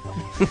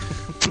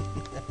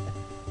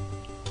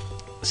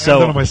 So, I do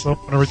that on myself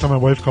every time my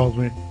wife calls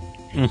me.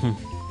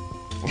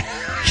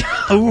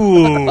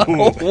 Ooh.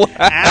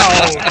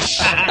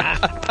 Ouch.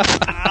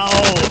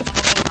 Ow.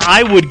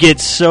 I would get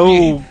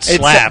so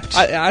slapped.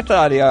 I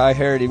thought I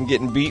heard him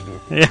getting beaten.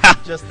 Yeah.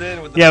 Just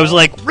then. With it was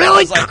like,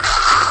 really?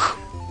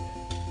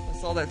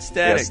 all that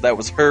static? Yes, that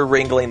was her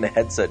wrangling the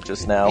headset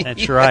just now.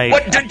 That's right.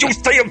 What did you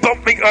say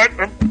about me?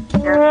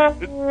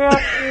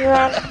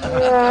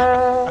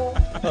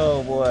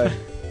 Oh, boy.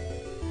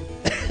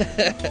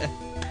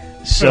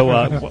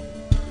 So,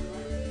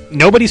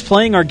 nobody's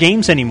playing our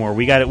games anymore.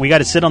 We got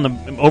to sit on the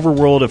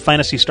overworld of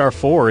Phantasy Star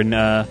 4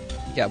 and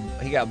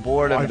he got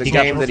bored of the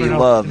game that he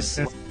loves.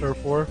 Star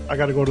 4. I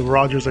got to go to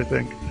Rogers, I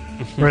think,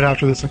 right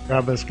after this and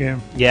grab this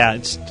game. Yeah,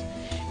 it's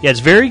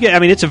very good. I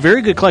mean, it's a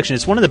very good collection.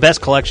 It's one of the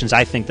best collections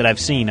I think that I've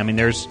seen. I mean,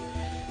 there's,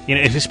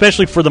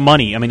 especially for the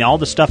money. I mean, all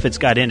the stuff it's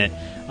got in it.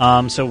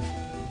 So,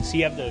 see,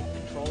 you have the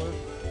controller,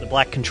 the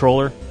black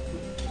controller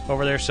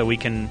over there, so we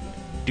can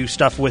do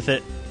stuff with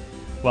it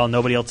while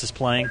nobody else is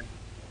playing.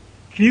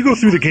 Can you go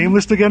through the game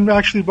list again,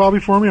 actually, Bobby,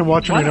 for me? I'm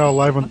watching right now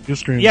live on the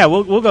stream. Yeah,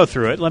 we'll go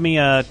through it. Let me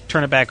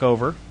turn it back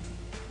over.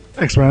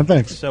 Thanks, man.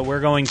 Thanks. So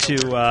we're going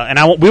to,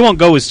 and we won't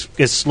go as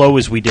slow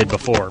as we did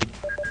before.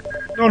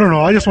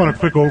 No. I just want a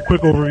quick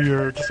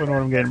overview, just so I know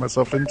what I'm getting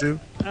myself into.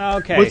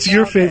 Okay. What's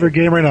your favorite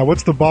game right now?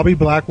 What's the Bobby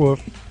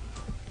Blackwolf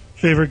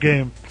favorite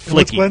game? Flicky.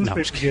 What's Glenn's No,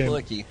 favorite game?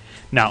 Flicky.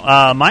 No,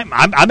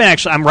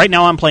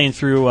 I'm playing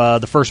through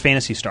the first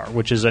Phantasy Star,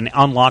 which is an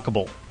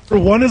unlockable.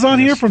 One is on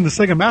here from the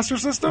Sega Master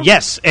System?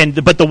 Yes,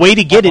 but the way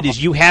to get it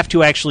is you have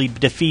to actually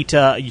defeat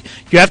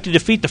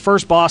the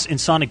first boss in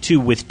Sonic 2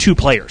 with 2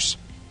 players.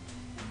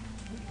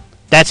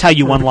 That's how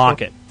you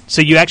unlock it.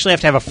 So you actually have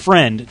to have a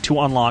friend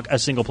to unlock a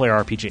single-player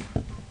RPG.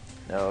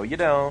 No, you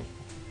don't.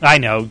 I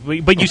know,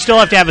 but you still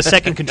have to have a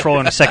second controller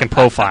and a second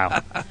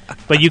profile.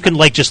 But you can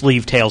just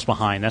leave Tails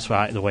behind. That's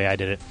the way I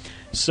did it.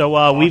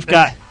 So we've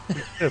got.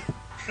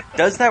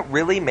 Does that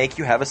really make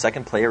you have a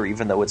second player,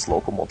 even though it's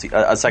local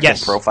a second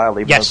Yes. profile,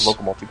 even though it's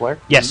local multiplayer?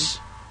 Yes.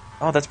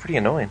 Oh, that's pretty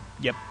annoying.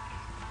 Yep.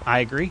 I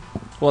agree.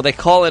 Well, they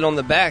call it on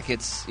the back.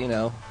 It's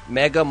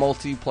mega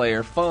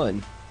multiplayer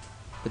fun.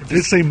 It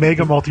did say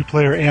mega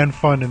multiplayer and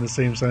fun in the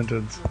same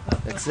sentence.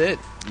 That's it.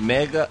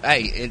 Mega.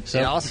 Hey, it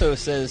also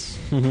says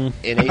in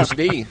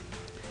HD.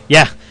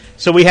 Yeah.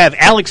 So we have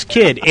Alex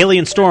Kidd,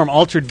 Alien Storm,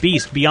 Altered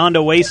Beast, Beyond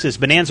Oasis,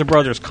 Bonanza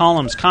Brothers,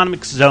 Columns,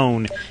 Comic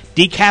Zone,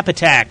 Decap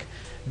Attack,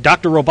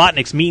 Dr.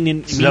 Robotnik's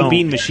Mean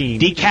Bean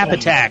Machine, Decap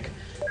Attack,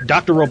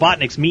 Dr.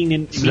 Robotnik's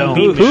Mean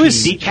Zone. Who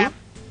is Decap?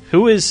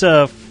 Who is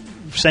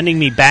sending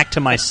me back to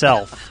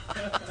myself?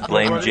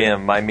 Blame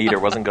Jim. My meter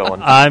wasn't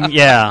going.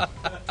 Yeah.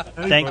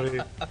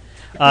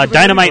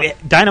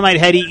 Dynamite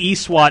Heady,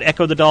 E-SWAT,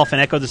 Echo the Dolphin,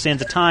 Echo the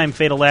Sands of Time,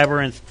 Fatal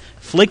Labyrinth,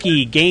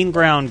 Flicky, Gain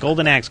Ground,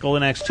 Golden Axe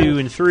 2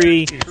 and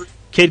 3,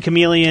 Kid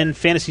Chameleon,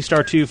 Phantasy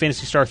Star 2,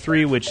 Phantasy Star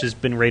 3, which has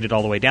been rated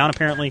all the way down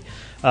apparently,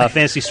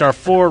 Phantasy Star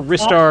 4,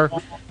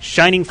 Ristar,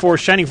 Shining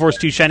Force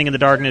 2, Shining in the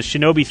Darkness,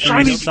 Shinobi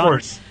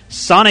 3,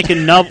 Sonic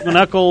and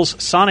Knuckles,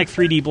 Sonic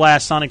 3D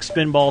Blast, Sonic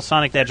Spinball,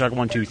 Sonic the Hedgehog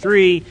 1, 2,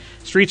 3,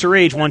 Streets of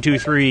Rage 1, 2,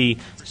 3,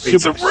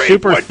 Super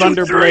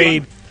Thunder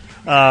Blade,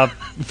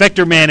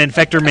 Vector Man and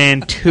Vector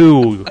Man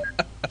 2.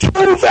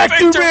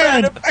 Vector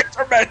Man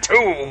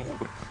 2!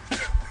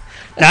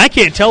 Now, I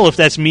can't tell if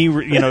that's me,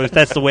 if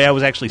that's the way I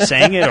was actually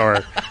saying it,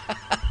 or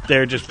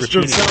they're just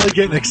repeating it. Sally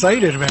getting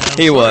excited, man.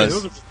 He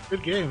was. Those are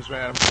good games,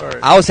 man. I'm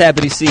sorry. I was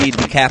happy to see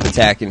Decap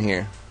Attack in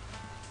here.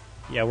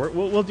 Yeah,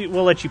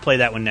 we'll let you play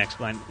that one next,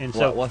 Glenn. And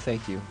so, well,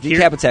 thank you.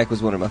 Decap Attack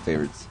was one of my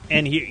favorites.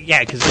 And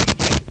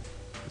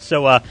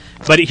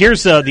but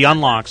here's the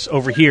unlocks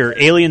over here: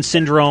 Alien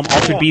Syndrome,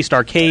 Altered Beast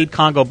Arcade,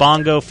 Congo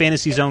Bongo,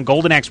 Fantasy Zone,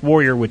 Golden Axe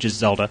Warrior, which is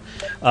Zelda,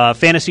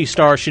 Phantasy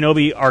Star,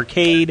 Shinobi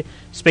Arcade,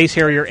 Space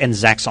Harrier, and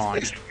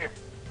Zaxxon.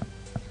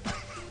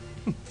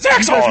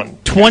 Zaxxon!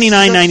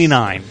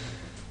 $29.99.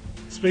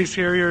 Space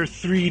Harrier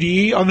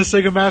 3D on the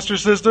Sega Master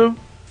System?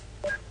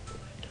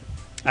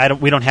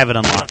 We don't have it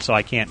unlocked, so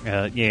I can't.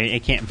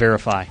 I can't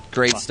verify.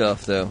 Great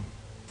stuff, though.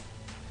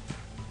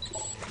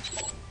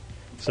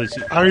 So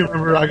I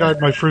remember I got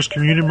my first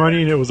communion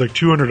money, and it was like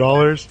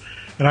 $200,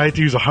 and I had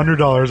to use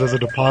 $100 as a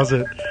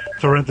deposit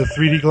to rent the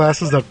 3D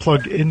glasses that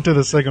plugged into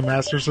the Sega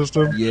Master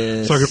System,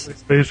 so I could play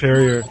Space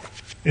Harrier,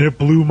 and it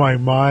blew my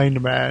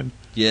mind, man.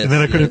 Yes, and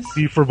then I couldn't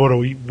see for about a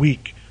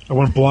week. I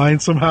went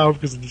blind somehow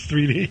because of the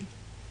 3D.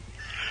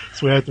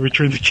 So I had to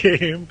return the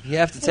game. You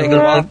have to take it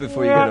off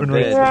before you go to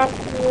bed.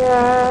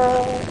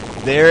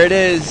 There it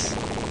is.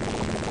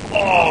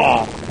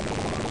 Oh!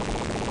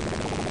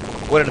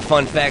 One of the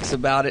fun facts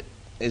about it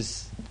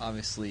is,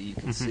 obviously, you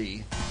can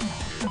see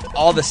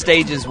all the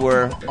stages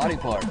were body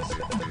parts.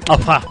 Oh,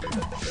 wow.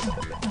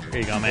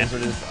 There you go, man.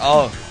 This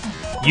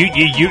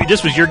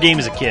was your game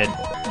as a kid.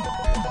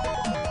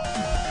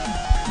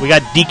 We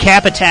got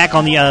Decap Attack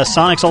on the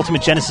Sonic's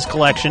Ultimate Genesis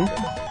Collection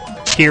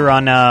here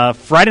on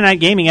Friday Night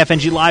Gaming,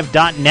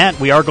 FNGLive.net.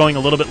 We are going a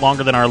little bit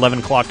longer than our 11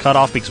 o'clock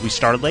cutoff because we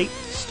started late.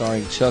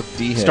 Starring Chuck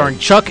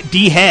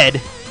D.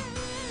 Head.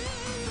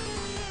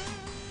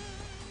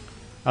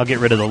 I'll get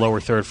rid of the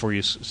lower third for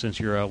you since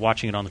you're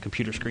watching it on the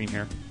computer screen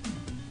here.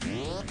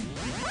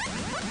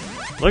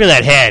 Look at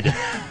that head.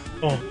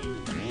 Oh.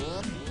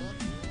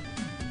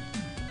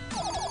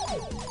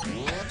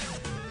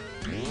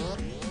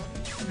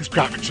 These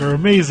graphics are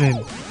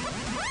amazing.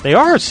 They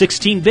are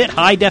 16-bit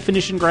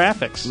high-definition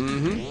graphics,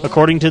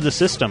 according to the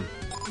system.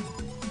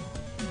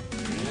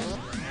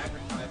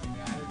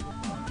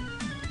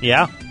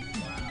 Yeah.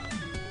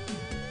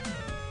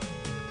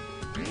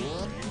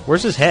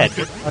 Where's his head?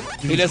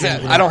 He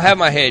doesn't. I don't have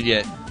my head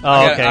yet.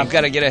 Oh, okay. I've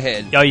got to get a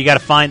head. Oh, you got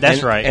to find.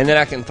 That's right. And then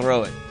I can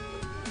throw it.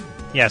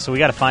 Yeah, so we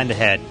got to find the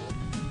head.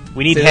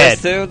 We need head.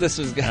 This too? This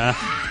was good.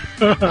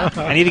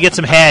 I need to get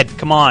some head.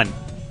 Come on.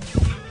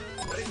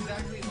 What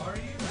exactly are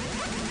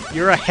you?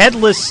 You're a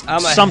headless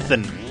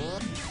something.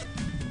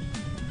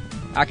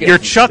 You're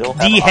Chuck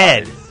D.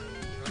 Head.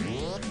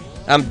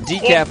 I'm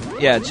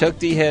Decap. Yeah, Chuck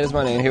D. Head is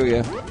my name. Here we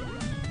go.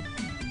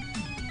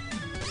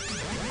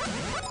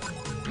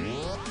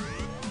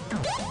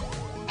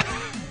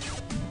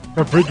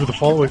 That bridge with the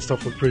fallaway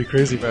stuff looked pretty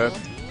crazy, man.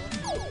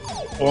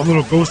 Oh,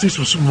 little ghosties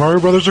from Super Mario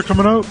Brothers are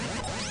coming out.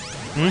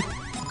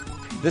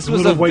 This the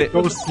was little white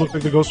ghosts look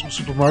like the ghosts from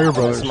Super Mario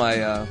Brothers. That's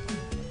my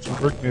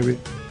some work maybe.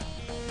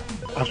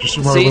 After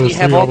Super Mario Brothers,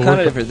 you have all kind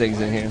of different things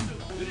in here.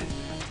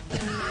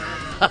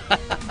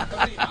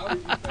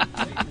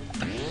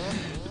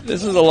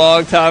 This was a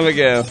long time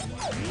ago.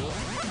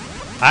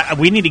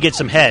 We need to get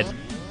some head.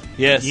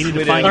 Yes, you need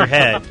to find your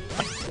head.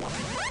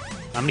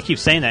 I'm gonna keep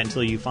saying that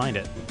until you find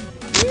it.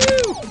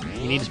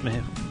 You need some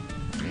head.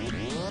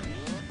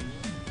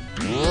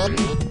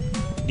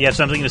 Do you have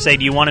something to say?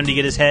 Do you want him to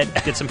get his head?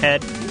 Get some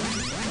head?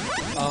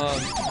 I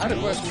had a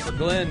question for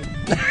Glenn.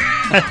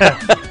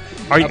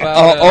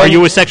 Are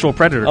you a sexual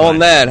predator? On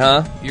that,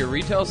 huh? Your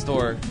retail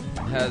store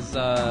has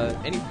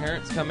any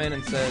parents come in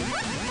and said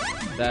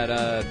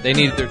that they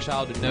needed their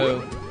child to know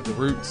the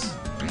roots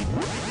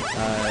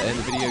in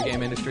the video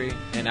game industry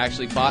and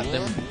actually bought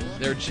them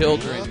their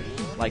children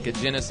like a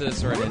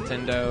Genesis or a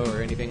Nintendo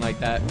or anything like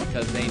that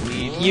because they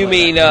need. You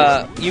mean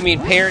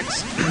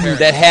parents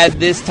that had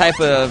this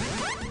type of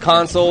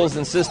consoles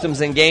and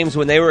systems and games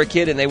when they were a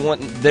kid and they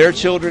want their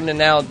children to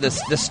now to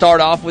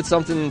start off with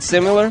something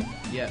similar?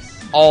 Yes.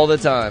 All the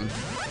time.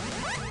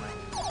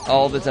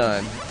 All the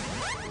time.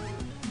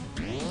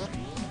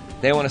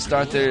 They want to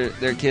start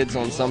their kids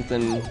on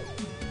something.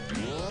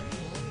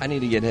 I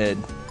need to get head.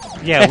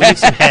 Yeah, we need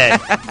some head.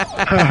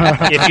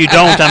 If you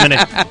don't, I'm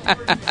gonna.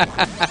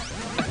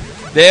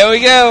 There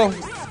we go.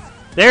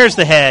 There's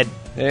the head.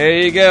 There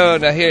you go.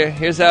 Now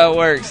here's how it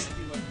works.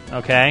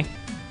 Okay.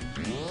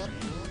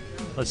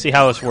 Let's see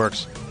how this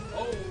works.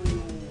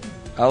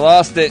 I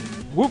lost it.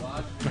 Whoop.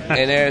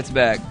 And there it's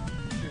back.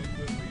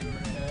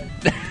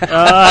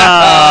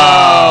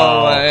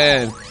 Oh,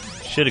 man.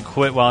 Should have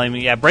quit while he...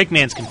 Yeah,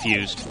 Breakman's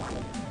confused.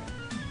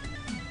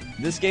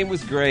 This game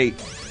was great.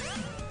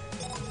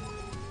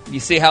 You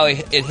see how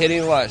it hit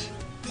him? Watch.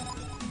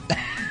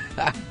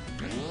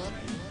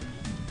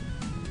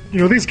 You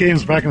know, these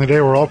games back in the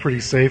day were all pretty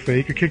safe.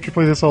 You could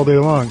play this all day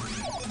long.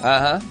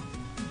 Uh-huh.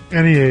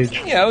 Any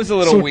age. Yeah, it was a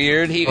little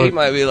weird. He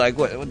might be like,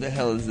 what the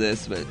hell is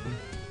this? But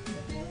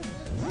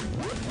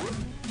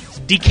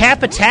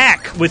Decap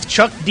Attack with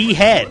Chuck D.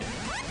 Head.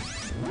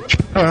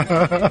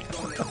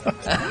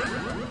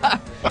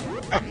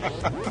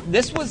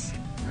 This was...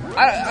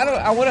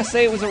 I want to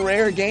say it was a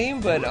rare game,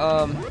 but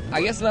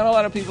I guess not a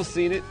lot of people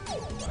seen it.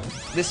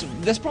 This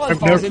probably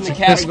falls in the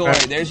category.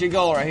 There's your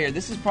goal right here.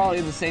 This is probably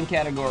in the same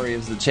category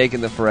as the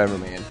Shakin' the Forever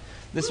Man.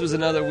 This was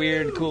another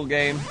weird, cool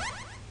game.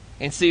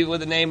 And see what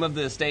the name of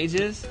the stage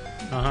is?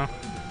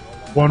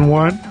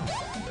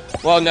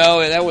 1-1. Well,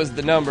 no, that was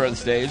the number of the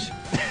stage.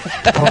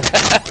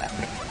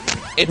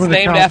 It's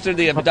named after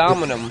the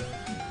abdominum.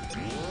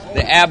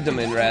 The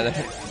abdomen, rather.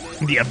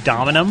 The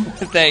abdominum?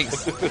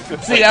 Thanks.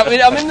 See,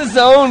 I'm in the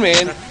zone,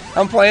 man.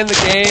 I'm playing the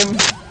game.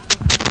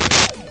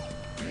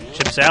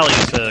 Chip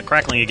Sally's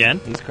crackling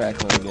again. He's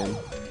crackling again.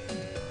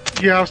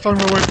 Yeah, I was talking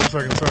to my wife for a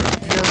second. Sorry.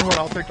 You know what?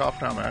 I'll take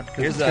off now, man.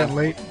 It's getting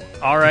late.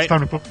 All right. It's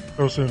time to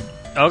go soon.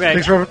 Okay.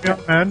 Thanks for having me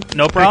on, man.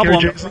 No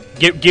problem.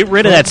 Get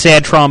rid of that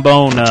sad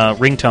trombone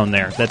ringtone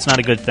there. That's not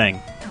a good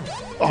thing.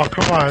 Oh,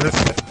 come on.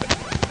 It's the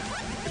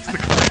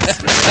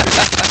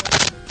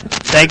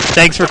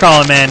Thanks for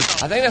calling, man.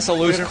 I think that's a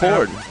loose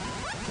cord.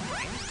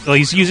 Well,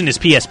 he's using his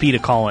PSP to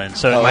call in,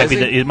 so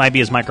it might be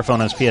his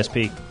microphone on his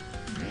PSP.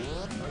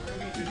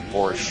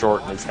 Or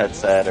short in his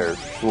headset, or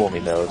who only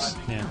knows.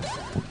 Yeah.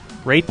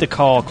 Rate the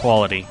call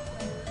quality.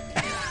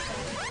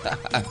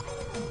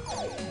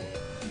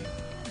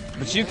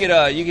 But you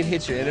could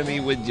hit your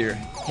enemy with your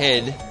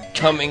head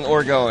coming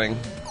or going.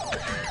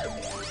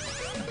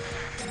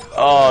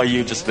 Oh,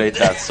 you just made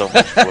that so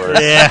much worse.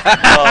 Yeah.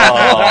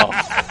 Oh.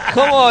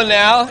 Come on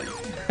now.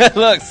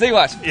 Look, see,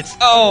 watch.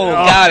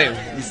 Got him.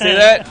 You see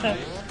that?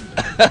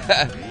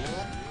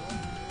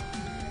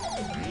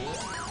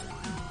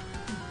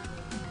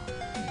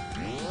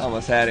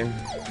 Almost had him.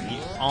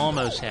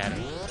 Almost had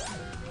him.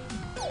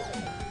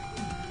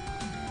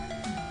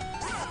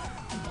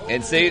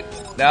 And see,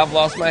 now I've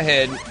lost my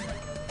head.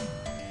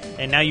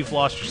 And now you've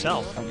lost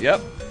yourself.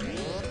 Yep.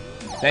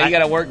 Now you got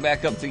to work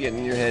back up to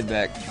getting your head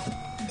back.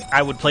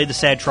 I would play the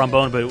sad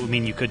trombone, but it would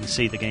mean you couldn't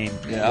see the game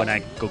when I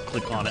go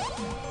click on it.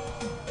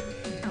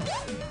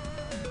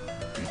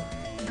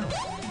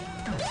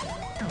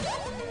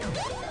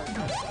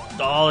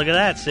 Oh, look at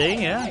that. See?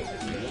 Yeah.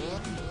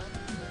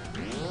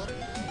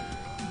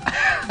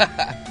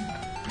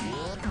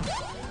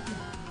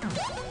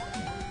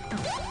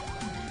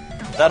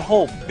 That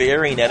whole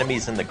burying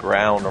enemies in the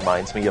ground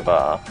reminds me of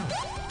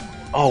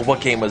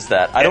what game was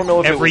that? I don't know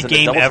if it was in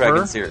the Double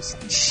Dragon series.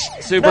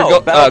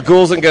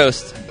 Ghouls and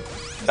Ghosts.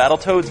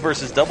 Battletoads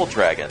versus Double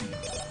Dragon.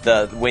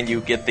 When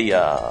you get the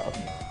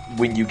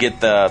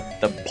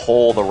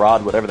pole, the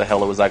rod, whatever the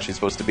hell it was actually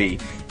supposed to be,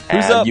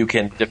 and you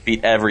can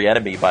defeat every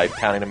enemy by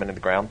pounding them into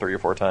the ground 3 or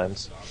 4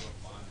 times.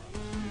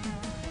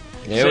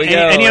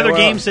 Any other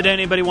games that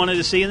anybody wanted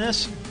to see in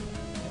this?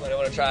 Anybody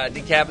want to try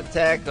Decap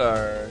Attack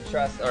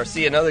or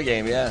see another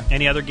game? Yeah.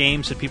 Any other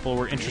games that people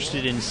were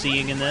interested in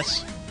seeing in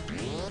this?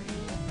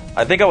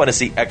 I think I want to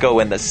see Echo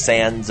and the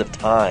Sands of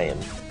Time.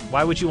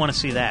 Why would you want to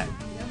see that?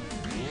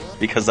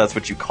 Because that's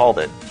what you called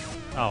it.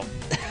 Oh.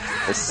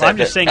 I'm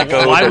just saying,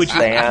 Echo, why would you...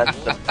 Sands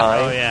of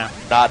Time. Oh, yeah.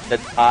 Not the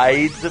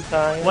Tides of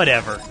Time.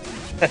 Whatever.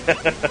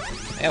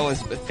 It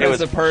was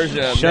Prince of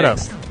Persia. Shut up.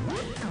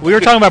 We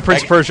were talking about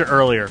Prince of Persia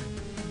earlier.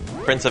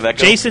 Prince of Echo.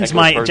 Jason's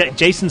my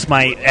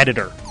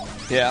editor.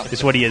 Yeah.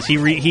 Is what he is.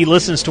 He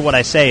listens to what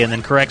I say and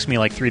then corrects me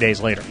like 3 days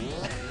later.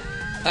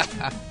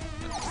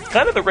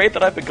 Kind of the rate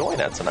that I've been going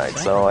at tonight,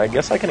 so I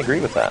guess I can agree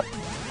with that.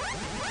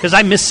 Because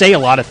I missay a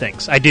lot of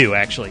things. I do,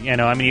 actually.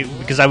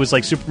 Because I was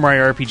like Super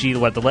Mario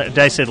RPG, did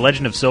I say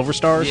Legend of Silver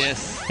Stars?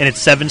 Yes. And it's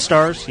 7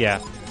 stars? Yeah.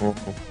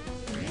 Mm-hmm.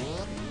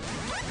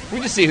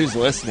 We just see who's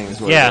listening is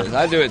what it is.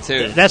 I do it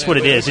too. That's what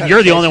it is, and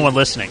you're the only one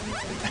listening.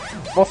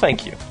 Well,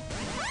 thank you.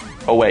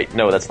 Oh, wait,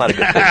 no, that's not a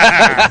good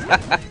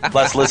thing.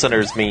 Less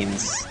listeners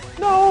means,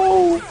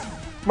 no,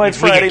 my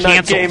Friday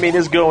night gaming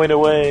is going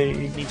away.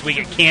 It means we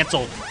get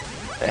canceled.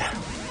 Yeah.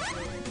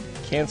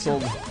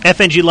 Canceled.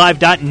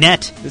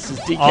 FNGLive.net. This is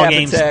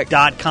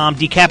DecapAttack.com.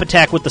 Decap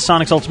Attack with the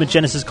Sonic's Ultimate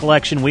Genesis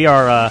Collection. We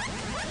are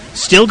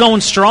still going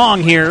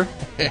strong here.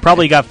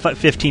 Probably got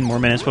 15 more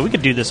minutes, but we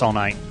could do this all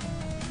night.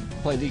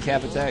 Play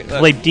Decap Attack.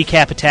 Play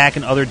Decap Attack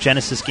and other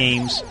Genesis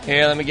games.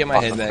 Here, let me get my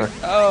head back.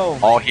 Oh.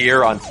 All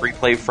here on Free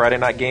Play Friday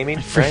Night Gaming?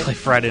 Free Play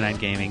Friday Night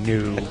Gaming.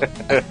 No.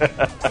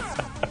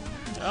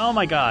 Oh,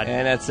 my God.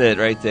 And that's it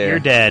right there. You're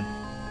dead.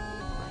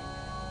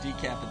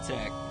 Decap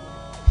Attack.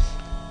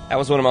 That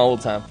was one of my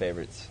old-time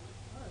favorites.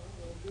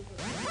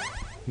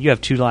 You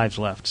have 2 lives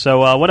left.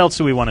 So what else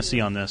do we want to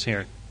see on this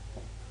here?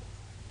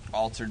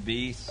 Altered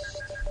Beast.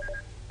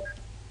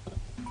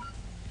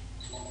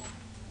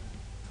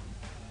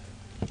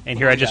 And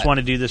here, I just want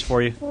to do this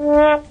for you.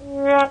 Great.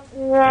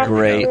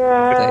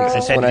 Thanks. I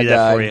just had to do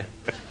that for you.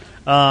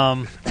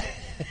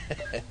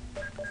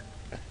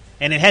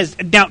 And it has...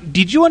 Now,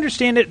 did you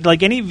understand it,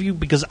 like any of you?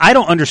 Because I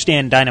don't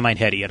understand Dynamite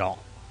Headdy at all.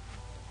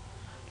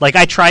 Like,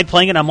 I tried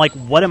playing it, and I'm like,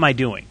 what am I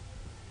doing?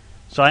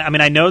 So,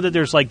 I know that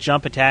there's, like,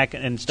 jump attack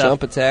and stuff.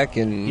 Jump attack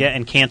and... Yeah,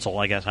 and cancel,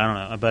 I guess. I don't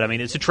know. But,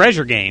 it's a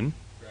treasure game.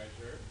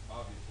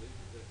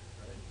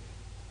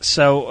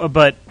 So,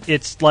 but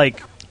it's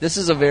like... This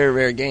is a very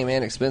rare game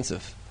and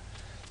expensive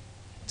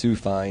to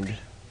find.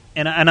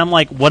 And I'm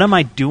like, what am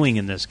I doing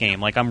in this game?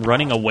 Like, I'm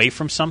running away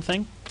from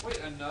something? Wait,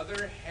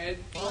 another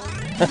headphone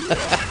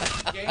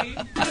game?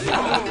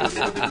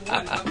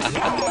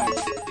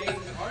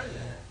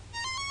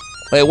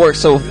 It works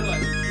so...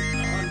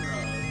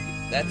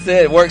 That's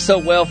it. It worked so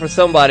well for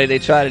somebody, they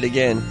tried it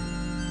again.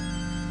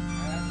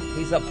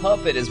 He's a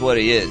puppet is what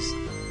he is.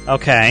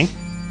 Okay.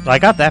 I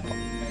got that part.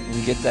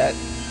 You get that?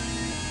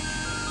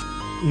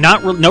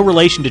 No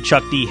relation to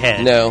Chuck D.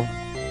 Head. No.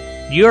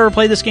 You ever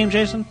play this game,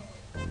 Jason?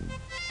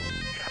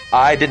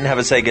 I didn't have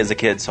a Sega as a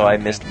kid, so I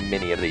missed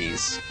many of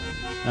these.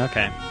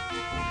 Okay.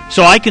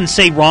 So I can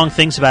say wrong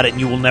things about it and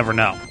you will never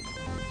know.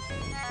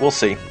 We'll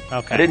see.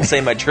 Okay. I didn't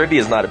say my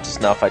trivia is not up to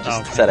snuff. I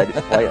just said I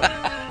didn't play it.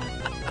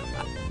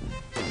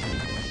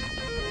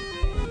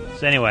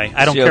 So anyway,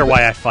 I don't care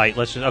why I fight.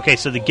 Let's just... Okay,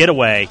 so the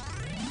getaway...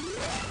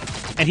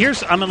 And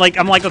here's... I'm like,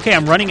 okay,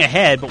 I'm running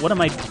ahead, but what am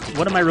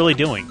I really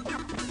doing?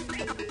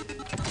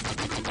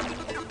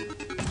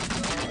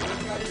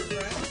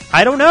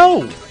 I don't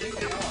know.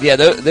 Yeah,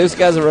 those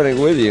guys are running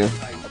with you.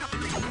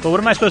 But what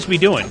am I supposed to be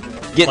doing?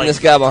 Getting this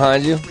guy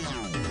behind you.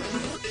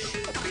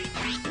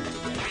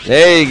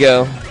 There you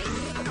go.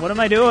 What am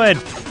I doing?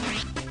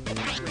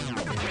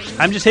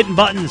 I'm just hitting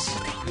buttons.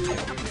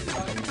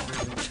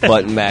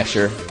 Button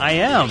masher. I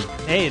am.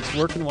 Hey, it's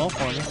working well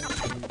for me.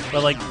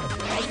 But like...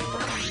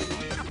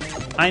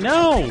 I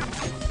know.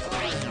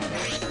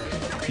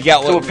 You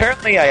got so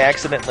apparently I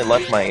accidentally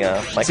left my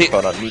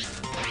microphone on mute.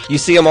 You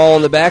see them all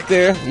in the back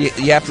there?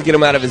 You have to get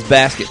them out of his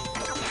basket.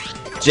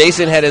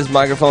 Jason had his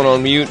microphone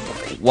on mute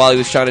while he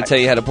was trying to tell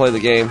you how to play the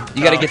game.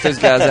 You got to get those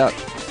guys out.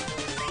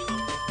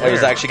 It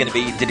was actually going to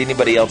be... Did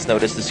anybody else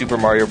notice the Super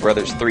Mario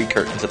Brothers 3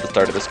 curtains at the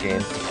start of this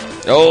game?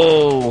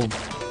 Oh.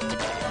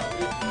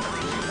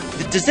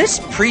 Does this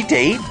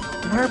predate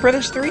Mario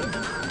Brothers 3?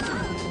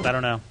 I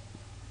don't know.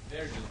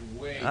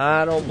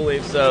 I don't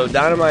believe so.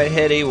 Dynamite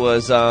Headdy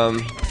was...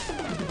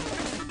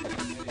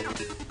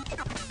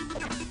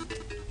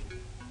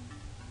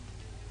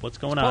 What's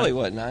going on? Probably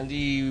what,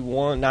 90,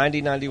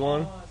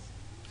 91?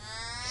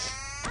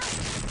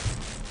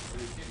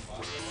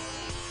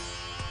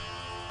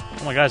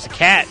 Oh my God, it's a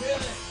cat.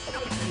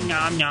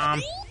 Nom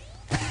nom.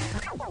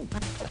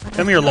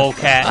 Come here, lol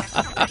cat.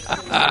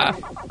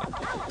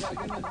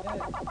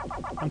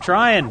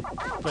 trying.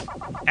 But,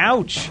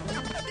 ouch.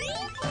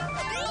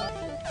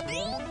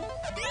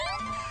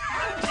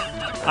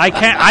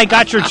 I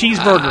got your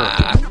cheeseburger.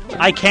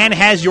 I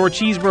has your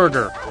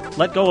cheeseburger.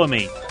 Let go of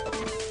me.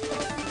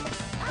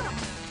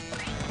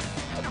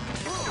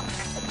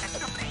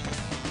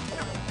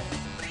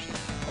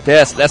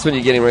 Yes, that's when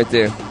you get him right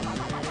there.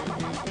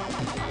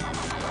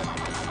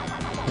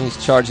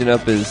 He's charging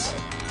up his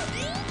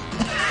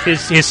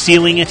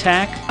ceiling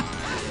attack.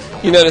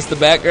 You notice the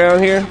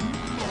background here?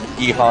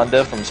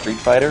 E-Honda from Street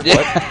Fighter?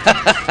 What?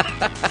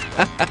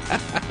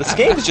 This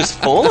game is just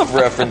full of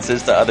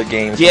references to other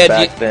games from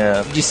back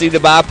then. Did you see the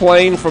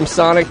biplane from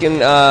Sonic and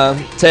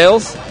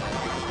Tails?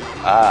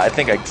 I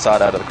think I saw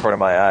it out of the corner of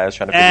my eye. I was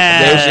trying to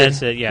figure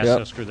that's it. Yeah,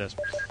 so screw this.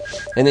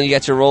 And then you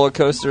got your roller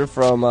coaster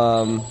from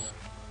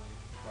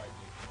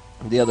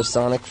the other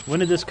Sonic. When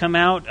did this come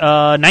out?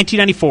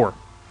 1994.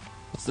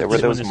 There were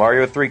those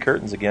Mario 3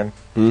 curtains again.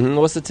 Mm-hmm.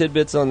 What's the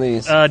tidbits on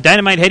these?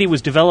 Dynamite Headdy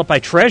was developed by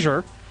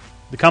Treasure,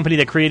 the company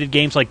that created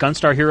games like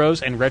Gunstar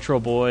Heroes and Retro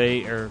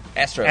Boy or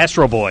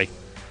Astro Boy.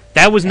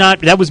 That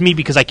was me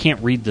because I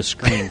can't read the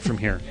screen from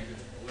here.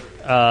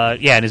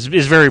 It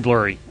is very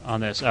blurry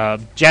on this.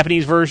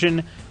 Japanese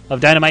version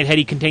of Dynamite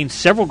Headdy contains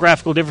several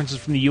graphical differences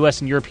from the U.S.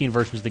 and European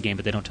versions of the game,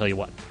 but they don't tell you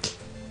what.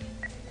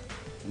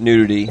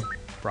 Nudity.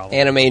 Probably.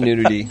 Anime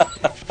nudity.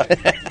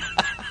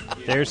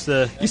 There's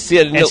the... You see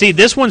it. And see,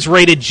 this one's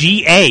rated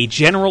GA,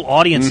 general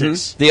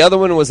audiences. Mm-hmm. The other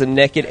one was a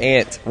naked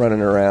ant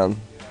running around.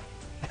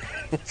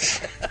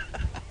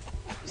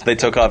 So they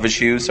took off his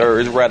shoes,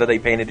 or rather they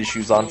painted his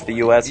shoes on for the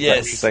U.S.?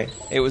 Yes.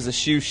 It was a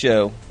shoe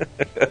show.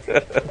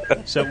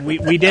 So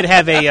we did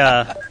have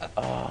a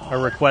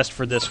request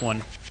for this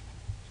one.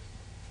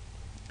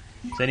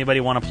 Does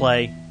anybody want to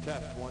play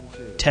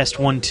Test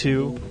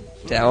 1-2?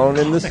 Down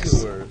in the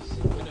sewers.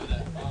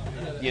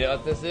 You know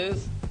what this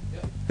is?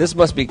 This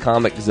must be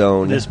Comic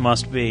Zone. This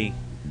must be.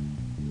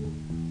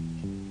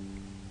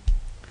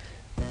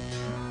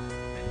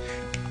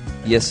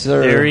 Yes,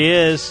 sir. There he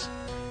is.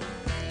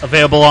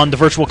 Available on the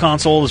Virtual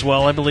Console as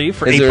well, I believe,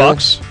 for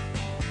 $8.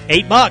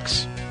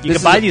 $8. You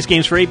can buy these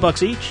games for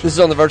 $8 each. This is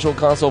on the Virtual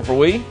Console for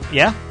Wii?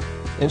 Yeah.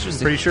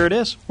 Interesting. Pretty sure it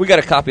is. We got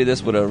a copy of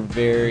this with a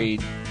very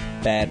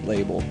bad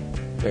label.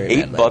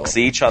 $8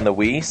 each on the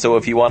Wii. So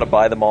if you want to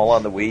buy them all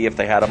on the Wii, if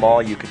they had them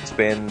all, you could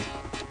spend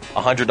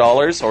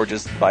 $100 or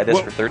just buy this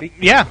for $30.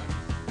 Yeah,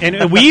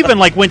 and we even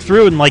went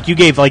through and you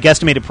gave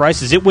estimated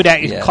prices. It would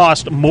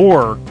cost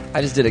more.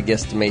 I just did a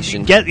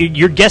guesstimation.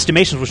 Your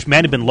guesstimations, which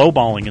might have been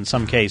lowballing in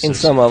some cases, in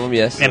some of them,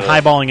 yes, and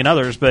highballing in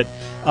others. But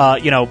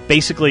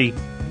basically,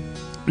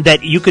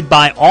 that you could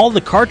buy all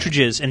the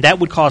cartridges, and that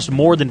would cost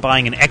more than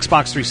buying an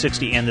Xbox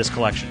 360 and this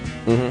collection.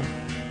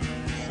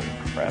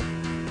 Mm-hmm. Crap.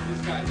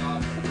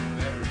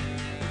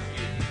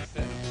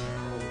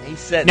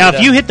 Now,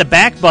 if you hit the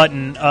back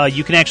button,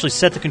 you can actually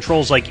set the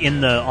controls on the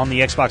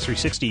Xbox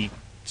 360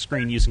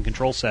 screen using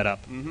control setup,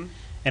 and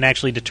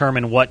actually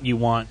determine what you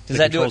want. Does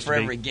that do it for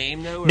every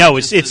game, though? No,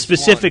 it's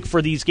specific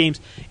for these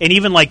games. And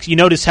even you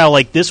notice how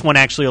this one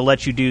actually will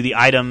let you do the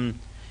item.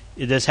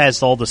 This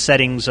has all the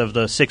settings of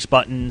the 6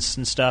 buttons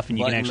and stuff, and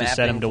you can actually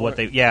set them to what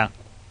they. Yeah.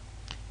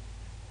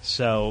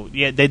 So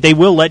they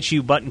will let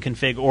you button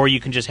config, or you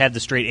can just have the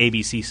straight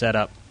ABC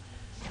setup.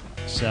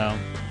 So.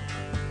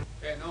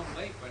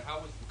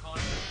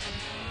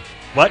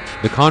 What?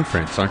 The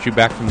conference. Aren't you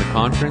back from the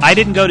conference? I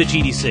didn't go to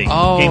GDC.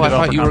 Oh, I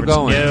thought you were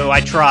going. No, I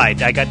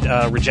tried. I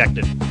got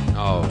rejected.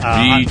 Oh,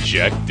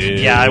 rejected.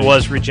 Yeah, I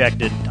was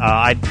rejected.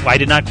 I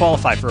did not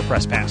qualify for a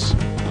press pass.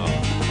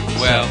 Oh.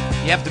 Well,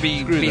 you have to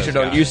be featured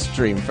on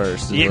Ustream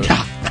first. Yeah.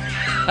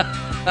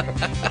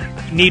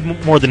 Need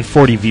more than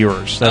 40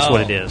 viewers. That's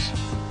what it is.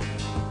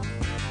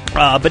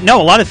 But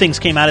no, a lot of things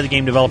came out of the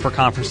Game Developer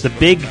Conference. The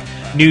big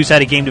news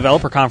out of Game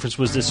Developer Conference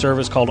was this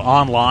service called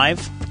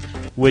OnLive,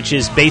 which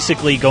is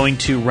basically going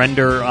to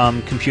render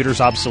computers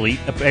obsolete,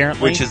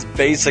 apparently. Which is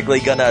basically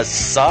going to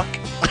suck?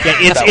 Yeah,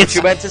 is that what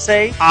you meant to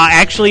say?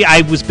 Actually,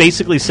 I was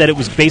basically said it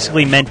was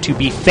basically meant to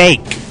be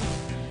fake,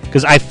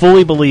 because I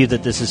fully believe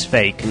that this is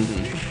fake.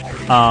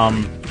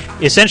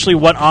 Mm-hmm. Essentially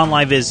what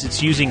OnLive is,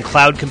 it's using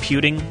cloud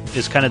computing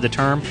is kind of the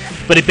term,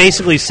 but it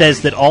basically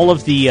says that all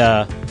of the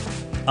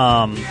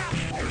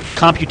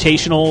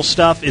computational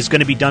stuff is going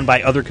to be done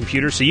by other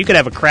computers. So you could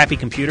have a crappy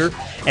computer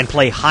and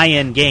play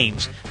high-end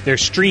games. They're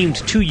streamed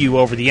to you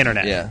over the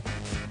internet.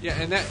 Yeah,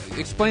 and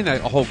explain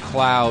that whole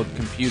cloud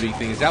computing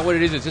thing. Is that what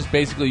it is? It's just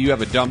basically you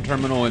have a dumb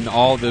terminal and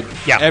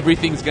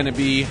everything's going to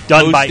be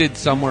done hosted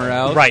somewhere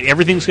else? Right,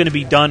 everything's going to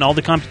be done, all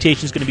the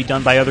computation is going to be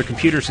done by other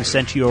computers and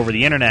sent to you over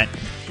the internet.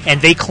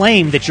 And they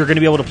claim that you're going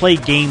to be able to play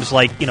games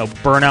like,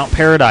 Burnout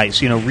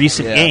Paradise,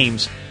 recent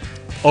games,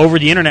 over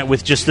the internet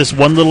with just this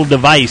one little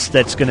device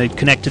that's going to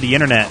connect to the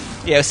internet.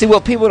 Yeah, see,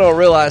 what people don't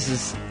realize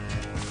is,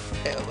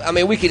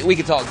 we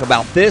could talk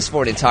about this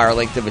for an entire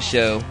length of a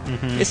show.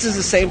 Mm-hmm. This is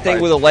the same thing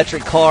with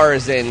electric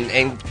cars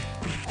and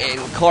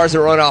cars that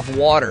run off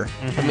water.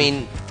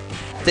 Mm-hmm.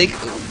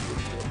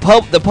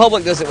 The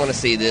public doesn't want to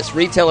see this.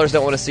 Retailers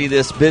don't want to see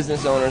this.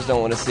 Business owners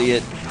don't want to see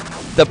it.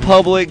 The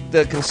public,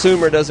 the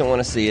consumer doesn't want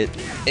to see it.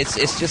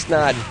 It's just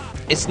not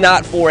it's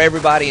not for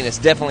everybody, and it's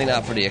definitely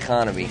not for the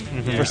economy.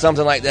 For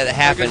something like that to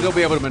happen, because they'll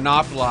be able to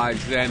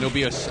monopolize. Then there'll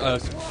be a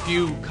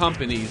few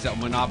companies that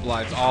will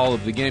monopolize all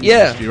of the gaming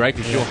industry, right?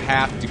 Because you'll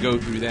have to go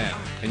through them,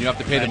 and you have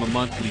to pay them a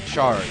monthly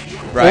charge,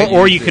 right?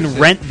 Or you can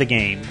rent the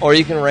game, or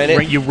you can rent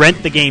it. You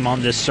rent the game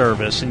on this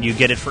service, and you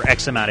get it for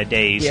X amount of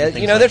days. Yeah,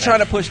 they're trying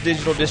to push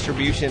digital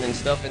distribution and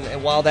stuff,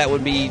 and while that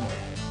would be,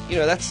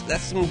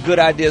 that's some good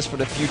ideas for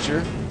the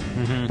future,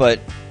 but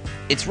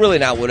it's really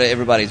not what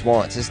everybody's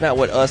wants. It's not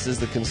what us as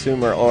the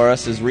consumer or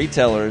us as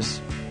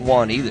retailers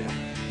want either.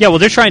 Yeah, well,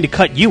 they're trying to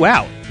cut you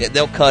out. Yeah,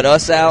 they'll cut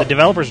us out. The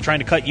developers are trying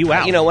to cut you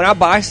out. When I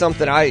buy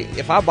something,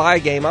 if I buy a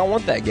game, I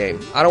want that game.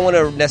 I don't want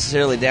to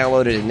necessarily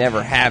download it and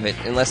never have it,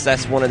 unless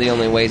that's one of the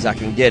only ways I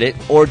can get it,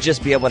 or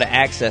just be able to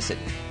access it.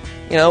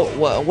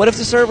 What if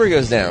the server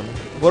goes down?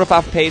 What if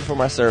I've paid for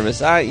my service?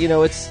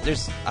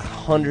 There's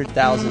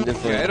 100,000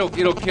 different. Yeah,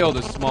 it'll kill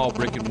the small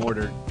brick and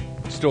mortar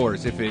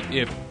stores if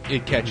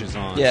it catches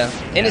on. Yeah,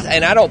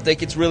 and I don't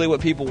think it's really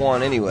what people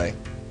want anyway.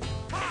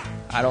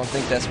 I don't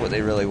think that's what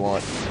they really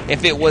want.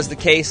 If it was the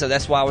case, so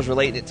that's why I was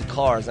relating it to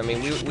cars. I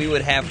mean, we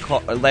would have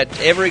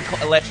every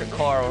electric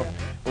car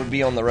would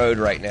be on the road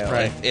right now.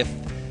 Right. If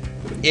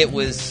it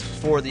was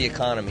for the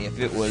economy,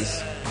 if it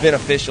was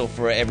beneficial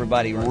for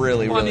everybody,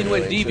 really. When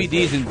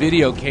DVDs and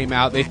video came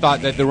out, they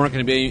thought that there weren't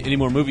going to be any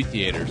more movie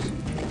theaters,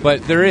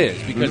 but there is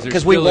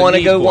because we want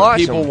to go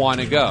watch. People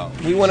want to go.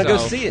 We want to go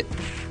see it.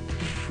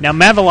 Now,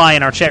 Mavalai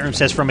in our chat room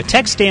says, from a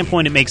tech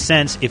standpoint, it makes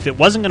sense. If it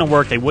wasn't going to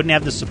work, they wouldn't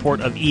have the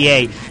support of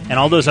EA and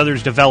all those other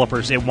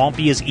developers. It won't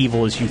be as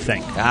evil as you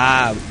think.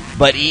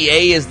 But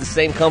EA is the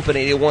same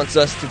company that wants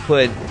us to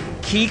put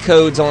key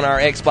codes on our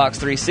Xbox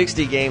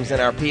 360 games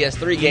and our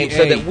PS3 games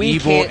so that we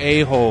evil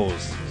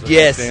a-holes.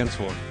 Yes. That stands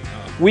for.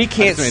 We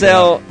can't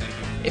sell.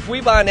 If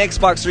we buy an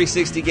Xbox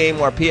 360 game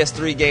or a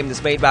PS3 game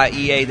that's made by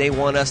EA, they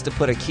want us to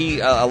put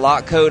a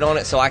lock code on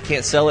it so I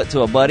can't sell it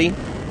to a buddy.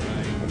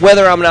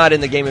 Whether I'm not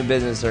in the gaming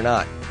business or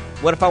not.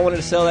 What if I wanted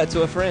to sell that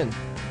to a friend?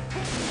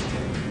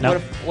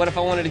 Nope. What if I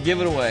wanted to give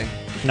it away?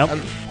 Nope.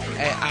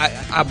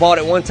 I bought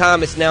it one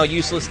time. It's now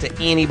useless to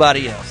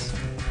anybody else.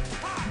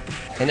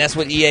 And that's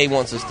what EA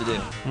wants us to do.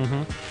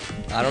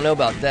 I don't know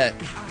about that.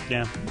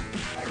 Yeah.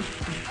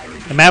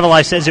 And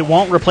Mavalai says it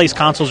won't replace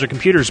consoles or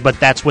computers, but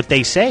that's what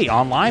they say.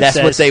 OnLive That's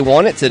what they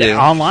want it to do.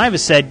 OnLive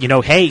has said,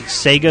 hey,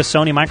 Sega,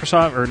 Sony,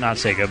 Microsoft, or not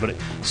Sega, but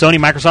Sony,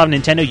 Microsoft,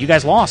 Nintendo, you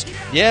guys lost.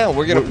 Yeah,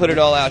 we're going to put it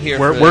all out here.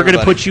 We're going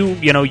to put you,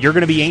 you're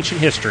going to be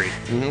ancient history.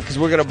 Because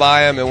we're going to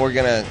buy them and we're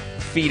going to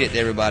feed it to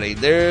everybody.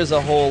 There's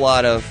a whole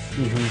lot of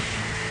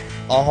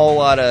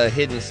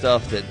hidden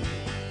stuff that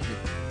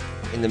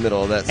in the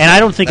middle of that. And I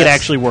don't think it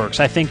actually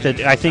works. I think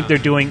they're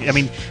doing.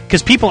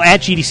 Because people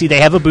at GDC, they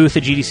have a booth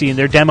at GDC and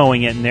they're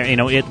demoing it, and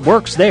it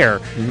works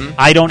there.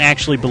 I don't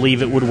actually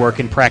believe it would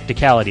work in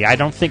practicality. I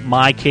don't think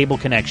my cable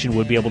connection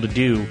would be able to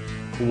do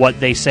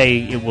what they say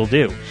it will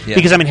do. Yeah.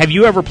 Because have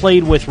you ever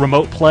played with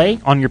Remote Play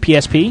on your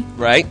PSP?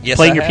 Right. Yes.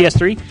 Playing your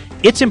PS3.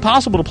 It's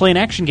impossible to play an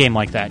action game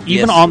like that,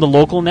 even on the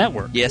local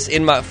network. Yes,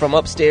 from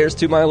upstairs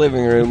to my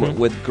living room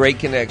with great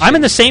connection. I'm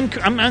in the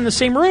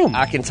same room.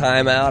 I can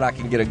time out. I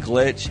can get a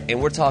glitch,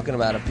 and we're talking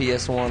about a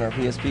PS1 or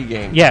PSP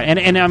game. Yeah,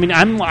 and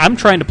I'm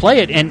trying to play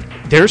it, and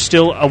there's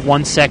still a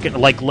 1 second,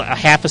 like a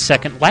half a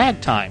second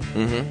lag time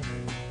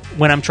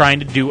when I'm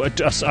trying to do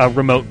a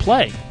remote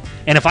play,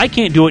 and if I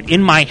can't do it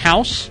in my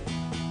house,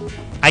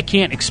 I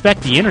can't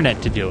expect the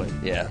internet to do it.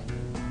 Yeah.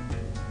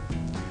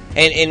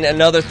 And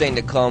another thing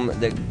that comes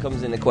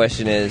into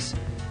question is,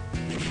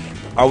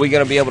 are we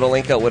going to be able to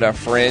link up with our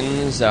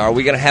friends? Are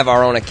we going to have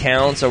our own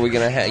accounts? Are we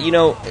going to have,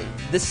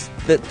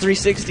 the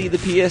 360, the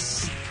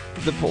PS,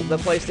 the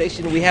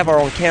PlayStation, we have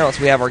our own accounts.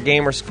 We have our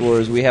gamer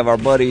scores. We have our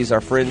buddies,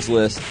 our friends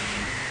list.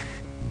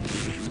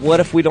 What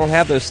if we don't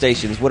have those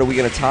stations? What are we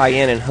going to tie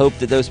in and hope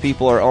that those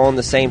people are on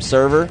the same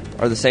server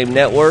or the same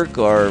network?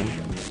 Or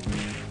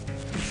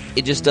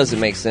it just doesn't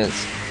make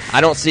sense.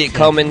 I don't see it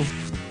coming.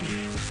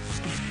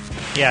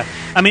 Yeah,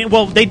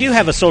 they do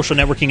have a social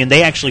networking, and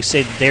they actually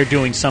say that they're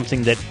doing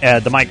something that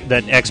that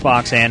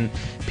Xbox and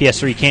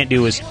PS3 can't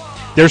do. Is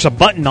there's a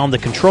button on the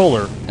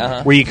controller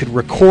where you could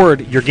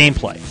record your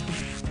gameplay,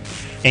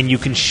 and you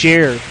can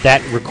share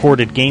that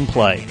recorded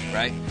gameplay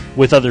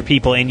with other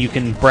people, and you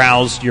can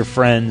browse your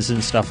friends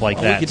and stuff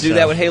like that. We could do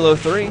that with Halo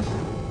 3.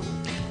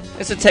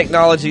 It's a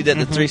technology that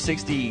the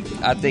 360,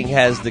 I think,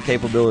 has the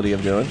capability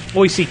of doing.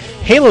 Well, you see,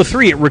 Halo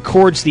 3, it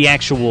records the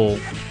actual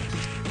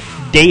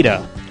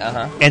data.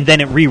 And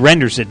then it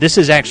re-renders it. This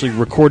is actually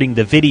recording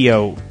the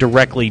video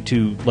directly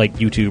to like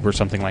YouTube or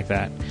something like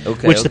that,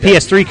 which the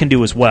PS3 can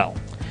do as well.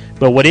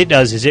 But what it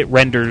does is it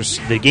renders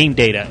the game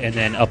data and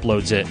then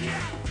uploads it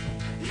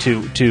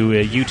to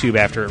YouTube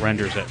after it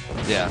renders it.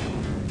 Yeah.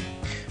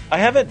 I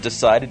haven't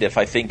decided if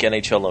I think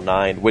NHL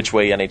 09, which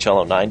way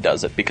NHL 09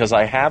 does it, because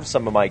I have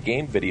some of my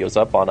game videos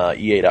up on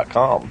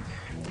EA.com.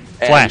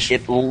 Flash.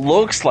 It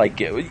looks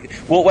like it.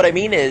 Well, what I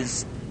mean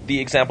is the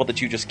example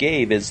that you just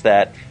gave is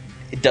that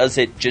does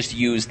it just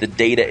use the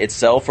data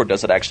itself, or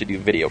does it actually do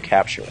video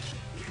capture?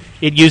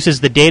 It uses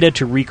the data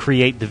to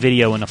recreate the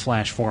video in a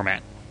Flash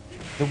format.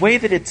 The way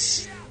that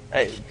it's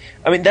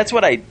I mean, that's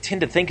what I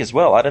tend to think as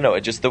well. I don't know.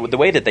 It just the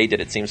way that they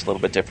did it seems a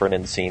little bit different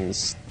and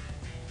seems.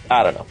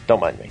 I don't know. Don't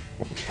mind me.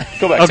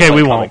 Go back. Okay,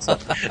 we won't.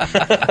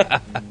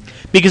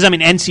 Because I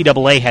mean,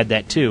 NCAA had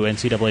that too.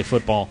 NCAA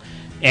football,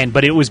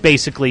 but it was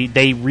basically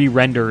they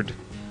re-rendered.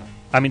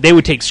 I mean, they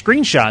would take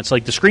screenshots.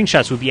 Like the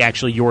screenshots would be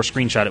actually your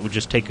screenshot. It would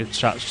just take a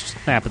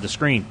snap of the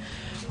screen.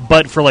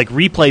 But for like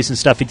replays and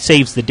stuff, it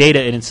saves the data.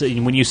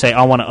 And when you say,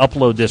 I want to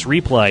upload this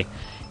replay,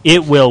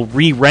 it will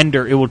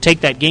re-render. It will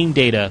take that game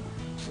data,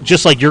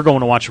 just like you're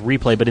going to watch a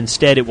replay, but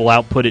instead it will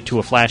output it to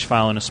a flash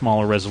file in a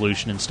smaller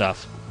resolution and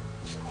stuff.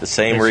 The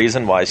same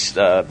reason why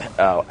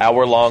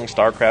hour-long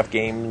StarCraft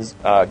games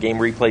game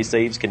replay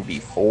saves can be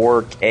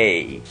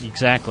 4K.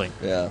 Exactly.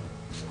 Yeah.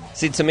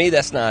 See, to me,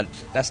 that's not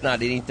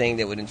anything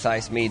that would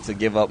entice me to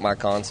give up my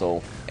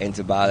console and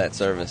to buy that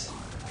service.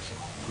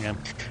 Yeah.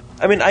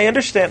 I mean, I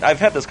understand. I've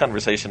had this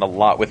conversation a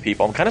lot with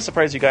people. I'm kind of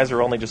surprised you guys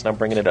are only just now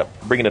bringing it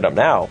up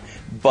now.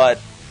 But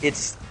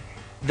it's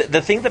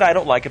the thing that I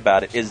don't like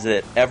about it is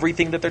that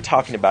everything that they're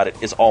talking about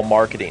it is all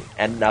marketing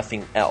and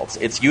nothing else.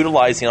 It's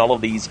utilizing all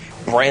of these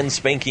brand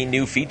spanking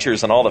new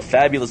features and all the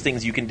fabulous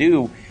things you can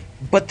do.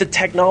 But the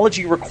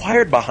technology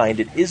required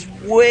behind it is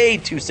way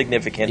too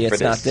significant for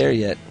this. It's not there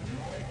yet.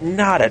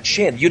 Not a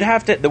chance. You'd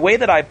have to, the way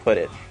that I put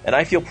it, and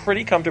I feel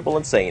pretty comfortable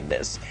in saying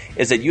this,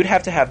 is that you'd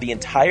have to have the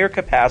entire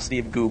capacity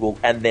of Google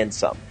and then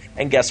some.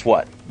 And guess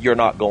what? You're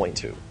not going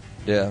to.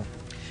 Yeah.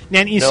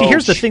 Now, you see,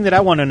 here's the thing that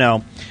I want to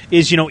know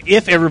is,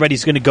 if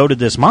everybody's going to go to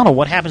this model,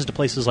 what happens to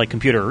places like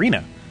Computer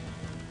Arena?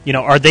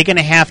 Are they going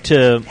to have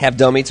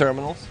dummy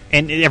terminals?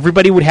 And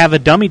everybody would have a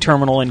dummy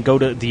terminal and go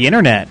to the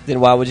internet. Then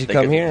why would you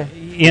come here?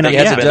 You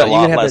spend a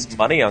lot less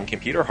money on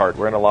computer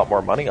hardware and a lot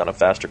more money on a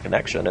faster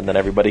connection, and then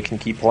everybody can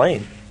keep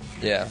playing.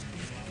 Yeah.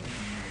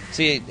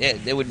 See,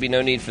 there would be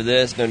no need for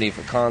this, no need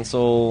for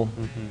console.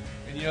 Mm-hmm.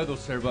 And they'll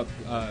serve up.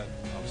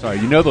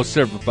 They'll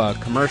serve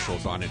up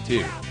commercials on it too.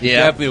 Yeah, you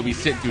definitely will be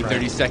sitting through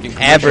 30-second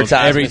commercials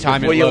every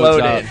time it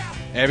loads up.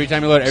 Every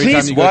time you load,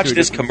 please watch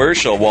this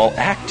commercial while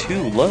Act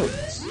 2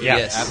 loads. Yeah,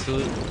 yes,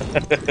 absolutely.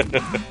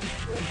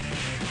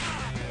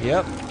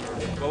 Yep.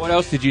 Well, what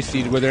else did you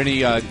see? Were there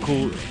any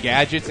cool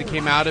gadgets that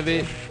came out of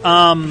it?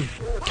 God,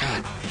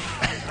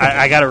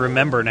 I got to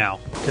remember now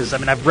because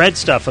I've read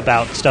stuff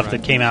about stuff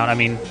that came out.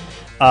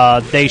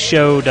 They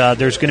showed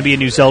there's going to be a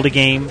new Zelda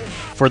game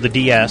for the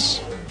DS,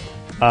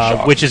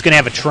 which is going to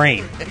have a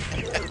train.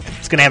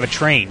 It's going to have a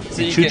train,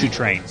 a choo-choo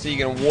train. So you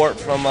can warp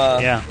from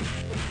area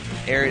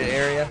to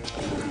area.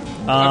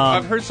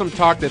 I've heard some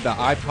talk that the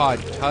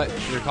iPod Touch.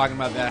 They're talking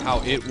about that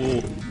how it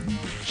will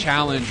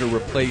challenge or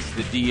replace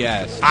the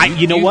DS. Do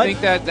you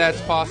think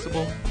that's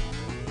possible?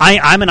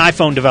 I'm an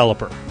iPhone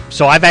developer,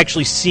 so I've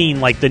actually seen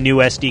the new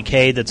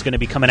SDK that's going to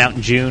be coming out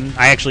in June.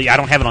 I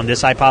don't have it on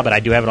this iPod, but I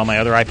do have it on my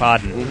other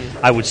iPod, and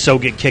I would so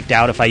get kicked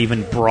out if I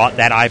even brought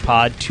that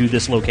iPod to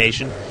this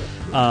location.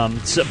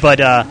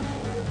 But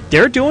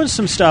they're doing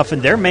some stuff,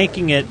 and they're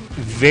making it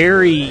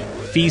very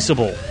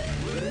feasible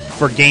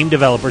for game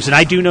developers. And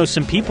I do know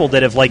some people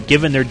that have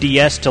given their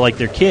DS to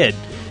their kid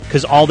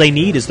because all they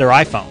need is their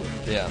iPhone.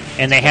 Yeah.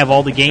 And they have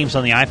all the games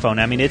on the iPhone.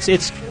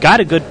 It's got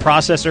a good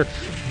processor.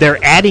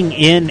 They're adding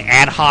in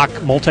ad hoc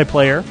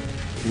multiplayer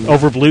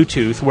over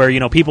Bluetooth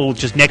where, people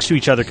just next to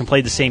each other can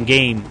play the same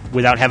game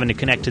without having to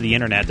connect to the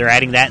internet. They're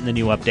adding that in the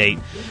new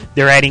update.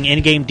 They're adding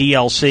in-game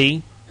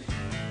DLC.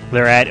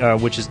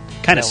 Which is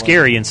kind of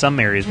scary in some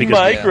areas because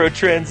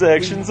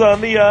microtransactions on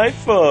the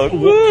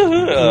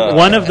iPhone.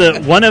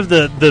 One of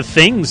the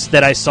things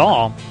that I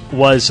saw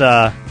was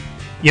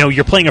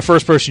you're playing a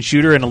first-person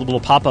shooter in a little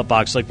pop-up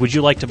box would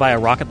you like to buy a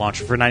rocket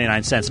launcher for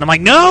 99 cents? And I'm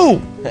like,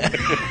 no,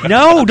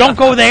 don't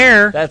go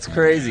there. That's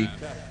crazy.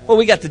 Well,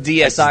 we got the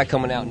DSi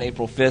coming out in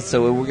April 5th,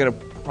 so we're gonna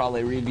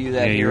probably review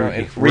that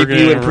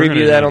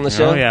preview that on the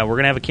show. Oh yeah, we're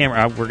gonna have a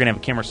camera. We're gonna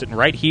have a camera sitting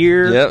right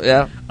here.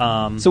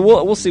 Yeah. So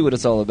we'll see what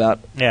it's all about.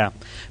 Yeah,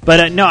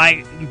 but no,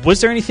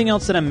 was there anything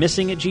else that I'm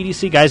missing at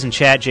GDC? Guys in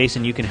chat,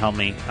 Jason, you can help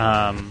me.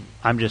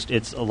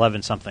 It's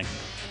 11 something.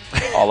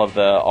 All of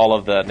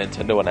the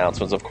Nintendo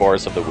announcements, of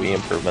course, of the Wii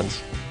improvements.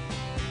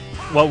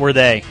 What were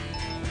they?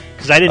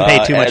 Because I didn't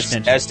pay too much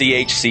attention.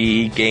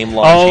 SDHC game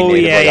launching. Oh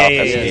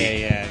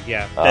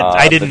yeah.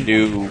 I didn't. The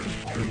new.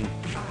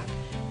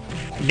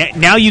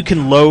 Now you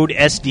can load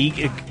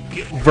SD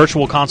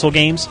virtual console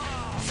games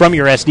from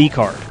your SD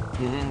card,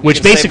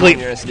 which basically,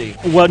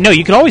 well, no,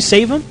 you could always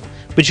save them,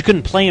 but you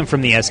couldn't play them from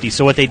the SD.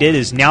 So what they did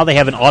is now they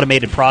have an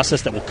automated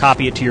process that will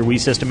copy it to your Wii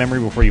system memory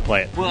before you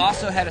play it. We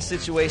also had a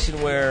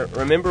situation where,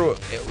 remember,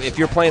 if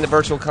you're playing the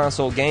virtual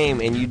console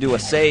game and you do a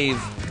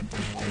save,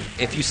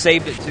 if you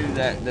saved it to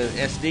the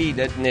SD,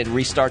 doesn't it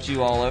restart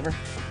you all over?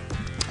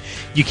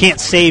 You can't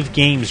save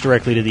games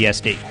directly to the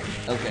SD.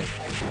 Okay.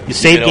 You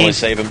can only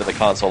save them to the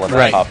console and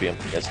then copy them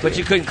to the SD. But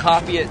you couldn't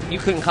copy it. You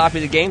couldn't copy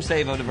the game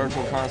save of the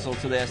virtual console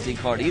to the SD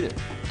card either.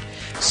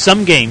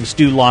 Some games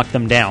do lock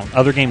them down.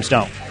 Other games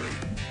don't.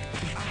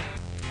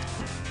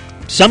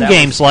 Some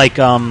games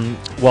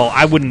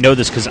I wouldn't know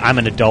this because I'm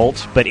an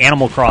adult, but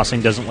Animal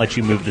Crossing doesn't let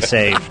you move the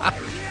save.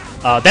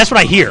 That's what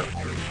I hear.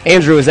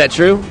 Andrew, is that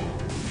true?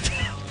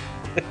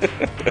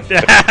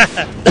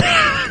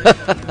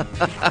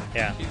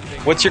 Yeah.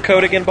 What's your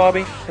code again,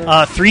 Bobby?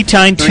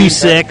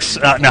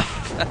 3x26. No.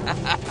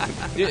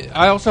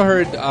 I also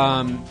heard,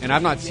 and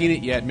I've not seen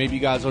it yet. Maybe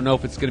you guys don't know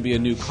if it's going to be a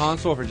new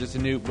console or just a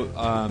new,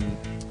 I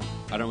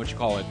don't know what you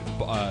call it,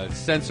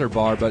 sensor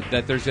bar, but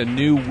that there's a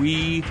new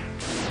Wii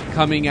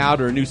coming out,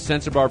 or a new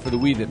sensor bar for the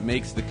Wii that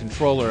makes the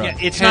controller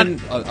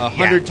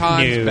 100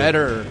 times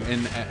better.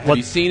 And have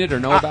you seen it or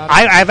know about it?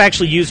 I've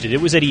actually used it. It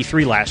was at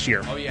E3 last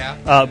year. Oh,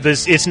 yeah?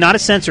 It's not a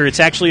sensor.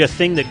 It's actually a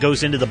thing that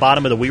goes into the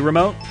bottom of the Wii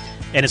remote,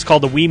 and it's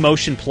called the Wii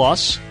Motion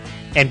Plus,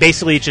 and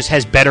basically it just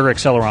has better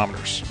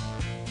accelerometers.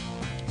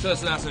 So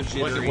it's not so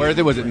jittery.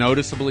 Was it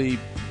noticeably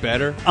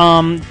better?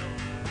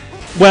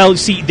 Well,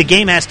 see, the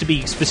game has to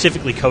be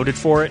specifically coded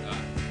for it.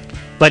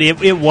 But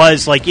it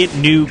was like it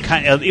knew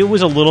kind of. It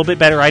was a little bit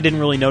better. I didn't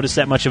really notice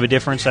that much of a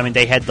difference. I mean,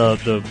 they had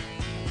the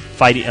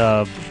fight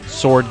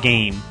sword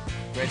game.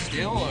 Red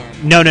Steel? Or?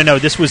 No.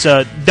 This was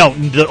no.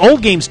 The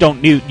old games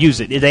don't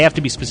use it. They have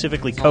to be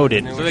specifically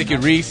coded. So they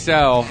could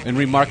resell and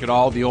remarket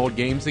all the old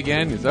games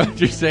again. Is that what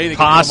you're saying?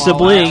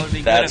 Possibly.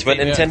 That's what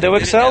Nintendo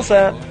excels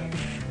at.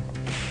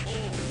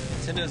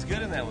 Nintendo's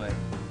good in that way.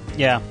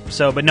 Yeah.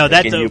 So, but no,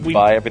 that's you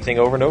buy everything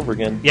over and over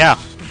again. Yeah.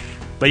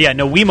 But yeah,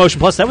 no, Wii Motion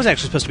Plus, that was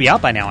actually supposed to be out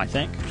by now, I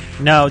think.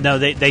 No,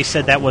 they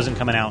said that wasn't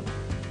coming out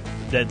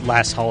that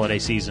last holiday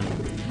season.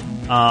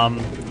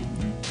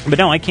 But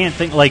no, I can't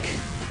think, like,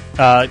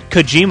 Hideo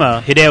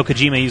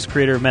Kojima, he's the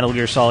creator of Metal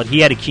Gear Solid, he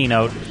had a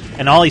keynote,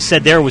 and all he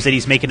said there was that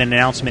he's making an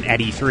announcement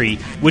at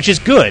E3, which is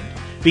good,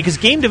 because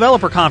Game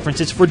Developer Conference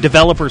is for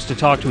developers to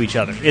talk to each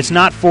other. It's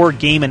not for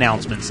game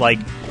announcements. Like,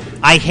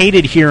 I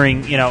hated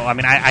hearing,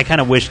 I kind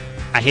of wish,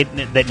 I hate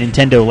that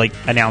Nintendo, like,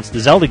 announced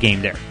the Zelda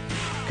game there.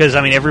 Because,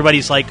 I mean,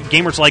 everybody's like,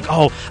 gamers are like,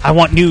 oh, I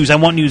want news,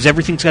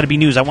 everything's got to be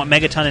news, I want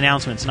Megaton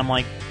announcements. And I'm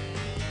like,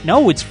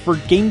 no, it's for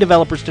game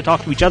developers to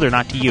talk to each other,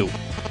 not to you.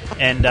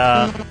 And,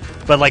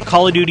 but like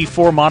Call of Duty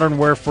 4 Modern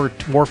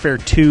Warfare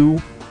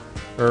 2,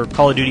 or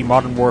Call of Duty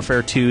Modern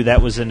Warfare 2,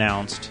 that was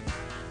announced.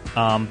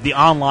 The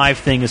OnLive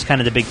thing is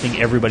kind of the big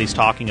thing everybody's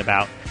talking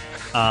about.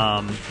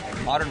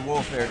 Modern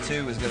Warfare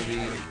 2 is going to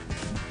be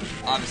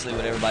obviously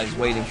what everybody's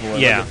waiting for.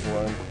 Yeah.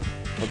 For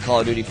Call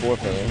of Duty 4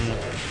 fans.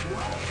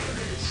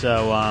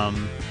 So,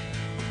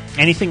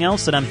 anything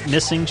else that I'm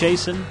missing,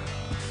 Jason?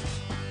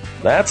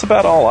 That's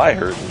about all I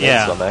heard.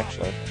 Yeah. Some,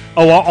 actually.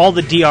 Oh, all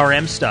the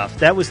DRM stuff.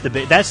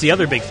 That's the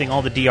other big thing.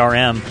 All the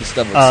DRM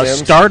stuff.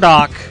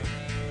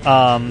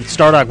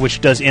 Stardock,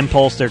 which does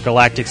Impulse, their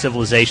Galactic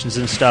Civilizations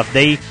and stuff.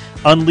 They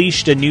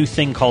unleashed a new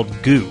thing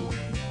called Goo,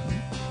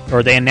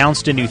 or they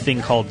announced a new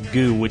thing called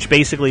Goo, which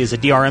basically is a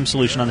DRM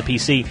solution on the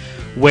PC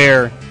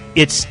where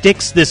it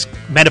sticks this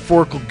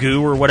metaphorical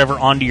goo or whatever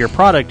onto your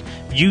product.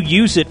 You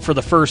use it for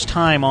the first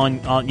time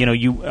on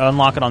you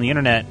unlock it on the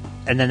internet,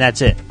 and then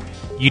that's it.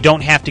 You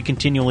don't have to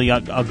continually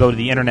go to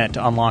the internet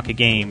to unlock a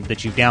game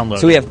that you've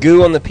downloaded. So we have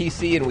Goo on the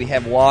PC and we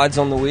have WADs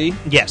on the Wii?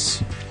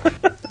 Yes.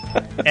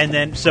 And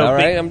then so all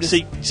right, so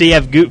you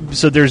have Goo.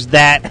 So there's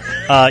that.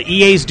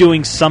 EA's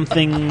doing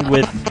something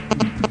with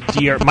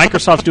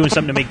Microsoft's doing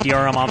something to make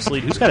DRM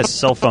obsolete. Who's got a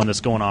cell phone that's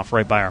going off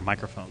right by our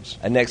microphones?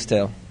 A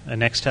Nextel. A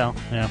Nextel,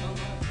 yeah.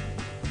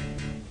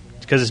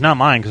 Because it's not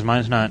mine. Because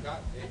mine's not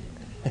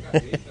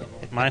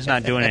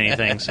doing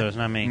anything, so it's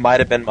not me. Might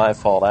have been my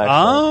fault, actually.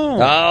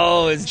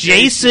 Oh, it's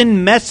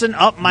Jason messing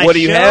up my show. What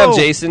do you have,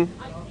 Jason?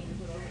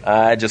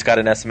 I just got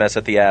an SMS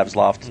at the Avs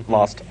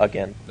lost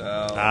again.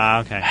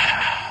 Okay.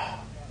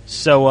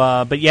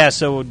 So, but yeah,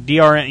 so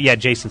DRM. Yeah,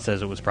 Jason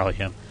says it was probably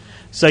him.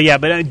 So yeah,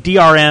 but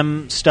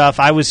DRM stuff.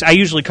 I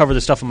usually cover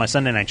the stuff on my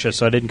Sunday night show,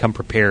 so I didn't come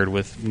prepared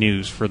with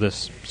news for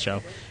this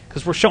show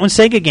because we're showing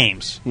Sega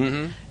games,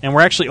 and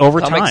we're actually over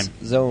Comics time.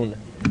 Zone.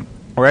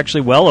 We're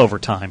actually well over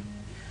time.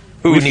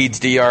 Who needs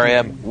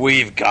DRM?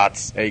 We've got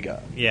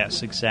Sega.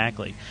 Yes,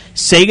 exactly.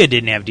 Sega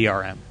didn't have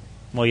DRM.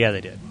 Well, yeah,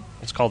 they did.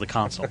 It's called the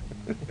console.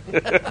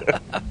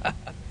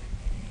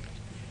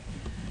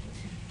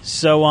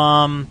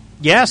 So,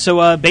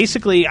 So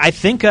basically, I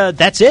think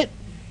that's it.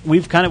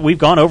 We've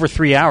gone over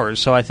 3 hours.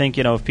 So I think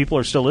if people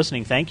are still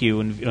listening, thank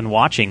you and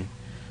watching.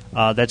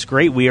 That's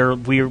great.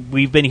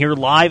 We've been here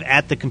live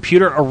at the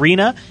Computer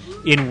Arena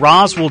in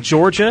Roswell,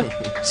 Georgia.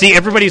 See,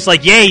 everybody's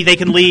like, yay, they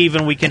can leave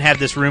and we can have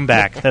this room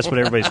back. That's what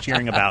everybody's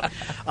cheering about.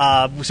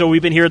 So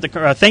we've been here at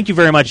the... thank you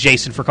very much,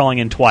 Jason, for calling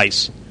in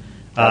twice.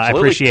 I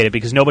appreciate it,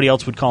 because nobody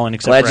else would call in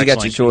except Glad for you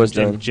got your chores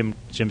done. Jim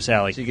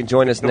Sally. So you can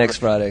join us next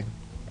Friday.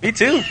 Me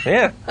too,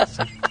 yeah.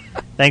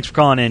 Thanks for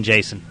calling in,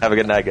 Jason. Have a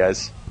good night,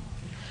 guys.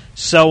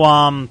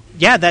 So,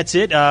 that's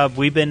it.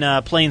 We've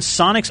been playing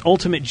Sonic's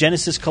Ultimate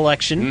Genesis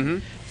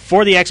Collection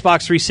for the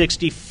Xbox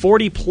 360.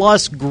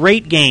 40-plus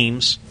great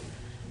games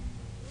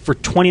for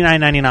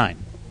 $29.99.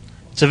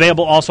 It's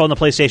available also on the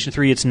PlayStation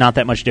 3. It's not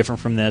that much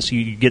different from this.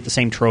 You get the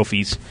same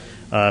trophies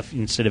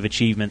instead of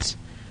achievements.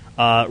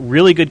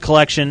 Really good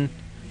collection.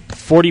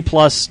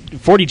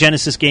 40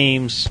 Genesis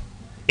games,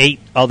 8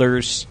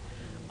 others,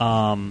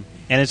 and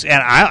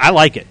I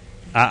like it.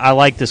 I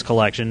like this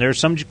collection. There's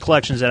some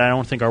collections that I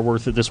don't think are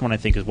worth it. This one I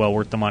think is well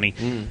worth the money.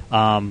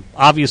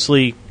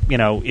 Obviously,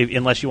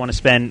 unless you want to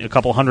spend a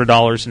couple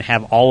 $100 and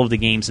have all of the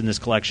games in this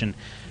collection.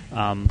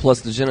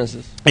 Plus the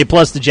Genesis.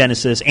 Plus the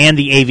Genesis and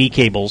the AV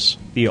cables,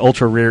 the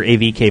ultra-rare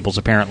AV cables,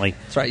 apparently.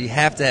 That's right. You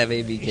have to have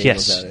AV cables.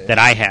 Yes, that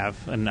I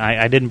have. And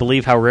I didn't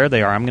believe how rare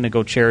they are. I'm going to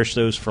go cherish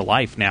those for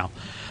life now.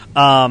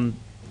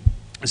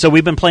 So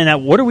we've been playing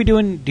that. What are we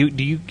doing?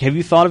 Have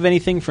you thought of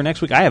anything for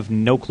next week? I have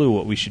no clue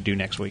what we should do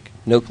next week.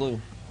 No clue.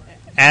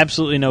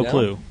 Absolutely no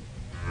clue.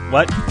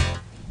 What?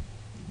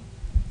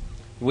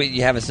 Wait,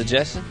 you have a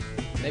suggestion?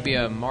 Maybe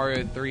a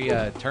Mario 3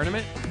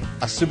 tournament?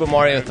 A Super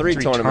Mario 3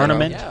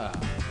 tournament? Yeah.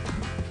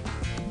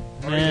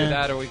 Or we do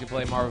that, or we could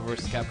play Marvel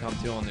vs. Capcom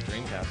 2 on the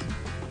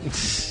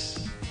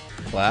Dreamcast.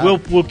 Wow.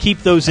 We'll keep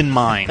those in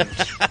mind.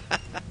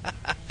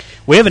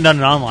 We haven't done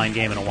an online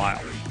game in a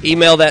while.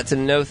 Email that to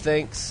no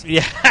thanks.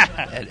 Yeah.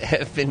 At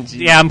FNG.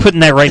 Yeah, I'm putting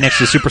that right next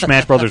to Super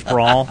Smash Brothers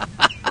Brawl.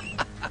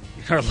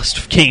 Our list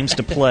of games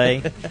to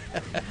play.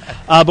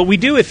 But we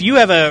do, if you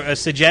have a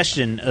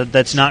suggestion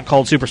that's not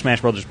called Super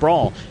Smash Brothers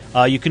Brawl,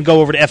 you can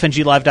go over to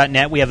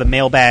fnglive.net. We have a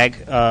mailbag,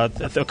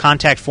 a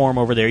contact form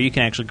over there. You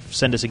can actually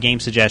send us a game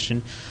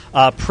suggestion.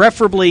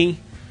 Preferably,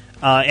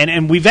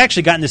 and we've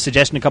actually gotten this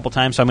suggestion a couple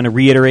times, so I'm going to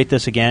reiterate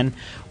this again.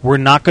 We're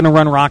not going to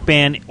run Rock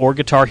Band or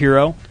Guitar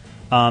Hero.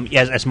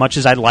 As much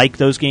as I like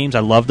those games,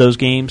 I love those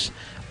games.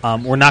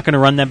 We're not going to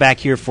run them back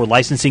here for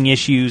licensing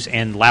issues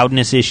and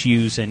loudness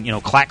issues and,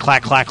 clack,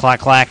 clack, clack, clack,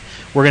 clack.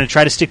 We're going to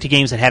try to stick to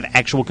games that have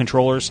actual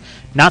controllers.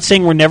 Not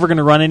saying we're never going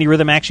to run any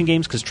rhythm action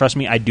games, because trust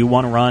me, I do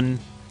want to run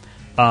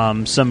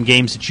some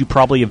games that you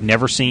probably have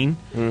never seen.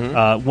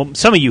 Mm-hmm. Well,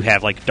 some of you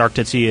have, like Dark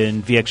Tetsuya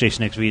and VX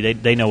Jason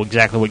XV. They know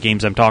exactly what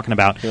games I'm talking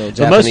about. But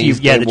most of you,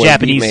 the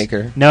Japanese.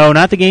 Beatmaker. No,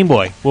 not the Game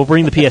Boy. We'll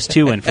bring the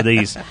PS2 in for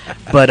these.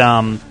 But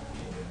I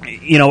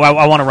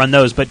want to run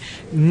those, but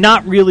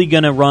not really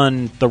going to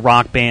run the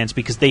Rock Bands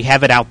because they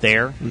have it out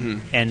there,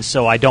 and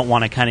so I don't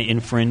want to kind of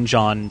infringe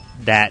on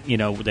that.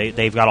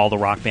 They've got all the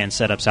Rock Band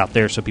setups out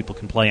there so people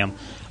can play them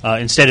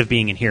instead of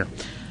being in here.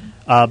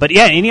 But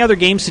yeah, any other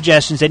game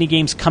suggestions? Any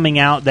games coming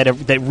out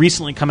that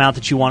recently come out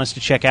that you want us to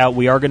check out?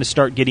 We are going to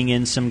start getting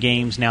in some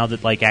games now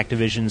that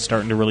Activision's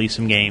starting to release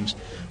some games.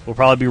 We'll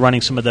probably be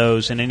running some of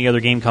those, and any other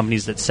game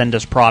companies that send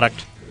us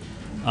product,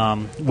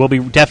 we'll be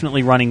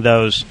definitely running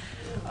those.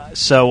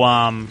 So,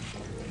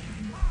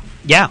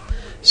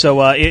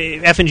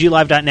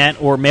 fnglive.net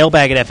or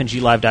mailbag at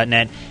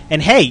fnglive.net.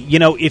 And hey,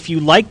 if you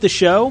like the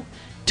show,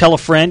 tell a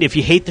friend. If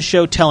you hate the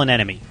show, tell an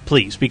enemy,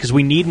 please, because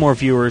we need more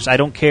viewers. I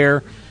don't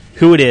care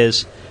who it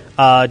is.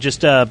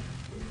 Just tell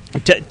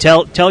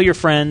your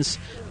friends.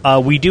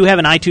 We do have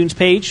an iTunes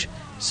page,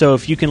 so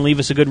if you can leave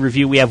us a good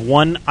review. We have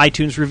one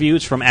iTunes review.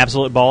 It's from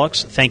Absolute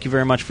Bollocks. Thank you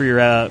very much for your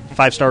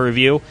 5-star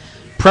review.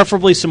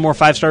 Preferably some more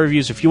 5-star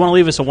reviews. If you want to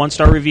leave us a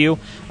 1-star review,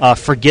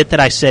 forget that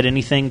I said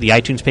anything. The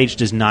iTunes page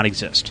does not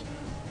exist.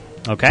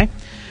 Okay?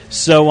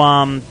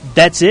 So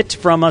that's it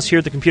from us here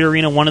at the Computer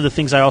Arena. One of the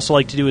things I also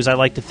like to do is I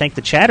like to thank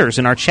the chatters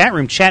in our chat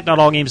room.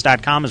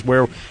 Chat.allgames.com is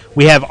where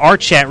we have our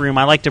chat room.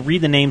 I like to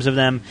read the names of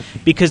them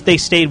because they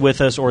stayed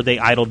with us or they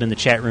idled in the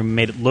chat room and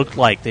made it look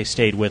like they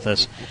stayed with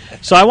us.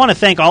 So I want to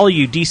thank all of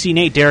you, DC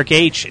Nate, Derek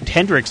H.,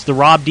 Hendricks, the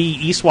Rob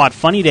D., Eswat,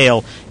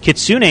 Funnydale,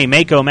 Kitsune,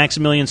 Mako,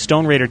 Maximilian,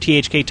 Stone Raider,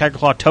 THK,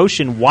 Tigerclaw,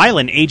 Toshin,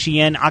 Wyland,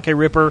 AGN, Ake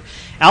Ripper,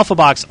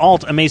 Alphabox,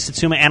 Alt, Amaze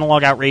Satsuma,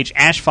 Analog Outrage,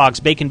 Ash Fox,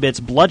 Bacon Bits,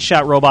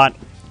 Bloodshot Robot,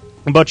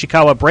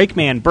 Bochikawa,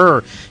 Breakman,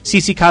 Burr,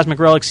 CC Cosmic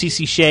Relic,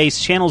 CC Shea,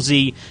 Channel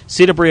Z,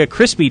 Sidabria,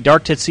 Crispy,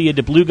 Dark Tetsuya,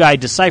 De Blue Guy,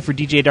 Decipher,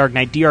 DJ Dark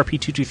Knight,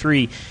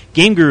 DRP223,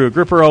 Game Guru,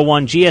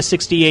 Gripper01,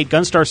 GS68,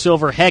 Gunstar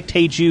Silver, Hecht,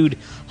 Hey Jude,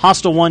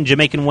 Hostile 1,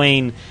 Jamaican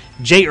Wayne,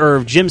 J.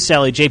 Irv, Jim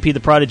Sally, JP the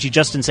Prodigy,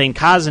 Justin Sane,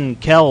 Kazan,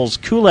 Kells,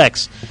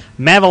 Kulex,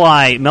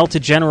 Mavalai,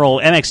 Melted General,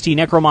 MXT,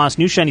 Necromoss,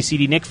 New Shiny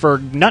CD, Nick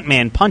Ferg,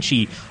 Nutman,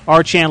 Punchy,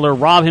 R. Chandler,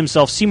 Rob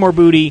himself, Seymour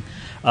Booty,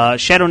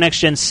 Shadow Next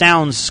Gen,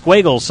 Sounds,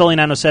 Squaggle, Sully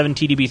 907,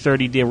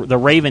 TDB30, The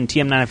Raven,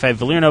 TM95,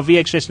 Valerno,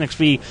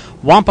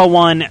 VX6XV, Wampa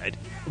 1,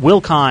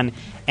 Wilcon,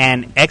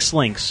 and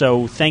X-Link.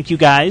 So thank you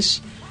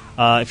guys.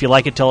 If you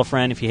like it, tell a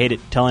friend. If you hate it,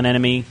 tell an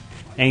enemy.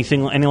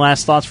 Any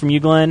last thoughts from you,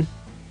 Glenn?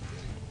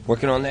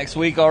 Working on next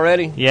week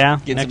already. Yeah,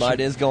 getting some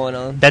ideas going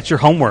on. That's your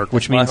homework,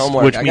 which means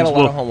homework. I got a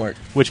lot of homework.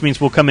 Which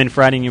means we'll come in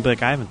Friday and you'll be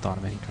like, I haven't thought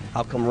of anything.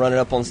 I'll come running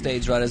up on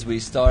stage right as we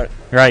start.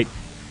 Right.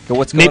 Go,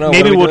 what's going on?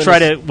 Maybe we'll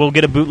get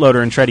a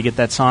bootloader and try to get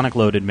that Sonic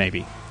loaded.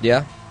 Maybe.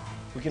 Yeah,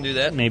 we can do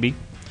that. Maybe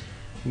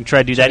we can try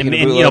to do that.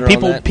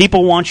 And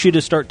people want you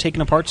to start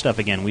taking apart stuff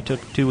again. We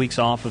took 2 weeks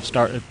off of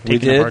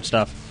taking apart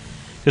stuff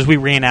because we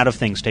ran out of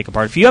things to take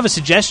apart. If you have a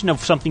suggestion of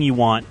something you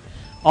want,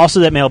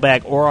 also that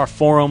mailbag or our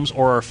forums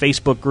or our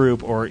Facebook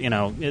group or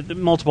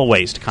multiple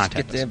ways to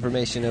contact us. Get the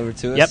information over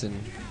to us, and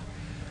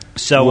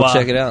so we'll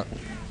check it out.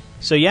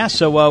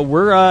 So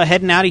we're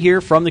heading out of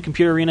here from the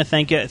Computer Arena.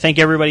 Thank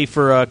everybody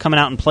for coming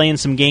out and playing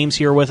some games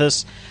here with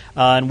us.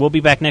 And we'll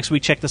be back next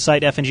week. Check the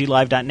site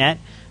fnglive.net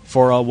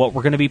for what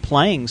we're going to be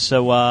playing.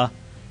 So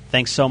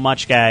thanks so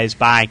much, guys.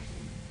 Bye.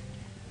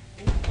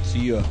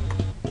 See ya.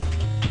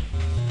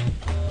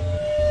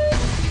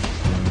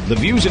 The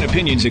views and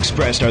opinions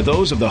expressed are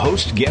those of the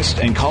host, guests,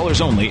 and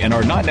callers only and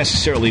are not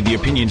necessarily the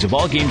opinions of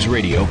All Games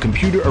Radio,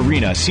 Computer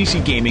Arena,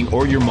 CC Gaming,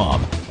 or your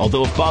mom.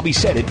 Although if Bobby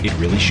said it, it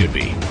really should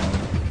be.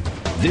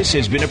 This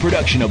has been a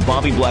production of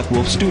Bobby Black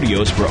Wolf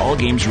Studios for All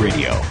Games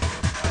Radio.